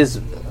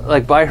is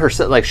like by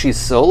herself. Like she's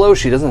solo.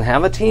 She doesn't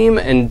have a team,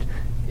 and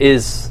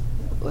is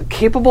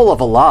capable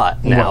of a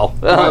lot now.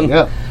 Right,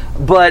 yeah.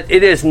 But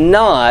it is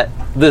not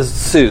the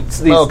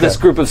suits. Okay. This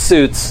group of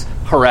suits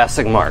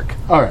harassing Mark.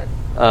 All right.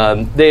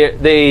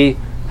 They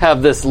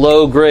have this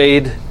low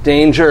grade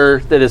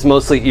danger that is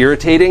mostly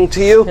irritating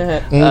to you,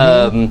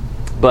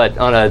 but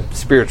on a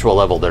spiritual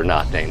level, they're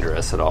not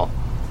dangerous at all.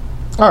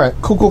 All right.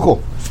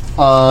 Cool.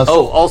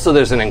 Also,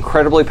 there's an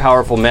incredibly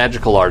powerful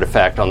magical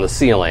artifact on the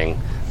ceiling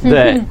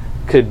that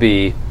could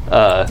be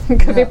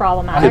Could be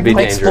problematic. could be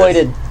dangerous.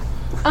 Exploited.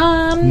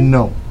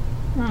 No.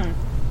 No.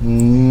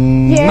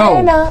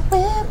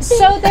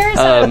 So there's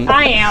a.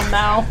 I am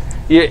though.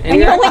 Yeah, And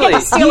you only get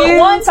to steal it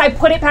once. I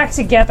put it back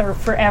together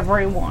for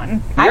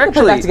everyone. I You're can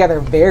put that actually- together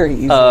very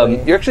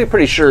easily. You're actually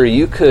pretty sure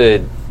you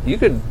could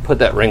put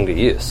that ring to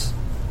use.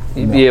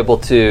 You'd be able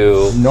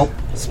to Nope.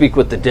 speak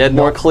with the dead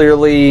more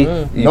clearly.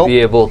 You'd Nope. be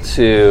able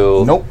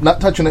to Nope. Not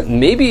touching it.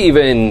 maybe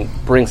even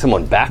bring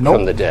someone back Nope.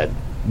 from the dead.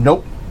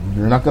 Nope.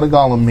 You're not going to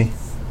Gollum me.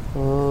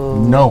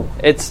 No.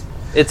 It's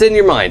in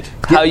your mind.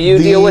 How you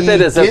deal with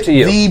it is up to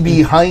you. Get thee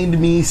behind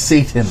me,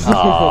 Satan.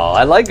 Oh,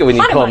 I like it when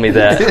you call me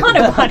that.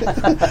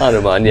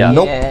 Hanuman, yeah.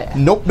 Nope. Yeah.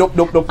 Nope.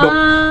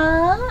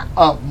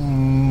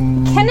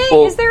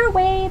 Is there a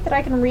way that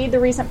I can read the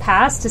recent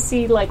past to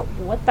see like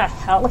what the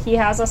hell he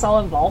has us all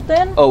involved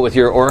in? Oh, with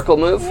your Oracle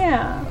move?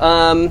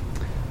 Yeah.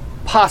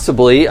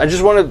 Possibly. I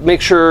just want to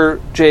make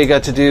sure Jay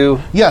got to do.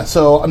 Yeah.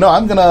 So no,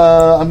 I'm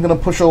gonna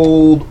push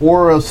old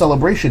Aura of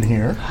Celebration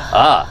here.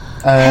 Ah.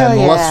 And Hell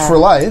yeah. Lust for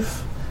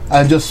Life,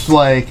 and just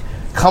like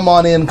come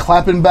on in,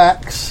 clapping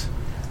backs,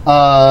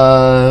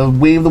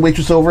 wave the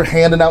waitress over,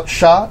 handing out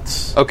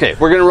shots. Okay,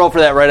 we're going to roll for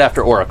that right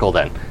after Oracle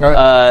then. All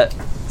right.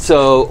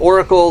 So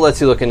Oracle lets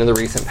you look into the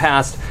recent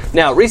past.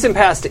 Now, recent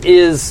past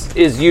is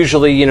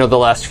usually, the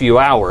last few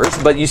hours,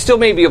 but you still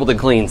may be able to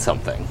glean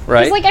something,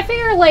 right? It's like, I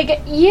figure,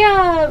 like,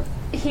 yeah,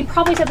 he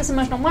probably said this a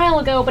while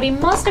ago, but he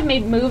must have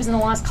made moves in the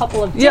last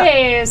couple of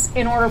days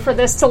in order for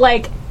this to,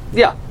 like,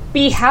 yeah.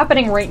 be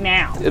happening right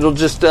now. It'll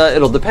just,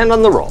 it'll depend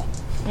on the roll,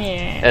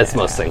 Yeah. as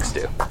most things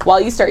do. While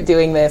you start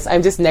doing this,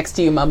 I'm just next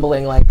to you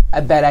mumbling like,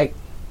 I bet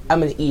I'm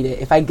going to eat it.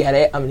 If I get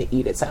it, I'm going to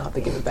eat it so I don't have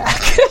to give it back.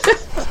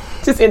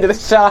 Just into the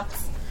shots.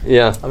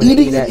 Yeah. I'm gonna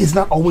Eating eat it is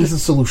not always the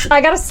solution.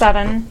 I got a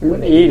 7.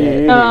 Eat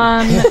it.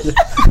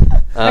 I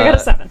got a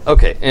 7.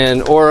 Okay,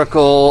 and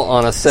Oracle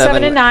on a 7.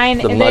 7 and 9.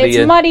 The And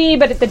it's muddy,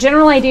 but the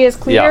general idea is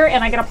clear,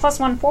 and I get a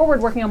 +1 forward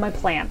working on my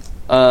plan.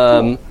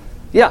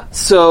 Yeah,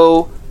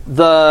 so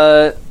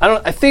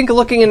I think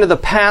looking into the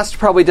past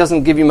probably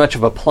doesn't give you much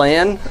of a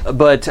plan,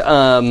 but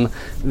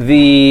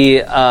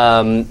the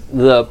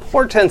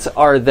portents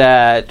are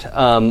that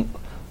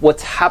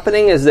what's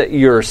happening is that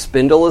your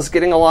spindle is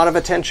getting a lot of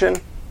attention,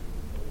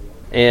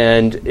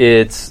 and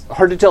it's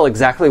hard to tell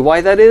exactly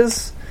why that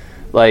is.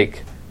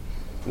 Like,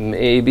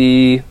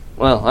 maybe,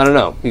 well, I don't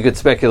know. You could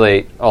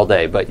speculate all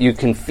day, but you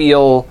can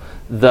feel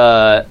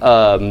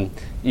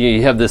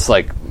you have this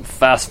like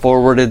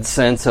fast-forwarded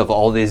sense of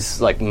all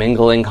these like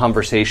mingling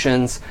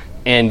conversations,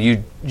 and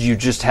you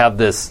just have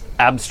this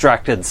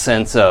abstracted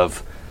sense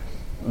of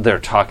they're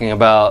talking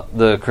about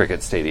the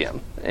cricket stadium,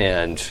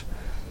 and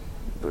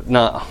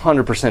not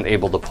 100%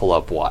 able to pull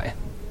up why.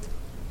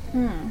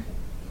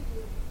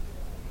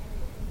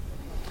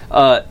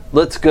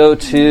 Let's go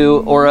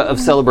to Aura of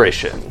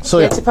Celebration. So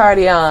Get your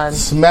party on.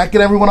 smacking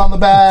everyone on the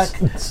back.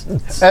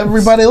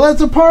 Everybody,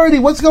 let's a party.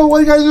 What you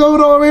guys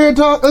going over here?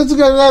 Let's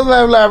go. Blah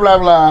blah blah blah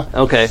blah.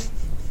 Okay.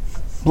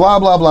 Blah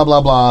blah blah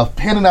blah blah.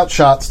 Handing out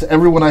shots to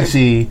everyone I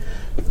see.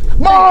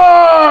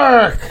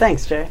 Mark!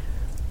 Thanks, Jay.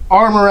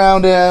 Arm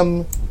around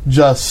him.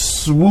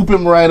 Just swoop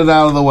him right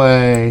out of the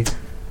way.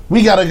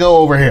 We gotta go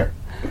over here.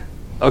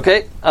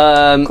 Okay.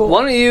 Why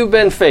don't you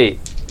bend fate?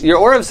 Your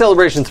Aura of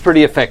Celebration is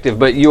pretty effective,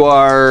 but you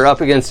are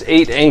up against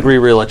 8 angry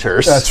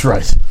realtors. That's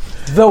right.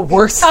 The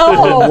worst.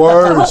 The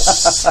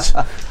worst.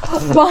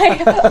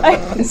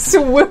 I'm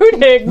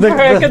swooning for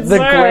a concern. The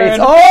grace.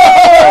 Oh!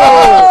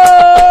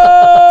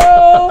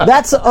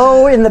 That's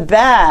O in the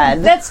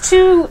bad. That's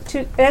two.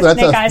 That's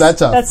snake eyes.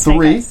 That's a snake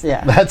 3. eyes.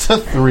 Yeah. That's a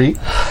 3.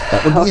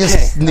 That would be a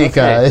snake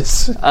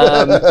eyes.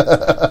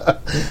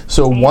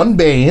 So 1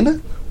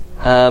 Bane.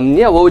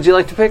 Yeah, what would you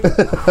like to pick?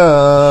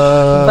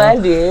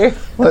 Buddy.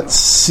 Let's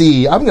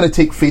see. I'm going to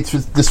take Fate's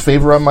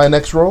Disfavor on my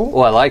next roll.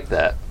 Oh, I like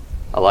that.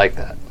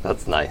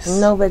 That's nice.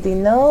 Nobody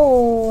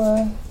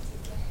know.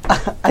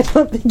 I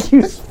don't think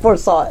you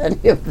foresaw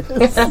any of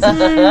this.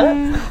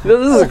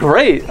 This is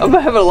great. I'm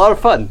having a lot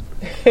of fun.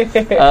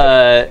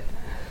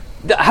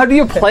 How do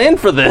you plan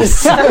for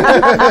this?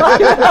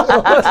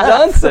 What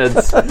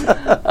nonsense.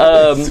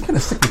 I'm going to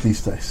stick with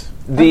these dice.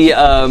 I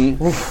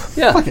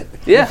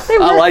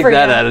like for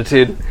that you.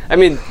 attitude. I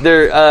mean,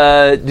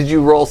 did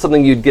you roll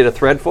something you'd get a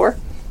thread for?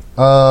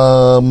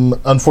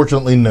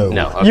 Unfortunately, no.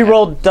 No. Okay. You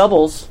rolled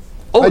doubles.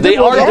 Oh, I they did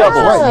roll are doubles,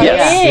 doubles. right.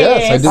 Yes.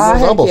 Yes, I did roll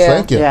heck doubles. yeah.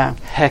 Thank you. Yeah.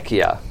 Heck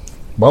yeah.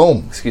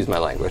 Boom. Excuse my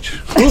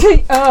language.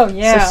 Oh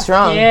yeah. So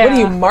strong. Yeah. What are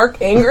you,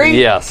 Mark Angry?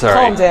 Yeah, sorry.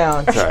 Calm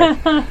down.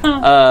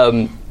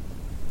 Sorry.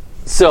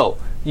 So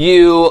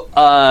you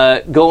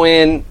go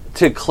in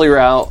to clear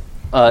out,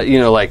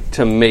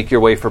 to make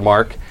your way for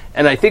Mark.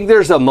 And I think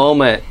there's a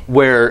moment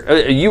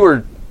where you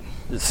were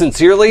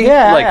sincerely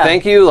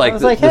thank you, I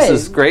was like, this hey,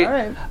 is great. all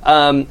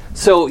right.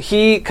 So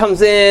he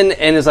comes in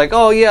and is like,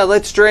 oh yeah,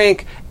 let's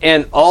drink.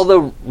 And all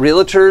the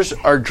realtors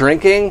are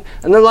drinking,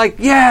 and they're like,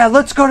 yeah,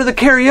 let's go to the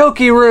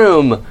karaoke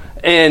room.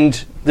 And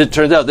it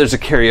turns out there's a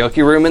karaoke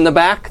room in the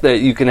back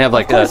that you can have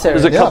course there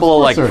there's a is.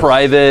 couple of of course there is.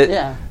 private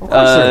Yeah. Of course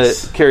there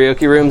is.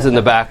 karaoke rooms in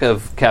the back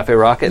of Cafe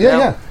Rocket Yeah,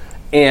 now.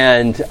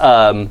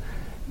 And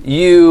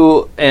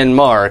you and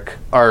Mark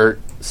are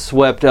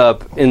swept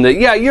up in the,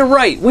 yeah, you're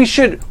right, we'll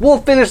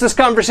finish this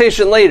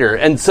conversation later.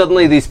 And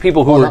suddenly these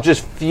people who were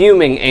just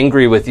fuming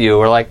angry with you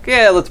are like,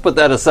 yeah, let's put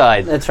that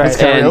aside. That's right.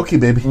 Let's And karaoke,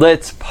 baby.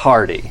 let's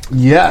party.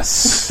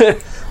 Yes.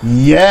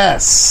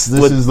 Yes.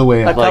 This is the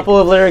way A out. couple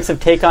of lyrics of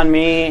Take On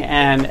Me,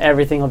 and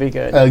everything will be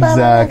good.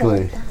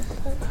 Exactly.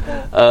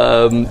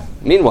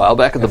 Meanwhile,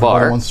 back at the Everybody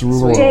bar, wants to rule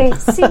the world. Day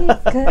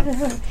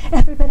seeker.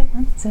 Everybody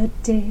wants a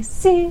day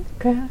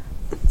seeker.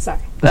 Sorry.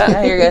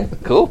 Yeah, you're good.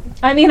 Cool.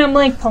 I mean, I'm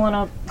like pulling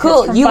up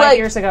Cool, from you 5 like-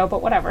 years ago,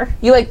 but whatever.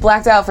 You like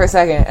blacked out for a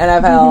second, and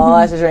I've had a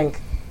lot to drink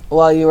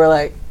while you were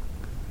like,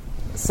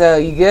 so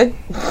you good?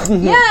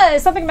 Yeah,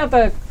 something about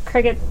the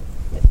cricket.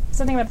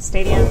 Something about the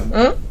stadium.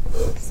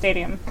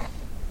 Stadium.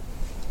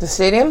 The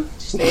stadium?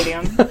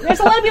 Stadium. There's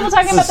a lot of people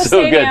talking about the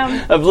So good.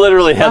 stadium. I've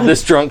literally had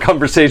this drunk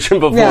conversation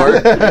before.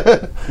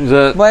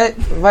 Yeah. What?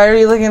 Why are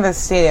you looking at the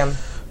stadium?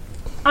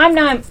 I'm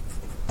not.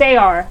 They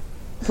are.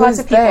 Lots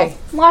of people. they?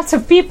 Lots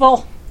of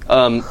people.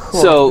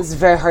 So This is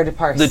very hard to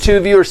parse. the two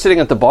of you are sitting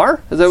at the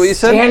bar? Is that what you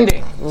said?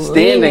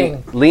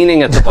 Standing.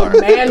 Leaning at the bar.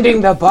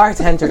 Commanding the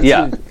bartender.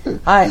 Yeah. Too.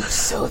 I'm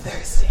so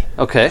thirsty.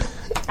 Okay.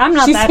 I'm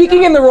not She's that speaking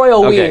drunk. in the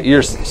royal Okay, we.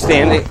 you're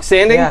standing?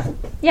 Standing? Yeah.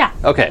 Yeah.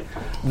 Okay.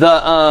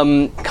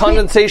 The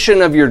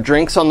condensation of your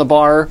drinks on the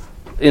bar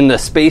in the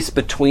space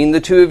between the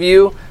two of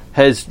you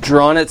has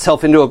drawn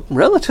itself into a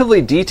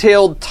relatively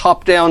detailed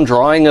top-down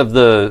drawing of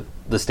the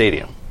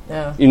stadium.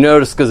 Yeah. You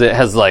notice because it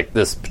has like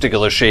this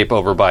particular shape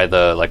over by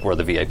the like where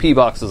the VIP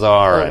boxes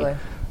are. Totally.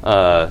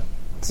 And,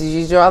 Did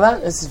you draw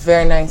that? This is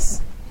very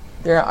nice.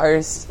 You're an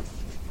artist.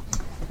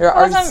 You're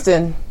an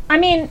Awesome. artist. I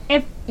mean,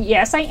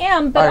 yes, I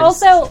am, but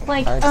Artist. also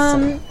like,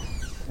 Artisan.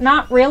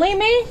 not really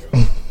me.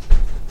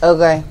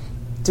 Okay.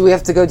 Do we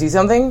have to go do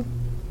something?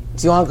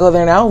 Do you want to go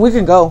there now? We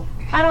can go.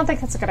 I don't think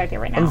that's a good idea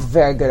right I'm now.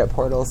 very good at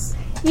portals.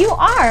 You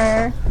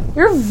are.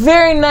 You're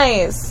very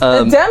nice.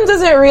 Um, Dem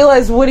doesn't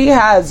realize what he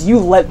has. You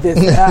let this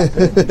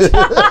happen.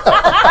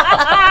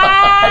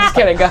 I'm just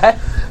kidding, go ahead.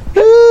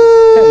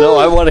 no,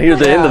 I want to hear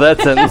the end of that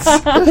sentence.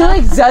 He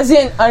like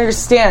doesn't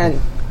understand.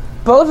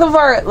 Both of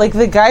our like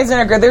the guys in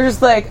our group, they're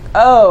just like,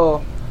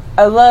 oh,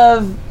 I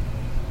love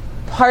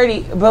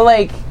party, but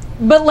like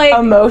But like,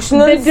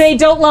 Emotionally? they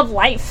don't love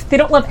life. They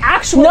don't love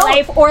actual No.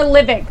 life or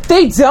living.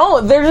 they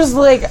don't. They're just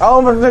like, oh,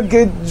 I'm gonna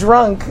get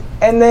drunk,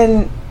 and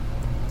then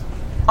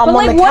I'm But on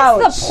like, the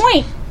what's couch. the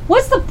point?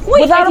 What's the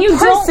point Without if a you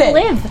don't person.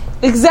 live?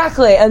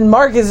 Exactly. And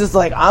Mark is just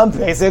like, I'm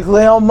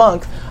basically a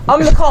monk. I'm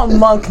gonna call him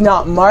Monk,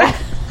 not Mark.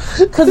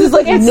 Because he's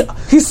like,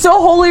 It's- he's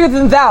so holier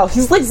than thou.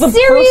 He's like the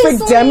Seriously,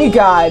 perfect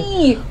demigod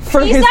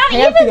for He's his not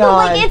pantheon. even. But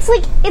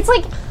like, it's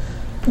like.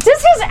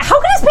 How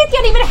can his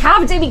pantheon even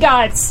have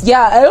demigods?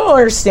 Yeah, I don't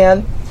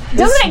understand.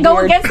 Doesn't It's it go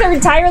weird. against their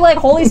entire like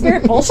Holy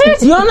Spirit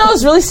bullshit? You don't know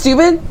what's really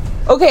stupid?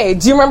 Okay,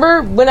 do you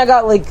remember when I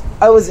got like,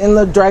 I was in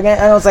the dragon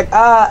and I was like,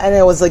 and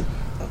it was like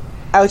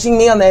ouching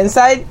me on the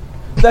inside?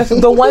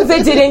 The ones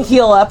that didn't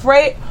heal up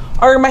right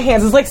are in my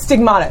hands. It's like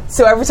stigmata.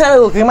 So every time I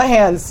look at my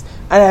hands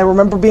and I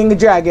remember being a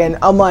dragon,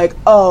 I'm like,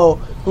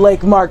 oh,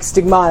 like Mark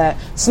stigmata.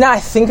 So now I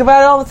think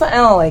about it all the time. I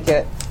don't like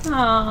it.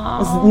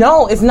 Aww.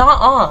 No, it's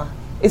not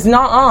It's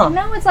not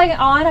No, it's like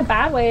in a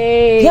bad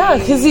way. Yeah,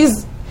 because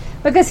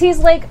he's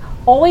like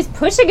always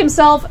pushing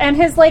himself and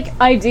his like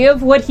idea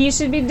of what he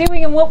should be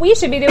doing and what we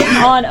should be doing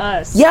on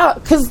us. yeah,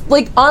 because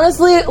like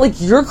honestly, like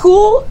you're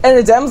cool and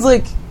Adem's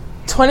like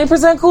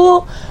 20%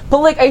 cool, but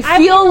like I I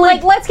feel mean,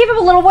 like let's give him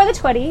a little more than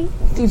 20.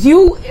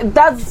 you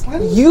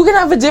can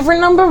have a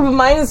different number, but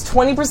mine is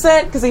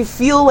 20% because I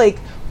feel like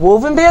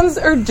woven bands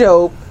are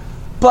dope,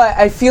 but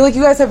I feel like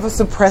you guys have a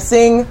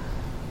suppressing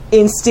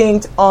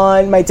instinct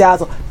on my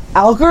dad's.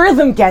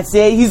 Algorithm gets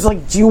it. He's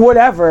like, do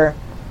whatever,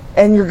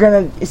 and you're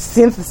gonna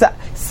synthesize.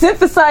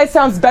 Synthesize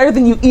sounds better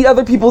than you eat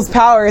other people's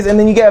powers, and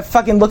then you get a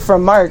fucking look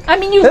from Mark. I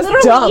mean, you That's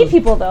literally dumb. eat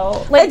people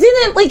though. I Like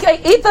didn't like. I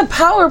ate the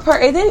power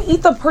part. I didn't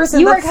eat the person.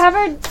 you were That's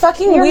covered.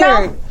 fucking your weird.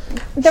 mouth-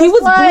 there He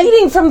was blood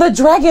bleeding from the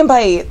dragon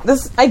bite.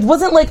 I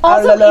wasn't like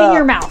Also "Ah, la, la." in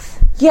your mouth.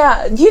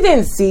 Yeah, you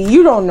didn't see.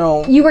 You don't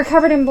know. You were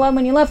covered in blood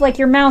when you left. Like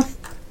your mouth.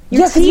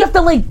 Your Yeah, because you teeth. have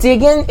to like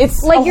dig in.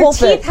 It's Like, a your whole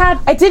thing. teeth had-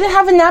 I didn't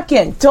have a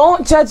napkin.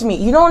 Don't judge me.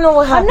 You don't know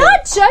what I'm happened.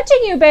 not judging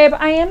you, babe.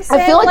 I am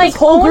saying I feel like this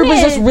whole own group is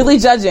it. just really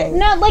judging.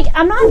 No, like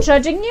I'm not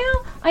judging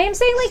you. I am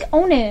saying like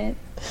own it.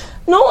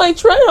 No, I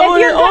try to own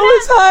you're it all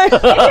the time.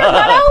 If you're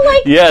gonna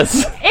like,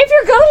 Yes.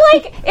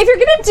 if you're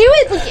gonna do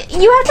it,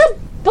 like, you have to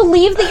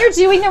believe that you're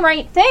doing the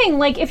right thing.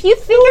 Like if you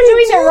think you're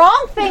doing the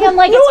wrong thing and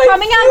like No, it's I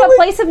coming feel out of a like-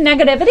 place of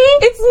negativity,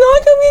 It's not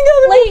coming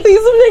out of Like- a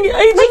place of negative.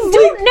 I like just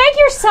don't neg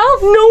yourself.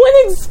 no one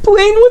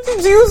explained what to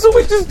do, so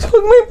I just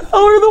took my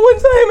power the one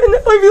time, and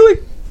I feel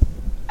like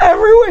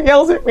everyone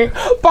yells at me.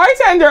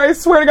 Bartender, I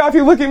swear to God, if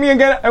you look at me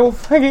again, I will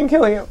fucking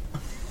kill you.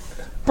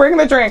 Bring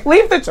the drink.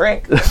 Leave the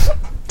drink.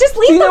 Just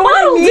leave Do you the know what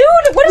I bottle, mean?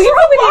 dude. What is Leave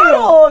wrong the with you?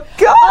 bottle.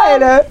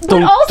 God.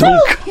 But also,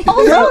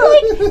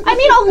 like, I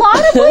mean, a lot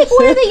of like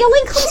where the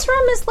yelling comes from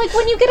is like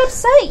when you get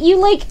upset, you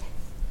like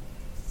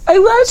I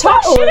lash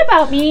talk out. shit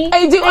about me.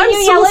 I do. And I'm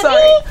you so yell sorry.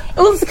 at me,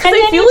 It was because and I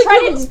then feel you like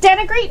try you- to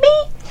denigrate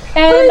me. But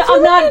And I feel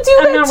I'm like not. you do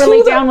I'm that not too,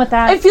 really though. down with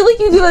that. I feel like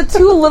you do that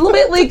too a little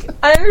bit. Like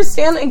I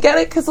understand and get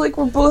it because like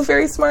we're both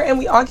very smart and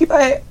we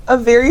occupy a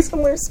very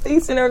similar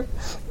space in our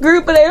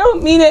group. But I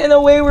don't mean it in a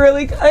way where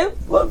like I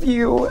love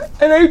you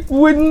and I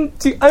wouldn't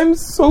do. I'm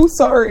so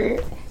sorry.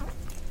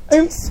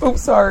 I'm so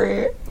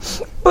sorry.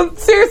 But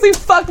seriously,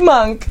 fuck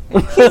Monk.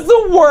 He's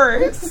the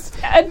worst.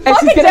 And she's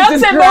fucking gonna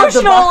Dev's just grab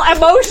the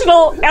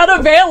emotional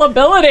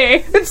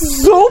unavailability.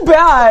 It's so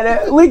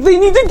bad. Like, they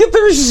need to get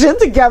their shit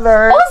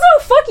together. Also,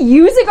 fuck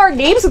using our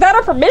names without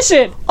our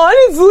permission.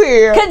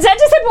 Honestly.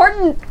 Consent is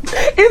important.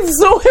 It's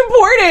so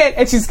important.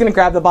 And she's gonna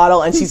grab the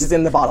bottle, and she's just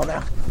in the bottle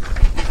now.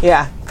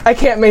 Yeah. I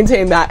can't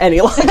maintain that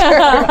any longer.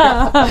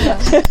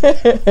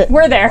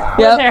 We're there. Yep.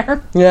 We're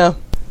there. Yeah.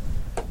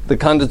 The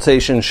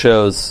condensation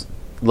shows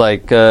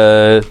like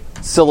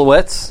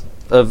silhouettes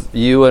of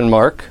you and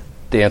Mark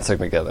dancing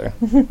together.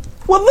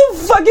 What the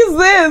fuck is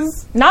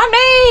this? Not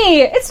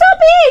me. It's not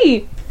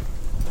me.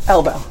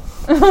 Elbow.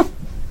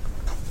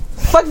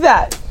 Fuck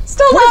that.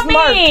 Still Where's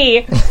not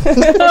me.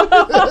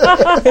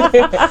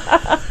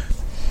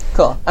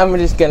 Cool. I'm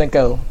just gonna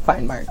go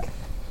find Mark.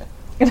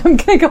 And I'm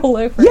gonna go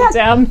look for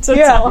Dem to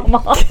tell him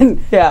off.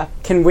 Yeah.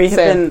 Can we have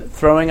Same. been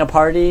throwing a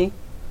party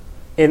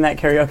in that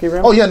karaoke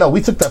room? Oh yeah, no, we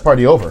took that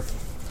party over.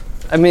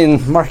 I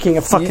mean, Marking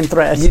a fucking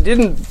thread. you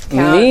didn't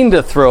mean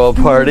to throw a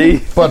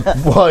party. But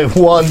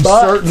one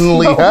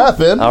certainly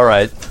happened. All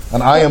right.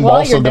 And I am While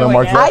also you're going to doing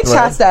mark it. that I thread.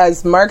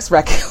 chastise Mark's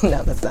record.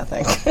 No, that's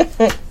nothing.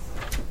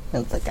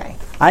 That's okay.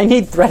 I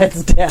need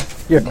threads down.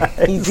 You're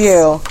right. You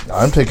do.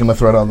 I'm taking the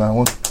thread on that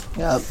one.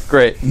 Yep.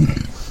 Great.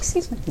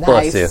 Excuse me.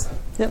 Bless you.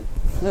 Yep.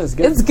 That was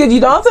good. It's good.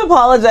 You don't have to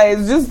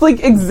apologize. Just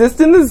like exist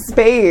in the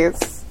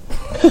space.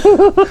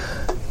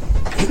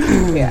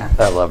 Yeah.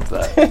 I loved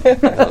that.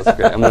 That was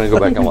great. I'm going to go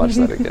back and watch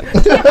that again.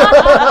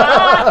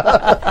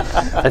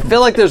 I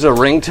feel like there's a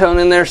ringtone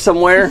in there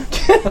somewhere.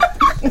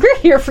 We're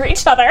here for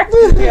each other.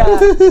 Yeah.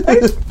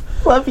 I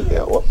love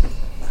you.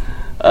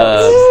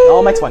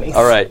 All my 20s.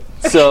 All right.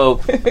 So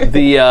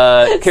the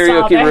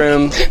karaoke Sobbing.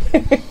 room,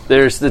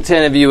 there's the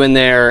 10 of you in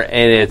there,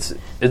 and it's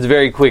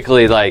very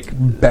quickly like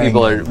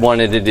people are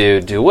wanting to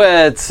do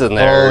duets, and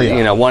they're Oh,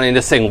 yeah. wanting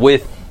to sing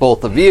with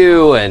both of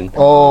you, and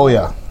Oh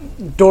yeah.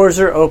 Doors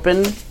are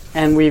open,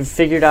 and we've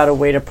figured out a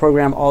way to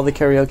program all the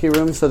karaoke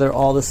rooms so they're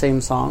all the same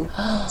song.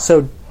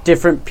 So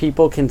different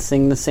people can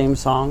sing the same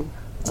song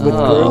with groups.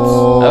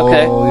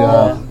 okay, Oh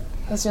yeah.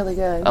 That's really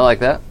good. I like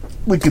that.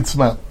 We could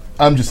smell.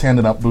 I'm just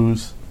handing out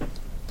booze,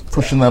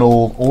 pushing that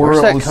old Where's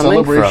aura that of coming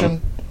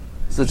celebration.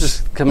 Is it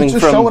just coming It's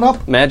just from showing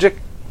up. magic?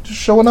 Just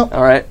showing up.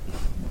 All right.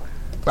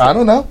 I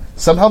don't know.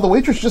 Somehow the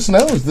waitress just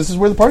knows this is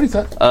where the party's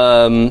at.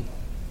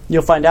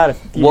 You'll find out if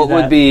you What do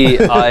would that. be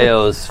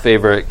Io's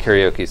favorite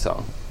karaoke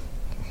song?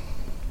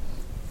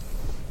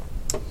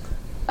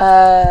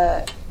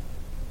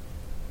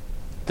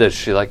 Does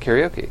she like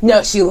karaoke?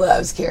 No, she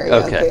loves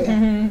karaoke.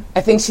 Okay.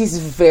 I think she's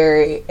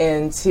very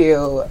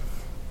into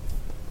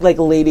like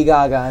Lady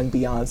Gaga and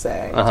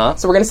Beyonce. Uh-huh.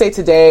 So we're gonna say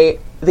today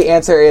the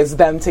answer is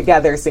them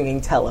together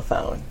singing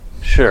Telephone.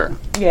 Sure.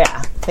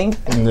 Yeah. Think.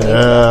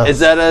 Yeah. Is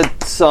that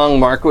a song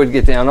Mark would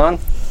get down on?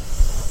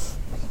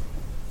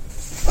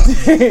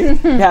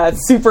 Yeah,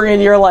 it's super in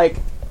your like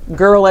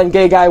girl and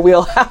gay guy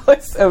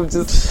wheelhouse of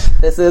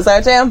just this is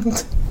our jam.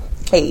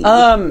 Hey.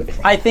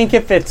 I think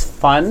if it's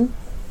fun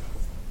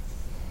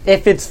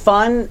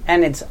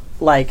and it's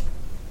like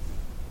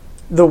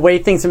the way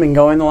things have been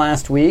going the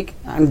last week,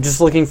 I'm just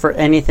looking for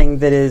anything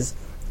that is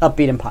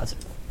upbeat and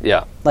positive.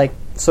 Yeah. Like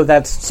so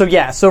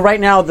right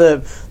now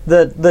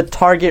the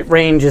target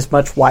range is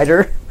much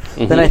wider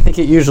than I think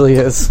it usually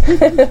is.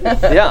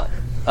 Yeah.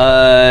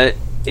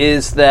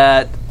 Is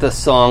that the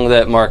song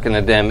that Mark and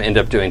Adem end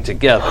up doing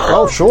together?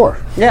 Oh sure.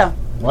 Yeah.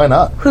 Why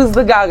not? Who's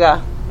the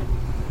Gaga?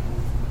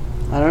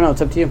 I don't know,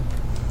 it's up to you.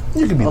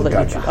 You can be I'll the let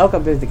you guy. choose. I'll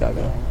come with the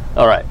Gaga.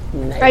 All right.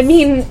 I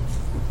mean,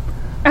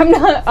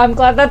 I'm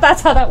glad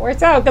that's how that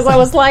worked out because I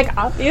was like,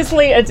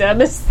 obviously, Adem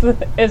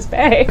is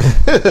Bae.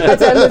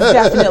 Adem is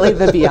definitely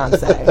the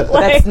Beyonce.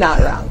 That's not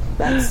wrong.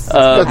 That's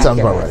That sounds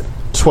about right.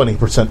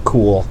 20%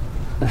 cool.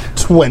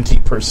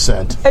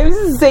 20%. I was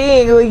just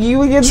saying, like you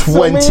would get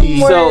so many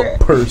more.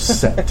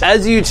 20%.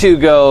 As you two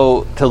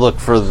go to look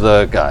for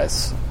the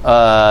guys,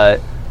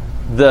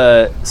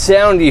 the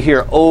sound you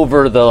hear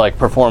over the like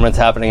performance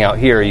happening out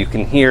here, you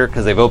can hear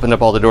because they've opened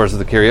up all the doors of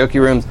the karaoke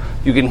rooms.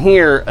 You can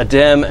hear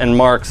Adem and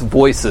Mark's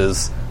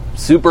voices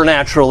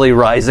supernaturally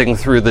rising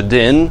through the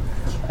din,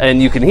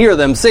 and you can hear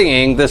them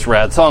singing this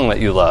rad song that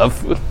you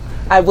love.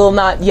 I will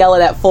not yell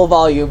it at full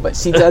volume, but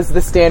she does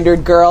the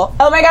standard girl.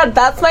 Oh my god,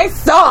 that's my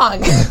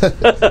song!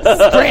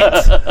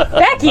 Sprint.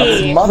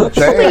 Becky. Mother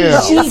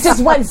damn. She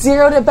just went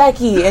 0 to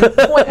Becky in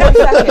 0.1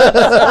 seconds.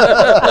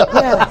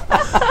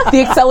 Yeah.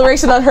 The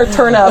acceleration on her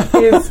turn up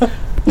is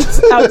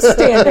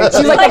outstanding.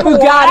 She's like a Bugatti.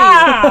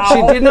 Wow.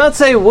 She did not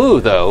say woo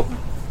though.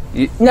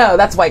 No,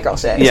 that's white girl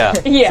shit. Yeah.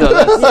 Yeah. So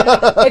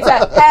that's- It's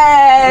a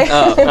hey.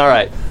 oh, all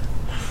right.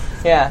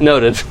 Yeah.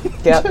 Noted.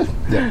 Yep.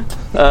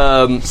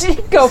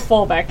 She'd go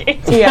full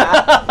Becky.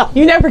 Yeah.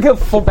 You never go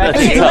full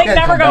Becky. Like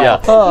never go,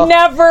 Yeah.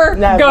 never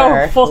Never.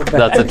 go full Becky.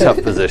 That's a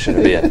tough position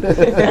to be in.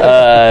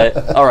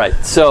 All right,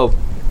 so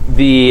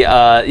the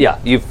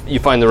you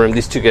find the room.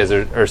 These two guys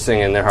are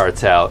singing their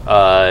hearts out.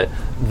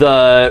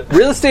 The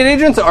real estate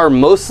agents are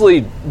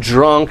mostly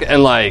drunk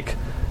and like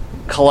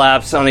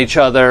collapsed on each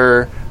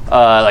other.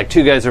 Like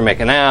 2 guys are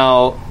making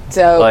out.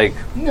 So Like,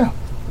 Yeah.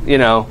 you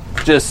know,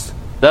 just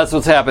that's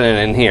what's happening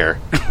in here.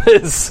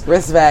 It's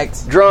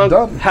respect. drunk,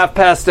 Done. half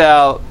passed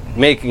out,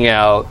 making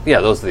out. Yeah,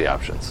 those are the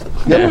options.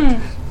 Yeah.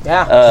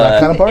 that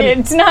kind of party.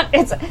 It's not.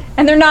 It's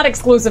and they're not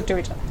exclusive to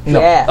each other.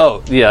 Yeah.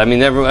 Oh, yeah, I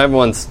mean,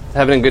 everyone's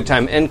having a good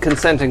time and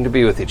consenting to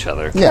be with each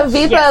other. Yeah.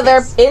 Kavitha,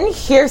 Yes. they're in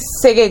here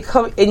singing.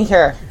 Come in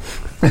here.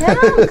 Yeah,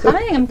 I'm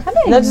coming. I'm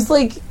coming. No, just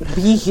like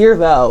be here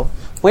though.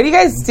 What are you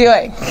guys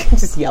doing?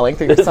 Just yelling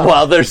through your song.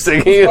 While they're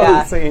singing.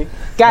 Yeah. See.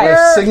 Guys,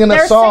 They're singing a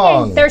they're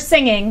song. Singing, they're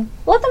singing.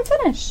 Let them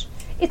finish.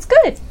 It's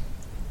good.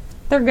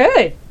 They're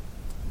good.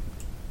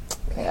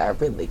 they are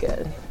really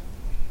good.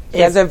 You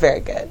guys are very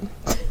good.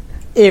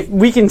 If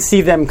we can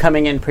see them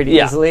coming in pretty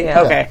Yeah. easily.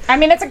 Yeah. Okay. I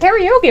mean, it's a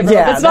karaoke room.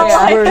 Yeah, it's not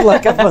that's- like we're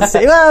like up on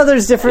stage. Well,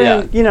 there's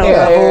different, Yeah. Yeah,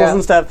 levels yeah.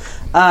 and stuff.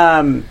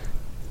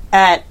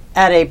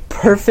 At a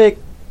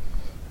perfect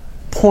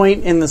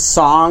point in the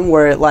song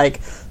where it like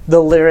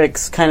the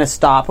lyrics kind of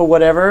stop or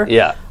whatever.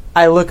 Yeah.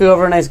 I look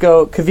over and I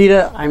go,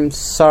 Kavita, I'm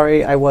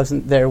sorry I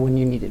wasn't there when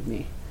you needed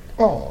me.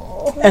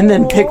 Aww. And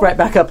then pick right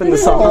back up in the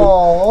song.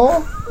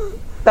 Aww.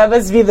 That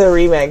must be the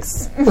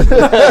remix.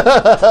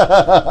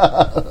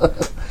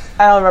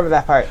 I don't remember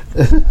that part.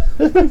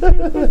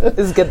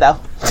 It's good though.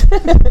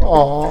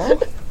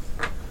 Aww.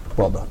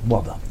 Well done.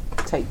 Well done.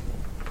 Tight.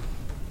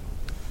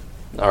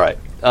 All right.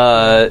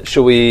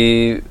 Shall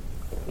we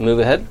move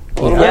ahead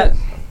a little Yeah. bit?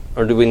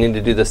 Or do we need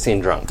to do the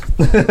scene drunk?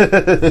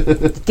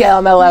 Get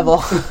on my level.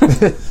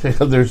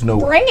 There's no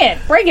way.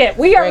 bring it.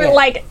 We are Bring it.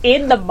 like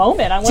in the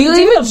moment. I want Do you to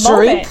do even the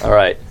drink? moment. All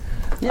right.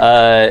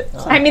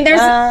 I mean,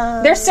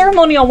 there's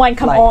ceremonial wine.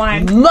 Come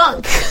on,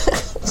 Monk.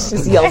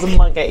 Just yells a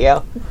monk at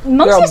you.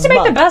 monks You're a used to make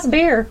the monk. best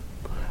beer.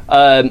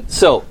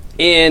 So,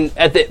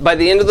 by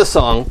the end of the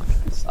song,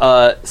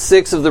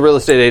 6 of the real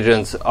estate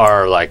agents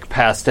are like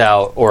passed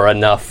out or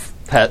enough.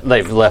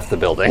 They've left the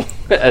building.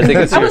 I think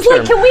it's I your was term.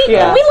 like,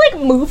 can we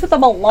like move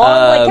them along?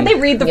 Like, can they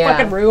read the yeah.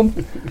 fucking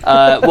room?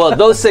 Well,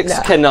 those 6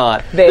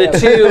 cannot. They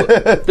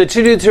The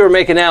two dudes who are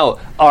making out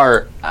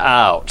are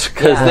out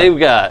because Yeah. they've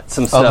got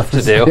some stuff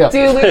to do. Yeah.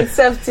 Do weird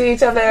stuff to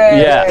each other.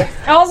 Yeah.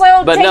 Also,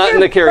 But take not your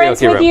in the karaoke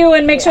friends with room. you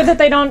and make sure that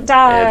they don't And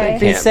die.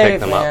 they can't safe. pick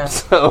them Yeah. up.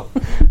 So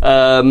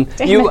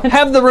you it.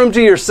 have the room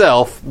to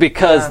yourself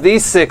because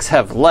these 6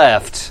 have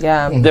left.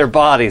 Yeah. Their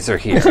bodies are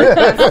here.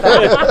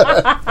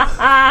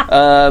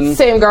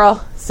 Same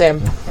girl.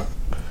 Same.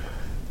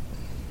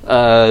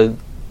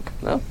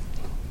 No?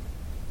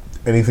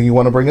 Anything you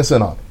want to bring us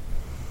in on?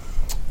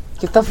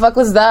 What the fuck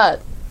was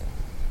that?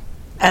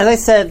 As I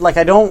said, like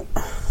I don't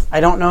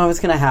know if it's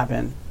gonna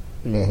happen.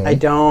 I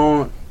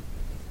don't.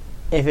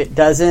 If it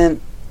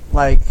doesn't,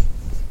 like,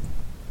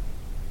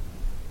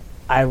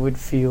 I would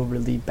feel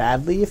really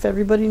badly if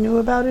everybody knew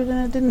about it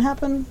and it didn't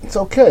happen. It's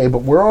okay, but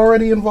we're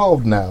already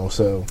involved now,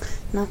 so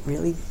Not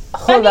really.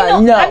 Hold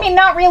on. No. I mean,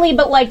 not really,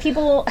 but like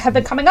people have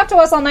been coming up to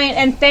us all night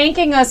and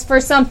thanking us for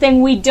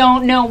something we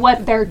don't know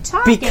what they're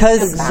talking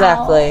Because about.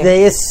 Exactly.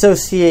 They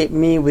associate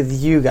me with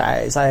you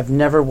guys. I have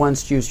never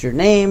once used your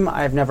name.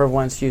 I've never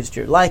once used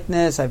your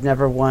likeness. I've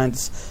never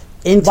once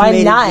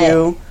intimated not?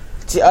 you.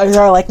 Is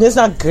our likeness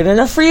not good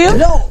enough for you?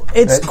 No,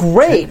 it's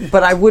great,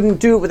 but I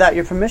wouldn't do it without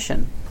your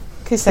permission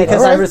because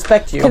I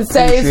respect you.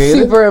 Consent Appreciate is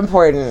it. super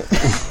important.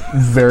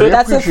 very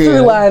That's a appreciated.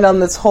 through line on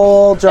this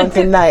whole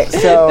drunken night.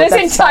 So This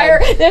that's entire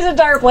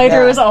playthrough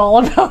Yeah. is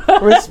all about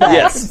fine. Respect.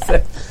 Yes.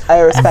 I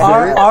respect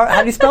R, it. R,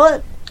 how do you spell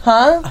it?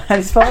 Huh? How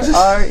do you spell it?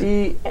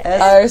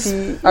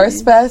 R-E-S-P. Our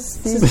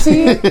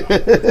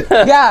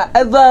specificity. Yeah,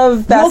 I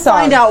love that You'll song.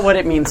 find out what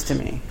it means to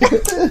me.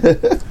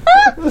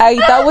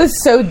 That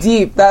was so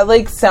deep. That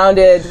like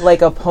sounded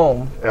like a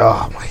poem.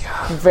 Oh my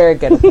god! Very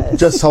good at this.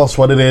 Just tell us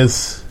what it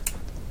is.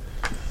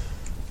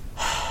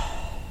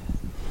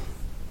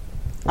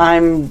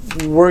 I'm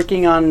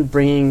working on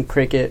bringing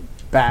cricket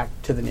back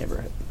to the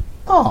neighborhood.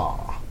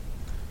 Aw.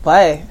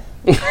 Why?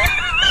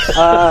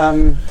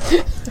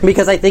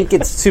 Because I think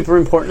it's super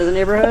important to the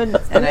neighborhood,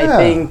 and Yeah. I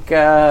think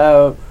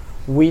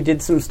we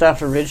did some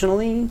stuff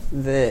originally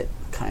that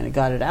kind of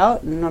got it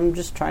out, and I'm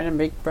just trying to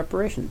make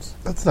reparations.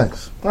 That's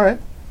nice. All right.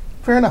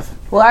 Fair enough.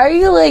 Why are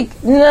you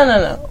like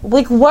no?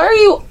 Like why are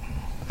you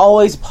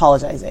always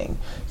apologizing?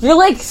 You're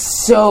like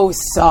so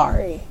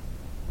sorry.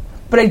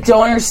 But I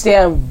don't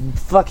understand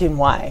fucking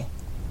why.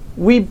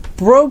 We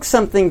broke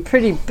something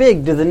pretty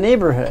big to the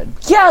neighborhood.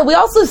 Yeah, we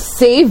also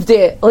saved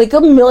it like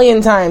a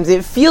million times.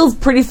 It feels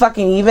pretty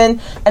fucking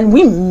even. And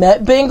we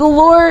met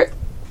Bangalore,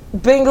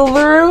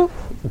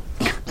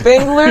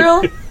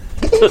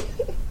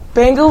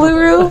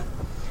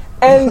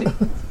 and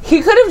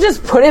he could have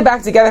just put it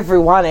back together if he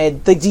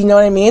wanted. Like, do you know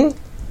what I mean?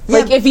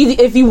 Like, if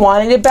he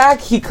wanted it back,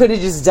 he could have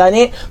just done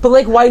it. But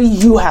like, why do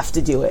you have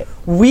to do it?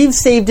 We've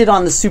saved it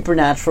on the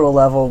supernatural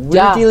level. We're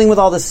Yeah. dealing with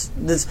all this.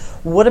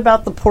 What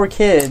about the poor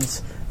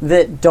kids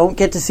that don't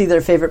get to see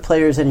their favorite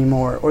players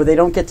anymore, or they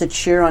don't get to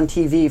cheer on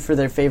TV for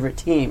their favorite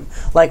team?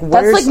 Like,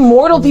 That's like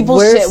mortal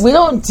people shit. We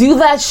don't do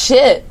that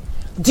shit.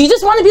 Do you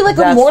just want to be like a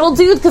That's- mortal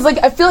dude? Because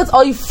like I feel that's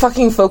all you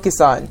fucking focus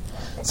on.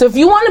 So if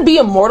you want to be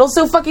immortal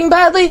so fucking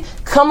badly,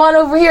 come on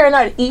over here and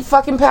I'd eat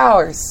fucking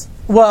powers.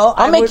 Well,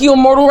 I'll make you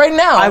immortal right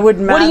now. What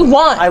do you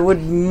want? I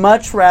would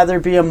much rather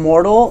be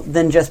immortal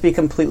than just be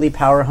completely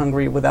power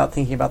hungry without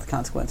thinking about the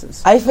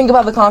consequences. I think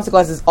about the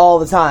consequences all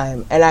the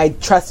time, and I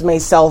trust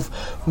myself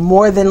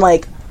more than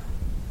like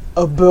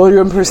 1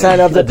 billion%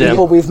 of the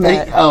people we've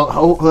met.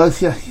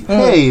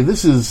 Hey,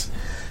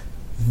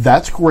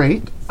 that's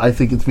great. I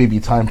think it's maybe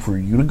time for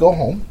you to go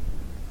home.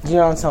 You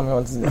don't tell me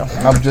what to do.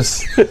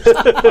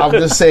 I'm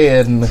just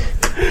saying,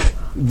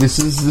 this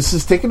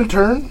is taking a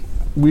turn.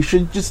 We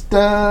should just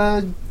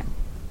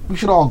we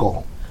should all go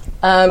home.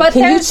 But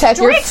can you there's check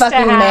your drinks to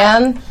fucking have.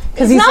 man?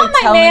 Because He's he's not like, my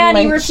telling man. my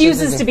He shit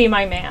refuses do. to be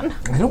my man.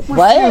 I don't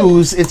What?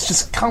 refuse. It's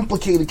just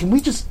complicated. Can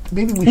we just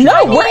maybe we should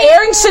No, go? we're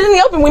airing shit in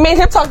the open. We made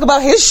him talk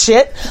about his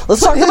shit.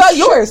 Let's talk his about shit-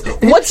 yours.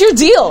 What's your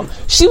deal?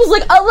 She was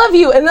like, I love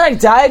you. And then I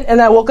died,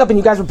 and I woke up, and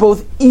you guys were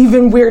both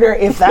even weirder,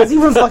 if that's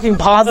even fucking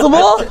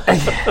possible.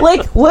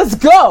 Like, let's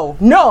go.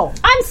 No.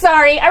 I'm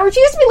sorry. I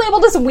refuse to be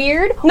labeled as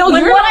weird. No,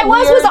 when you're what not I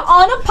was weird.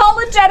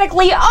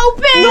 unapologetically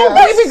open. No,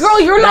 baby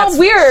girl, you're not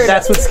weird.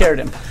 That's what scared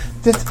him.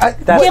 Give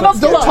Don't up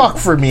the phone. talk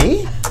for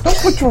me. Don't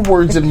put your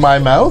words in my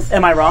mouth.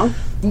 Am I wrong?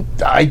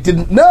 I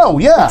didn't know.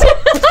 Yeah.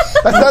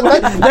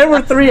 There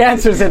were 3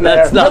 answers in there.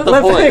 That's not the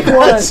Let's point. pick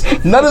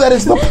one. None of that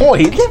is the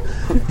point.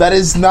 That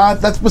is not.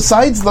 That's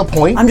besides the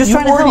point. I'm just you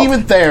trying to weren't help.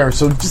 even there,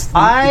 so just.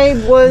 I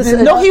was.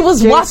 No, he was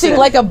Jason. watching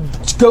like a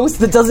ghost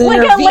that doesn't Like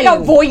intervene. a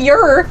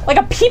voyeur, like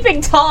a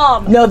peeping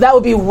Tom. No, that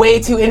would be way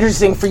too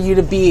interesting for you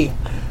to be.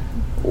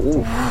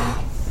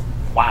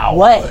 Wow.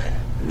 What?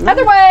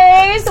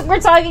 Otherwise, we're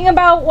talking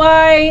about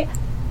why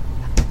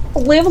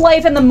live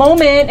life in the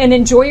moment and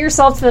enjoy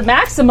yourself to the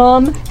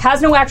maximum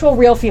has no actual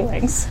real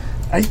feelings.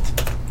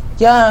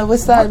 Yeah,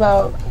 what's that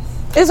about?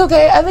 It's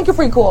okay. I think you're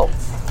pretty cool.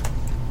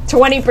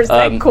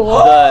 20% cool.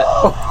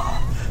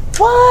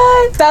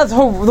 What?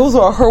 Those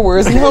are her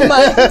words. No,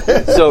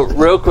 So,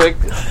 real quick,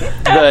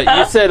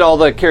 you said all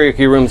the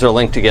karaoke rooms are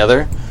linked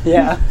together.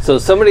 Yeah. So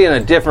somebody in a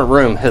different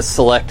room has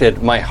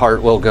selected "My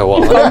Heart Will Go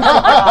On,"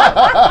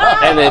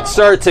 and it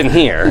starts in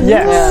here.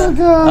 Yes.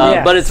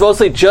 Yes. But it's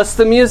mostly just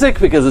the music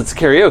because it's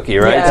karaoke,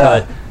 right? Yeah.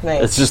 So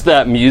Nice. it's just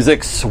that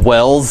music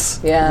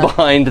swells Yeah.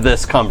 behind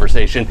this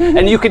conversation,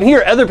 and you can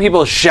hear other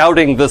people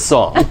shouting the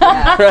song.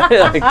 Right?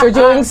 Like, They're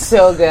doing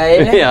so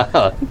good.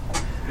 yeah.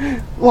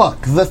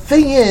 Look, the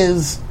thing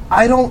is,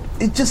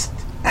 it just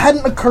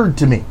hadn't occurred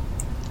to me.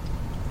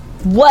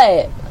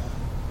 What?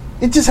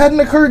 It just hadn't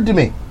occurred to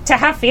me. To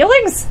have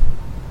feelings?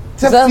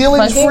 To that have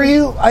feelings fucking- for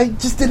you, I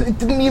just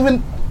didn't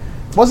even,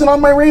 wasn't on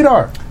my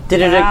radar.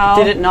 Did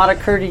Wow. it not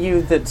occur to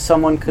you that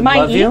someone could My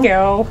love you?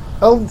 ego.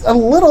 A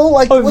little,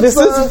 like, Oh, this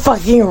is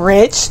fucking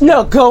rich?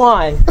 No, go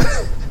on.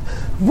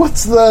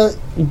 what's the,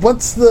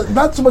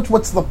 not so much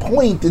what's the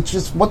point, it's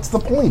just, what's the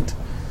point?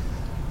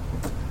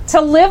 To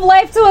live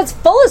life to its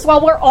fullest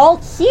while we're all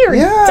here,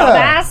 Yeah.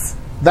 dumbass.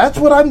 That's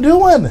what I'm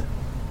doing.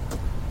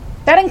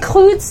 That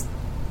includes,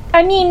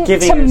 I mean,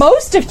 Giving to yours-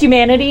 most of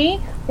humanity,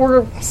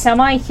 or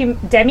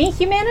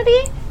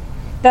demi-humanity,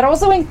 that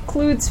also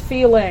includes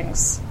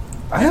feelings.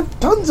 I have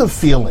tons of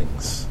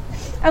feelings.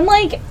 I'm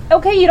like,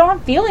 okay, you don't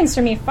have feelings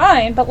for me,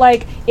 fine, but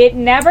like, it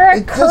never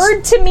It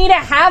occurred to me to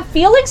have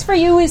feelings for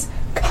you is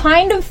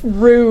kind of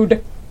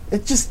rude.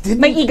 It just didn't.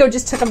 My ego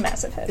just took a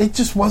massive hit. It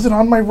just wasn't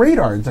on my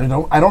radar.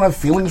 I don't have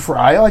feelings for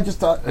Aya. I just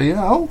thought,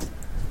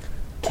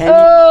 Can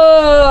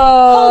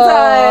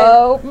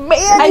Oh, man!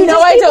 I you know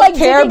just I keep, don't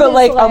care, digging but, this,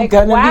 like, I'm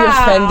gonna be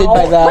wow. offended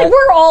by that. Like,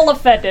 we're all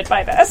offended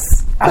by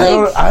this. I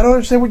don't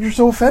understand what you're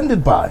so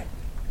offended by.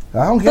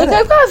 I don't get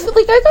I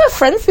it. got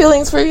friend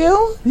feelings for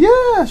you.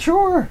 Yeah,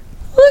 sure.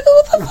 Like,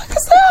 what the fuck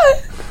is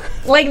that?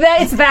 Like,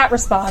 that, it's that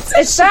response.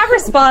 It's that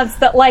response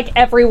that, like,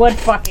 everyone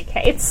fucking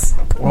hates.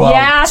 Well,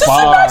 yeah, Just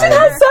fine. imagine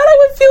how sad I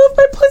would feel if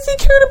my pussy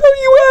cared about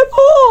you at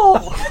all.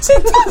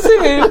 It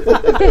doesn't.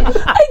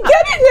 I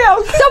get it now.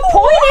 the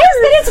point is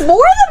that it's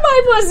more than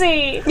my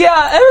pussy.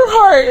 Yeah, and her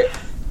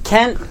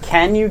heart.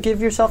 can you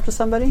give yourself to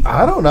somebody?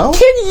 I don't know.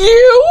 Can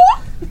you?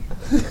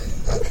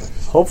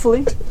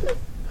 Hopefully.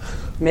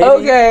 Maybe.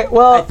 Okay,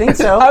 well, I think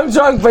so. I'm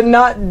drunk, but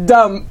not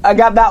dumb. I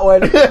got that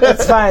one.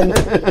 That's fine.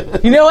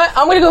 You know what?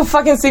 I'm gonna go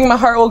fucking sing "My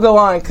Heart Will Go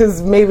On"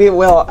 because maybe it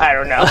will. I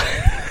don't know.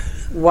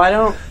 Why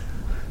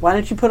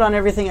don't you put on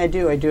everything I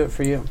do? I do it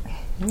for you.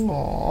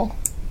 Aw.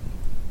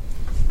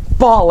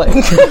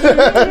 Balling.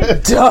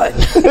 Done.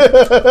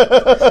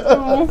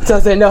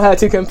 Doesn't know how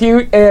to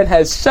compute and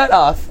has shut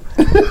off.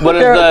 One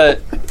of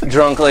the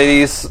drunk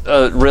ladies,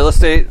 real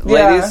estate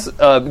ladies,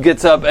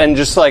 gets up and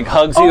just like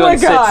hugs you Oh my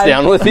and God. sits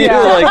down with you. Yeah.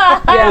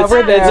 Like, Yeah,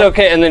 we're there. it's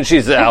okay, and then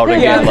she's out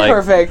again. Yeah, like,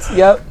 perfect.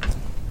 Yep.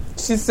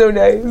 She's so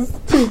nice.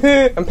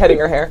 I'm petting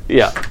her hair.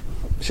 yeah,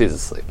 she's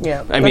asleep.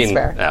 Yeah, I that's mean,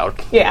 fair. out.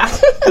 Yeah.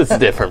 It's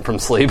different from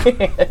sleep.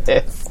 It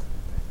is.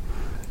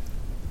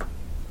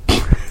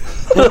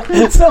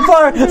 So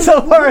far,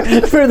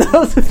 for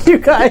those of you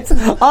guys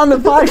on the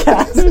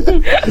podcast,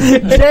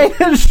 Jay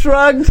has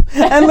shrugged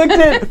and looked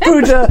at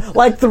Pooja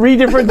like 3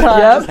 different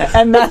times,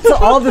 and that's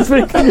all that's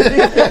been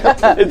communicated.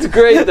 It's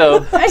great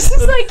though.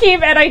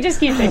 I just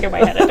keep shaking my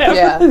head at him.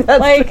 Yeah,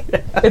 Like,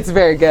 it's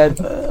very good.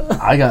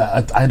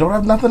 I don't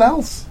have nothing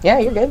else. Yeah,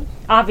 you're good.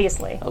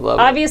 obviously. I love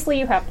it. Obviously,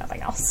 you have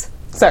nothing else.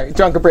 Sorry,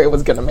 Drunken Bray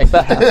was gonna make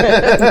that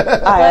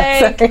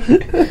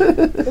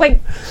happen. Like,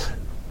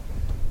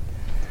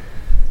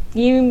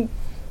 you.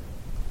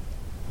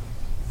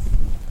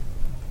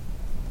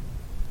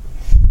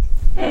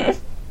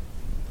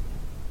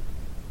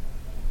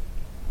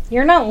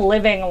 You're not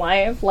living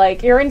life.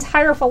 Like, your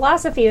entire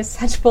philosophy is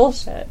such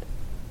bullshit.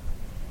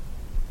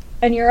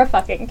 And you're a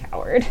fucking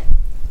coward.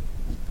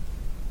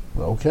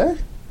 Okay.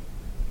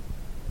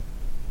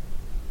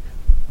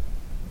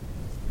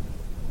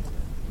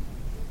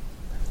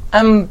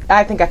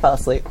 I think I fell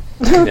asleep.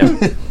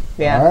 Yeah.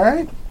 Yeah. All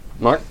right.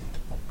 Mark?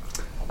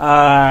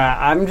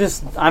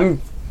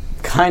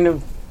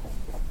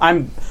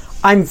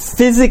 I'm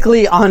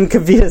physically on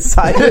Kavita's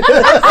side.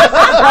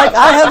 Like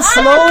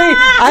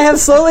I have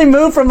slowly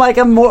moved from like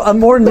a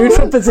more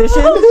neutral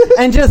position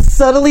and just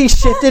subtly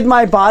shifted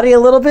my body a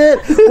little bit,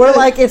 where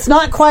like it's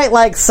not quite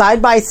like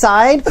side by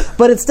side,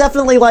 but it's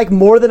definitely like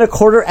more than a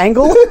quarter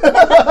angle.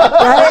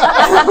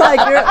 Right?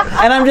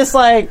 And I'm just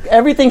like,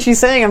 everything she's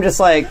saying, I'm just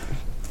like,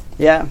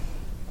 yeah,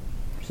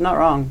 she's not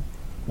wrong.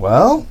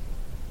 Well,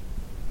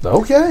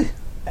 okay.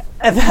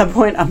 At that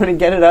point, I'm gonna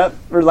get it up,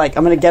 or like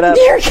I'm gonna get up.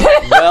 You're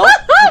good. Well,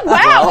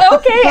 Wow,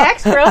 okay,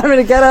 extra. I'm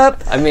gonna get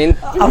up. I mean,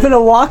 I'm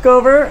gonna walk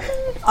over.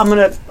 I'm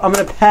gonna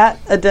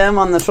pat Adem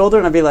on the shoulder,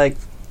 and I'll be like,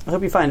 "I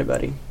hope you find it,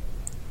 buddy."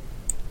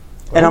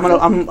 And I'm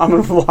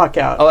gonna walk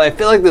out. oh, I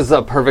feel like this is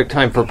a perfect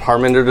time for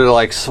Parminder to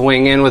like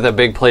swing in with a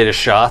big plate of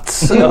shots.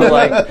 So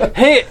like,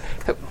 hey,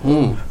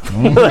 Oh,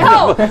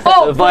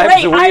 the vibes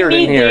great, are I weird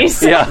need in here.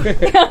 these. Yeah.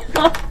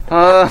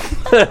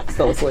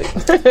 Still asleep.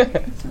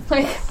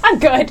 Like, I'm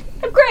good.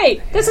 I'm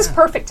great. This is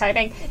perfect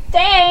timing.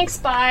 Thanks,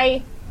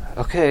 bye.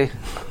 Okay.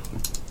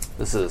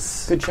 This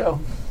is Good show.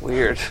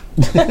 weird.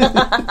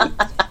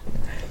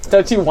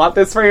 Don't you want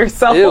this for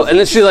yourself? Ew. And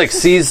then she like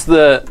sees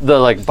the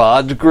like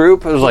bod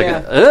group. It was like,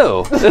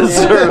 ew. It's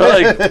sort of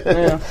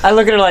like I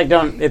look at her like,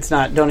 don't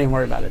even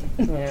worry about it.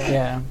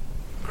 Yeah.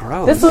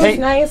 gross. This looks Hey.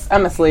 nice.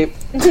 I'm asleep.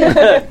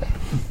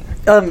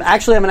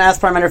 Actually, I'm gonna ask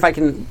Parminder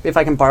if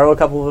I can borrow a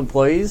couple of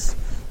employees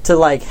to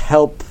like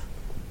help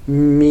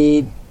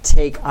me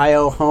take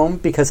Io home,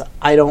 because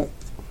I don't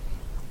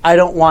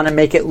want to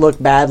make it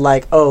look bad.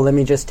 Like, oh, let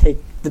me just take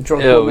the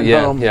drunk Oh, woman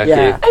yeah, home. yeah, yeah.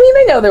 okay. I mean,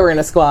 they know they were in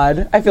a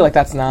squad. I feel like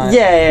that's not.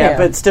 Yeah,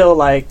 but still,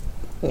 like,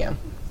 Yeah.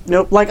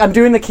 nope. Like, I'm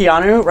doing the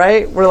Keanu,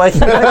 right? We're like,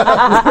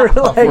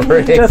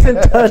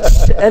 doesn't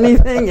touch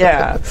anything.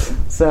 Yeah.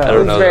 So I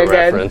don't know very the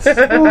good. reference.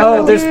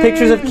 Oh, there's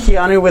pictures of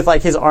Keanu with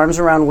like his arms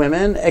around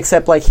women,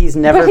 except like he's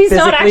never But he's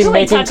not physically actually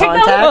making touching them?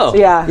 contact. Oh.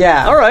 Yeah.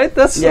 Yeah. All right,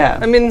 that's. Yeah.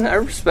 I mean, I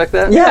respect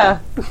that. Yeah.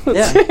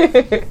 Yeah.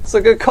 It's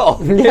a good call.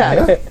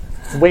 Yeah.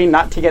 It's a way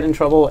not to get in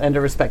trouble and to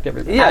respect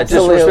everybody. Yeah,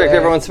 Absolutely. just respect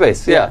everyone's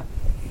space. Yeah.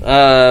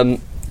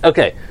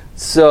 Okay,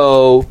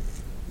 so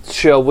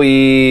shall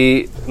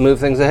we move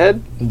things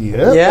ahead?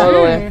 Yeah. Yeah.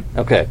 Totally.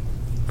 Okay.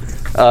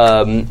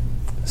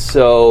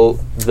 So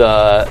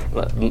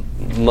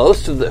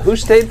most of the who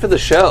stayed for the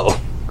show?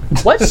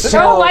 What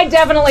show? Oh, I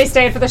definitely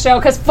stayed for the show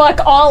because fuck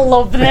all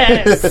of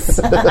this.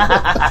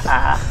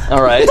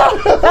 All right.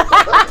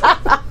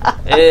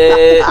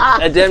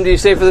 Adem, do you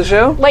stay for the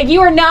show? Like,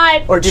 you are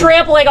not Or do you-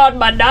 trampling on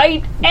my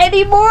night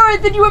any more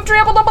than you have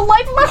trampled on my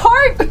life and my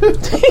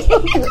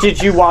heart.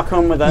 Did you walk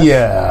home with us?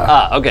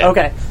 Yeah. Okay.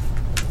 Okay.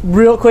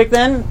 Real quick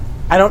then,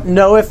 I don't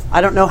know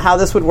how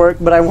this would work,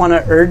 but I want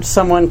to urge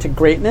someone to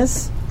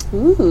greatness.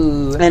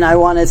 Ooh. And I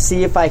want to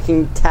see if I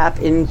can tap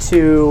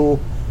into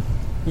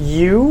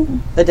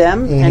you,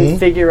 Adem, and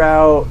figure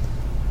out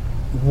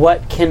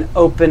what can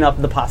open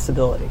up the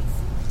possibility.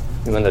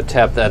 I'm going to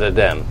tap that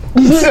Adem.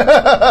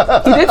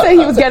 He did say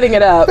he was getting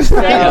it up. He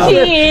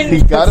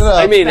got it up.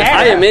 I mean,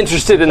 I am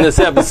interested in this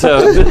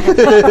episode.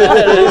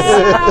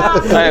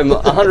 I am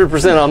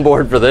 100% on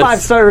board for this.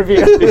 5-star review.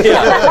 10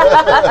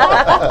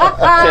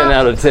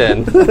 out of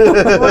 10. Bring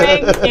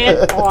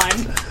it on.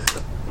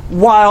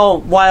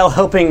 while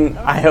helping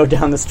Io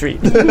down the street.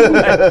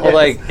 Well,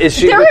 like, is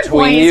she There are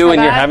between employees you for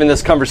and you're that. having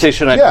this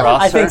conversation across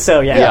I think her?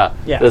 so, yeah.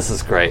 Yeah. This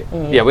is great.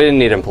 Yeah, we didn't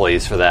need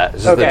employees for that.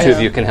 It's just the Okay. two of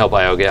you can help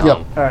Io get Yep.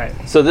 home. All right.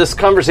 So this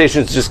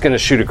conversation is just going to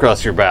shoot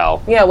across your bow.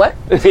 Yeah, what?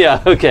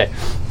 Yeah, okay.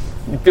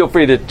 Feel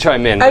free to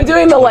chime in. I'm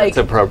doing the when like it's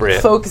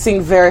appropriate.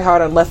 focusing very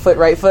hard on left foot,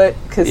 right foot,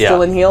 because Yeah.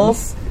 still in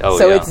heels. Oh,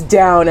 so yeah. it's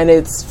down and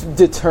it's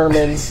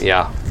determined,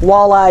 Yeah.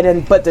 wall-eyed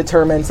and but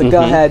determined. So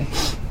go ahead.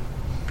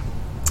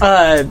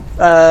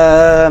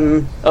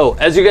 Oh,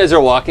 as you guys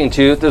are walking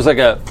too, there's like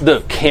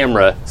the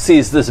camera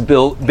sees this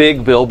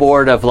big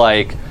billboard of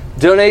like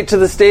donate to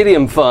the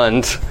stadium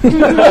fund.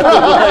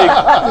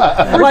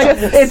 Like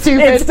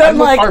it's done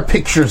like Our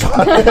pictures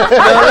on it.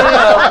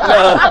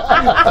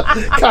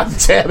 God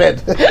damn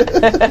it.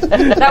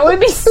 That would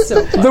be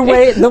so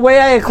funny. the way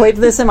I equate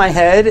this in my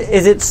head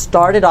is it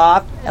started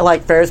off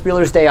like Ferris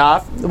Bueller's Day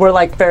Off, where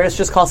like Ferris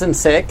just calls in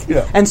sick,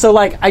 Yeah. and so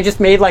like I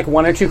just made like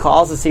 1 or 2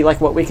 calls to see like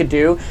what we could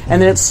do,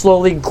 and then it's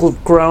slowly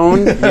grown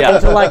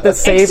into like the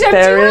Save Except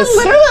Ferris. you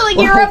were literally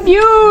like, you're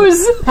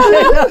abused.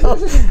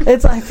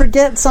 It's I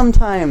forget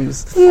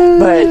sometimes,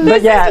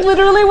 but yeah. That's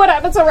literally what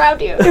happens around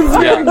you.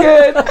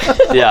 Yeah.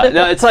 Yeah,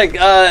 no, it's like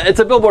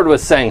it's a billboard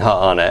with Sangha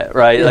on it,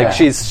 right? Yeah. Like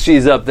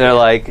she's up there,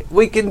 like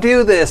we can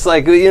do this,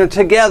 like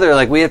together,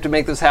 like we have to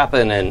make this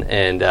happen,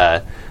 and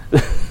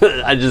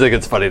I just think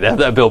it's funny to have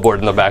that billboard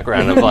in the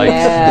background of like,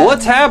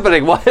 what's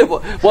happening? Why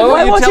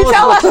won't you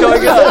tell us what's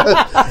going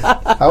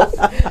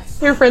on?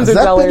 Your friends Has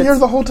are that been jealous. here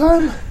the whole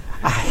time?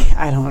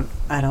 I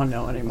don't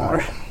know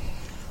anymore.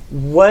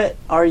 What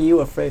are you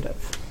afraid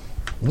of?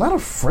 I'm not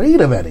afraid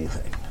of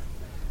anything.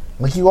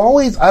 Like you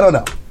always, I don't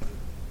know.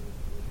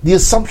 The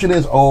assumption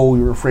is, oh,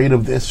 you're afraid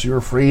of this, you're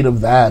afraid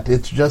of that.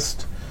 It's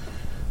just,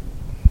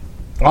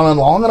 on a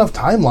long enough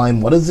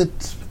timeline, what does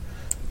it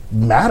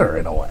matter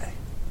in a way?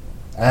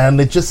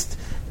 And it's just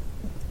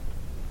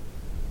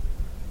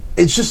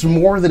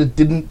more that it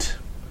didn't,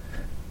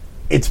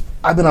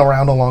 I've been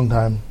around a long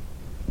time.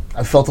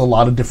 I've felt a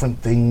lot of different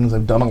things.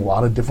 I've done a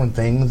lot of different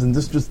things, and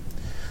this just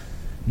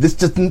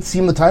didn't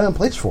seem the time and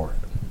place for it.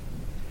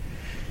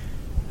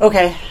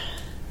 Okay.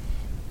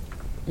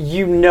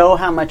 You know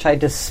how much I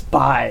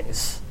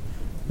despise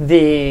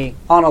the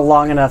on a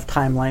long enough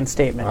timeline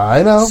statement.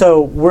 I know.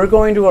 So we're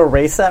going to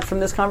erase that from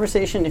this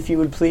conversation, if you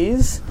would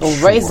please.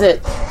 Erase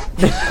it.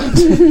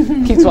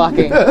 Keeps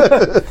walking.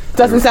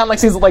 Doesn't sound like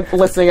she's like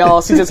listening at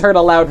all. She just heard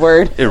a loud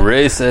word.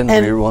 Erase and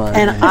rewind.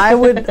 And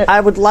I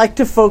would like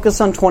to focus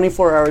on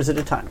 24 hours at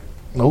a time.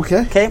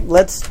 Okay. Okay,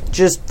 let's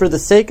just, for the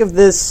sake of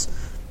this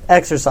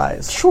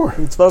exercise, Sure.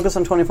 let's focus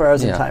on 24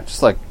 hours at a time.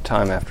 just like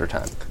time after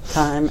time.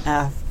 Time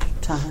after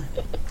time.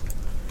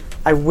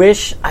 I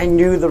wish I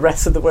knew the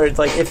rest of the words.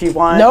 Like, if you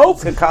want... Nope.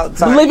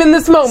 Sorry. Live in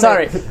this moment.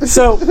 Sorry.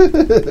 So,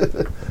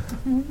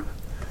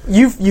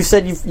 you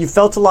said you've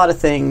felt a lot of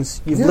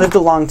things. You've Yeah. lived a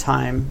long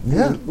time.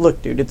 Yeah.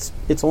 Look, dude, it's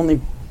only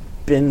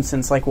been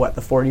since, like, what,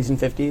 the 40s and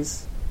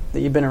 50s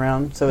that you've been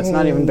around? So it's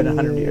not even been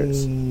 100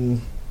 years. I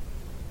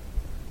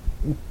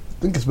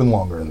think it's been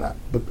longer than that.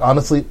 But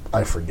honestly,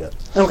 I forget.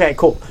 Okay,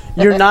 cool.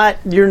 You're not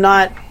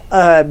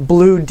a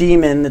blue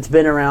demon that's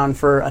been around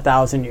for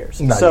 1,000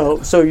 years. Not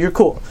yet. So you're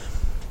cool.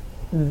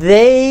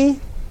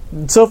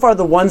 So far,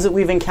 the ones that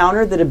we've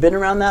encountered that have been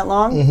around that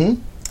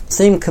long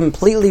seem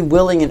completely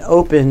willing and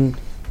open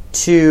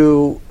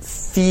to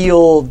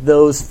feel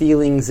those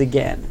feelings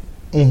again.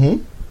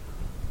 Mm-hmm.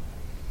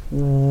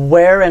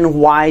 Where and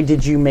why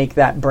did you make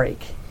that break?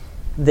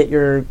 That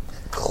you're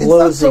closing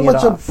it's not so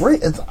much off? a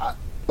break.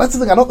 That's the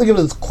thing. I don't think of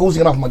it as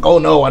closing it off. I'm like, oh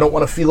no, I don't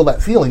want to feel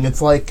that feeling.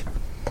 It's like,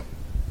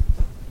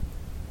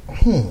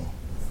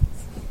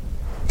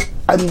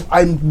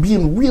 I'm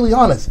being really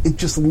honest. It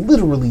just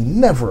literally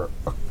never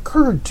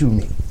occurred to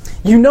me.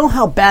 You know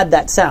how bad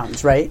that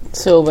sounds, right?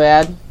 So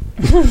bad.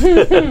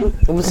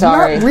 I'm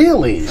sorry. Not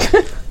really.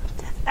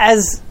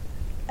 As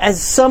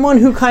someone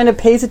who kind of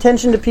pays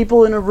attention to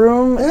people in a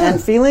room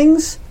and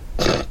feelings,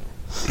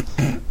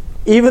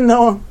 even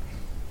though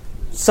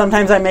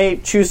sometimes I may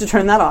choose to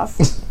turn that off,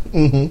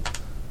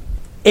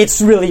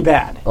 it's really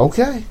bad.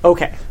 Okay.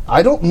 Okay.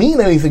 I don't mean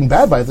anything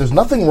bad by it. There's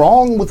nothing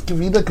wrong with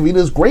Kavita. Kavita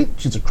is great.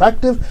 She's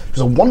attractive. She's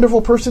a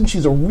wonderful person.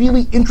 She's a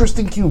really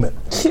interesting human.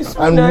 She's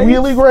so and nice.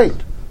 really great.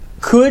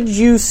 Could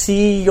you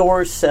see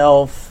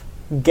yourself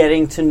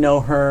getting to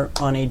know her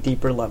on a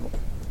deeper level?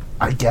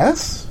 I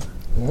guess.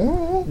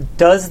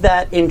 Does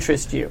that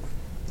interest you?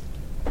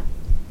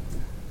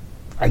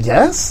 I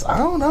guess. I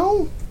don't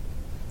know.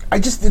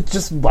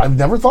 I've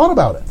never thought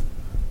about it.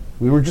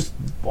 We were just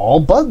all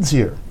buds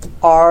here.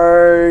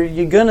 Are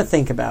you going to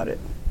think about it?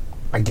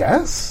 I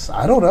guess.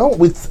 I don't know.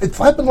 It's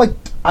happened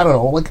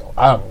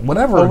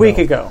whatever. A week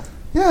ago.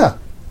 Yeah.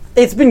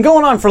 It's been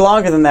going on for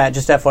longer than that,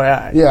 just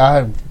FYI. Yeah,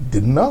 I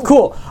didn't know.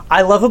 Cool.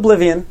 I love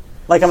Oblivion.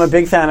 Like, I'm a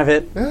big fan of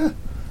it. Yeah.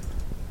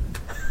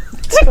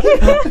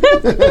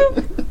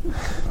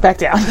 Back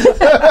down.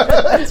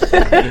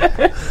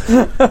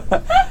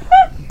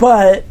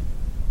 But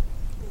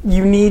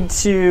you need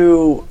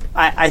to...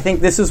 I think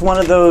this is one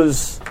of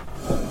those...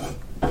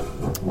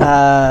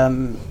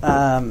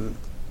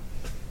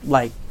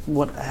 like,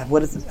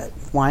 what is it?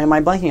 Why am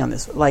I blanking on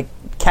this? Like,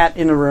 cat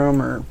in a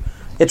room, or...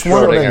 It's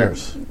one of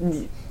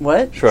Schrodinger's.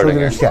 What?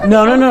 Schrodinger's cat.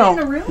 No. Elephant in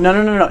the room?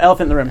 No.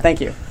 Elephant in the room.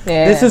 Thank you.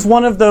 Yeah. This is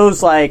one of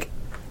those, like,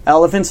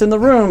 elephants in the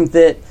room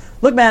that...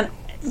 Look, man,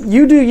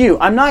 you do you.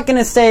 I'm not going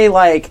to say,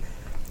 like,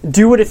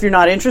 do it if you're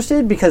not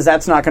interested, because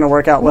that's not going to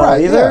work out well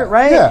Right, either, yeah,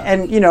 right? yeah.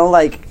 And, you know,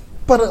 like...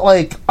 But,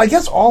 like, I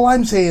guess all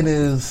I'm saying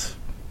is...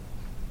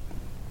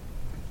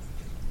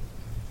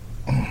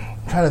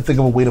 I'm trying to think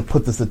of a way to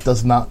put this that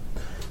does not...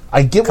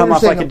 I get Come what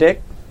off you're saying. like a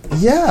dick?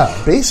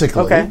 Yeah,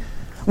 basically. Okay.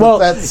 But Well,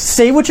 that's...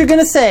 say what you're going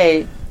to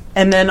say,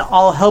 and then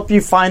I'll help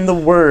you find the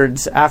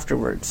words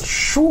afterwards.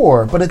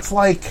 Sure, but it's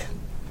like...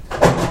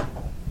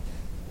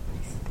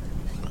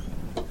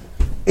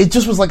 It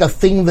just was like a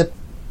thing that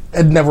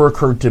had never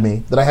occurred to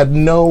me, that I had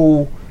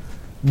no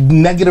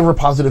negative or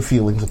positive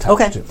feelings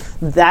attached to.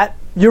 That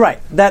you're right.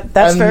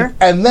 That's fair.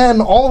 And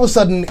then all of a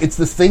sudden, it's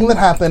this thing that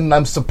happened, and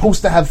I'm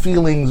supposed to have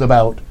feelings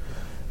about,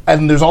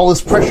 and there's all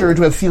this pressure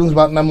to have feelings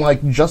about, and I'm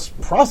like just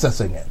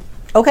processing it.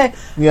 Okay.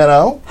 You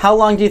know? How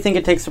long do you think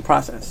it takes to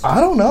process? I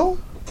don't know.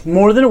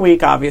 More than a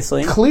week,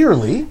 obviously.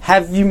 Clearly.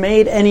 Have you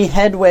made any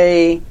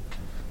headway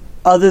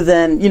other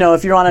than,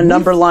 if you're on a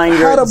number line,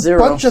 you're at 0?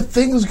 Had a bunch of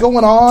things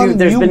going on. Dude,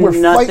 there's you been were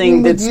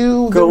nothing that's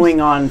you.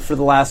 going on for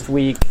the last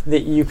week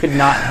that you could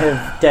not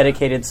have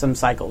dedicated some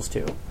cycles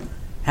to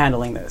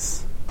handling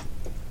this.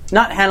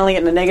 Not handling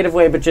it in a negative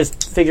way, but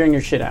just figuring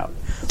your shit out.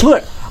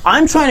 Look,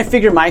 I'm trying to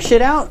figure my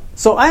shit out,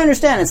 so I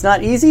understand it's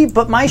not easy,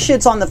 but my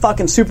shit's on the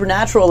fucking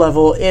supernatural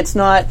level. It's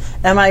not,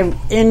 am I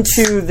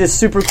into this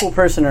super cool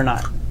person or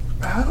not?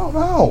 I don't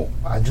know.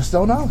 I just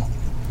don't know.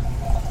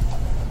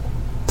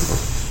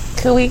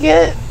 Could we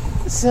get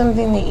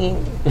something to eat?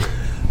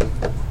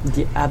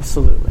 Yeah,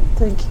 absolutely.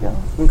 Thank you.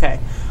 Okay.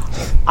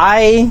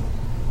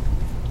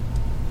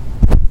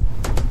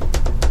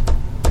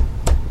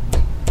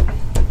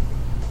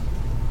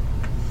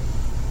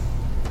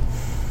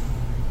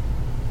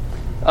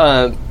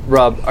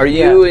 Rob, are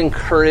you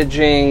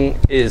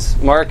is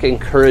Mark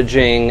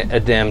encouraging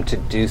Adem to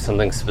do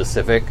something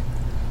specific?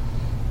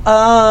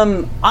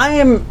 I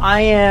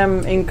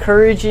am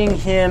encouraging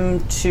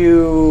him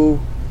to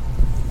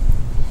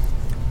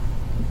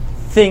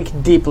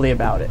think deeply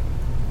about it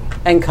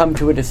and come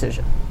to a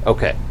decision.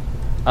 Okay.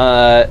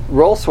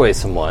 Roll sway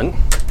someone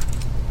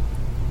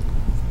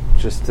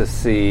just to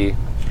see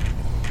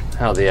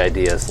how the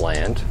ideas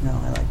land. No,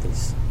 I like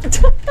these.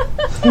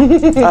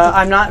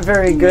 I'm not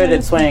very good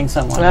at swaying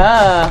someone.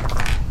 I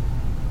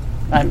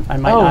might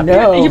not be.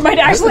 You might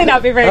actually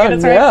not be very good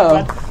at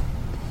swaying someone.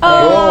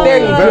 Oh, there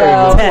you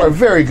go. You are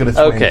very good at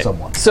swaying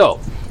someone. So,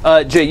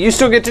 Jay, you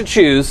still get to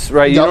choose,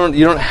 right? Yep.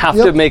 You don't have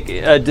to make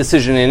a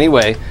decision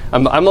anyway.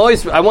 I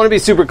want to be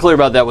super clear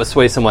about that with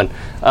sway someone.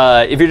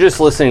 If you're just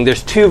listening,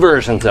 there's two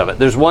versions of it.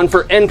 There's one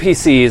for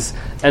NPCs,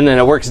 and then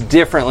it works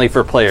differently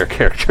for player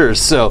characters.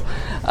 So,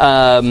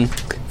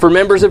 for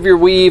members of your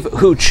weave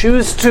who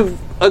choose to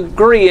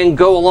agree and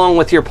go along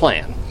with your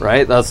plan,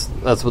 right? That's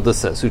what this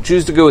says. Who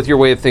choose to go with your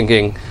way of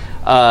thinking.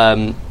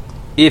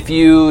 If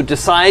you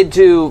decide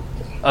to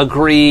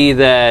agree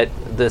that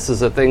this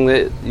is a thing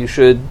that you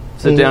should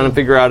sit down and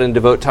figure out and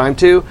devote time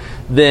to,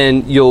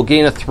 then you'll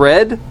gain a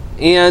thread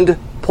and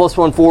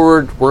 +1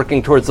 forward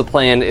working towards the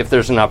plan. If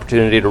there's an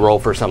opportunity to roll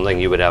for something,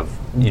 you'd be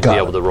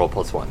able to roll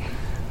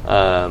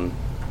 +1.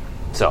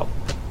 So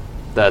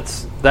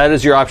that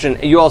is your option.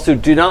 You also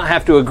do not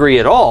have to agree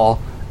at all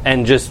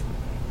and just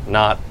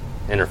not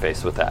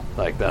interface with that.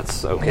 Like,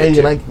 that's okay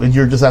too.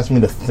 You're just asking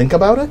me to think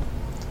about it?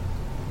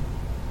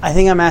 I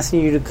think I'm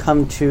asking you to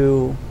come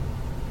to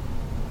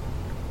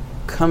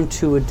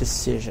a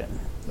decision.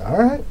 All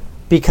right.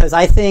 Because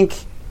I think,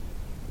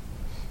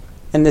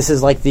 and this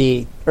is like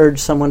the urge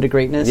someone to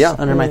greatness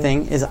under my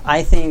thing, is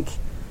I think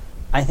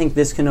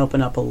this can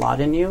open up a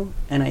lot in you,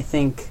 and I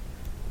think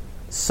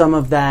some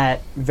of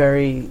that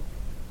very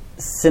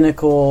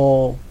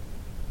cynical,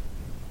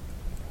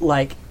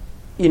 like,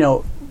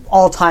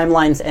 all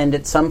timelines end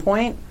at some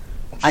point.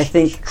 I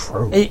think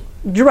true.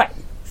 You're right.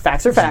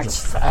 Facts are facts.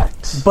 Just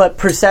facts. But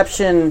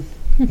perception,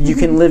 you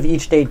can live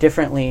each day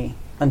differently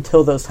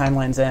until those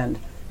timelines end.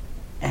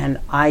 And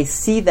I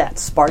see that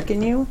spark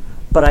in you,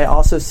 but I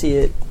also see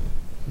it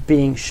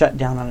being shut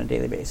down on a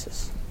daily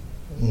basis.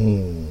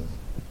 Mm.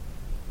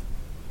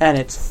 And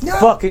it's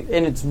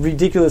and it's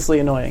ridiculously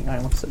annoying. I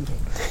almost said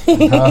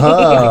it.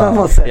 I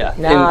almost said it.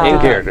 In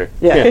character.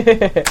 Yeah.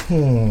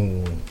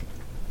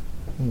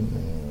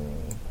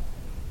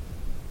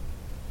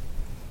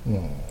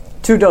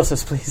 2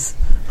 doses, please.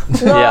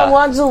 No, I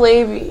want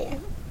jalebi.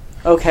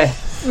 Okay.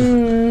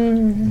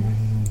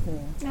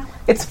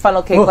 It's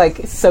funnel cake, like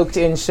soaked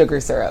in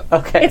sugar syrup.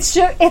 Okay.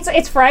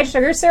 It's fried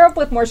sugar syrup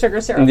with more sugar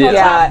syrup. Yeah. on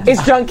top.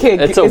 It's junk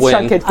kid. It's a win.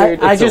 junk kid food.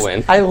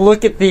 I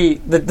look at the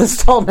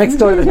stall next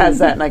door that has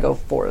that, and I go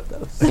 4 of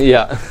those.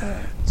 Yeah.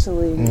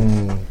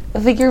 Jalebi. I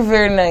think you're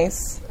very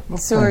nice.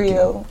 So are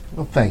you.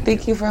 Well, thank you.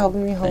 Thank you for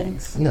helping me home.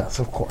 Thanks. Yes,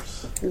 of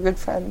course. You're good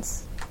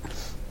friends.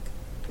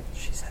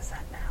 She says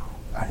that now.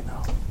 I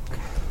know.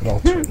 It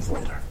all turns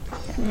later.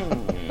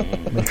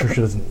 Make sure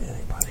she doesn't eat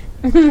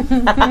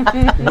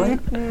anybody.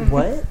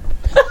 What?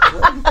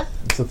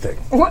 It's a thing.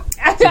 What?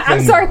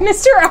 I'm sorry,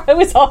 Mister. I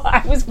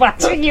was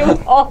watching you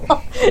all.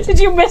 Did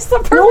you miss the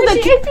part No,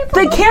 where she ate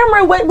people? the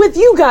camera went with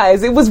you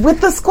guys. It was with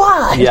the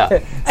squad. Yeah.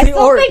 I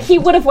still think he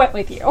would have went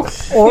with you.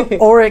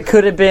 Or it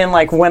could have been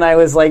like when I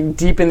was like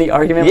deep in the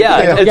argument.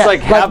 Yeah, it's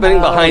like happening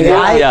behind you.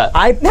 Yeah.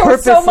 I There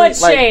was so much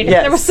purposely, shade.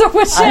 yes. There was so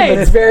much shade.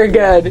 It's very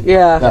good.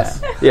 Yeah.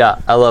 Yes.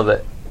 Yeah, I love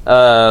it.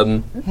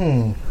 I'm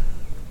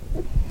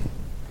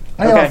Okay.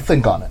 going to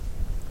think on it.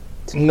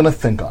 I'm going to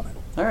think on it.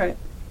 All right.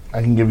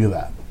 I can give you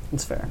that.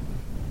 That's fair.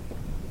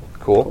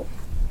 Cool.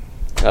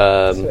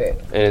 Sweet.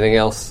 Anything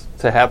else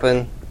to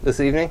happen this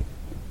evening?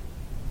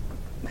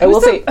 I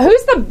will say,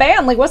 Who's the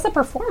band? Like, what's the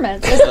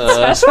performance? Is it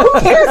special? who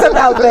cares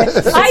about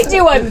this? I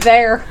do. I'm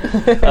there.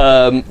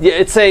 Yeah,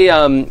 it's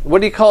a what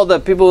do you call the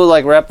people who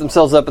like wrap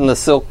themselves up in the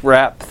silk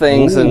wrap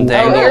things and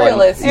dangle?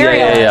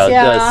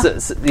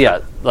 aerialists. Yeah,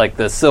 like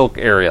the silk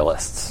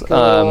aerialists.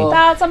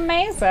 That's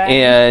amazing.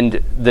 And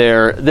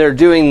they're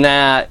doing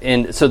that,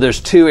 and so there's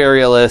 2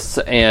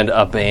 aerialists and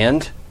a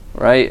band,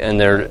 right?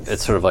 And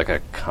it's sort of like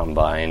a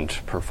combined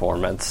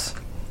performance.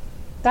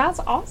 That's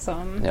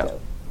awesome. Yeah.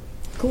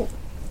 Cool.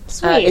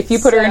 Sweet. If you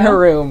put her in her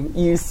room,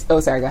 oh,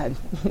 sorry, go ahead.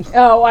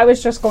 Oh, I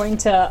was just going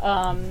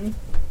to.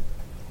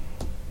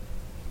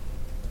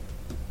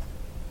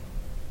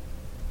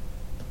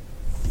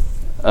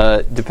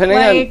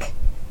 Depending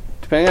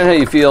on how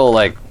you feel,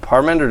 like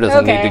Parmender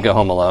doesn't need to go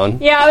home alone.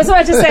 Yeah, I was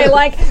about to say,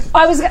 like,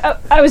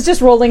 I was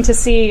just rolling to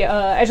see.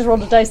 I just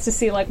rolled a dice to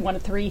see like 1 to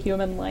 3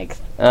 human, like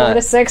 4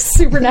 to 6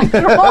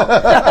 supernatural. and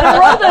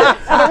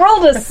I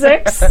rolled a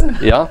 6.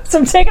 Yeah. So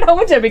I'm taking home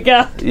with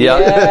Jimika.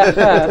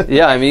 Yeah.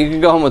 Yeah. I mean, you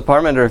can go home with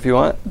Parmender if you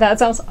want. That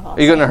sounds awesome.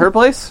 Are you going to her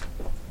place?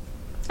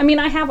 I mean,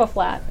 I have a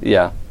flat.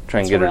 Yeah.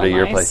 Try and get her to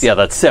your place. Yeah,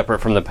 that's separate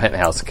from the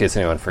penthouse in case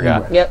anyone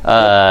forgot. Right.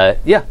 Yep.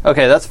 Yeah.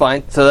 Okay, that's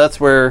fine. So that's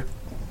where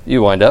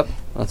you wind up.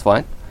 That's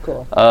fine.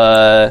 Cool.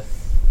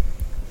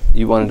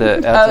 You wanted to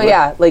add Oh, something?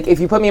 yeah. Like, if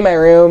you put me in my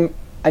room,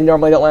 I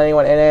normally don't let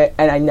anyone in it,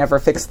 and I never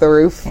fix the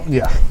roof.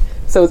 Yeah.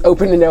 So it's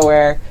open to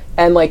nowhere.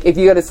 And, like, if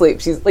you go to sleep,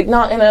 she's, like,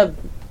 not in a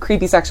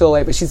creepy sexual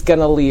way, but she's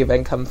gonna leave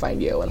and come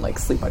find you and, like,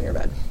 sleep on your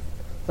bed.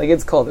 Like,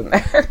 it's cold in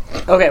there.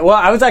 Okay, well,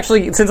 I was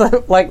actually, since I,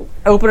 like,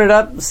 open it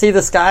up, see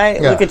the sky,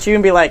 look at you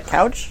and be like,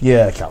 couch?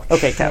 Yeah, couch.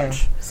 Okay,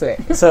 couch.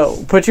 Sweet.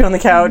 So, put you on the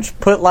couch,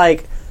 put,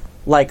 like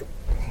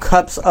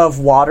cups of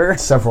water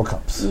Several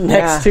cups.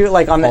 next to,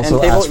 like, on the Also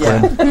end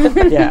table.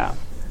 aspirin. Yeah.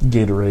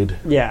 Gatorade.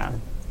 Yeah.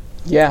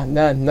 Yeah,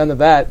 none of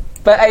that.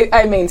 But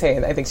I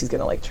maintain, I think she's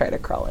gonna, like, try to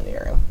crawl into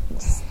your room.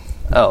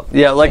 Oh,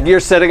 yeah, like you're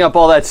setting up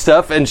all that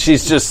stuff and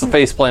she's just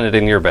face planted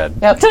in your bed.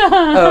 Yep.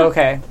 Oh,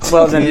 okay.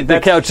 Well, then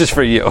The couch is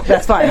for you.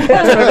 that's fine.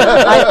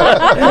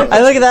 I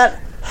look at that.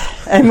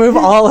 I move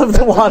all of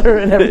the water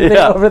and everything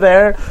over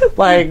there.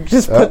 Like,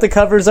 just put the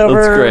covers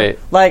over. That's great.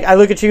 Like, I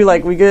look at you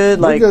like, we good?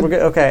 Like, good. we're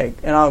good. Okay.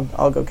 And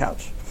I'll go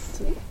couch.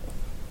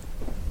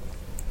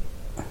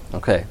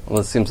 Okay, well,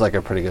 this seems like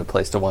a pretty good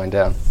place to wind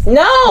down.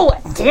 No!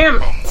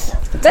 Damn it!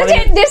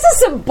 This is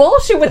some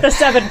bullshit with the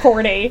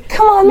 740.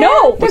 Come on, man.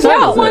 No, There's time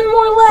not is one it?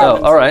 more left.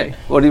 Oh, all right.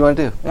 What do you want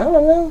to do? I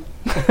don't know.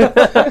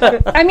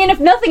 I mean, if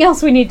nothing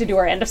else, we need to do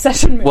our end of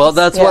session moves. Well,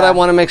 that's what Yeah. I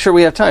want to make sure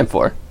we have time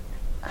for.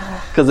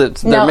 Because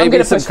there I'm may be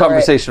gonna some push for it.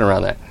 conversation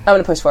around that. I'm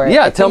gonna push for it.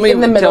 Yeah, I tell think me-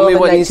 In the middle tell me of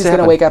the what night, needs she's to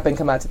gonna happen. wake up and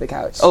come out to the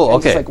couch. Oh, and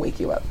okay. Just like wake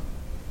you up.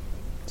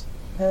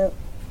 Are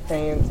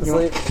you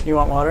asleep? You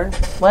want water?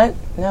 What?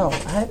 No.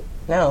 What?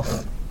 No.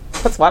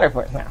 What's water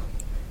for? No.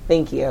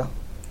 Thank you.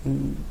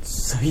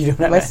 So you don't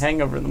have My a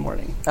hangover in the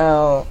morning.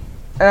 Oh,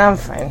 I'm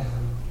fine.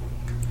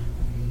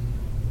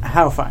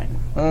 How fine?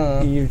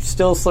 You're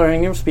still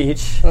slurring your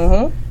speech.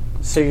 Mm-hmm.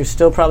 So you're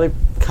still probably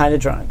kind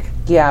of drunk.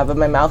 Yeah, but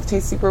my mouth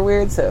tastes super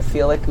weird, so I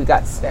feel like we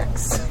got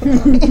snacks.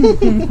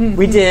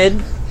 We did.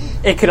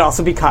 It could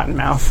also be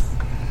cottonmouth.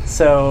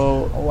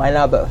 So Why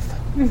not both?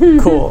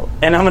 cool.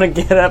 And I'm gonna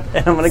get up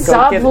and I'm gonna go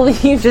Stop get.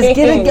 leaving.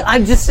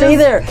 Just stay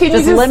there. can you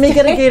Just just let me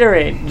get a stay?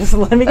 Gatorade. Just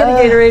let me get a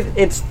Gatorade.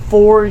 It's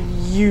for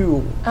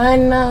you. I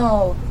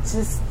know.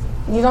 Just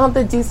you don't have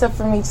to do stuff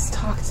for me. Just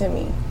talk to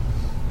me.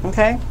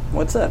 Okay.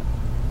 What's up?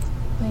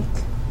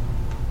 Like,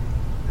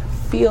 I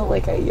feel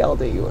like I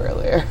yelled at you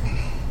earlier,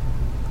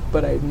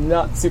 but I'm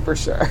not super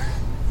sure.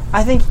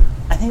 I think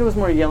it was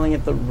more yelling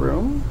at the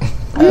room.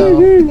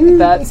 Oh,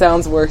 that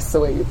sounds worse the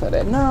way you put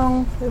it.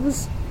 No, it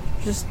was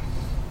just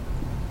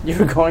you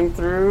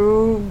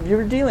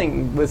were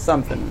dealing with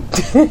something.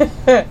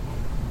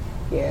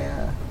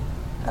 Yeah.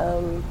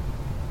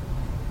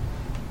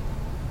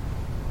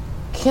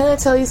 Can I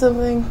tell you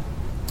something?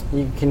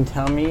 You can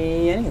tell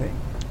me anything.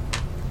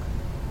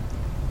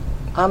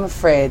 I'm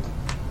afraid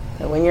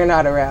that when you're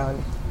not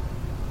around,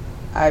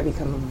 I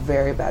become a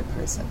very bad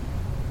person.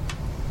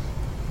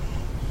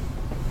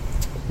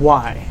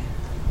 Why?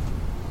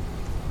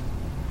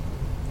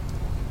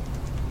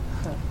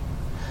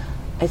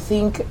 I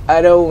think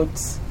I don't.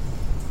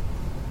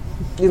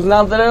 It's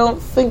not that I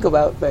don't think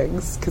about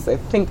things, because I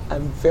think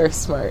I'm very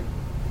smart.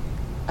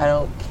 I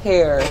don't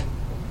care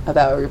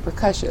about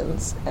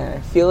repercussions, and I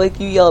feel like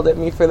you yelled at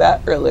me for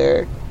that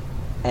earlier,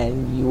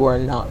 and you are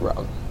not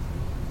wrong.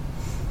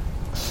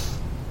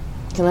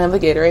 Can I have a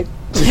Gatorade?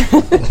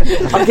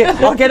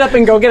 I'll get up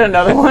and go get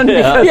another one.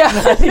 Because Yeah.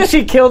 I think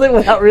she killed it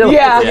without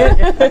realizing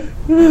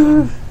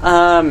it.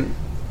 Yeah.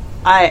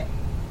 I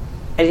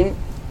didn't.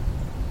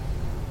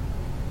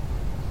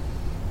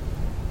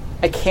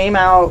 I came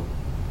out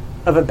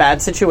of a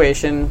bad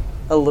situation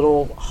a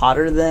little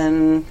hotter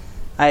than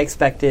I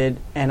expected,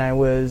 and I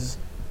was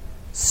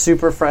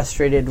super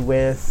frustrated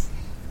with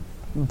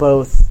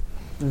both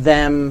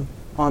them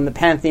on the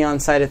Pantheon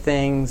side of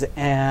things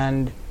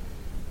and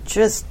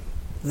just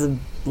the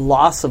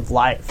loss of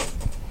life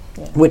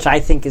which I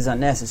think is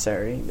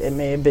unnecessary. It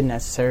may have been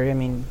necessary. I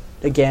mean,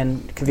 again,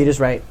 Kavita's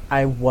right.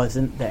 I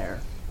wasn't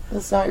there.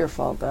 It's not your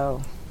fault,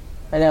 though.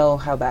 I know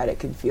how bad it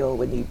can feel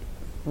when you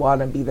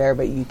want to be there,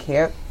 but you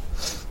can't.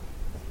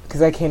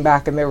 Because I came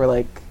back and there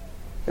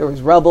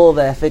was rubble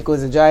that I think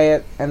was a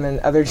giant, and then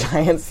other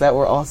giants that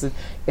were also...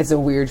 It's a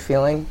weird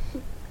feeling.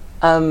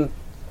 I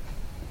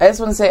just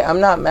want to say, I'm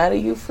not mad at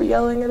you for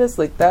yelling at us.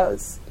 Like, that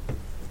was...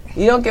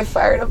 You don't get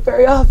fired up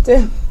very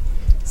often.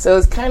 So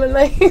it's kind of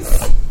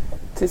nice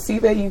to see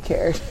that you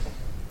cared.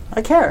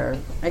 I care.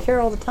 I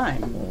care all the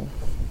time.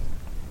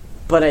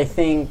 But I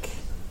think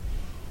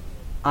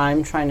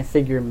I'm trying to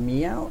figure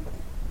me out.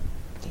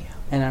 Yeah.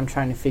 And I'm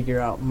trying to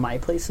figure out my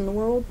place in the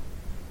world.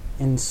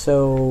 And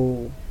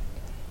so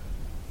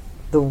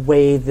the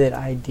way that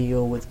I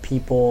deal with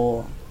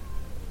people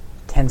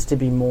tends to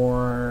be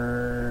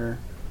more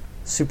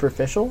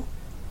superficial,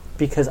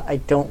 because I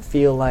don't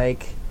feel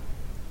like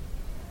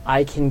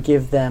I can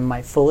give them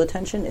my full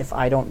attention if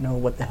I don't know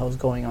what the hell's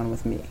going on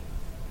with me.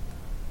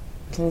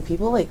 Can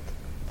people,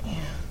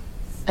 yeah.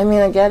 I mean,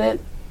 I get it.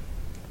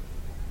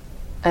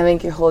 I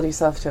think you hold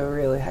yourself to a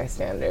really high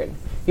standard.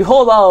 You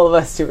hold all of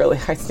us to a really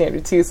high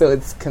standard, too, so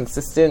it's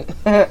consistent.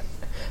 But,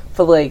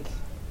 I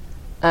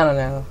don't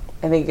know.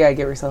 I think you gotta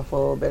give yourself a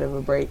little bit of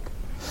a break.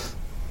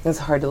 It's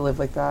hard to live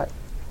like that.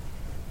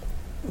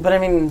 But, I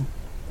mean,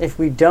 if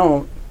we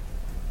don't,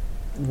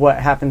 what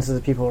happens to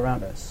the people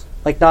around us?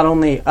 Not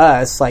only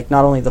us,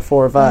 not only the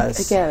four of us.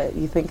 I get it.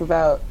 You think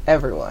about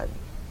everyone.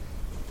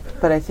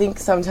 But I think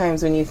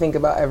sometimes when you think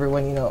about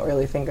everyone, you don't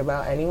really think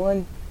about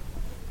anyone.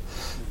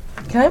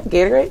 Can I have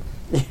Gatorade?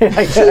 Yeah,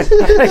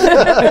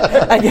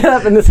 I get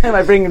up and this time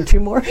I bring him 2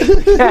 more.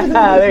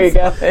 There you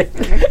go.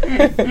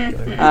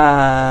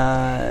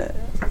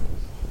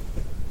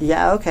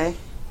 Yeah, okay.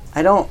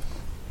 I don't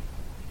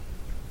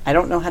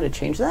know how to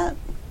change that.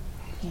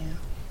 Yeah.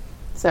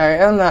 Sorry,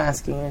 I'm not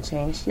asking you to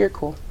change. You're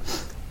cool.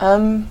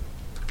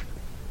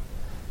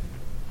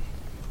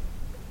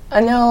 I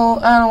know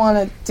I don't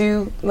want to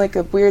do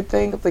a weird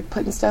thing of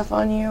putting stuff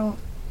on you.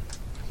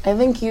 I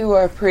think you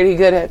are pretty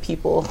good at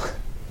people,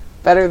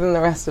 better than the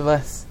rest of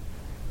us.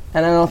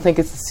 And I don't think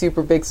it's a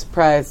super big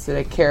surprise that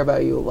I care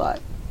about you a lot.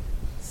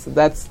 So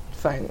that's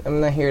fine. I'm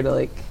not here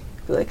to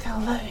be like,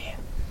 I love you.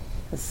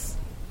 This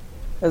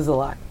is a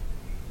lot.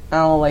 I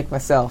don't like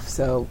myself,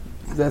 so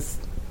that's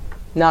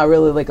not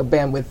really a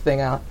bandwidth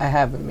thing I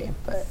have in me.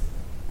 But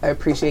I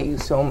appreciate you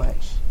so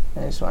much.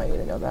 I just want you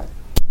to know that.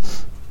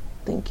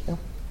 Thank you.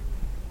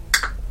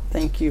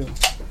 Thank you.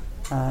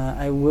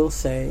 I will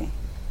say,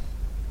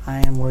 I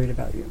am worried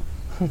about you.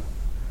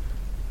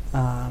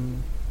 Yeah.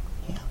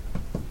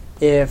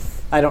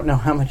 If I don't know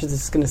how much this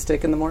is going to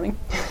stick in the morning,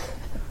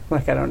 I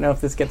don't know if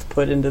this gets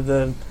put into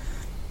the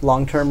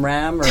long-term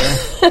RAM or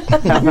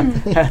how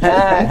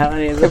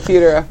many of the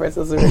computer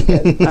references are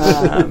really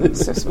good.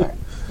 So smart.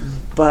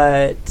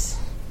 But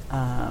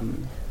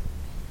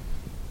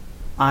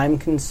I'm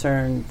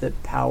concerned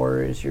that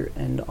power is your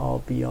end-all,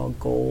 be-all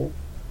goal,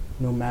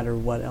 no matter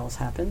what else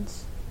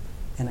happens,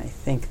 and I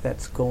think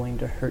that's going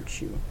to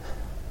hurt you.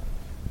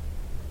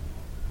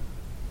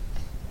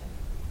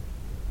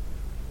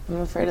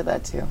 I'm afraid of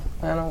that too.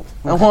 I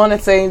want to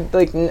say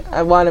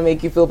I want to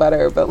make you feel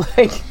better, but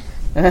okay.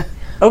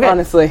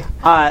 Honestly,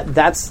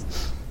 that's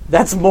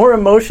more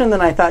emotion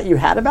than I thought you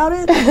had about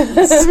it.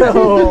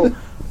 So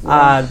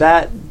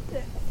that,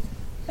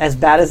 as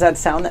bad as that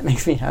sound, that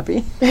makes me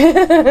happy.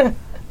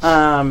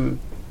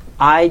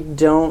 I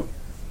don't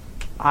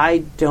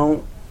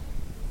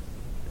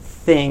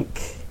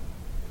think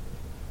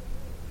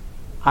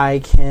I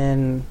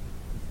can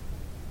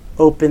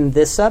open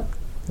us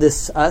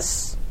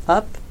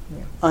up,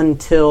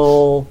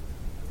 until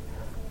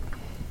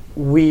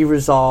we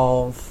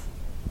resolve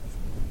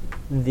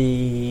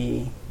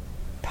the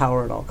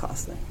power at all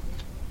costs thing.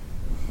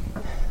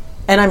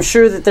 And I'm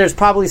sure that there's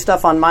probably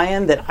stuff on my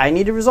end that I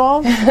need to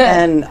resolve,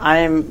 and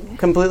I'm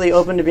completely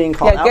open to being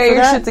called out for that. Get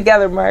your shit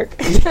together, Mark.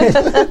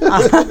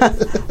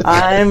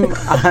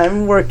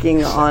 I'm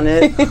working on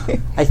it.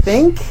 I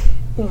think.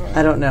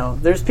 I don't know.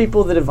 There's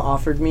people that have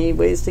offered me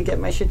ways to get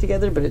my shit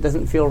together, but it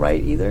doesn't feel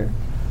right either.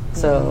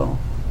 So,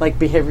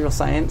 behavioral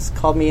science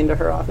called me into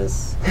her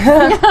office.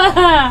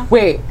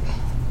 Wait.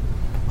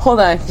 Hold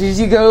on. Did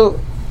you go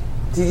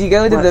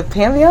to the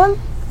Pantheon?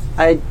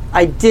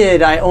 I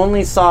did. I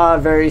only saw a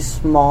very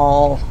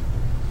small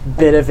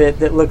bit of it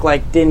that looked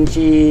like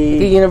dingy.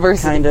 The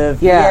university. Kind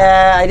of.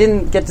 Yeah. I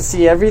didn't get to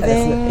see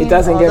everything. It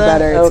doesn't get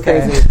better. It's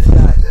crazy.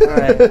 All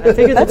right. I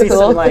figured there'd be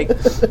cool.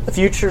 some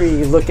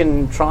future-y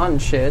looking Tron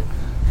shit.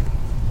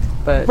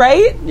 But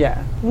right?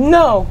 Yeah.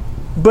 No.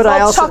 But it's I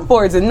all also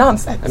chalkboards and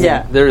nonsense. I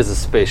mean, there is a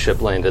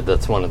spaceship landed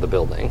that's one of the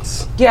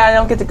buildings. Yeah, I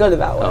don't get to go to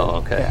that one.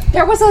 Oh, okay. Yeah.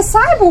 There was a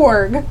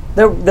cyborg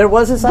There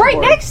was a cyborg right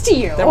next to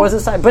you. There was a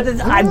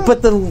cyborg,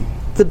 but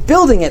the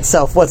building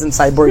itself wasn't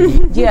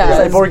cyborgy.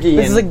 Yeah, cyborgy.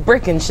 This is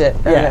brick and shit.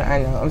 Yeah,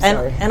 I know. I'm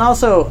sorry. And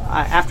also,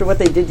 after what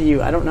they did to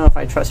you, I don't know if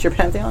I trust your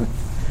Pantheon.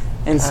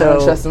 And I so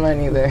don't trust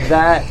mine either.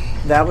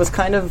 That was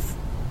kind of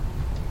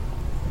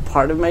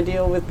part of my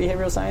deal with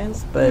behavioral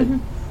science, but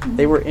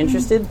They were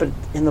interested, but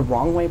in the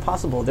wrong way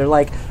possible. They're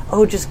like,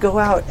 oh, just go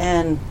out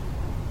and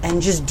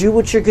just do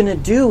what you're going to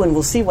do, and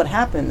we'll see what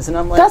happens. And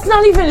I'm like... That's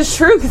not even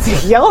true, because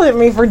he yelled at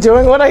me for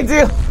doing what I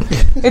do.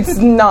 It's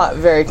not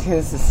very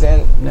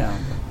consistent. No.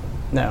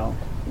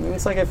 I mean,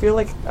 it's like, I feel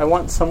like I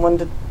want someone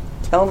to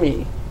tell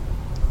me.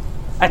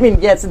 I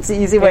mean, yes, it's the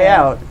easy way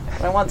out.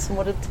 But I want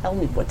someone to tell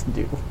me what to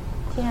do.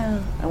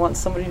 Yeah. I want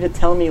somebody to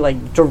tell me,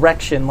 like,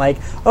 direction. Like,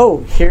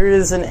 oh, here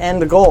is an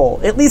end goal.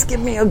 At least give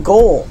me a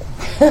goal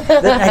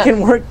that I can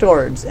work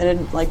towards.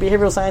 And, like,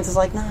 behavioral science is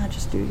like, nah,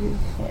 just do you.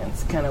 Yeah,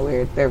 it's kind of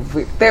weird. They're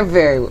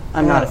very...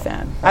 I'm not a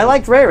fan. I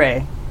liked Ray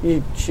Ray.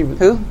 She was...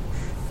 Who?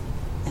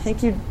 I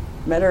think you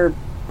met her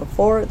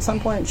before at some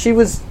point. She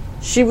was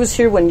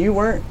here when you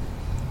weren't.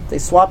 They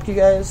swapped you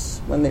guys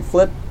when they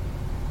flipped.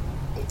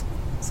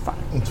 It's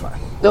fine. It's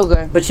fine.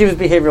 Okay. But she was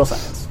behavioral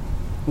science.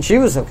 And she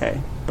was okay,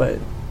 but...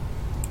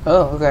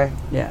 Oh, okay.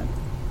 Yeah.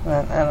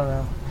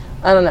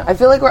 I don't know. I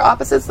feel like we're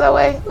opposites that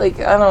way.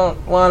 Like, I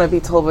don't want to be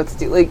told what to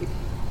do. Like,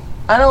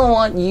 I don't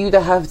want you to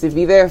have to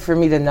be there for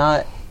me to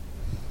not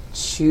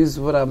choose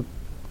what I'm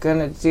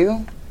gonna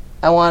do.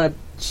 I want to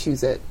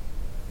choose it.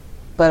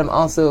 But I'm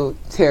also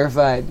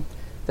terrified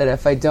that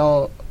if I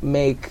don't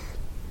make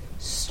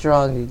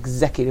strong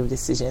executive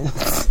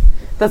decisions,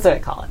 that's what I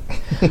call it,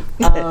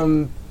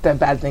 that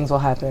bad things will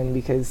happen,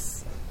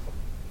 because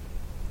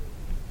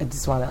I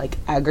just want to, like,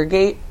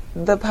 aggregate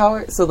the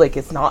power, so, like,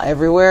 it's not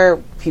everywhere.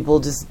 People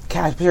just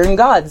capturing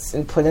gods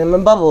and putting them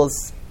in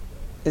bubbles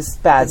is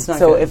bad.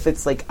 So if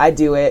it's like I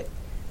do it,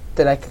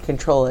 then I can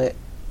control it,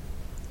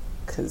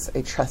 because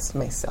I trust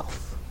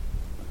myself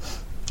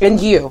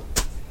and you,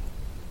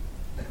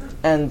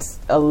 and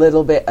a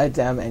little bit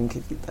Adem and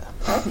Kavita.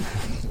 A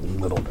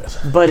little bit.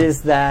 But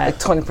is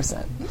that... Like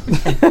 20%.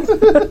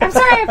 I'm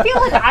sorry, I feel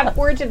like I've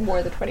worded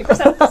more than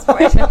 20% at this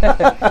point.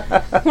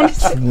 I'm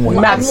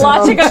Maximum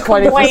lodging a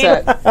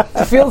complaint.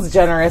 20%. It feels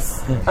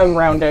generous. I'm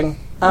rounding.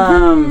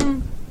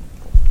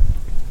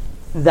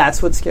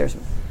 That's what scares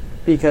me.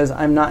 Because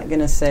I'm not going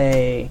to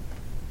say...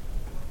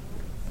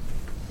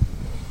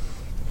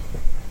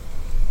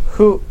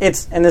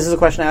 and this is a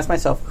question I ask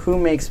myself, who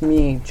makes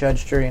me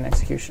judge, jury, and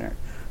executioner?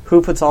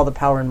 Who puts all the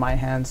power in my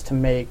hands to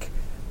make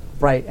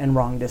right and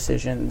wrong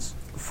decisions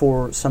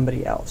for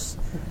somebody else?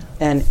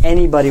 And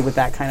anybody with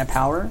that kind of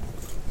power,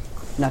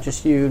 not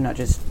just you, not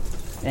just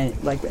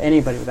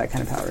anybody with that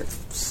kind of power,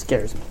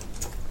 scares me.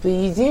 But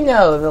you do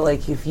know that,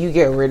 like, if you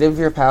get rid of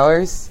your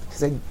powers,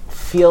 because I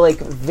feel like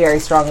very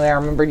strongly, I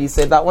remembered you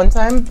said that one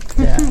time.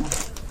 Yeah.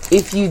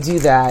 If you do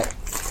that,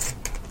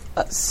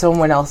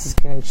 someone else is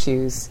going to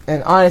choose.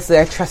 And honestly,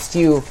 I trust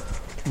you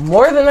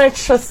more than I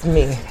trust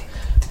me.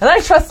 And I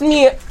trust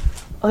me,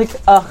 like,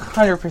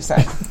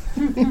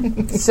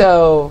 100%.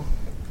 So,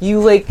 you,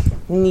 like,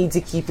 need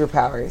to keep your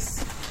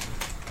powers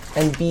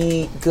and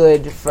be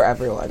good for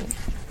everyone.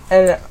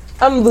 And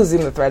I'm losing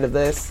the thread of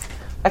this.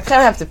 I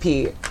kind of have to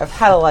pee. I've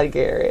had a lot of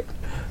Gatorade.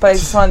 But I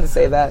just wanted to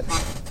say that.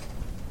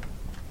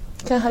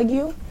 Can I hug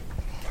you?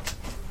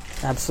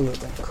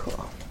 Absolutely.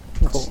 Cool.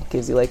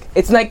 Gives you, like,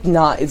 it's like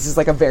not, it's just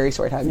like a very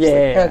short hug.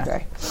 Yeah. Like,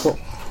 okay. Cool.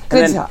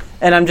 Good job.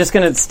 And I'm just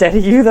going to steady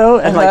you, though,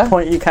 and like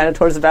point you kind of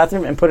towards the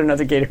bathroom and put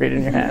another Gatorade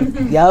in your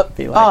hand. Yep.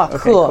 Be like,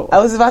 okay, cool. I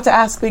was about to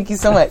ask, thank you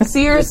so much.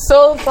 See, you're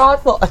so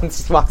thoughtful. And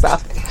just walks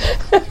out.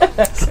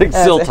 It's like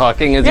still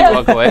talking as you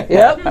walk away.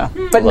 Yep.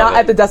 But not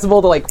at the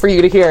decibel to, like, for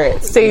you to hear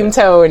it. Same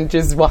tone,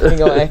 just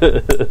walking away.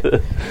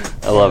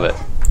 I love it.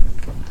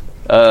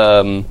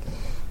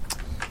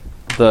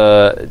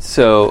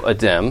 So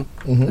Adem,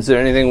 is there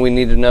anything we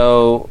need to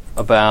know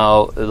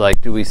about,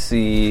 like, do we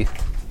see...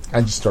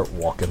 I just start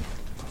walking.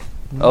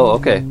 Oh,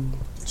 okay.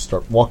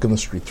 Start walking the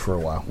streets for a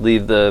while.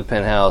 Leave the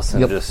penthouse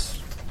and Yep.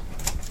 just...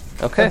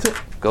 Okay,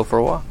 go for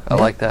a walk. I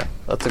like that.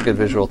 That's a good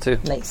visual, too.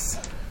 Nice.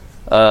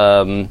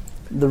 The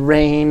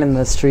rain and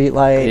the street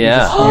light.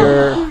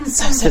 Yeah.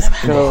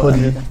 So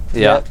Hoodie.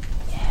 Yeah.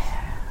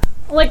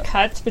 Like,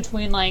 cuts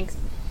between, like,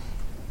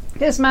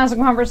 this massive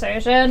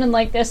conversation and,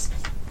 like, this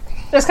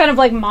kind of,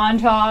 like,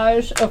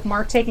 montage of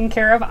Mark taking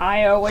care of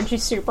Io when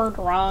she's super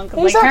drunk.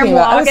 And, What are you like, her talking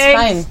about? I was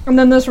vlogging. fine. And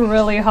then this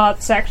really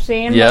hot sex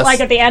scene. Yes. But,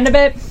 like, at the end of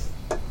it,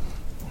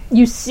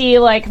 you see,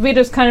 like,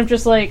 Vita's kind of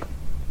just, like,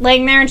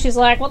 laying there and she's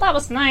like, well, that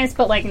was nice,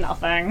 but, like,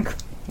 nothing.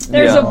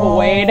 There's a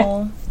void.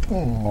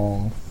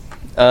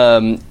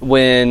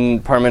 When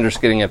Parminder's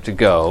getting up to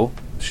go,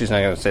 she's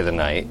not going to stay the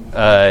night.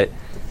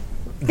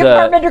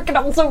 Parminder can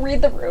also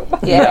read the room.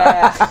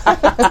 Yeah.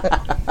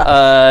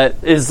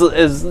 Is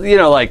you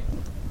know, like,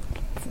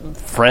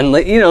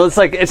 friendly, you know,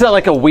 it's not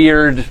like a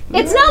weird...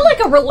 It's not like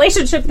a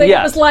relationship thing.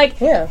 Yeah. It was like,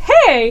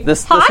 hey,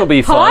 This hot, will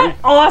be fun. hot,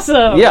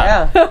 awesome.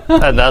 Yeah.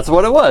 And that's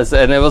what it was.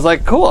 And it was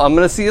like, cool, I'm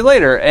going to see you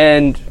later.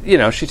 And, you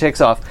know, she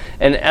takes off.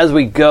 And as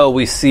we go,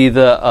 we see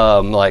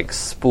the, like,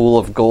 spool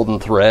of golden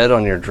thread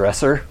on your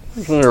dresser.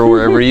 Or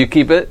wherever you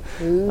keep it.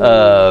 I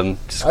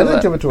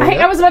didn't give it to her.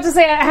 I was about to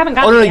say, I haven't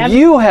Oh, gotten no, it yet.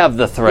 you have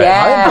the thread.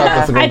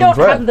 Yeah. I don't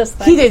have this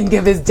thing. He didn't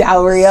give his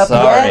dowry up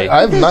Sorry. yet.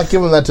 I've not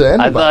given that to I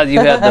anybody. thought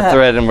you had the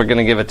thread and we're going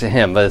to give it to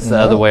him, but it's the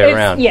other way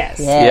around. Yes.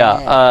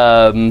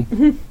 Yeah.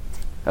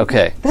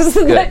 Okay. This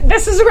is good.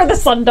 this is where the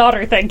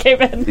son-daughter thing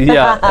came in.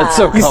 Yeah, it's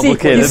so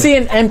complicated. You see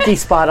an empty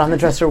spot on the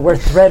dresser where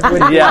thread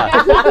would be.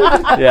 Yeah.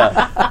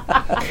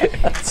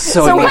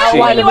 So So niche.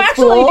 what you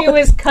actually do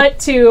is cut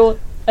to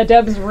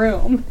Adeb's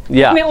room.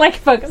 Yeah. And it like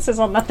focuses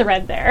on the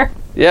thread there.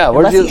 Yeah,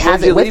 Unless he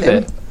has it with leave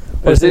him. it?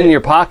 Or is it in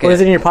your pocket? Or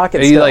is it in your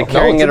pocket Are you still? like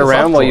carrying it's it in the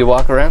around sock while you drawer.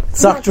 walk around?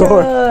 Sock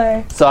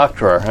drawer. Sock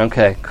drawer.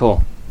 Okay,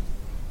 cool.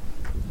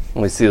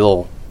 And we see a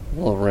little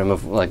rim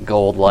of like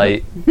gold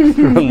light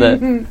from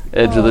the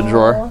edge of the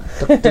drawer.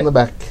 Tucked in the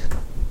back.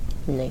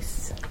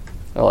 Nice.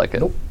 I like it.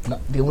 Nope, not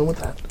dealing with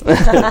that.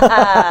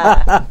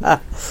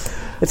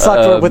 It's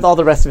sock drawer with all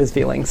the rest of his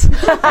feelings. Yep.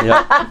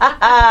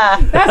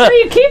 That's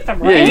where you keep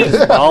them, Yeah, right? you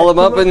just ball them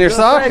up in your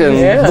sock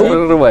and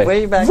put it away.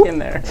 Way back in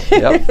there.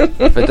 Yep.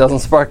 If it doesn't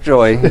spark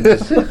joy,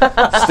 just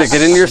stick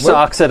it in your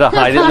socks and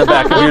hide it in the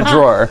back of your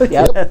drawer.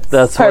 Yep.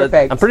 That's Perfect.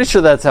 what. I'm pretty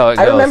sure that's how it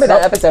goes. I remember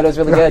that episode. It was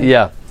really good.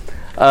 Yeah.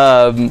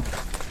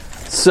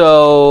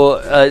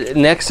 So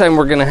next time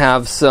we're gonna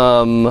have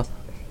a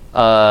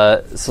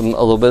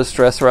little bit of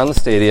stress around the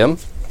stadium.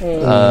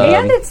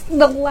 And it's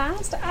the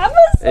last episode.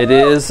 It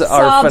is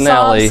our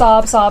finale.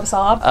 Sob.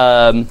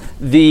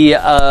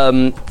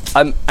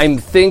 I'm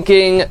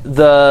thinking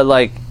the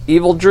like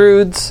evil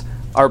druids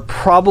are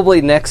probably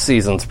next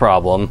season's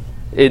problem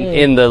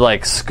in the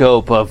like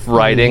scope of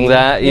writing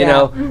that, you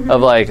know,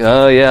 of like,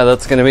 oh yeah,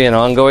 that's going to be an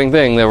ongoing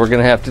thing that we're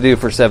going to have to do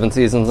for 7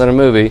 seasons in a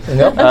movie.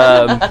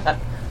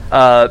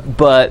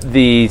 But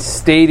the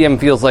stadium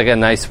feels like a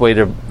nice way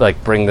to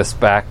like bring this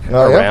back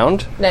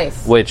around.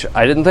 Nice. Which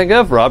I didn't think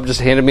of. Rob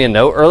just handed me a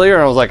note earlier,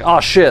 and I was like, "Oh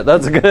shit,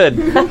 that's good!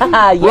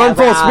 Run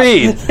full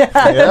speed!"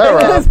 Yeah,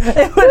 Rob.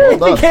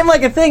 It became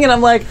like a thing, and I'm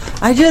like,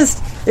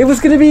 it was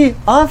going to be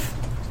off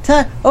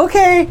time.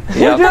 Okay,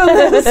 Yep. we're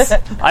doing this.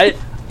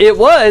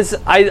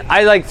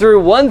 I like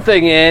threw one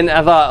thing in.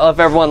 I thought, well, if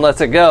everyone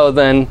lets it go,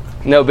 then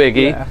no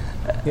biggie.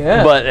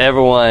 Yeah. But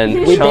everyone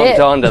We chomped did.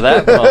 onto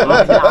that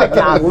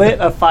bomb. Lit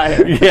a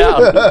fire.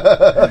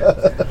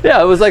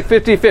 Yeah, it was like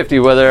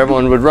 50-50 whether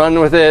everyone would run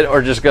with it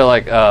or just go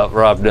like,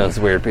 Rob knows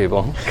weird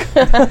people.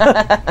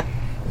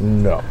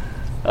 No.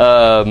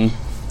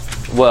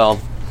 Well,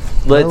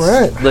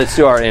 let's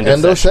do our end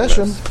of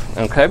session.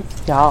 Okay.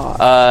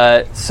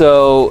 Yeah.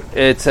 So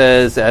it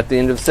says at the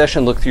end of the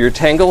session, look through your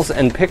tangles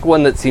and pick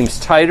one that seems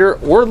tighter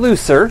or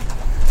looser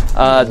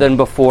than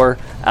before.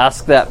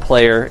 Ask that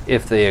player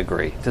if they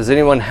agree. Does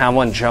anyone have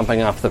one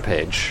jumping off the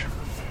page?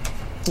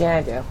 Yeah,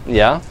 I do.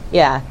 Yeah?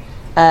 Yeah.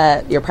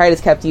 Your pride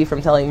has kept you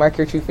from telling Mark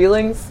your true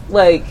feelings.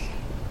 Like,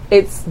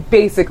 it's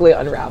basically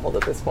unraveled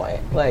at this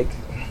point. Like,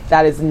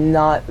 that is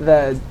not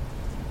the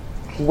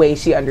way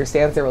she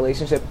understands their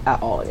relationship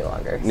at all any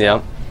longer. So.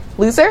 Yeah.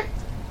 Looser?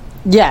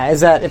 Yeah,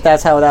 if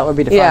that's how that would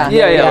be defined.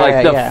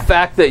 Yeah, the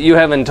fact that you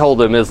haven't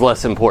told him is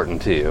less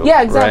important to you.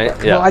 Yeah, exactly.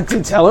 Right? Yeah. Well, I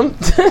did tell him.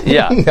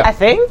 Yeah. I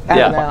think. I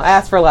don't know. I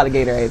asked for a lot of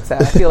Gatorade, so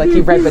I feel like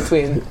you've read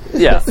between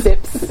Yeah.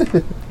 sips.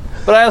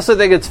 But I also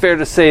think it's fair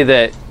to say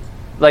that,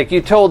 like,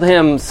 you told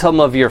him some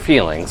of your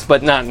feelings,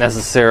 but not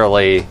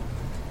necessarily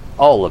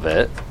all of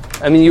it.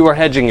 I mean, you were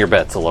hedging your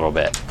bets a little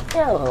bit.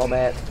 Yeah, a little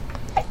bit.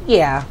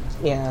 Yeah.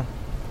 You're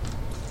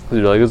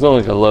like, it's not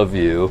like I love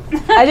you.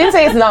 I didn't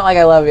say it's not like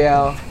I love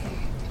you.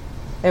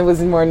 It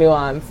was more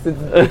nuanced.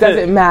 It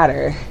doesn't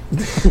matter.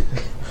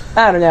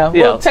 I don't know.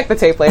 Yeah. We'll check the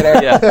tape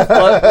later. Yeah,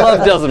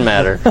 love doesn't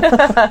matter.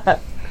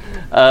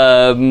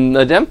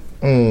 Adem?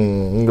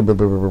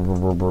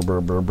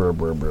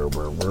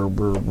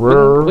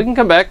 We can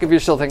come back if you're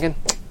still thinking.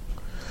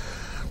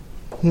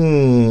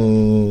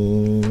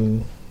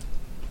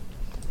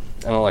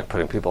 I don't like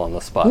putting people on the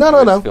spot. No.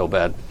 I feel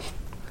bad.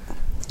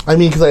 I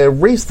mean, because I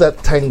erased that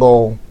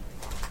tangle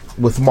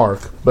with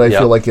Mark, but I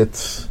feel like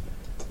it's...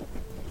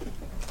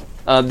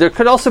 There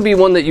could also be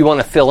one that you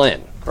want to fill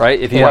in, right?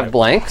 If you have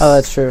blanks. Oh,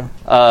 that's true.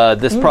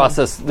 This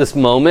process, this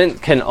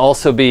moment can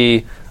also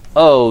be,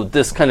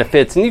 this kind of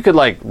fits. And you could,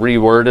 like,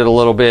 reword it a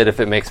little bit if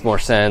it makes more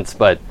sense.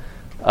 But,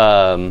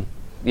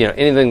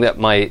 anything that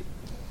might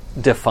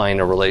define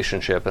a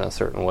relationship in a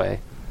certain way.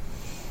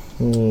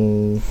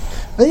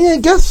 I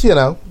guess,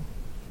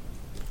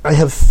 I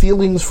have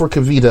feelings for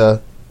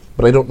Kavita,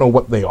 but I don't know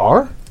what they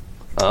are.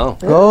 Oh.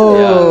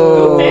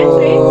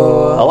 Fancy.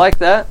 I like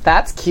that.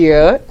 That's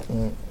cute.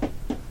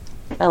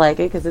 I like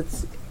it because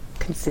it's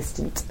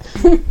consistent.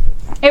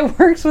 It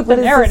works with the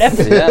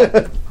narrative.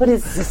 Yeah. What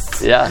is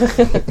this? Yeah.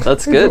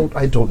 That's good.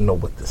 I don't know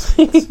what this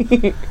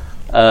is.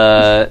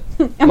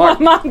 Mark.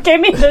 Mom gave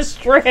me the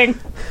string.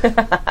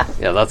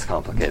 Yeah, that's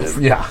complicated.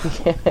 Yeah.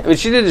 I mean,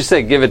 she did just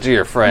say give it to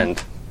your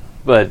friend,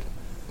 but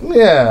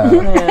Yeah.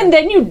 And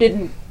then you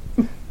didn't.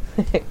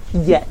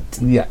 Yet.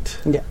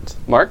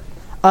 Mark?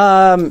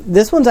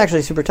 This one's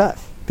actually super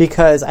tough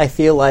because I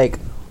feel like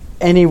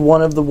any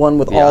one of the one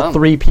with all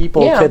 3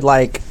 people could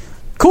like,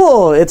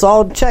 cool, it's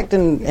all checked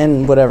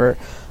and whatever.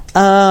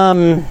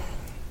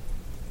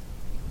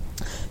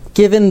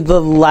 Given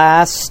the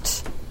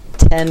last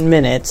 10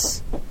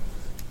 minutes,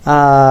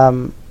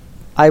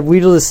 I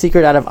wheedled a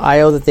secret out of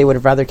Io that they would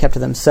have rather kept to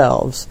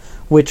themselves,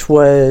 which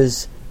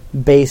was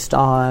based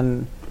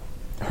on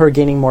her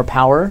gaining more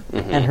power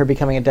and her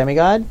becoming a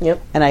demigod.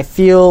 Yep. And I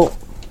feel,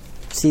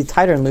 see,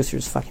 tighter and looser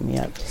is fucking me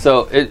up.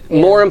 So,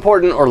 more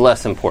important or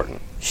less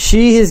important?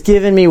 She has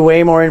given me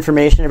way more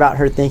information about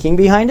her thinking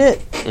behind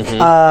it,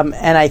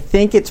 and I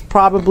think it's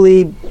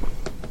probably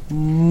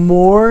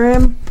more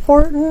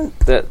important.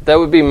 That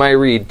would be my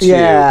read too,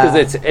 Yeah.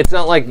 because it's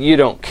not like you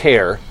don't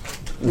care.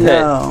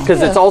 No.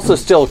 Because it's also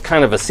still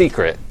kind of a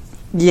secret.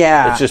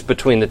 Yeah. It's just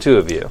between the two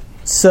of you.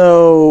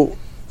 So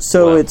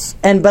Wow. it's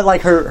but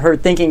like her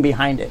thinking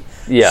behind it.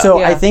 Yeah. So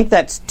Yeah. I think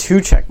that's 2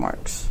 check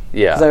marks.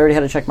 Yeah. Because I already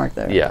had a check mark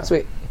there. Yeah.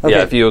 Sweet. Okay.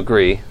 Yeah, if you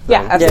agree.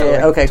 Yeah, Yeah. absolutely.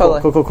 Yeah. Okay.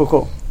 Totally.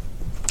 Cool.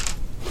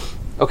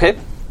 Okay.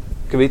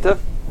 Kavita?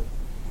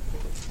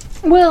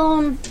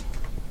 Well,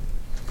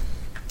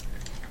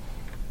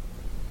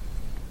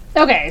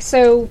 okay,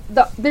 so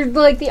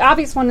the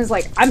obvious one is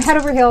like, I'm head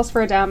over heels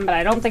for a dumb, but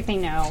I don't think they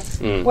know.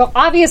 Well,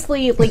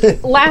 obviously, like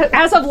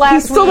as of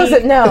last Still week,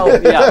 doesn't know.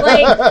 Yeah.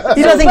 like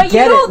He doesn't but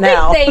get you don't it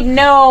now. think they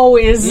know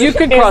is You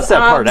could is cross that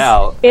part obvs-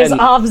 out, Is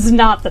and- obvs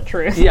not the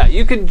truth? Yeah,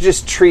 you could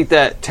just treat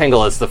that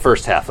tangle as the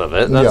first half of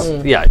it.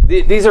 That's,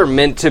 these are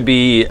meant to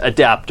be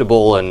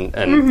adaptable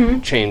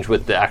and change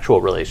with the actual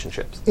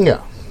relationships.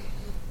 Yeah.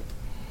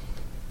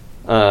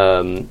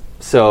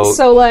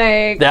 So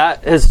like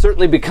That has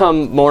certainly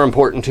become more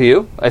important to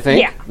you, I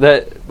think. Yeah.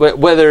 That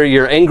whether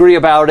you're angry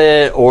about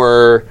it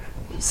or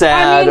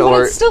sad I mean, but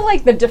or it's still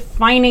like the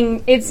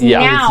defining. It's Yeah.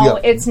 now.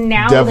 Yeah, It's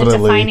now definitely. the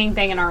defining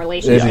thing in our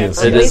relationship. It is.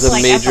 or at it is least, a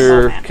like, at the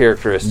major moment.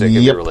 characteristic of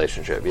Yep. your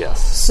relationship.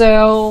 Yes.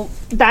 So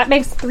that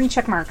makes 3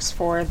 check marks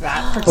for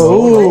that. particular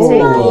Oh.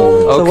 thing.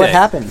 So Okay. what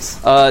happens?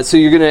 So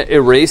you're going to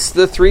erase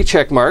the 3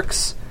 check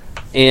marks,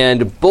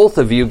 and both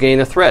of you gain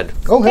a thread.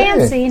 Oh, hey.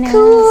 Fanciness.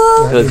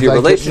 Because your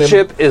Like getting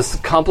relationship is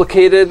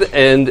complicated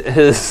and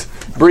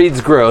breeds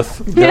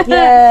growth. We That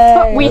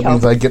hope.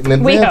 means I get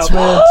an We hope.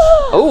 advancement.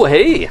 Oh,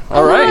 hey.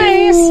 All right.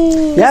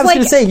 Nice. Yeah, I was like-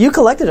 going to say, you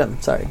collected them.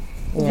 Sorry.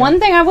 One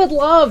thing I would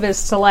love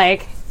is to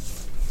like,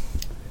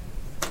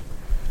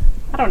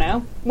 I don't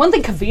know. One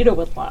thing Kavita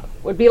would love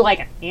would be like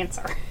an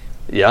answer.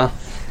 Yeah.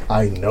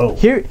 I know.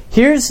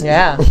 Here's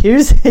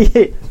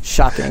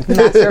shocking.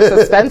 Master of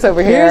suspense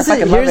over here. I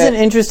fucking love Here's an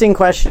it. interesting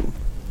question.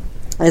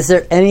 Is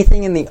there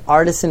anything in the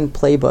Artisan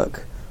playbook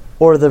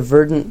or the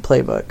Verdant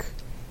playbook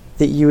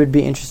that you would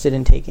be interested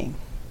in taking?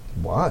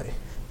 Why?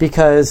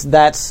 Because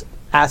that's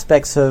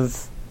aspects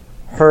of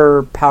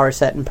her power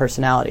set and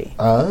personality.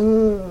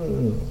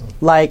 Oh.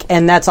 Like,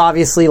 and that's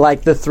obviously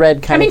like the thread I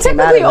kind mean, of came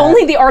out technically, of that.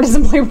 only the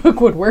Artisan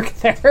playbook would work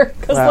there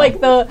because, Wow.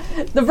 like the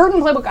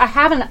Verdant playbook, I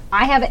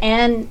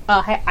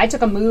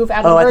took a move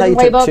out of Oh, I the thought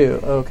Verdant you took playbook, 2.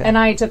 Oh, okay. and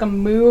I took a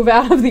move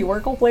out of the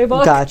Oracle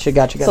playbook. Gotcha.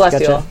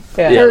 Celestial.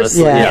 Yeah. Yeah, that's,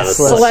 Yeah, yeah, that's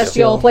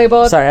Celestial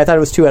playbook. Sorry, I thought it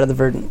was 2 out of the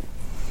Verdant.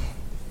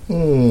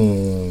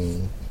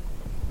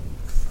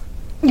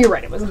 You're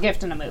right; it was a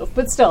gift and a move,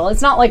 but still,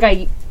 it's not like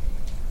I.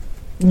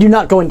 You're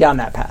not going down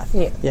that path.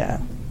 Yeah.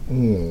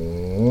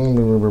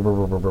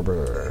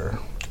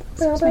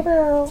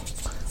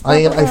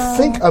 I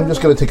think I'm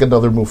just going to take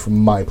another move from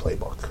my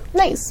playbook.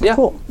 Nice. Yeah.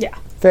 Cool. Yeah.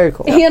 Very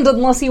cool. And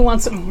unless he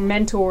wants a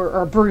mentor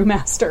or a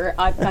brewmaster,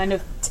 I've kind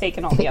of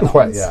taken all the other Right,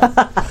 ones. yeah.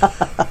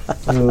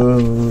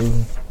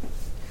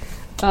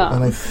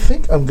 And I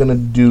think I'm going to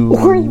do...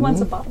 Or he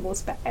wants a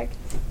bottomless bag.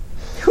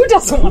 Who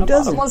doesn't want a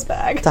doesn't? bottomless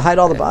bag? To hide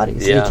all the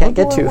bodies Yeah. you can't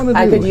get What do I to. wanna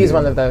I do could use here?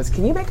 one of those.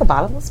 Can you make a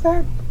bottomless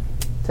bag?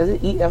 Does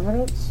it eat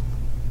envelopes?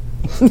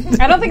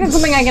 I don't think it's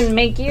something I can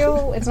make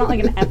you. It's not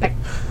like an epic.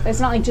 It's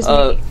not like just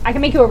make, I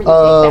can make you over the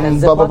I'm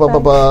bag.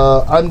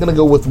 going to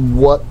go with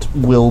what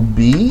will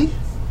be.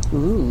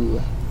 Ooh.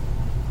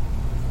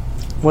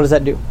 What does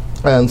that do?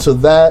 And so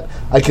that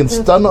I can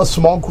stun a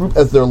small group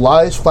as their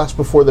lives flash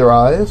before their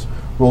eyes.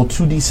 Roll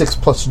 2d6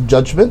 plus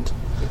judgment.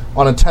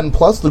 On a 10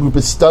 plus, the group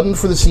is stunned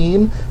for the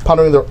scene,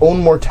 pondering their own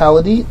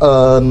mortality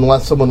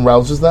unless someone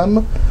rouses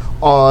them.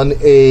 On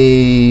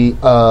a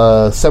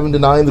 7 to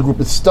 9, the group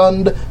is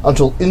stunned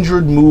until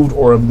injured, moved,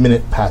 or a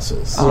minute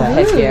passes. Oh,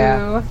 heck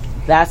yeah.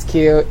 That's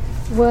cute.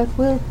 What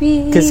will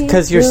be?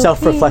 Because you're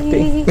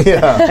self-reflecting.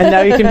 Yeah. And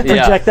now you can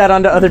project that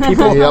onto other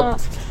people. Yep.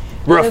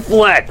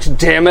 Reflect,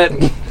 damn it.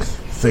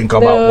 Think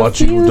about what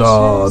you've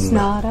done.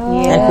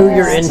 And who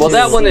you're into. Well,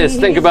 that one is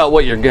think about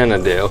what you're going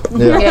to do.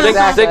 Yeah. Yeah,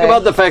 exactly. Think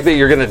about the fact that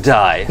you're going to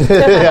die.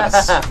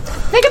 Yes.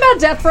 Think about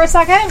death for a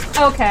second.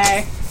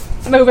 Okay,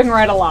 moving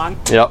right along.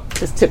 Yep.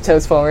 Just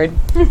tiptoes forward.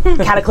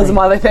 Cataclysm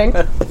while they think.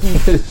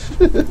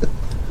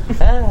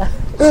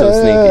 So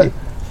sneaky.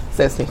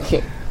 So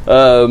sneaky.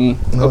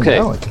 Okay,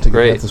 Now I can take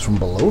great. this from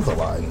below the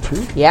line,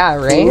 too. Yeah,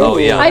 right? Oh,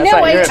 yeah. I know.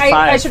 right, you're at I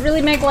 5. should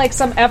really make like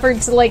some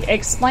effort to like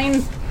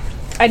explain.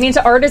 I need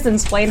to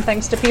artisan-splain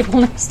things to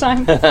people next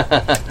time. I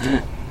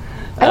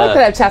like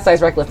that I've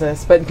chastised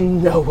recklessness, but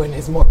no one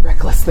is more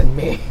reckless than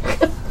me.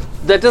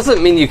 That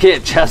doesn't mean you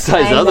can't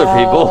chastise I other know.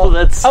 people.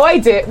 That's Oh, I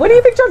did. What do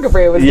you think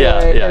Drunkabree was Yeah,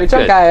 doing? yeah, Or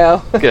Drunk good.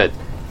 IO. good.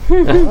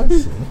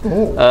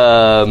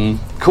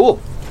 Cool.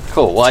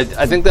 Well, I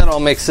think that all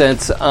makes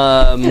sense.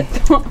 The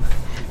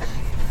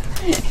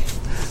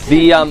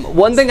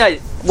one thing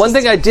one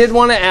thing I did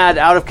want to add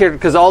out of character,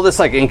 because all this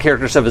like in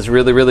character stuff is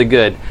really, really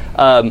good.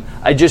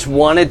 I just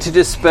wanted to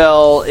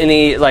dispel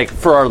any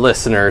for our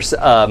listeners.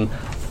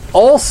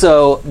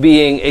 Also,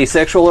 being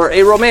asexual or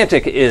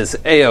aromantic is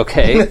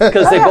A-okay,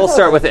 because they both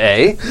start with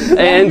A.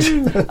 And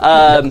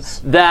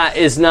that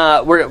is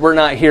not, we're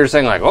not here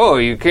saying oh,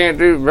 you can't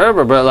do blah,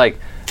 blah, blah,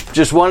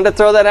 just wanted to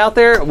throw that out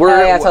there.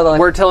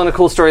 We're telling a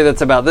cool story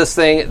that's about this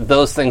thing.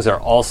 Those things are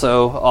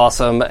also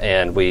awesome,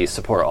 and we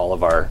support all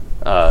of our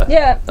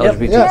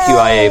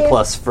LGBTQIA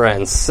plus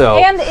friends. So,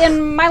 and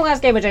in my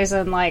last game with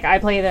Jason, I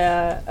played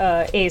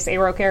a ace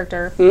Aero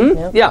character.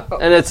 Mm-hmm. Yeah,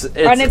 and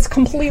it's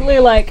completely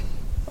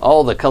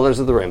all the colors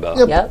of the rainbow.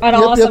 An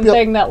awesome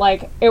thing that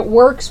it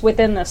works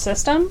within the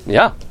system.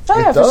 Yeah. Oh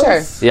yeah, for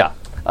sure. Yeah.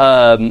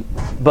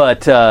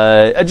 But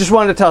I just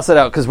wanted to toss it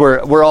out because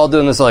we're all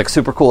doing this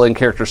super cool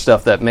in-character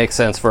stuff that makes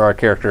sense for our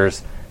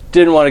characters.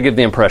 Didn't want to give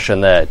the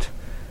impression that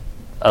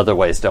other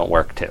ways don't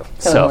work too.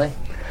 Totally.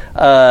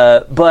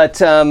 So,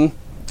 but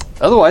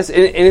otherwise,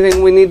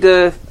 anything we need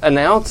to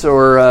announce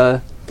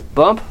or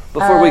bump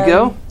before we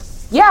go?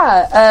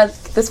 Yeah,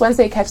 this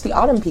Wednesday, catch the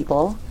Autumn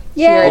People.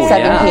 Here at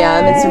 7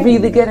 p.m. It's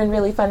really good and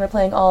really fun. We're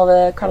playing all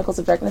the Chronicles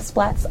of Darkness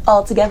splats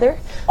all together.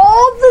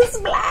 All the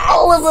splats!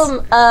 All of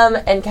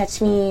them. And catch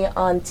me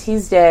on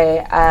Tuesday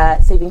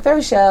at Saving Throw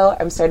Show.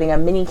 I'm starting a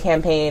mini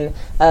campaign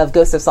of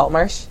Ghost of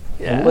Saltmarsh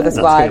with a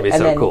squad. That's gonna be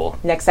and then cool.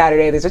 Next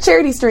Saturday, there's a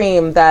charity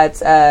stream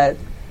that's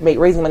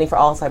raising money for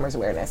Alzheimer's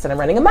awareness. And I'm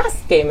running a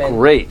mask game.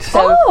 Great.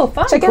 So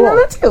fun. check in on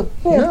that too.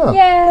 Yeah.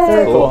 Yay!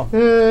 Very cool.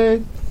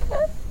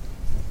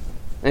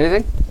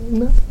 Anything?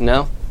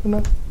 No?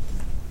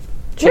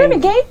 You're in a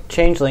game?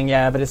 Changeling,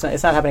 but it's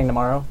not happening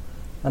tomorrow,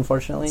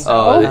 unfortunately.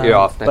 Oh, you're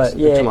off next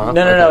tomorrow?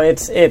 No. Okay.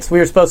 It's we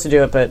were supposed to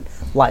do it, but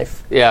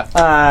life. Yeah.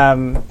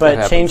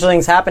 But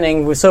Changeling's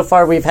happening. So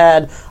far, we've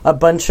had a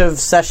bunch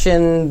of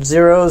session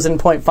 0s and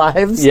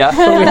 0.5s. Yeah.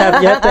 But we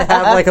have yet to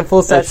have a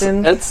full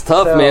session. It's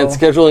tough, man.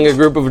 Scheduling a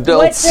group of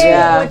adults.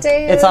 What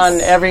day is It's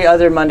on every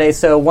other Monday.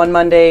 So one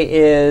Monday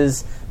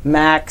is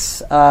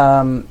Max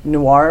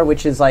Noir,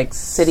 which is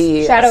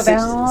City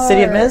Shadowbound.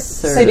 City of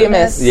Mist. City of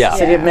Mist. Yeah.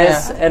 City of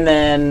Mist, and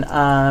then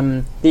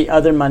the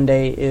other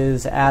Monday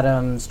is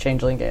Adam's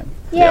Changeling game.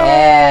 Yay!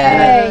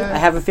 I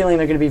have a feeling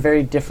they're going to be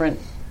very different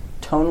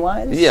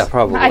tone-wise. Yeah,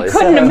 probably. I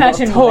couldn't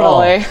imagine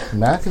Totally.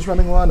 Mac is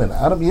running one, and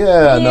Adam,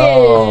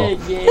 no.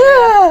 One's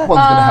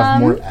gonna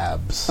have more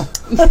abs.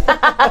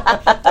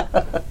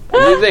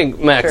 You think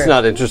Mac's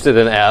not interested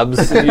in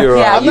abs? You're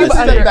Yeah, on you this.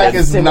 Mac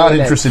is not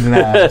interested in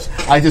abs.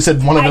 I just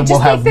said one of them will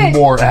have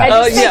more I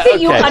abs. just think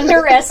that you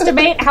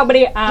underestimate how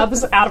many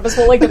abs Adamus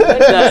will like to put.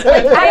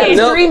 My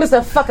Nope. dream is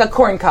to fuck a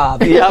corn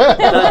cob. Yep,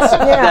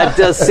 that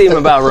does seem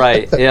about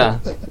right. Yeah.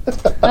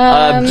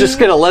 I'm just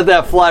going to let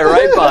that fly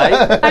right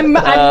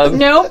by.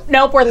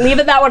 Nope, we're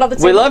leaving that one on the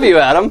table. We love you,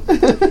 Adam.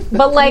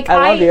 But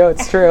I love you.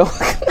 It's true.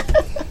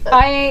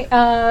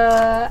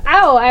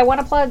 I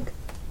want to plug.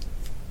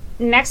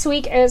 Next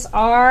week is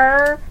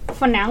our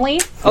finale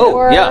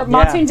for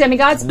Monsoon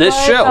Demigods. This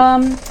show.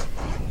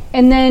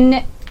 And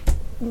then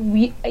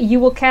you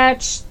will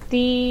catch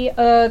the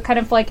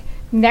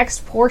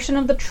next portion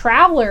of the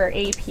Traveler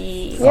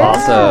AP.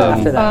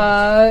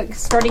 Awesome.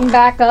 Starting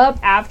back up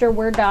after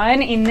we're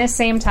done in this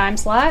same time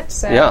slot.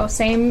 So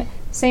same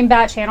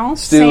bat channel,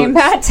 same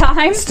bat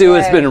time. Stu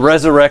has been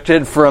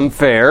resurrected from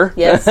fair.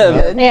 Yes.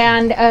 Good.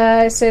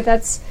 And so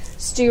that's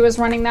Stu is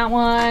running that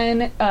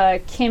one.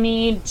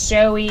 Kimmy,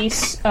 Joey,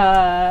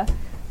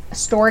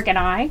 Stork, and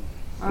I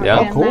are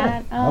in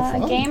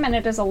that game, and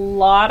it is a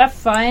lot of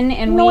fun.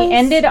 And we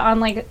ended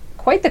on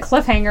quite the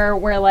cliffhanger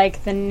where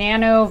the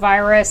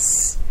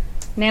nanovirus,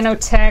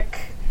 nanotech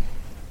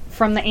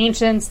from the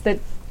ancients that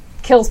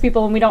kills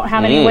people, and we don't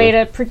have any way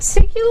to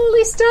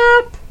particularly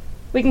stop.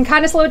 We can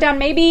kind of slow it down,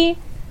 maybe.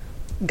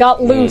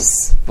 Got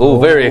loose. Oh,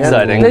 very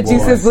exciting. The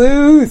juice is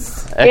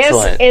loose.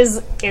 Excellent.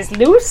 Is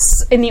loose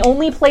in the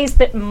only place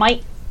that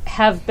might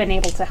have been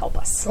able to help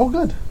us. Oh,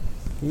 good.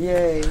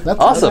 Yay. That's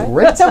Awesome.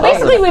 Great. So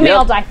basically, we may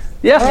all die.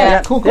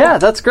 Yeah. Cool. Yeah,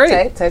 that's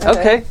great. Tight.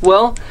 Okay,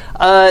 well,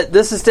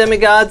 this is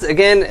Demigods.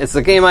 Again, it's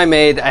the game I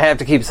made. I have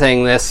to keep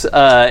saying this.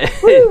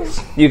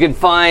 You can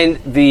find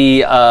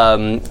the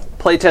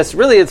playtest.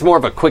 Really, it's more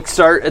of a quick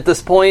start at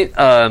this point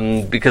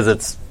because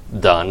it's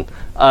done.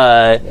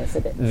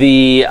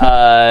 The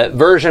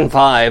version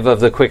 5 of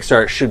the quick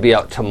start should be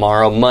out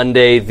tomorrow,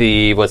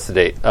 Monday, what's the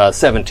date?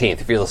 17th,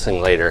 if you're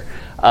listening later.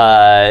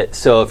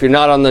 So if you're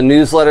not on the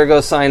newsletter,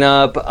 go sign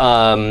up.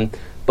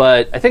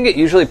 But I think it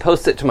usually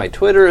posts it to my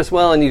Twitter as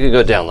well, and you can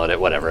go download it,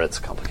 whatever. It's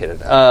complicated.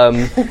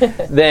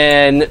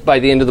 Then by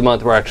the end of the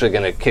month, we're actually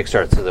going to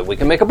kickstart so that we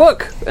can make a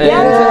book. And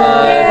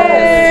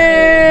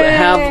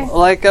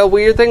have a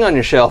weird thing on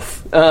your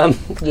shelf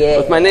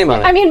with my name on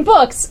it. I mean,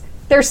 books.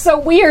 They're so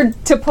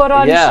weird to put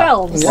on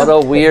shelves. What a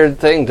weird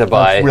thing to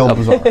buy. That's real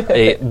bizarre.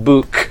 A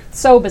book.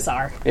 So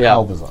bizarre. Yeah.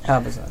 How bizarre.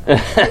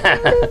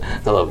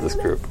 I love this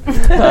group.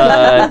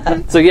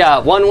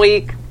 So 1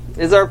 week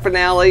is our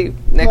finale.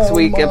 Next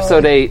week,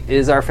 episode 8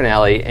 is our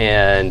finale,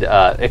 and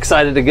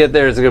excited to get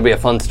there. It's going to be a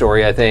fun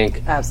story, I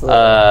think.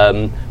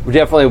 Absolutely. We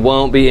definitely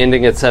won't be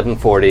ending at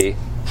 7:40.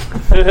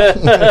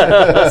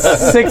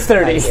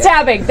 6:30.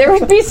 Stabbing. There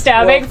would be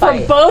stabbing We'll from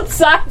fight. both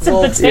sides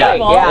of the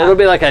table. Yeah. It'll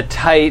be like a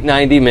tight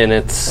 90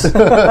 minutes. I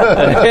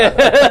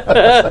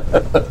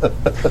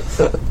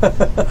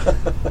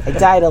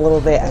died a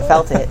little bit. I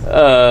felt it.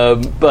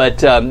 But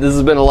this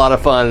has been a lot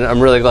of fun.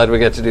 I'm really glad we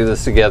get to do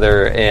this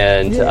together,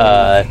 and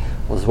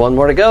there's one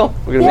more to go.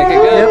 We're going to make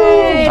it good.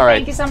 Yay, All right.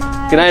 Thank you so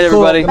much. Good night,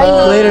 everybody.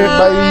 Later.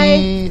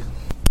 Bye.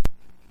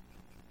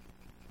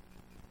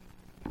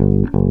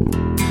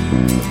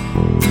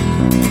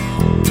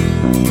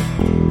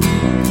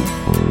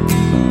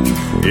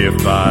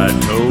 If I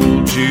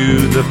told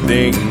you the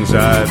things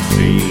I've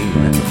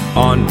seen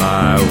on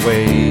my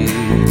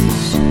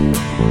ways,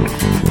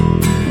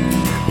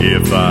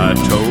 if I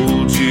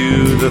told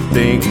you the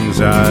things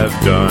I've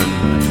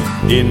done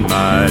in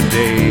my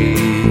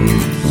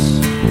days,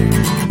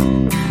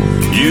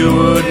 you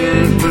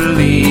wouldn't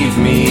believe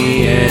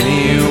me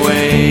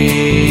anyway.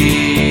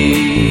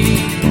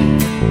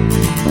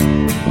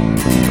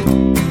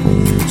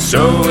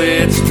 So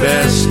it's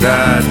best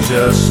I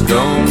just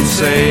don't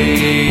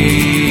say.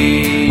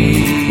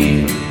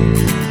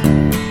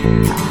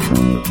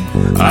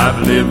 I've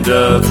lived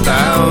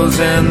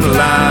 1,000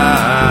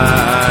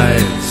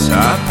 lives,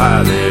 I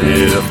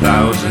piloted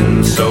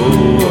 1,000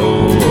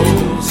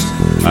 souls,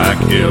 I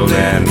killed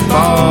and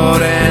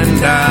fought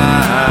and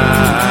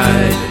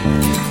died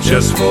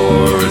just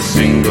for a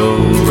single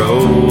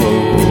role.